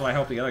 Yeah, that's what I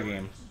hoped the other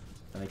game.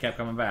 And they kept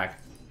coming back.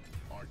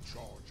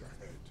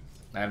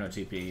 I have no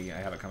TP. I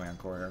have it coming on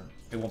quarter.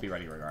 It won't be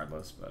ready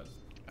regardless, but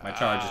my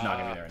charge is not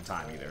gonna be there in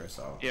time either.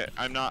 So yeah,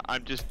 I'm not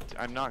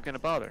gonna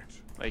bother.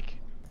 Like,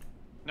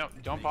 no,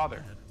 don't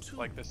bother.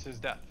 Like, this is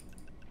death.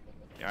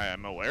 I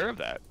am aware of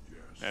that.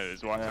 That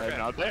is why I'm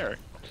not there.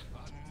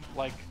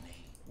 Like,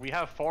 we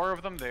have 4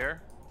 of them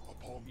there.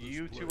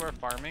 You 2 are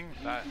farming.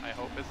 That I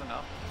hope is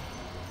enough.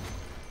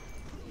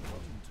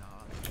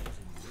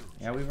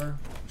 yeah, Weaver.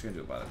 What you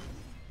gonna do about it?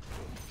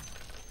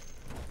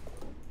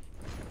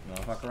 You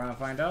wanna fuck around and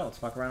find out? Let's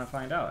fuck around and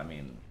find out. I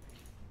mean,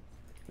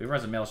 Weaver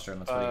has a maelstrom.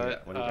 That's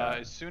what do you got?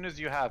 As soon as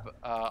you have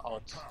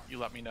ult, you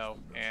let me know,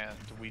 and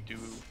we do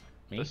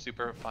the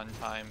super fun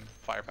time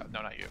fire path.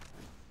 No, not you.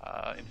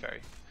 In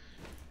Fairy.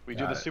 We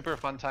do the super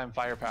fun time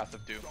fire path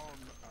of Doom.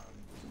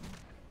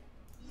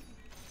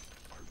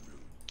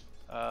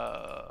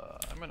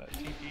 I'm gonna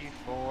TP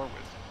for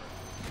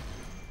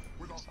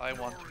Wisdom. I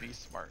want to be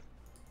smart.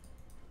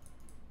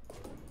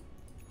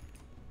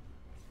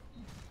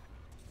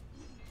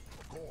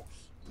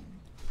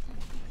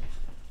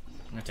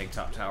 I'm gonna take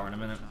top tower in a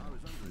minute.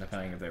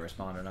 depending if they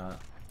respond or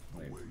not.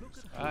 They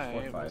I will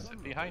fortified.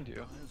 sit behind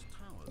you.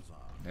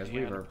 There's And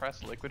Weaver.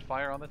 press liquid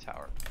fire on the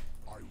tower.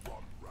 I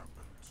run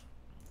rampant.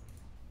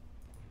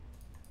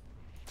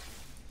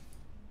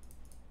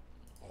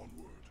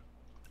 Onward.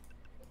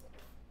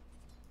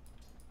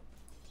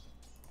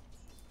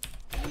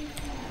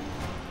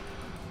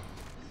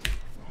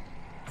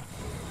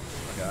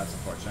 Okay, that's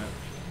unfortunate.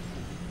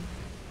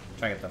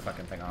 Try to get the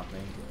fucking thing off me.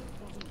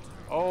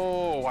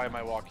 Oh, why am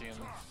I walking?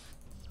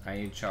 I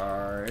need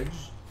charge.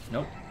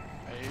 Nope.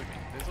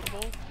 I'm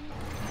invisible?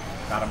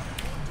 Got him.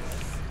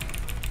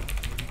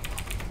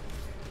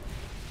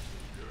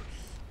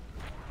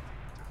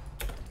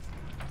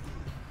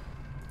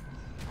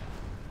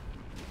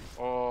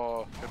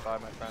 Oh, goodbye,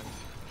 my friend.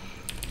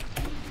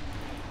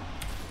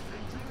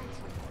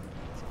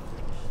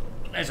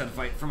 I just had to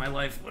fight for my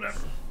life, whatever.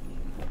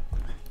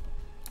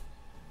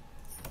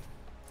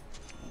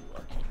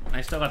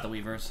 I still got the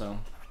Weaver, so.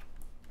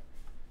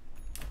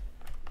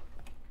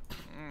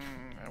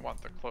 I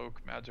want the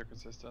cloak, magic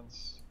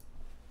resistance.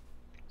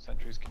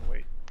 Sentries can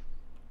wait.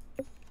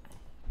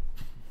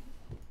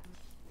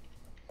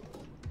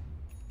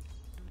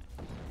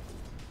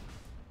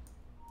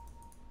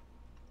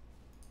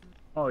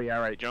 Oh yeah,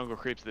 right. Jungle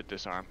creeps that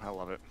disarm. I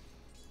love it.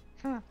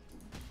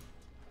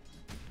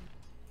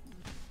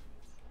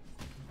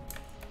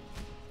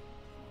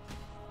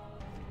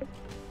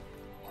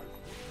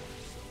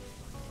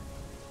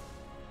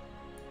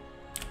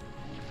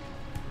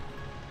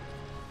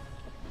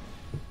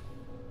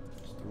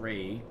 It's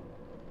 3.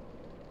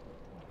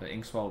 The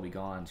Inkswell will be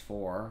gone. It's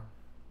 4.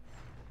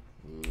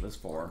 Ooh, this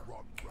 4. Run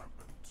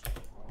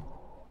rampant.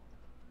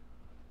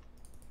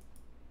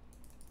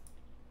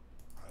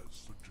 As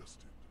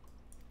suggested.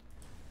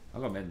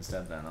 I'll go mid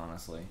instead then,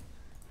 honestly.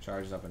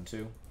 Charges up in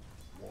 2.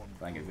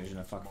 If I can get vision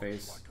of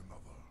fuckface. Like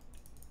another.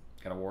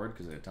 Got a ward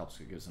because it helps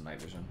give some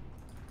night vision.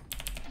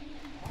 It's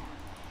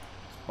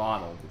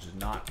bottled, which is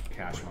not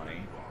cash money.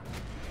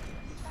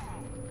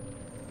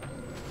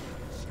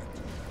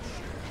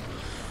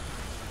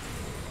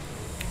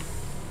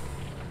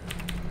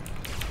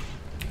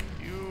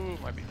 You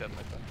might be dead,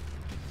 my friend.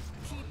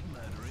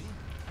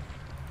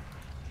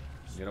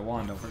 Get a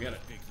wand, don't forget it.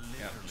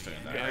 Yeah, just doing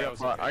that.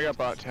 Yeah, I got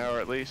bot tower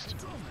at least.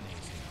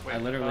 Wait, I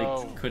literally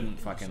oh, couldn't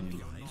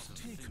fucking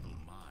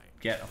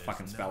get a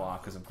fucking spell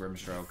off because of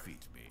Grimstroke.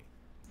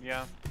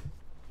 yeah.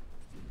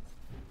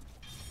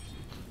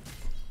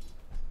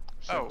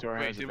 Oh, Centaur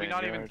wait, has did a we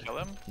not even Vanguard. kill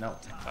him? No.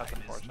 That's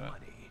unfortunate.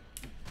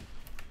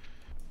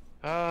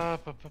 I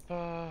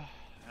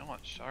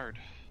want shard.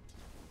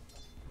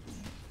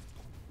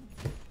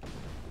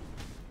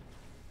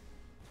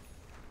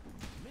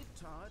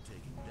 Mid-tower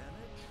taking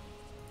damage.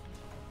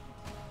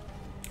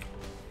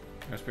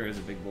 Our spirit is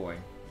a big boy.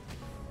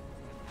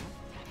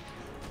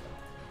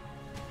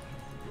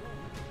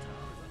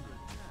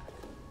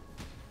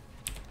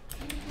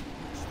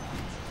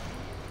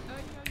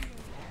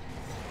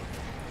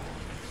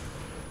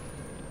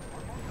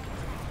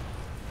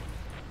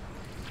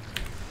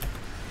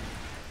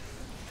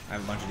 I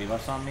have a bunch of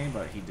debuffs on me,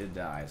 but he did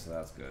die, so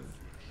that's good.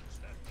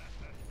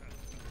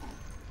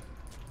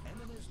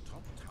 Enemy's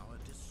top tower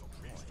destroyed.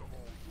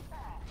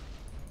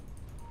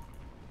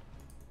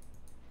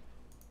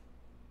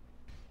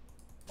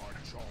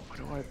 What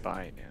do I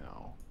buy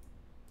now?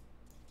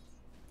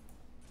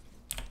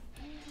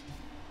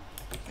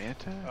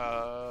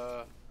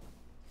 Manta?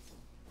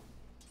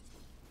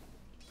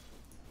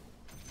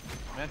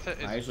 Manta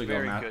is I usually go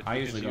very ma- good I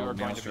because usually you go are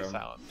going to be Maelstrom.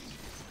 silenced.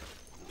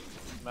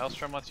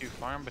 Maelstrom lets you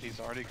farm, but he's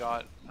already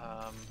got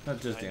Not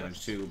just kind of-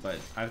 damage too, but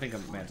I think a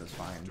Manta's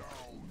fine.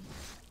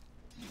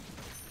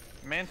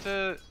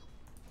 Manta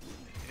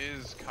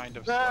is kind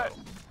of slow.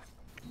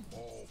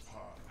 All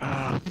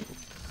paths.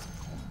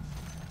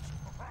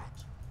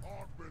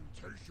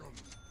 Augmentation.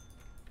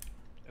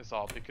 Is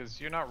all because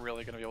you're not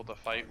really going to be able to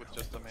fight with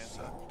just a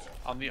Manta.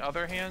 On the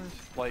other hand,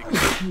 like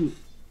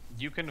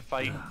you can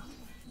fight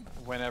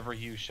whenever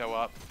you show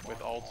up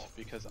with ult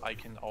because I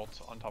can ult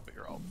on top of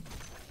your ult.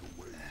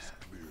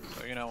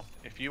 So you know,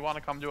 if you want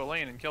to come to a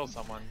lane and kill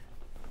someone,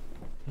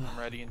 I'm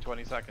ready in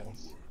 20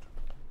 seconds.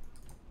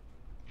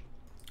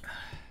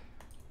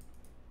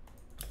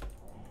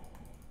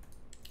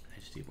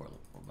 HD board,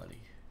 buddy.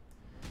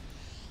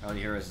 All you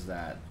hear is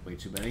that way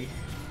too many.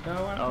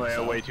 No, I don't Oh think yeah,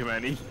 so. way too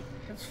many.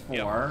 It's 4.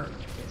 Yep.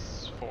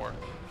 It's 4.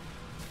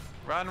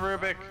 Run,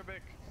 Rubik!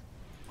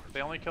 If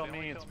they only kill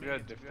me, it's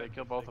good. If they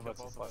kill both of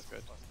us, it's less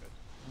good.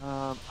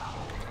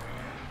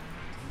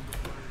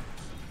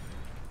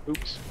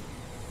 Oops.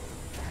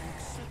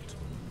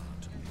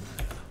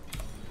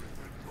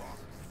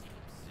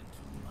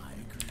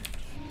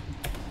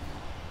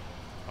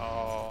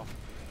 Oh.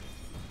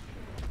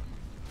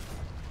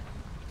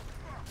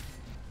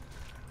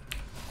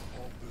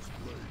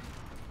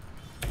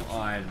 Come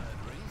on.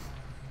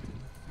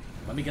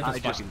 Let me get this I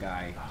just- fucking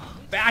guy.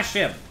 Bash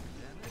him!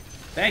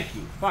 Thank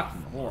you,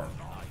 fucking whore.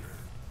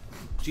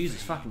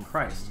 Jesus fucking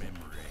Christ.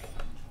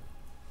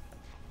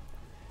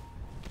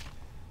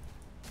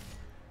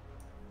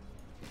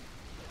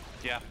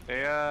 Yeah,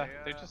 they're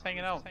just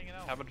hanging out,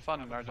 having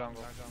fun in our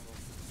jungle.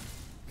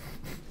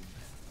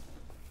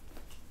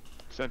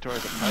 Centaur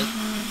is a pipe.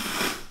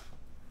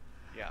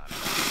 Yeah.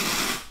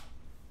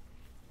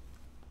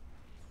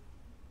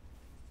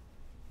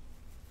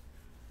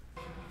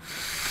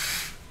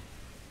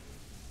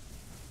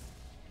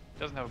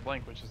 Doesn't have a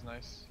blink, which is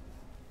nice.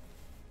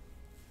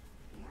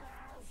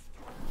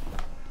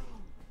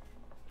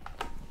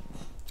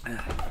 Man,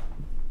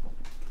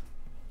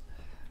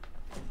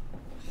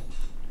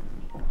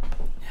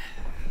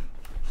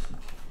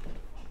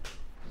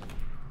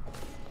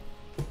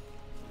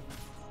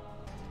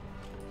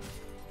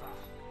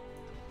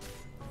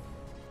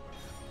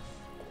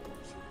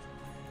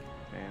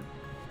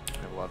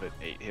 I love it.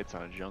 8 hits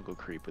on a jungle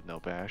creep with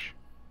no bash.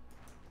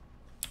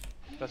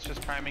 That's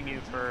just priming you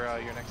for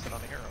your next hit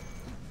on the hero.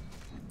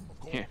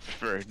 Yeah,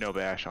 for no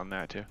bash on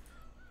that too.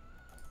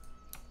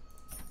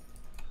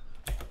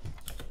 I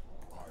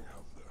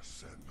have their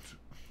scent.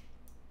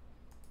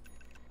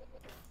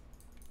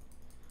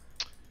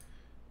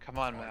 Come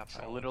on, map.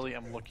 I literally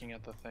am looking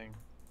at the thing.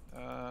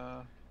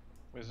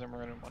 Wisdom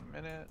run in 1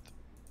 minute.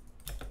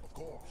 Of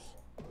course.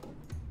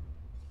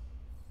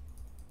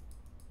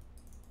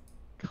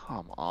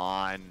 Come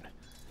on.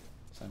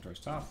 Centaur's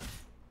top.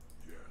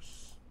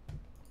 Yes.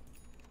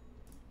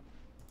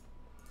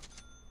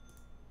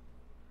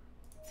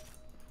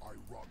 I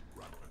run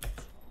rampant.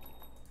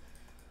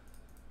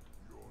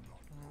 You're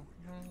not going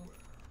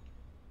anywhere.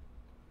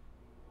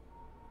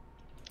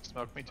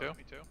 Smoke me too.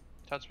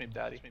 Touch me,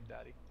 daddy.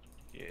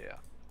 Yeah.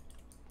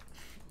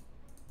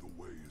 The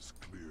way is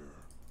clear.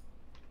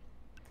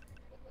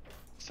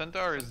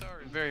 Centaur is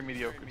a very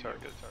mediocre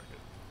target.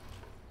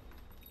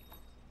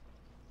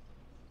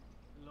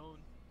 Alone.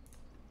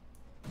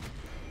 I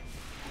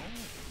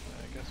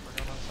guess we're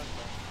going on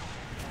Centaur.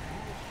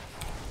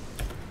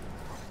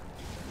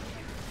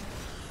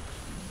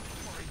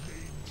 My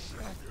name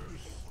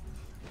changes.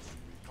 See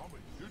me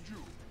coming, did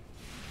you?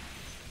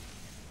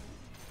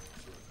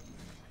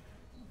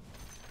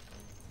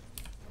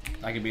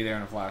 I could be there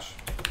in a flash.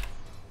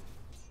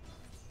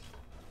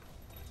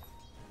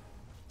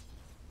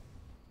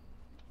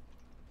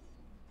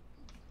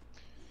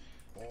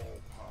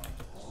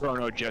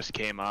 Chrono just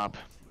came up.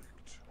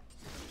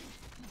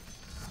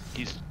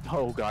 He's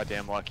so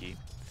goddamn lucky.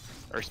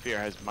 Our spear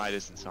has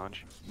Midas and Sanj.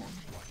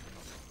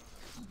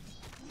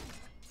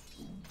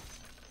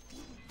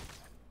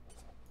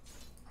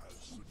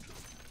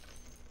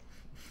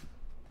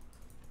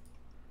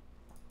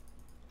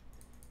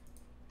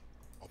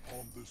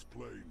 Upon this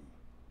plane.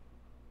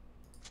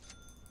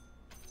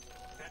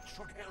 That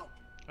should help.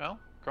 Well,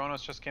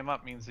 Chronos just came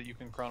up means that you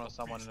can Chrono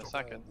someone in a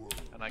second,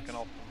 and I can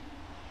ult them.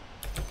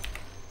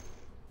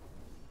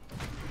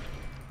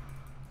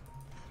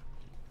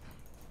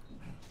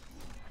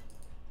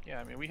 Yeah,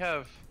 I mean we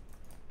have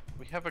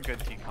a good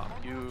team comp.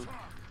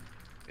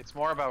 It's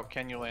more about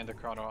can you land a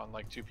Chrono on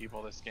like 2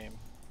 people this game,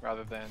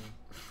 rather than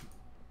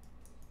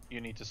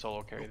you need to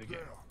solo carry the game.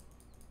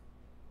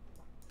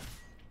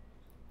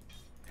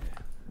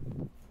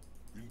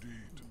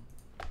 Indeed.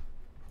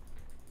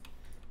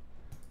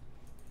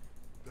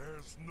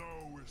 There's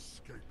no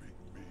escaping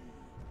me.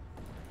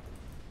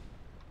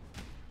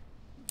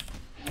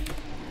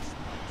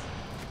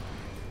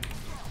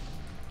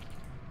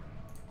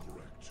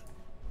 Correct.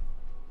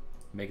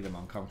 Make them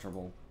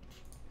uncomfortable.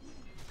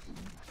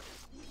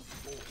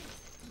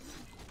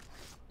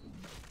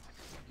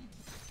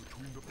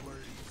 Between the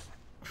blades.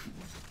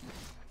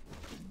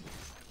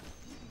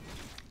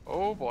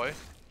 Oh boy.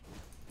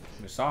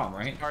 You saw him,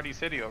 right? Party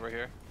City over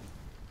here.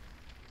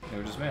 They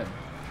were just mid.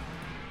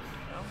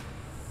 Well,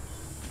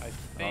 I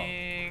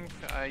think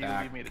you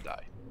leave me to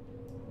die.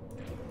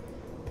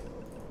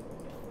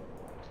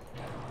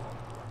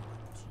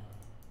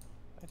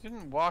 I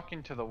didn't walk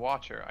into the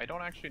Watcher. I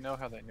don't actually know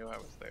how they knew I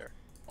was there.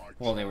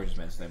 Well, they were just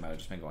mid, so they might have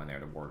just been going there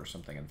to ward or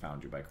something and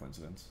found you by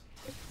coincidence.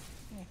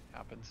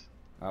 Happens.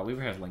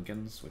 Weaver has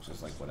Lincolns, which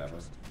is like whatever.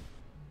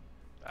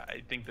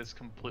 I think this is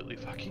completely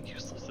fucking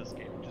useless this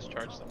game. Just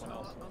charge someone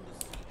else.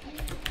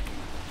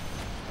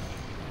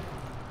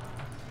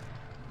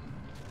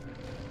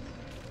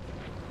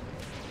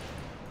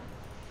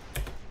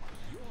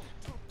 Your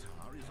top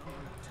tower is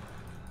under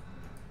attack.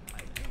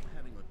 I hope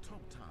having a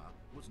top tower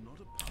was not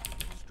a part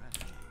of your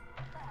strategy.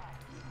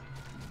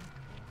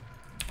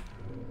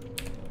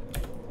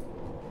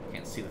 I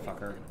can't see the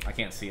fucker. I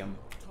can't see him.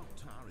 Top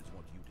tower is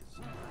what you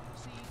desire.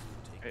 See,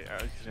 you take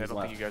I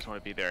don't think you guys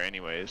want to be there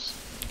anyways.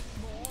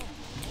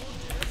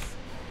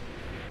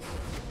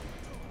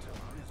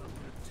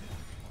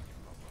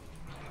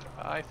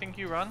 I think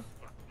you run,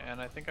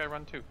 and I think I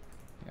run too.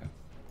 Yeah.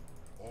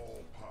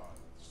 All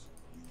paths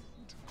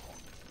lead to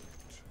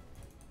conflict.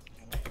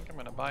 And I think I'm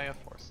gonna buy a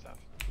 4-staff.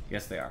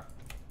 Yes, they are.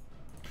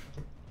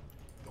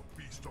 The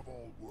beast of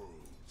all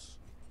worlds.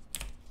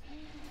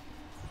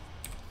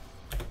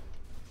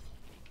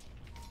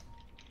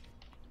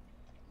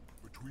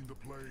 Between the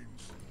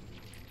plains.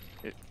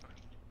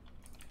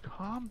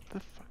 Calm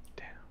the fuck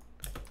down.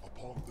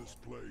 Upon this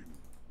plane.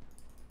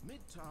 mid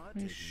tower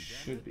We taking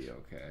should damage. be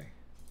okay.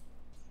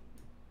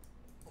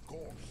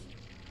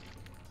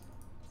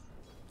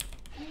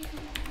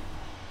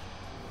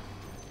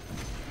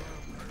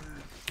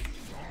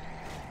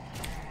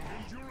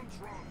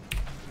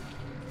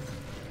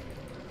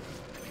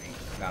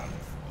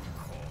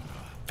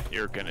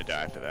 you're gonna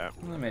die for that.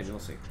 Well, maybe we'll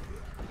see.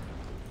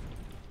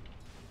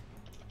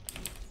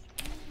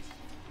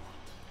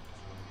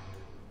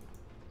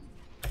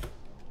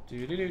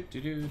 Do do do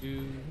do do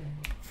do.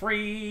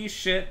 Free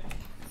shit.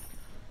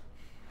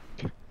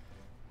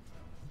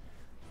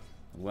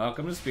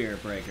 Welcome to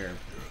Spirit Breaker.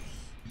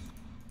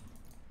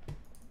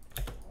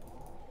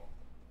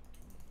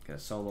 Get a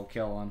solo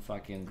kill on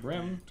fucking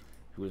Grim,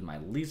 who is my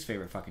least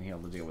favorite fucking heal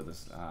to deal with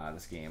this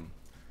this game.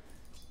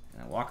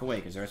 And I walk away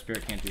because their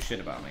spirit can't do shit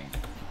about me.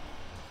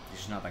 He's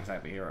just not that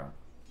type of hero.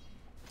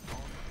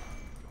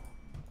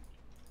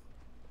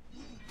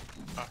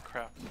 Oh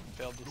crap!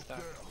 Failed to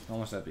stack.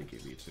 Almost that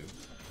BKB too.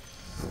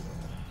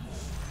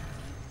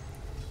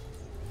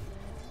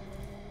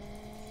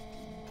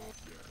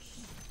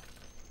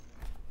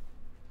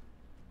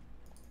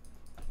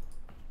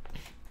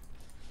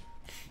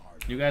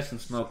 You guys can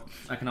smoke.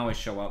 I can always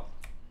show up.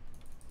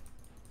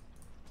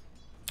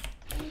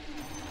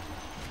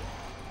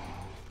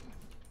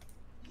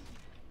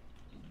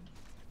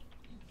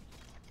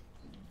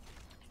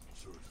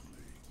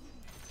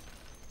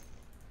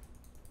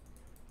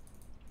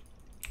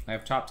 I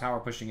have top tower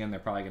pushing in.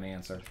 They're probably going to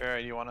answer.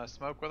 Barry, you want to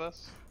smoke with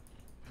us?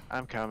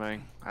 I'm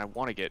coming. I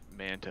want to get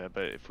Manta,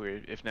 but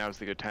if now's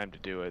the good time to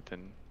do it,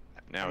 then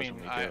now is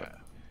when we do it.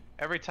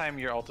 Every time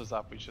your ult is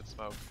up, we should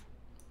smoke.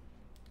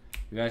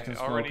 You guys can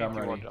smoke. I'm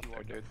ready. Up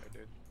there, dude.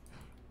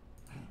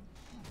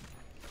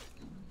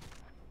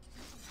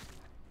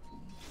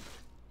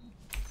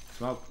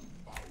 Smoke.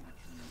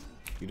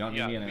 You don't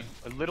need me in it.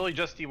 I literally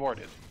just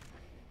dewarded.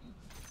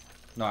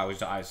 No,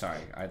 I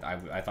sorry.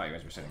 I thought you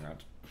guys were sitting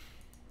around.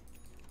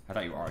 I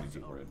thought you were already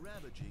dewarded.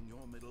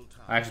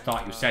 I actually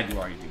thought you said you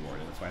were already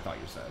dewarded. That's what I thought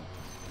you said.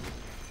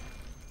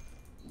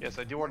 Yes,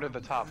 I dewarded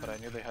the top, but I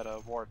knew they had a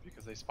ward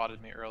because they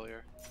spotted me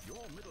earlier.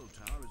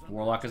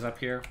 Warlock is up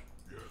here.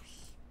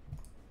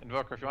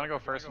 Invoker, if you want to go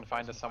first and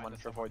find us someone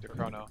to avoid the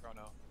chrono.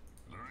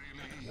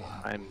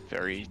 I'm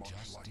very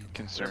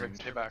concerned.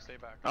 Stay back.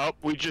 Oh,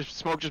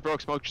 smoke just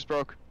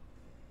broke.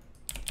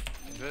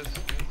 Invis.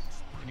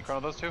 Can you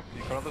chrono those two?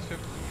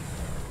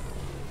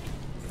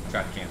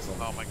 Got canceled.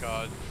 Oh my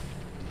god.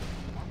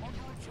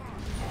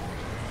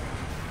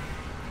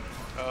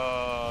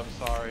 Oh,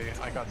 I'm sorry.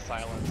 I got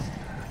silenced.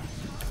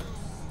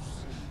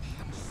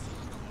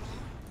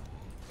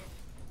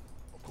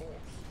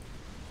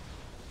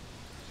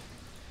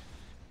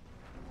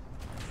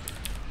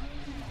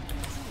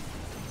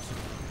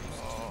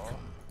 Oh.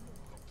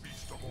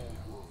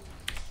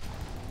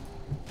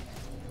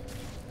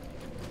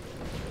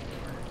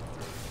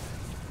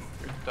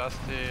 You're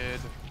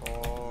dusted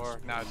for...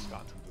 Now it's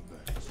gone.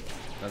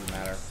 Doesn't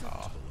matter.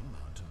 Oh.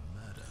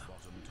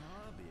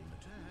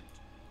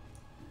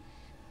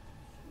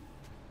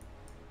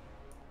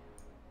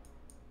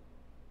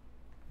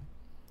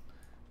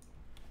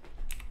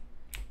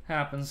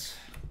 Happens.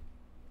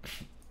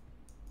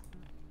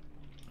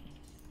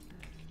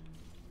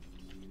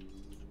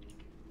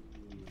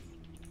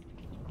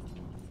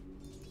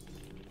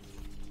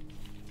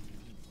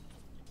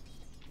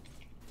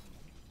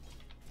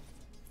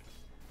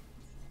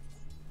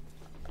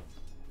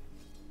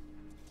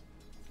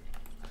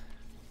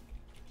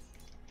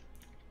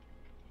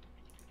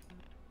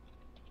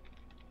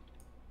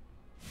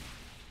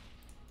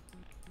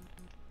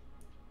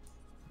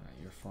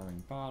 You're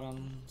forming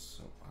bottom,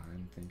 so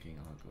I'm thinking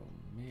I'll go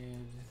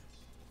mid.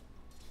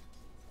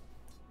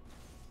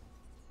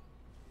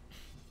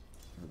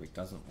 Rubik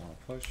doesn't want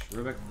to push.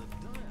 Rubik,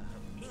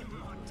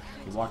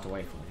 he walked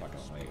away from the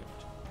fucking wave.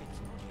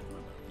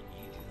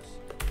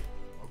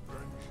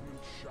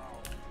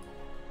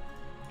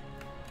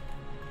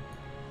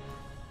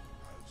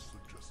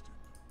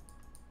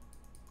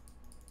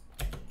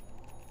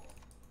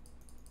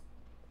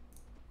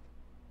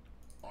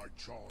 I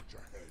charge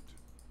ahead.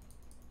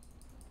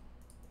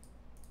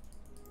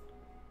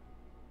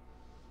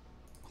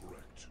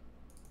 Correct.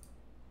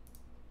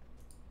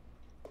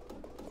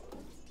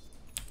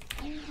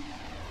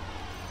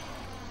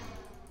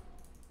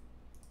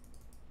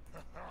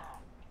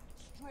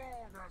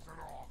 Strong as an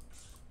ox.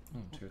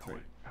 2, 3.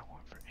 I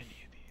want for any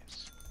of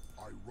these.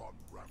 I run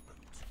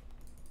rampant.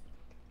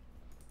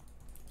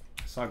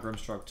 I saw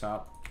Grimstroke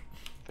top.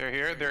 They're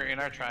here. They're in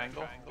our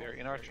triangle.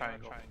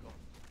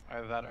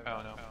 Either that or...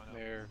 Oh no.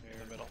 They're in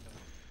the middle.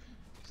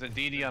 Is it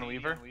DD on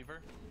Weaver?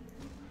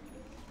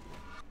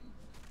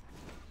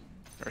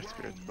 Our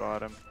spirit's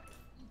bottom.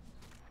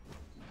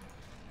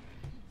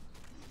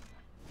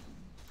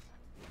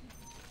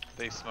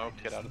 They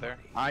smoked. Get out of there.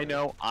 I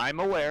know. I'm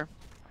aware.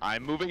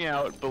 I'm moving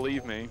out.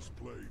 Believe me.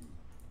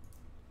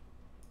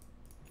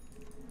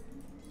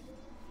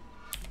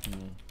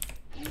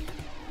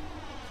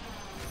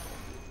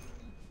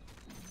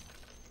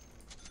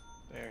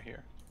 They're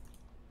here.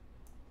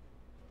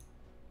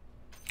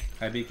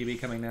 Hi, BKB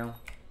coming now.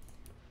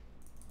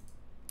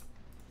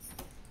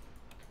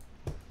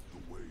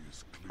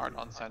 Heart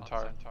on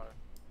Centaur.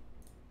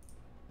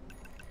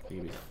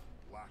 BKB.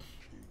 Black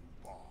King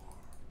Bar.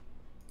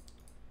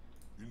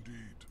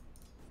 Indeed.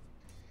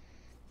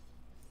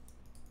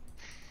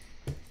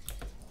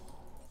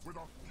 With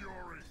a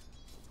fury.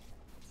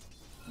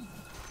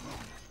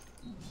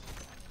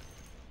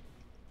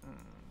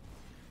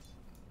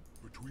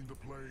 between the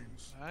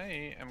planes.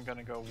 I am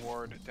gonna go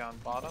ward down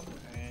bottom,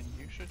 and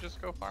you should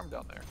just go farm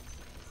down there.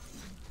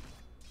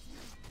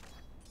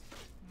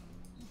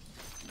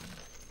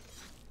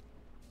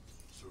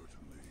 Certainly.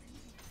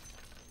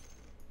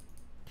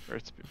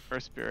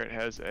 Earth Spirit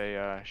has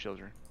a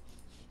children.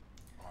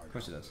 Of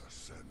course he does.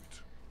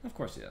 Of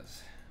course he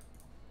does.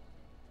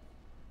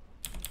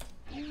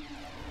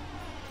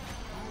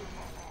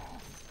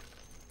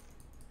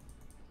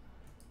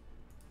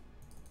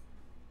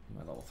 My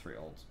level 3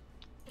 ult.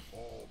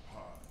 All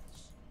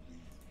paths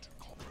lead to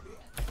Copper.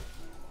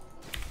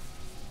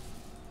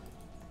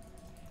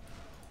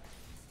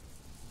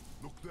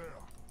 Look there.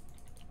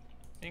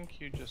 I think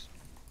you just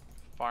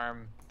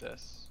farm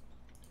this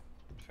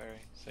very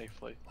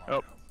safely.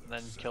 Oh. And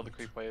then kill the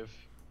creep wave.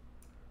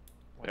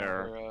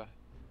 There. Whenever,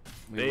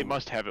 They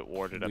must have it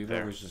warded up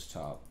there. was just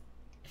top.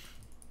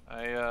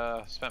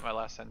 I spent my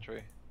last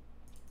century.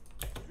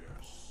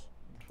 Yes.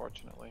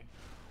 Unfortunately.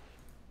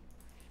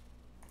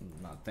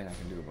 Nothing I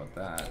can do about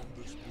that.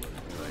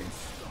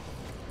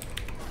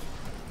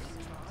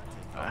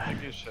 I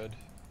think you should.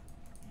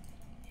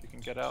 If you can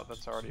get out,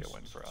 that's already a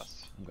win for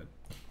us. I'm good.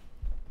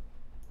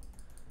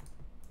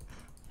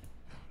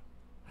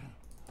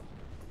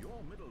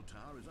 Your middle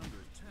tower is under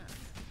attack.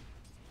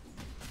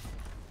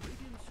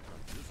 Radiant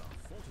structures are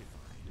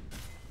fortified.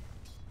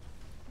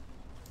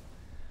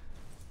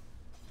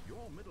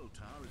 Your middle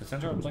tower is The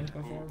center of blink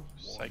before?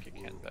 Psychic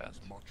can't bet.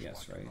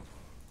 Yes, right.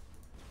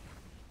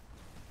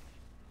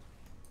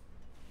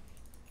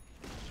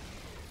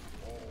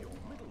 Your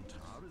middle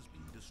tower is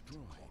being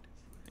destroyed.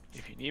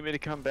 If you need me to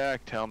come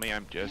back, tell me.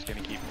 I'm just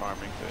gonna keep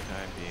farming for the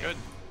time being. Good.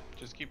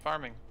 Just keep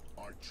farming.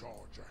 I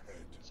charge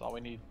ahead. That's all we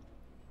need.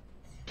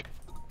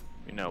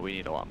 You know, we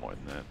need a lot more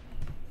than that.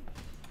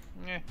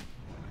 Yeah.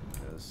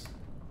 Because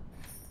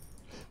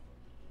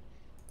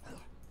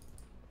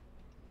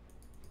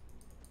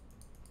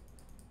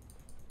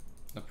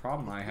the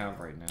problem I have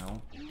right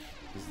now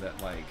is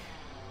that, like,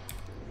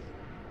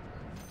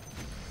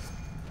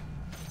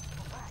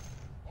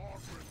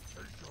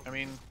 I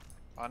mean,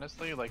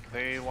 honestly, like,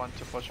 they want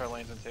to push our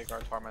lanes and take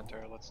our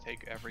Tormentor. Let's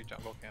take every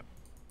jungle camp.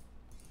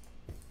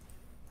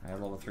 I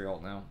have level 3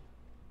 ult now.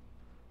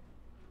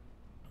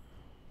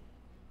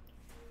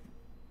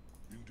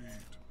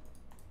 Indeed.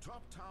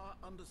 Top tower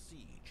under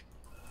siege.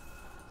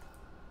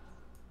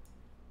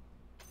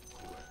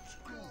 Let's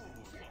go.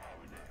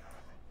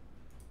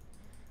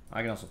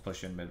 I can also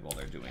push in mid while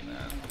they're doing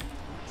that.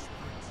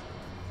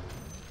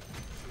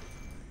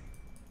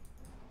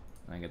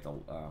 And I get the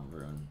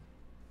rune,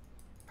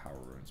 power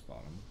runes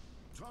bottom.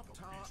 Top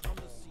tower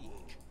under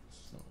siege.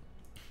 So,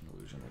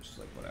 illusion, which is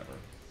like whatever.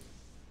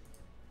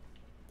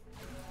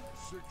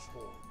 6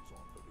 horns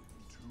are better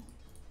than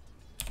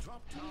 2.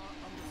 Top tower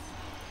under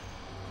siege.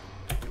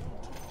 Your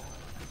top tower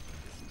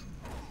is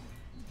destroyed.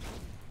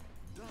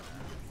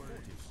 Done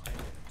fortified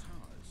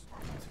towers.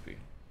 TP.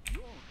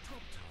 Your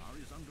top tower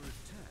is under attack.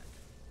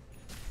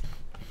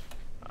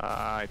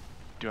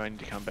 Do I need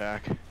to come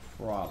back?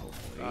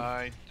 Probably.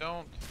 I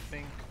don't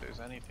think there's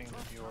anything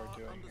that you are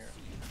doing here.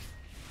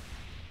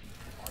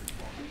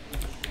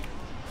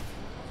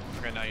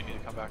 Okay, now you need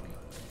to come back.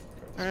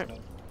 Alright.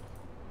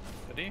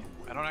 Did he?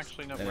 I don't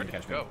actually know. They Where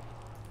didn't did you catch go?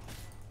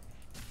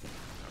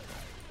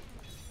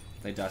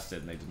 They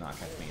dusted and they did not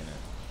catch me in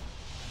it.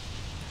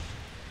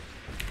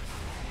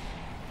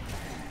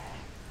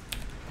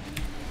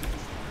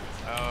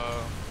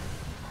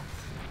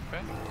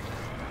 Okay.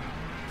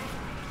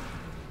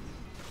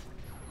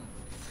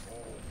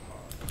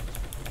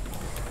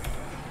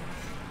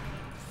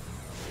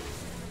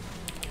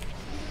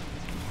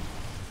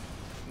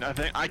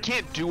 Nothing. I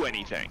can't do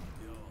anything.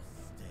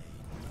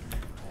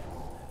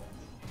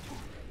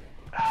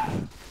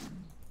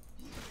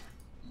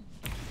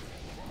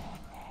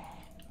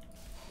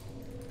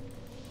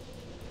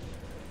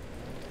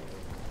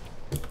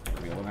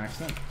 Real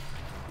accident.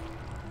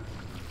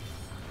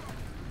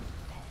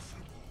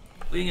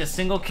 Leading a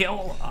single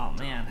kill? Oh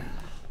man.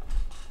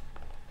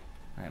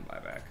 I had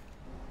buyback.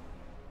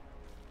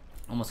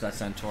 Almost got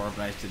Centaur,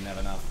 but I just didn't have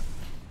enough.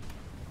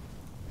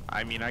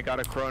 I mean, I got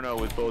a chrono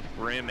with both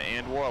Brim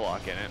and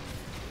Warlock in it.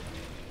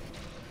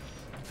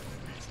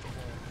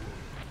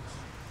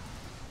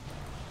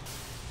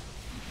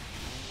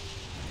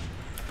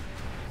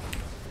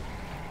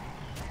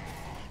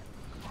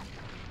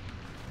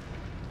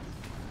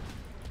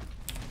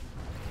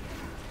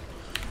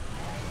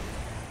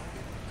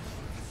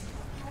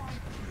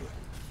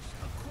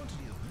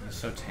 It's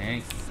so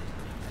tanky.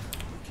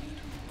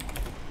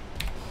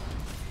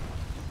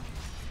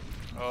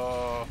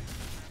 Oh.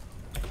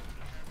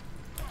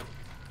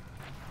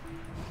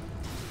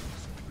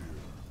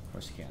 Of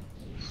course you can.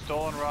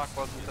 Stolen rock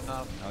wasn't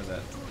enough. How was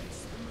that?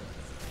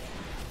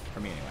 For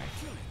me anyway.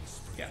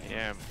 Yeah.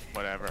 Yeah,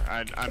 whatever.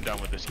 I'm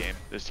done with this game.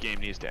 This game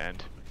needs to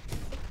end.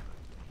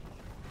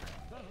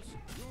 Thus,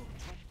 your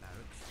top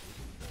barracks will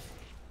fall.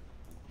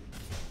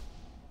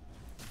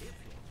 If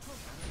your top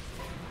barracks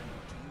are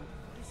unknown to you,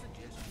 I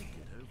suggest you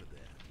get over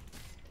there.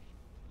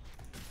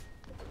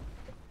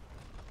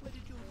 Where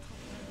did your top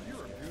barracks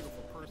You're a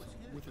beautiful person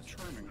with a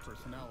charming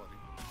personality.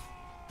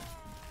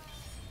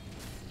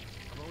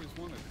 I've always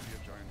wanted to be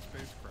a giant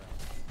spacecraft.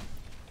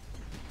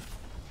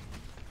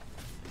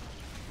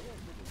 Your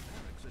middle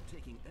barracks are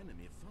taking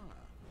enemy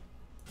fire.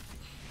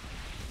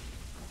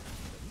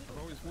 I've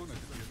always wanted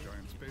to be a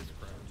giant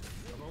spacecraft.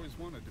 I've always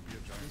wanted to be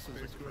a giant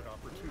spacecraft.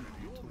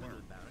 Opportunity to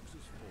learn. Barracks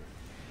is full.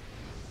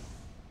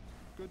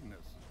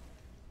 Goodness.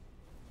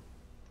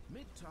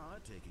 Mid tower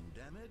taking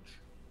damage.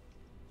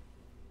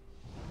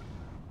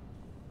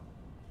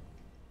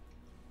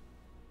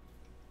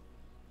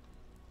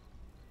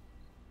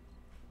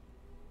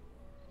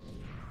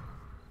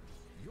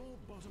 Your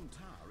bottom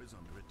tower is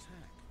under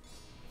attack.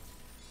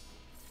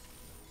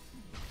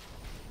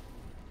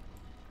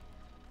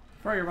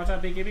 Furry, watch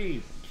out,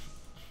 BKB.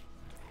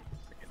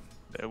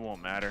 It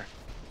won't matter.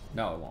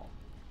 No, it won't.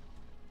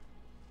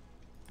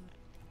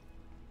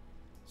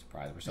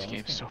 Surprised we're still This in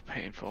game's so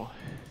painful.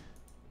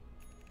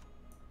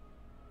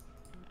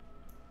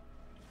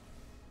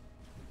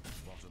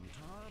 Bottom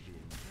tower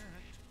being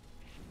attacked.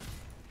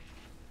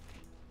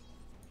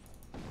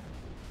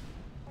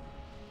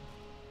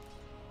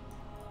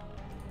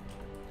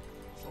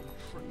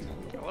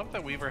 I love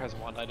that Weaver has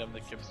one item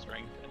that gives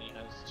strength, and he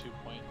has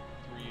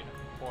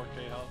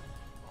 2.34k health.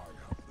 I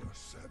have the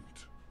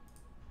scent.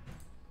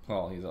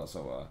 Well, he's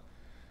also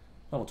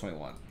level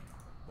 21.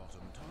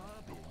 Bottom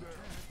tower being attacked.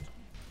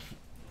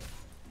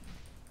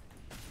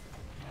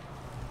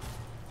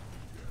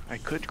 I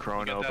could Get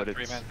chrono, that but it's.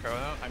 3-man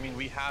chrono. I mean,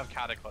 we have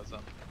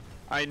Cataclysm.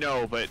 I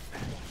know, but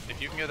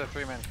If you can get a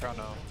 3-man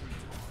chrono,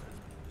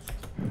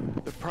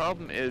 the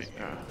problem is.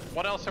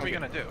 what else are we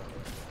gonna do?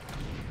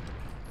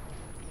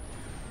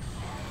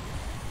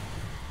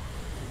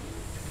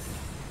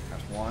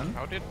 That's one.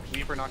 How did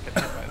Weaver not get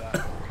hit by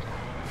that?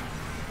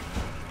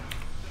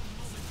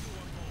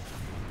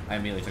 I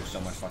immediately took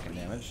so much fucking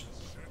damage.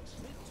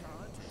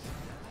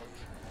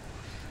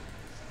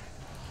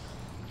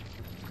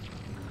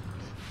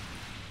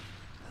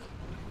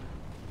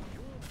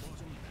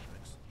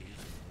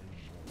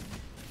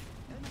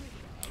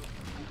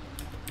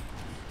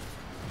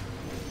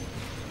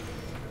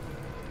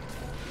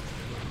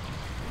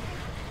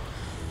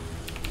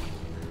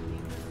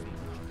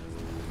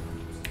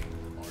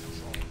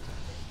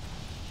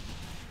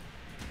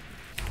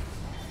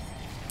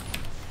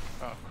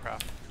 Oh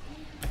crap.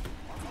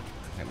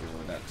 Can we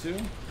reload that too?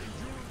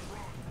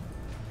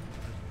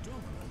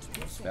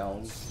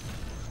 Spells.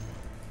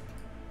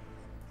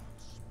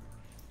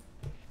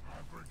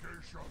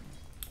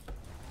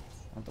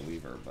 Not the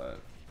Weaver,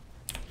 but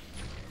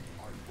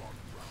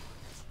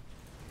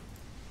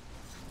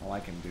all I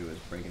can do is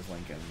break his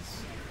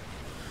Lincolns.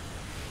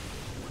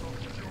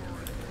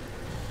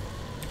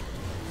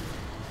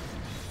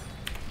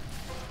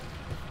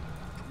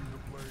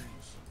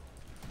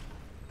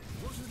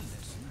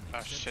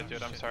 Oh shit,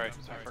 dude, I'm sorry.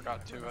 I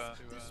forgot to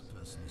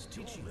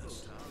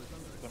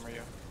glimmer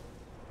you.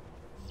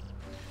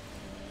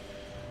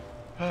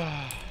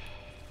 Oh.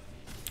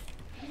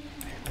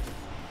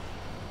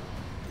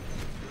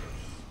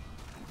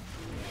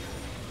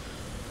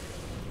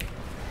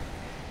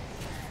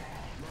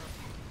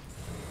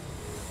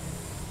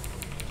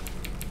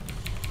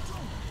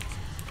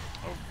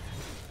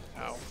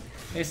 Ow.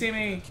 They see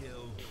me!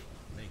 Kill.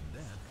 Make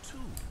that 2.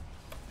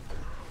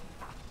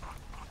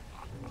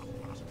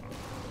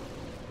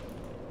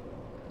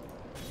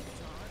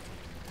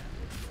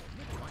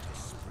 Quite a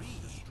spree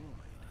destroyed.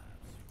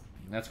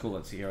 That's cool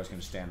that heroes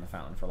can stand in the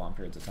fountain for long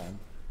periods of time.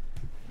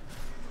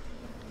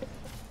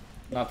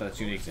 Not that it's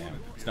unique to him.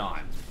 It's not.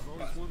 I've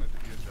always wanted to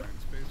be a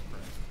giant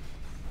spacecraft.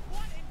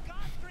 What in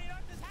God's green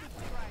earth is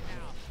happening right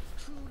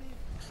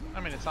now?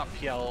 I mean, it's not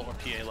PL or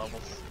PA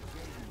levels.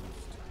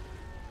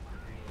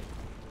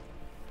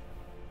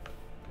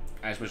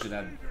 I just wish it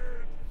had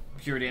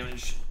pure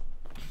damage.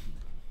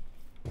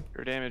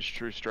 Pure damage,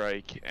 true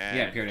strike, and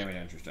Yeah, pure damage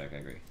and true strike, I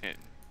agree. And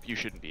you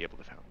shouldn't be able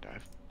to fountain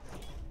dive.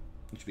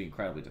 Which would be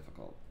incredibly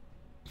difficult.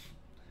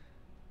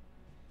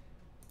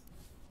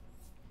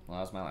 Well,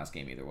 that was my last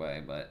game either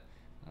way, but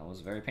that was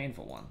a very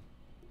painful one.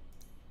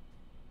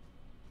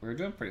 We were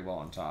doing pretty well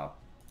on top.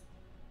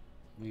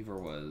 Weaver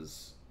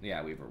was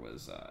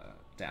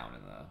down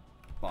in the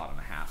bottom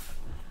half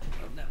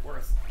of net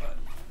worth, but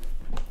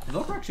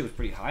Evoker actually was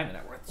pretty high in the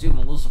net worth too.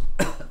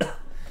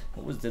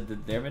 What was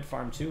did their mid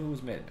farm too? Who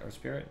was mid or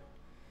Spirit?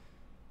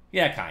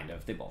 Yeah, kind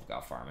of. They both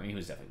got farm. I mean, he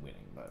was definitely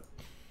winning, but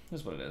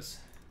that's what it is.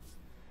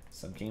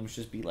 Some games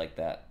just be like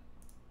that.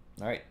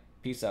 All right,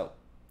 peace out.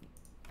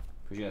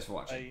 Appreciate you guys for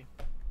watching. Bye.